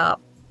on the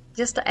top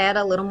just to add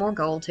a little more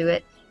gold to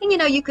it. And you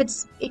know, you could,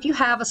 if you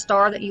have a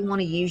star that you want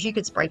to use, you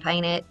could spray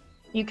paint it.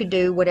 You could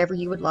do whatever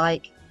you would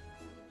like.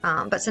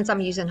 But since I'm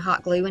using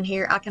hot glue in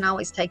here, I can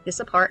always take this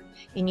apart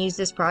and use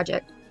this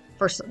project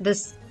for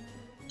this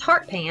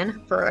tart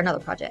pan for another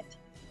project.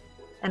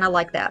 And I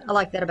like that. I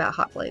like that about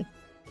hot glue.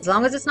 As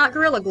long as it's not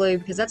Gorilla Glue,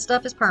 because that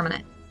stuff is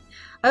permanent.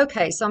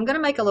 Okay, so I'm going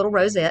to make a little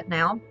rosette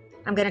now.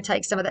 I'm going to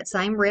take some of that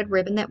same red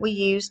ribbon that we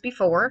used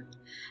before.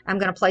 I'm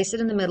going to place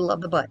it in the middle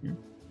of the button.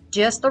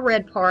 Just the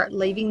red part,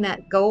 leaving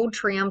that gold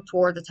trim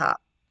toward the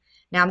top.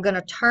 Now I'm going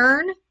to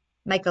turn,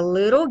 make a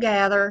little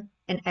gather,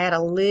 and add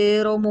a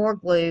little more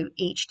glue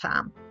each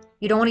time.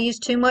 You don't want to use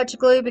too much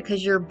glue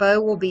because your bow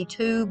will be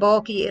too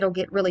bulky. It'll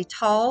get really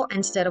tall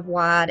instead of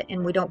wide,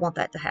 and we don't want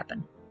that to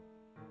happen.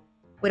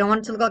 We don't want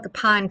it to look like a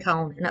pine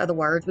cone, in other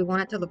words. We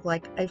want it to look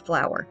like a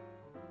flower.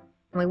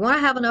 And we want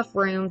to have enough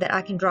room that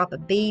I can drop a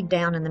bead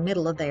down in the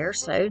middle of there,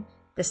 so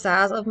the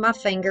size of my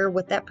finger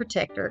with that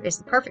protector is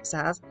the perfect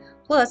size.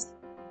 Plus,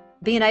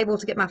 being able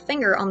to get my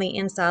finger on the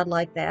inside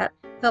like that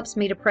helps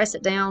me to press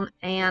it down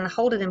and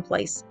hold it in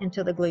place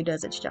until the glue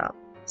does its job.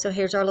 So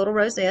here's our little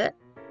rosette.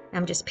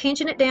 I'm just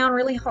pinching it down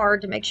really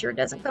hard to make sure it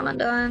doesn't come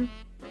undone.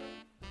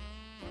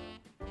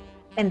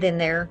 And then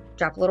there,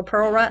 drop a little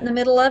pearl right in the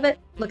middle of it.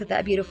 Look at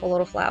that beautiful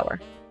little flower.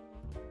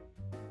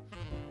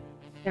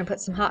 Gonna put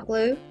some hot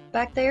glue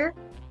back there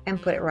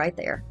and put it right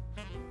there.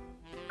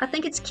 I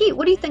think it's cute.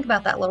 What do you think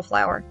about that little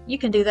flower? You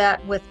can do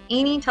that with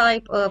any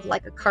type of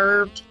like a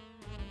curved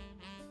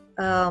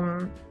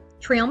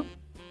trim.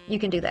 You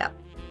can do that.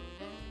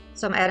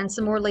 So I'm adding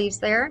some more leaves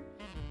there,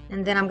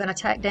 and then I'm going to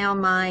tack down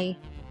my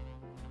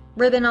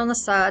ribbon on the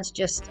sides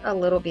just a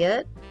little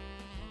bit.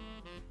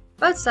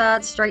 Both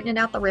sides, straightening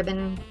out the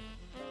ribbon.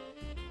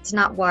 It's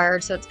not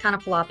wired, so it's kind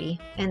of floppy.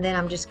 And then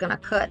I'm just going to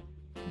cut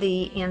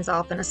the ends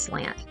off in a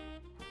slant.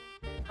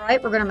 All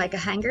right, we're going to make a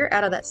hanger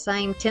out of that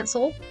same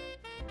tinsel.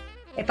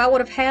 If I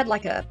would have had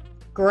like a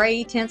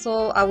gray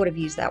tinsel, I would have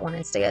used that one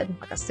instead,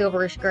 like a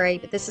silverish gray,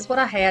 but this is what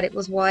I had. It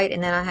was white,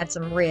 and then I had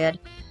some red,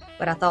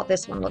 but I thought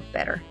this one looked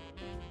better.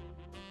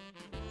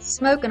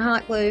 Smoke and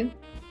hot glue,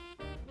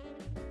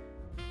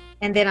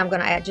 and then I'm going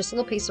to add just a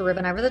little piece of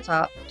ribbon over the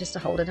top just to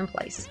hold it in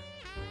place.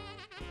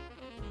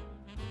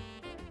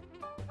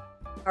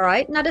 All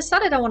right, and I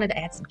decided I wanted to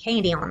add some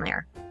candy on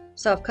there,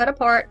 so I've cut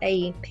apart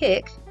a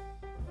pick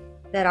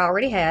that I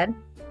already had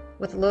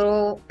with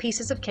little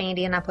pieces of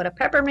candy, and I put a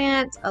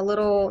peppermint, a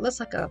little, looks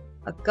like a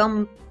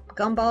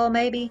gumball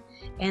maybe,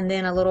 and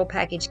then a little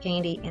packaged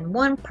candy and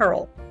one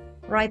pearl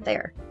right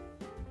there.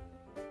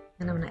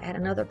 And I'm going to add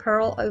another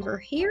pearl over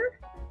here,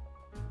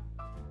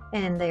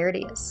 and there it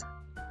is.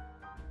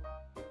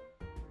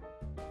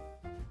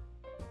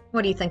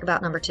 What do you think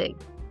about number 2?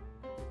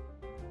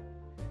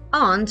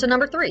 On to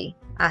number 3.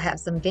 I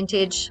have some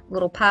vintage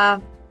little pie,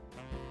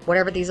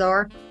 whatever these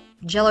are,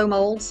 jello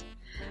molds.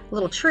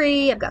 Little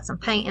tree. I've got some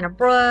paint and a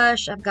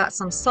brush. I've got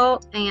some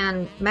salt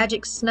and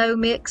magic snow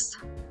mix,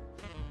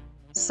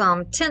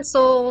 some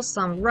tinsel,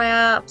 some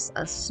wraps,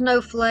 a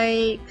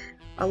snowflake,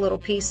 a little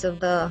piece of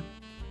the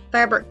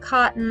fabric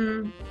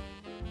cotton,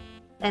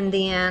 and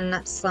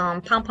then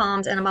some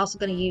pom-poms, and I'm also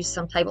going to use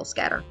some table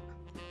scatter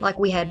like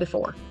we had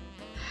before.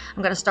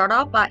 I'm going to start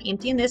off by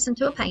emptying this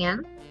into a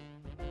pan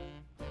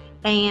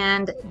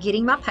and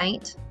getting my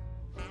paint.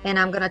 And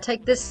I'm going to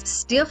take this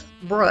stiff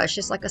brush,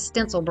 it's like a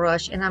stencil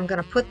brush, and I'm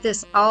going to put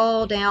this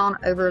all down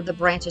over the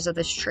branches of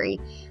this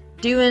tree.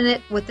 Doing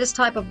it with this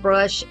type of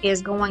brush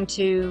is going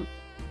to,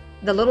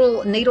 the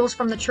little needles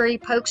from the tree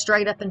poke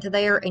straight up into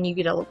there, and you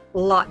get a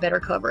lot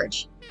better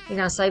coverage. You're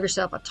going to save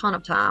yourself a ton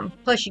of time.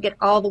 Plus you get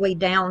all the way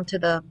down to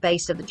the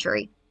base of the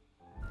tree.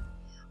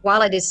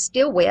 While it is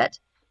still wet,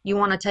 you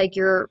want to take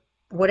your,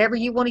 whatever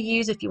you want to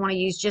use. If you want to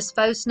use just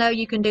faux snow,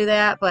 you can do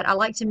that, but I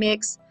like to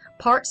mix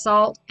part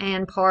salt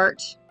and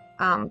part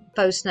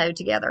faux snow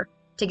together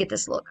to get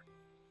this look.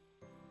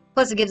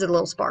 Plus it gives it a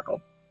little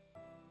sparkle.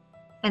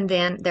 And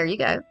then there you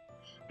go.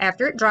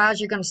 After it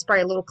dries, you're going to spray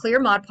a little clear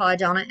Mod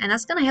Podge on it, and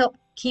that's going to help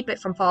keep it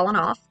from falling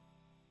off.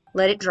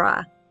 Let it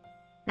dry.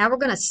 Now we're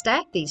going to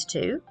stack these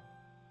two,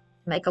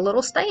 make a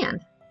little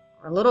stand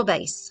or a little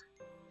base.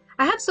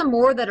 I have some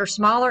more that are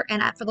smaller,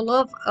 and for the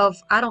love of,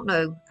 I don't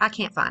know, I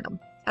can't find them.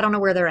 I don't know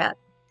where they're at.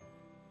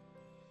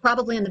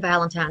 Probably in the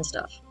Valentine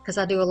stuff, because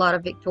I do a lot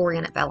of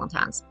Victorian at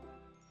Valentine's.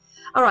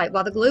 All right,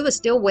 while the glue is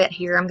still wet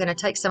here, I'm going to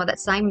take some of that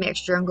same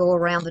mixture and go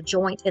around the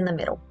joint in the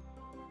middle.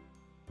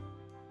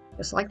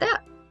 Just like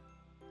that.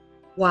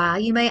 Why,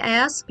 you may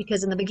ask?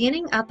 Because in the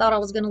beginning, I thought I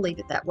was going to leave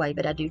it that way,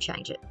 but I do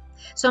change it.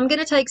 So I'm going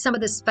to take some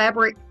of this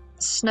fabric,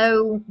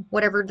 snow,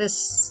 whatever this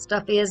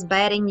stuff is,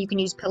 batting. You can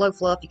use pillow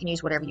fluff. You can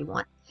use whatever you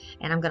want.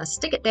 And I'm going to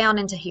stick it down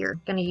into here.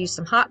 I'm going to use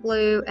some hot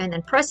glue and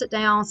then press it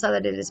down so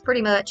that it is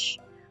pretty much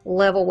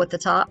level with the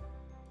top.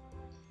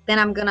 Then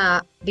I'm going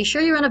to be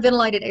sure you're in a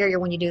ventilated area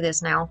when you do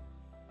this now.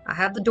 I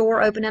have the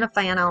door open and a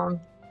fan on.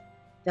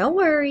 Don't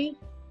worry.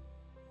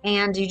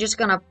 And you're just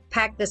going to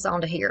pack this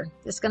onto here.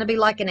 It's going to be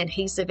like an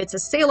adhesive. It's a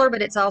sealer, but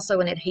it's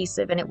also an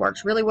adhesive, and it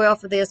works really well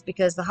for this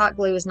because the hot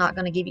glue is not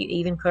going to give you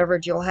even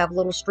coverage. You'll have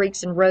little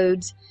streaks and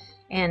roads,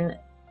 and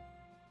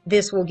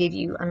this will give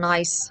you a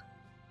nice,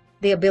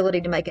 the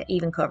ability to make an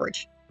even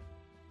coverage.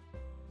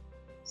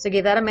 So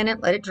give that a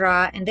minute, let it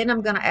dry, and then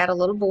I'm going to add a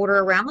little border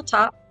around the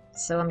top.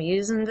 So I'm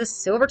using this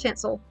silver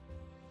tinsel,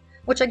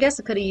 which I guess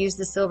I could have used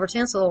the silver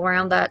tinsel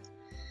around that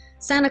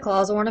Santa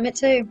Claus ornament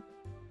too.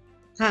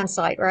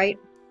 Hindsight, right?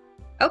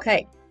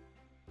 Okay,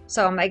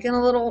 so I'm making a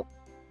little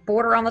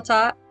border on the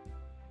top.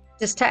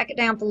 Just tack it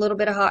down with a little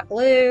bit of hot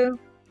glue,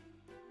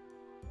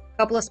 a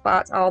couple of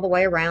spots all the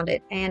way around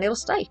it, and it'll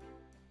stay.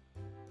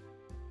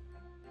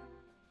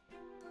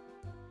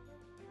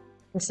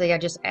 And see, I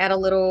just add a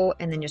little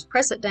and then just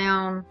press it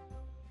down.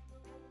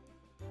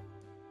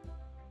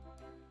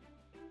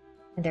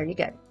 And there you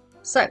go.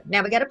 So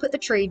now we got to put the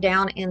tree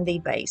down in the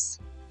base.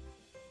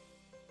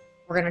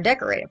 We're going to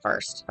decorate it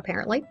first,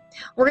 apparently.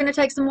 We're going to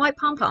take some white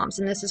pom-poms,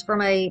 and this is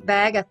from a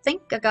bag I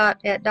think I got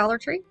at Dollar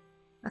Tree,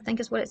 I think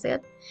is what it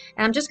said.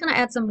 And I'm just going to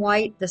add some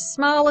white, the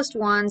smallest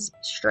ones,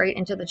 straight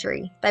into the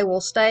tree. They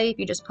will stay if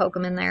you just poke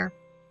them in there.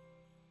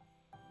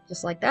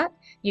 just like that.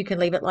 You can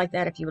leave it like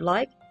that if you would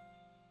like,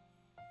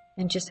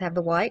 and just have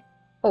the white,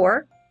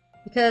 or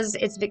because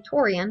it's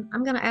Victorian,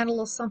 I'm going to add a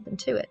little something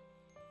to it.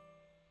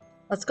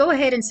 Let's go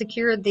ahead and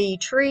secure the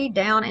tree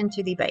down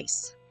into the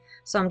base.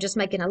 So I'm just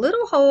making a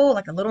little hole,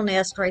 like a little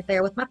nest right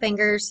there with my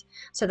fingers,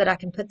 so that I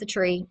can put the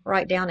tree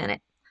right down in it.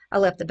 I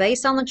left the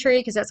base on the tree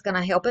because that's going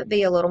to help it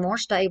be a little more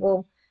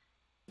stable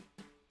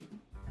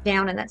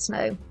down in that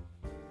snow.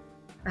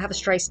 I have a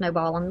stray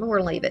snowball and we're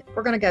going to leave it.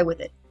 We're going to go with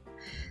it.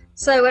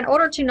 So in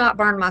order to not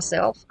burn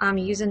myself, I'm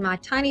using my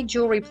tiny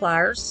jewelry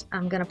pliers.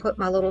 I'm going to put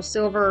my little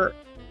silver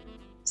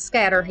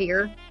scatter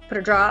here, put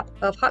a drop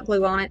of hot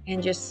glue on it,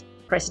 and just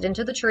press it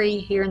into the tree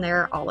here and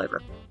there all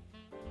over.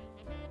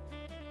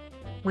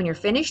 When you're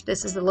finished,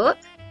 this is the look.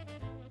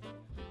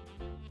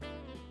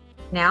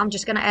 Now I'm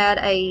just going to add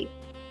a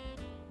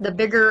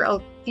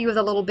few of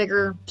the little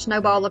bigger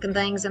snowball looking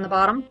things in the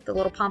bottom, the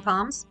little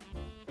pom-poms.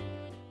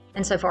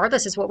 And so far,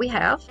 this is what we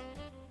have.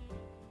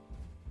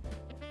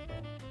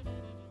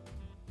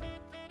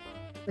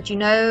 But you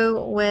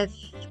know, with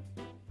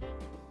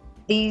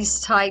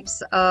these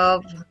types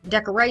of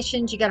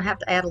decorations, you're going to have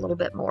to add a little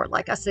bit more.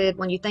 Like I said,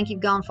 when you think you've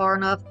gone far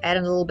enough, add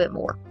in a little bit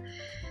more.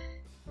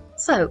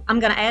 So I'm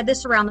going to add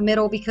this around the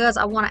middle because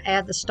I want to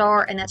add the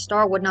star, and that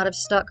star would not have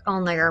stuck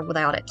on there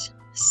without it.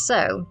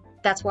 So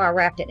that's why I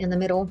wrapped it in the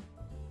middle.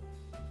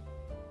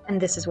 And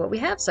this is what we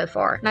have so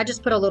far. And I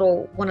just put a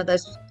little one of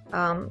those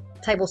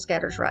table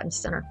scatters right in the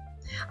center.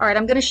 All right,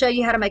 I'm going to show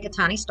you how to make a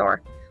tiny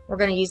star. We're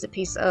going to use a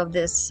piece of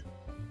this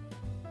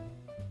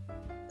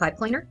pipe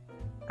cleaner.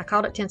 I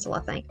called it tinsel, I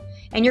think.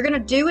 And you're going to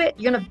do it,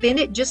 you're going to bend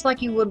it just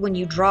like you would when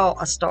you draw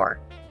a star.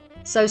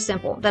 So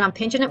simple. Then I'm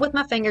pinching it with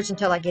my fingers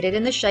until I get it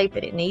in the shape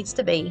that it needs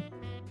to be.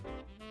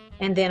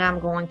 And then I'm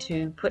going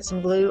to put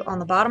some glue on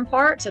the bottom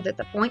part so that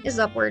the point is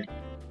upward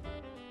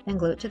and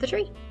glue it to the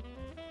tree.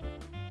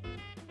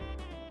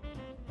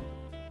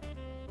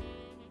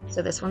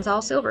 So this one's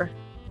all silver.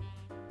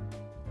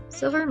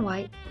 Silver and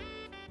white.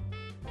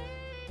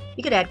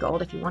 You could add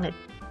gold if you wanted.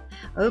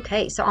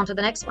 Okay, so on to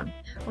the next one.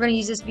 We're going to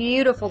use this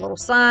beautiful little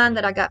sign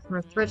that I got from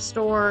a thrift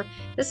store.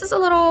 This is a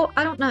little,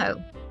 I don't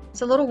know,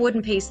 it's a little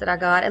wooden piece that I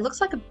got. It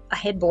looks like a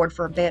headboard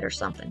for a bed or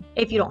something.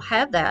 If you don't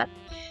have that,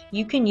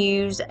 you can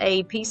use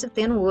a piece of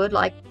thin wood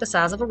like the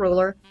size of a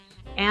ruler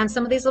and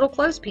some of these little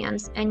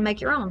clothespins and make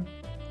your own.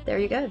 There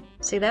you go.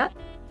 See that?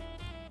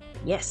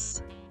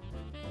 Yes.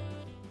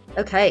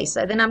 Okay,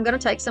 so then I'm going to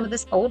take some of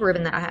this old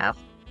ribbon that I have,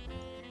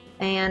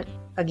 and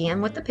again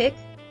with the pick,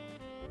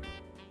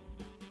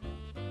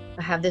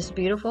 I have this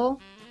beautiful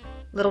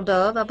little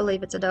dove. I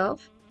believe it's a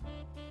dove.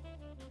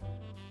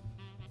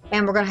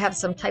 And we're going to have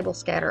some table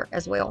scatter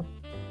as well.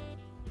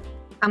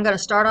 I'm going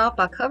to start off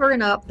by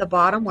covering up the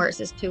bottom where it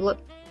says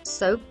tulip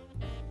soap,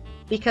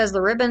 because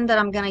the ribbon that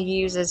I'm going to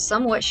use is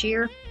somewhat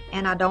sheer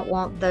and I don't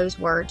want those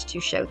words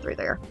to show through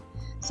there.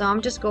 So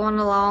I'm just going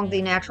along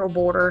the natural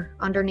border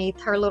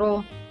underneath her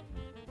little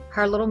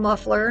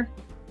muffler,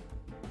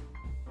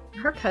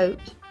 her coat,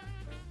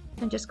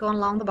 and just going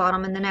along the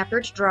bottom, and then after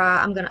it's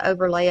dry I'm going to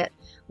overlay it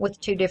with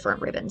two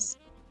different ribbons.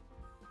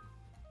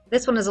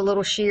 This one is a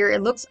little sheer.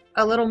 It looks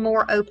a little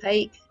more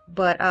opaque,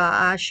 but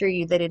I assure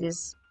you that it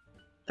is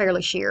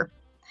fairly sheer.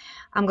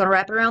 I'm going to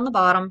wrap it around the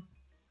bottom.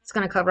 It's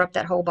going to cover up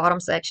that whole bottom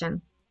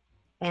section,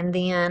 and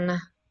then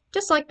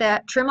just like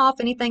that, trim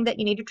off anything that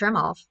you need to trim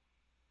off.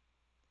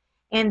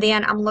 And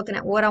then I'm looking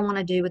at what I want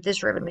to do with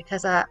this ribbon,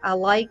 because I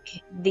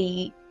like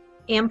the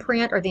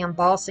imprint or the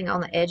embossing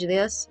on the edge of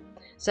this.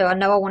 So I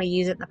know I want to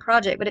use it in the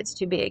project, but it's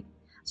too big.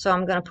 So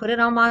I'm going to put it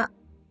on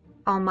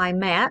my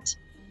mat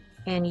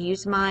and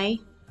use my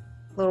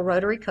little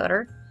rotary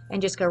cutter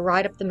and just go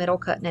right up the middle,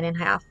 cutting it in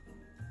half.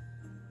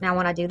 Now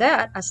when I do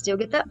that, I still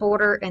get that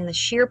border, and the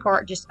sheer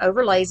part just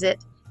overlays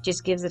it,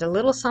 just gives it a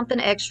little something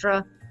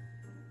extra,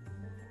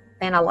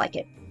 and I like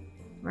it.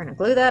 We're going to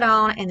glue that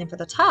on, and then for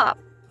the top,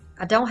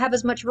 I don't have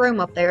as much room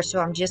up there, so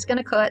I'm just going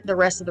to cut the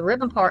rest of the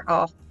ribbon part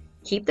off,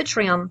 keep the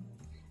trim,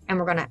 and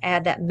we're going to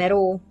add that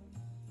metal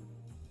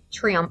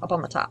trim up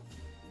on the top.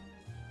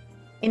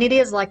 And it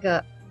is like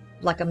a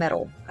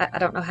metal. I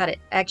don't know how to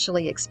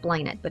actually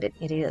explain it, but it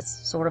is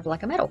sort of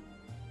like a metal.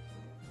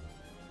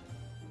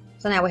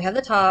 So now we have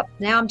the top.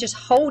 Now I'm just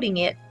holding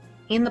it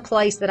in the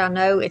place that I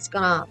know it's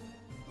going to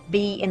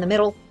be in the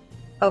middle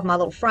of my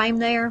little frame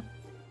there,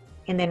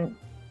 and then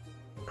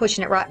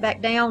pushing it right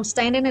back down,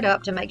 standing it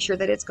up to make sure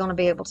that it's going to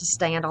be able to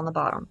stand on the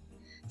bottom.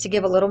 To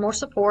give a little more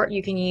support,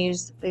 you can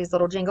use these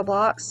little jingle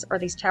blocks or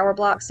these tower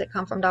blocks that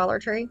come from Dollar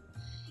Tree.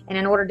 And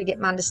in order to get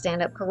mine to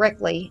stand up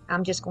correctly,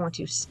 I'm just going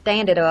to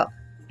stand it up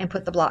and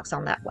put the blocks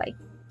on that way,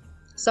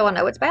 so I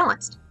know it's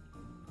balanced.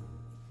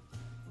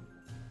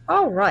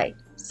 All right,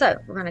 so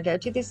we're going to go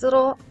to these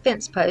little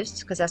fence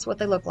posts, because that's what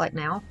they look like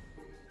now,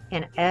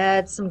 and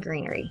add some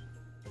greenery.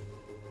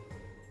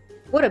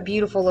 What a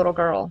beautiful little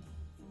girl.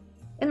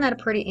 Isn't that a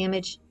pretty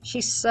image?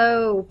 She's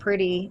so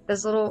pretty.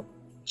 Those little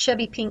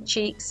chubby pink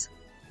cheeks.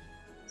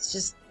 It's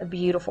just a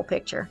beautiful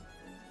picture.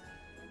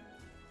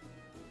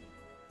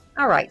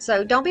 Alright,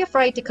 so don't be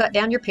afraid to cut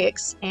down your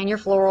picks and your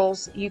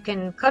florals. You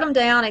can cut them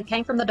down. It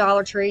came from the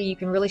Dollar Tree. You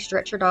can really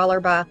stretch your dollar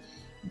by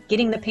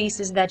getting the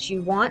pieces that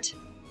you want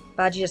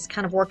by just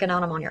kind of working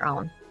on them on your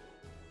own.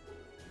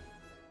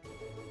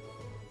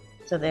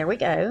 So there we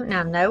go.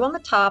 Now I know on the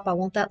top I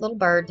want that little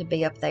bird to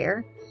be up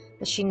there,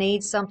 but she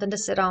needs something to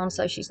sit on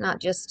so she's not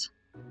just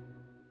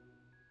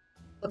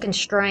looking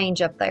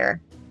strange up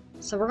there.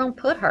 So we're going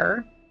to put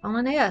her on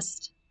a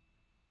nest.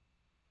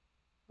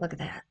 Look at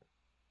that.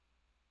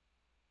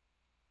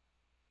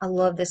 I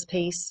love this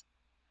piece.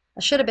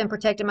 I should have been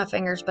protecting my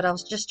fingers, but I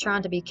was just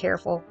trying to be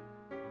careful.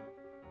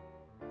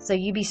 So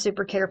you be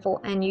super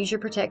careful and use your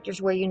protectors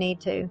where you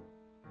need to.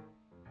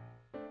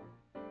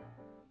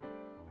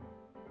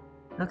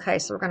 Okay,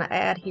 so we're going to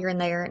add here and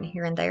there and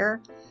here and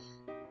there.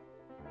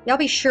 Y'all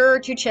be sure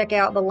to check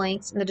out the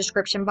links in the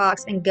description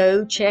box and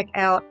go check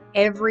out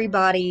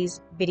everybody's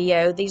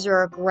video. These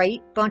are a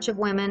great bunch of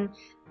women.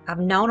 I've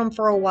known them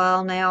for a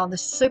while now. They're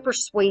super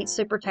sweet,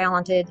 super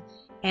talented,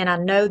 and I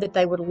know that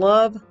they would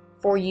love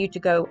for you to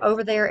go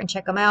over there and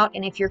check them out.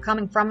 And if you're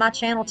coming from my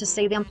channel to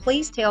see them,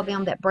 please tell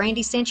them that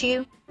Brandy sent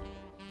you,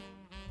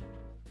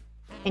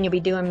 and you'll be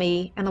doing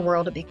me and the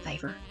world a big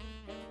favor.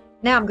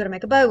 Now I'm going to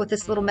make a bow with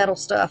this little metal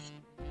stuff.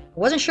 I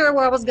wasn't sure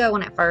where I was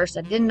going at first.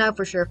 I didn't know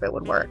for sure if it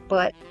would work,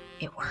 but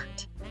it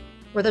worked.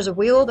 Where there's a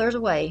will, there's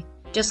a way.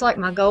 Just like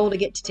my goal to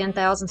get to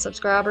 10,000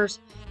 subscribers.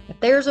 If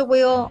there's a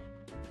will,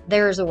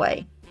 there's a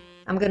way.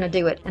 I'm going to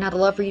do it, and I'd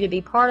love for you to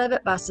be part of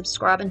it by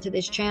subscribing to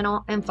this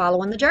channel and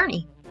following the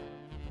journey.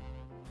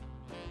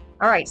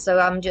 Alright, so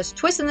I'm just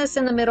twisting this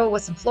in the middle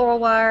with some floral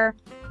wire.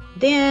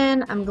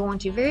 Then I'm going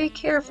to very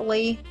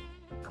carefully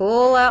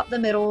pull out the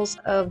middles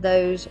of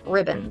those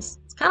ribbons.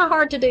 It's kind of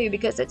hard to do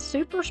because it's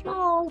super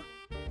small,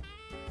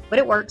 but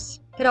it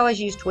works. You could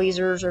always use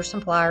tweezers or some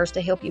pliers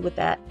to help you with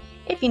that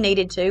if you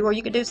needed to, or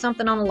you could do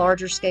something on a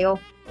larger scale,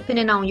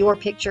 depending on your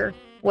picture,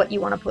 what you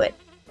want to put.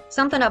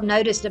 Something I've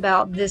noticed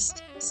about this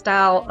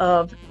style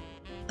of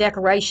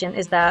decoration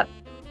is that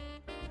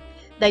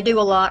they do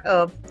a lot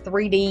of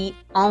 3D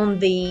on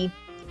the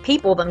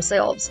people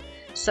themselves.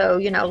 So,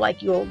 you know,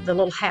 like the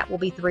little hat will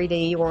be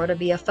 3D, or it'll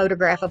be a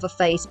photograph of a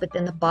face, but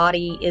then the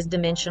body is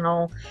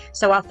dimensional.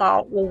 So I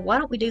thought, well, why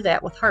don't we do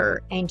that with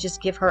her and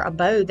just give her a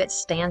bow that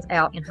stands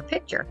out in her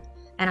picture?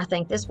 And I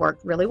think this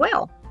worked really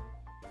well.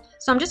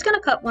 So I'm just going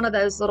to cut one of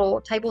those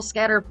little table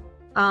scatter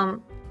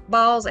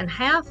balls in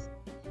half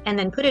and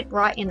then put it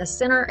right in the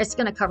center. It's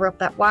going to cover up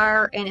that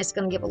wire, and it's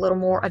going to give a little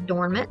more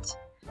adornment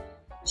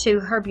to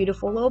her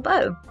beautiful little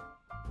bow.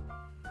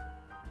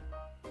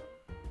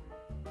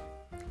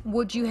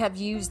 Would you have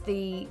used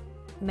the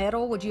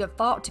metal? Would you have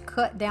thought to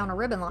cut down a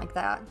ribbon like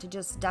that, to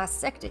just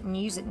dissect it and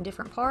use it in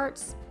different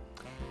parts?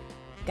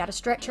 Got to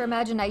stretch your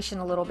imagination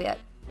a little bit.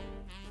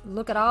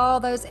 Look at all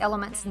those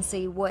elements and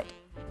see what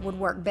would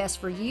work best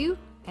for you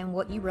and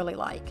what you really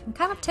like. And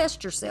kind of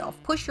test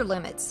yourself. Push your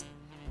limits.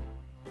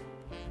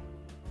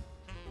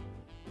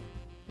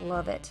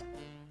 Love it.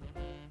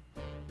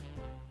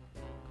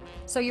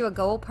 So you a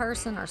gold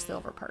person or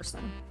silver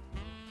person?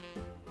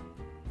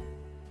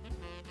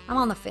 I'm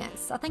on the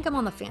fence. I think I'm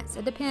on the fence.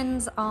 It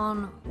depends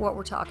on what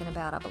we're talking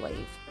about, I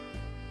believe.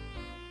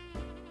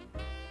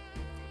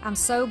 I'm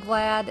so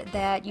glad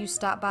that you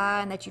stopped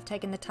by and that you've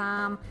taken the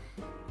time,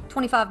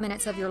 25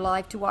 minutes of your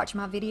life, to watch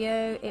my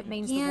video. It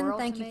means the world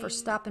to me. Thank you for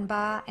stopping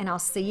by, and I'll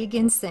see you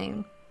again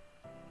soon.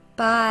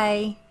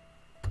 Bye.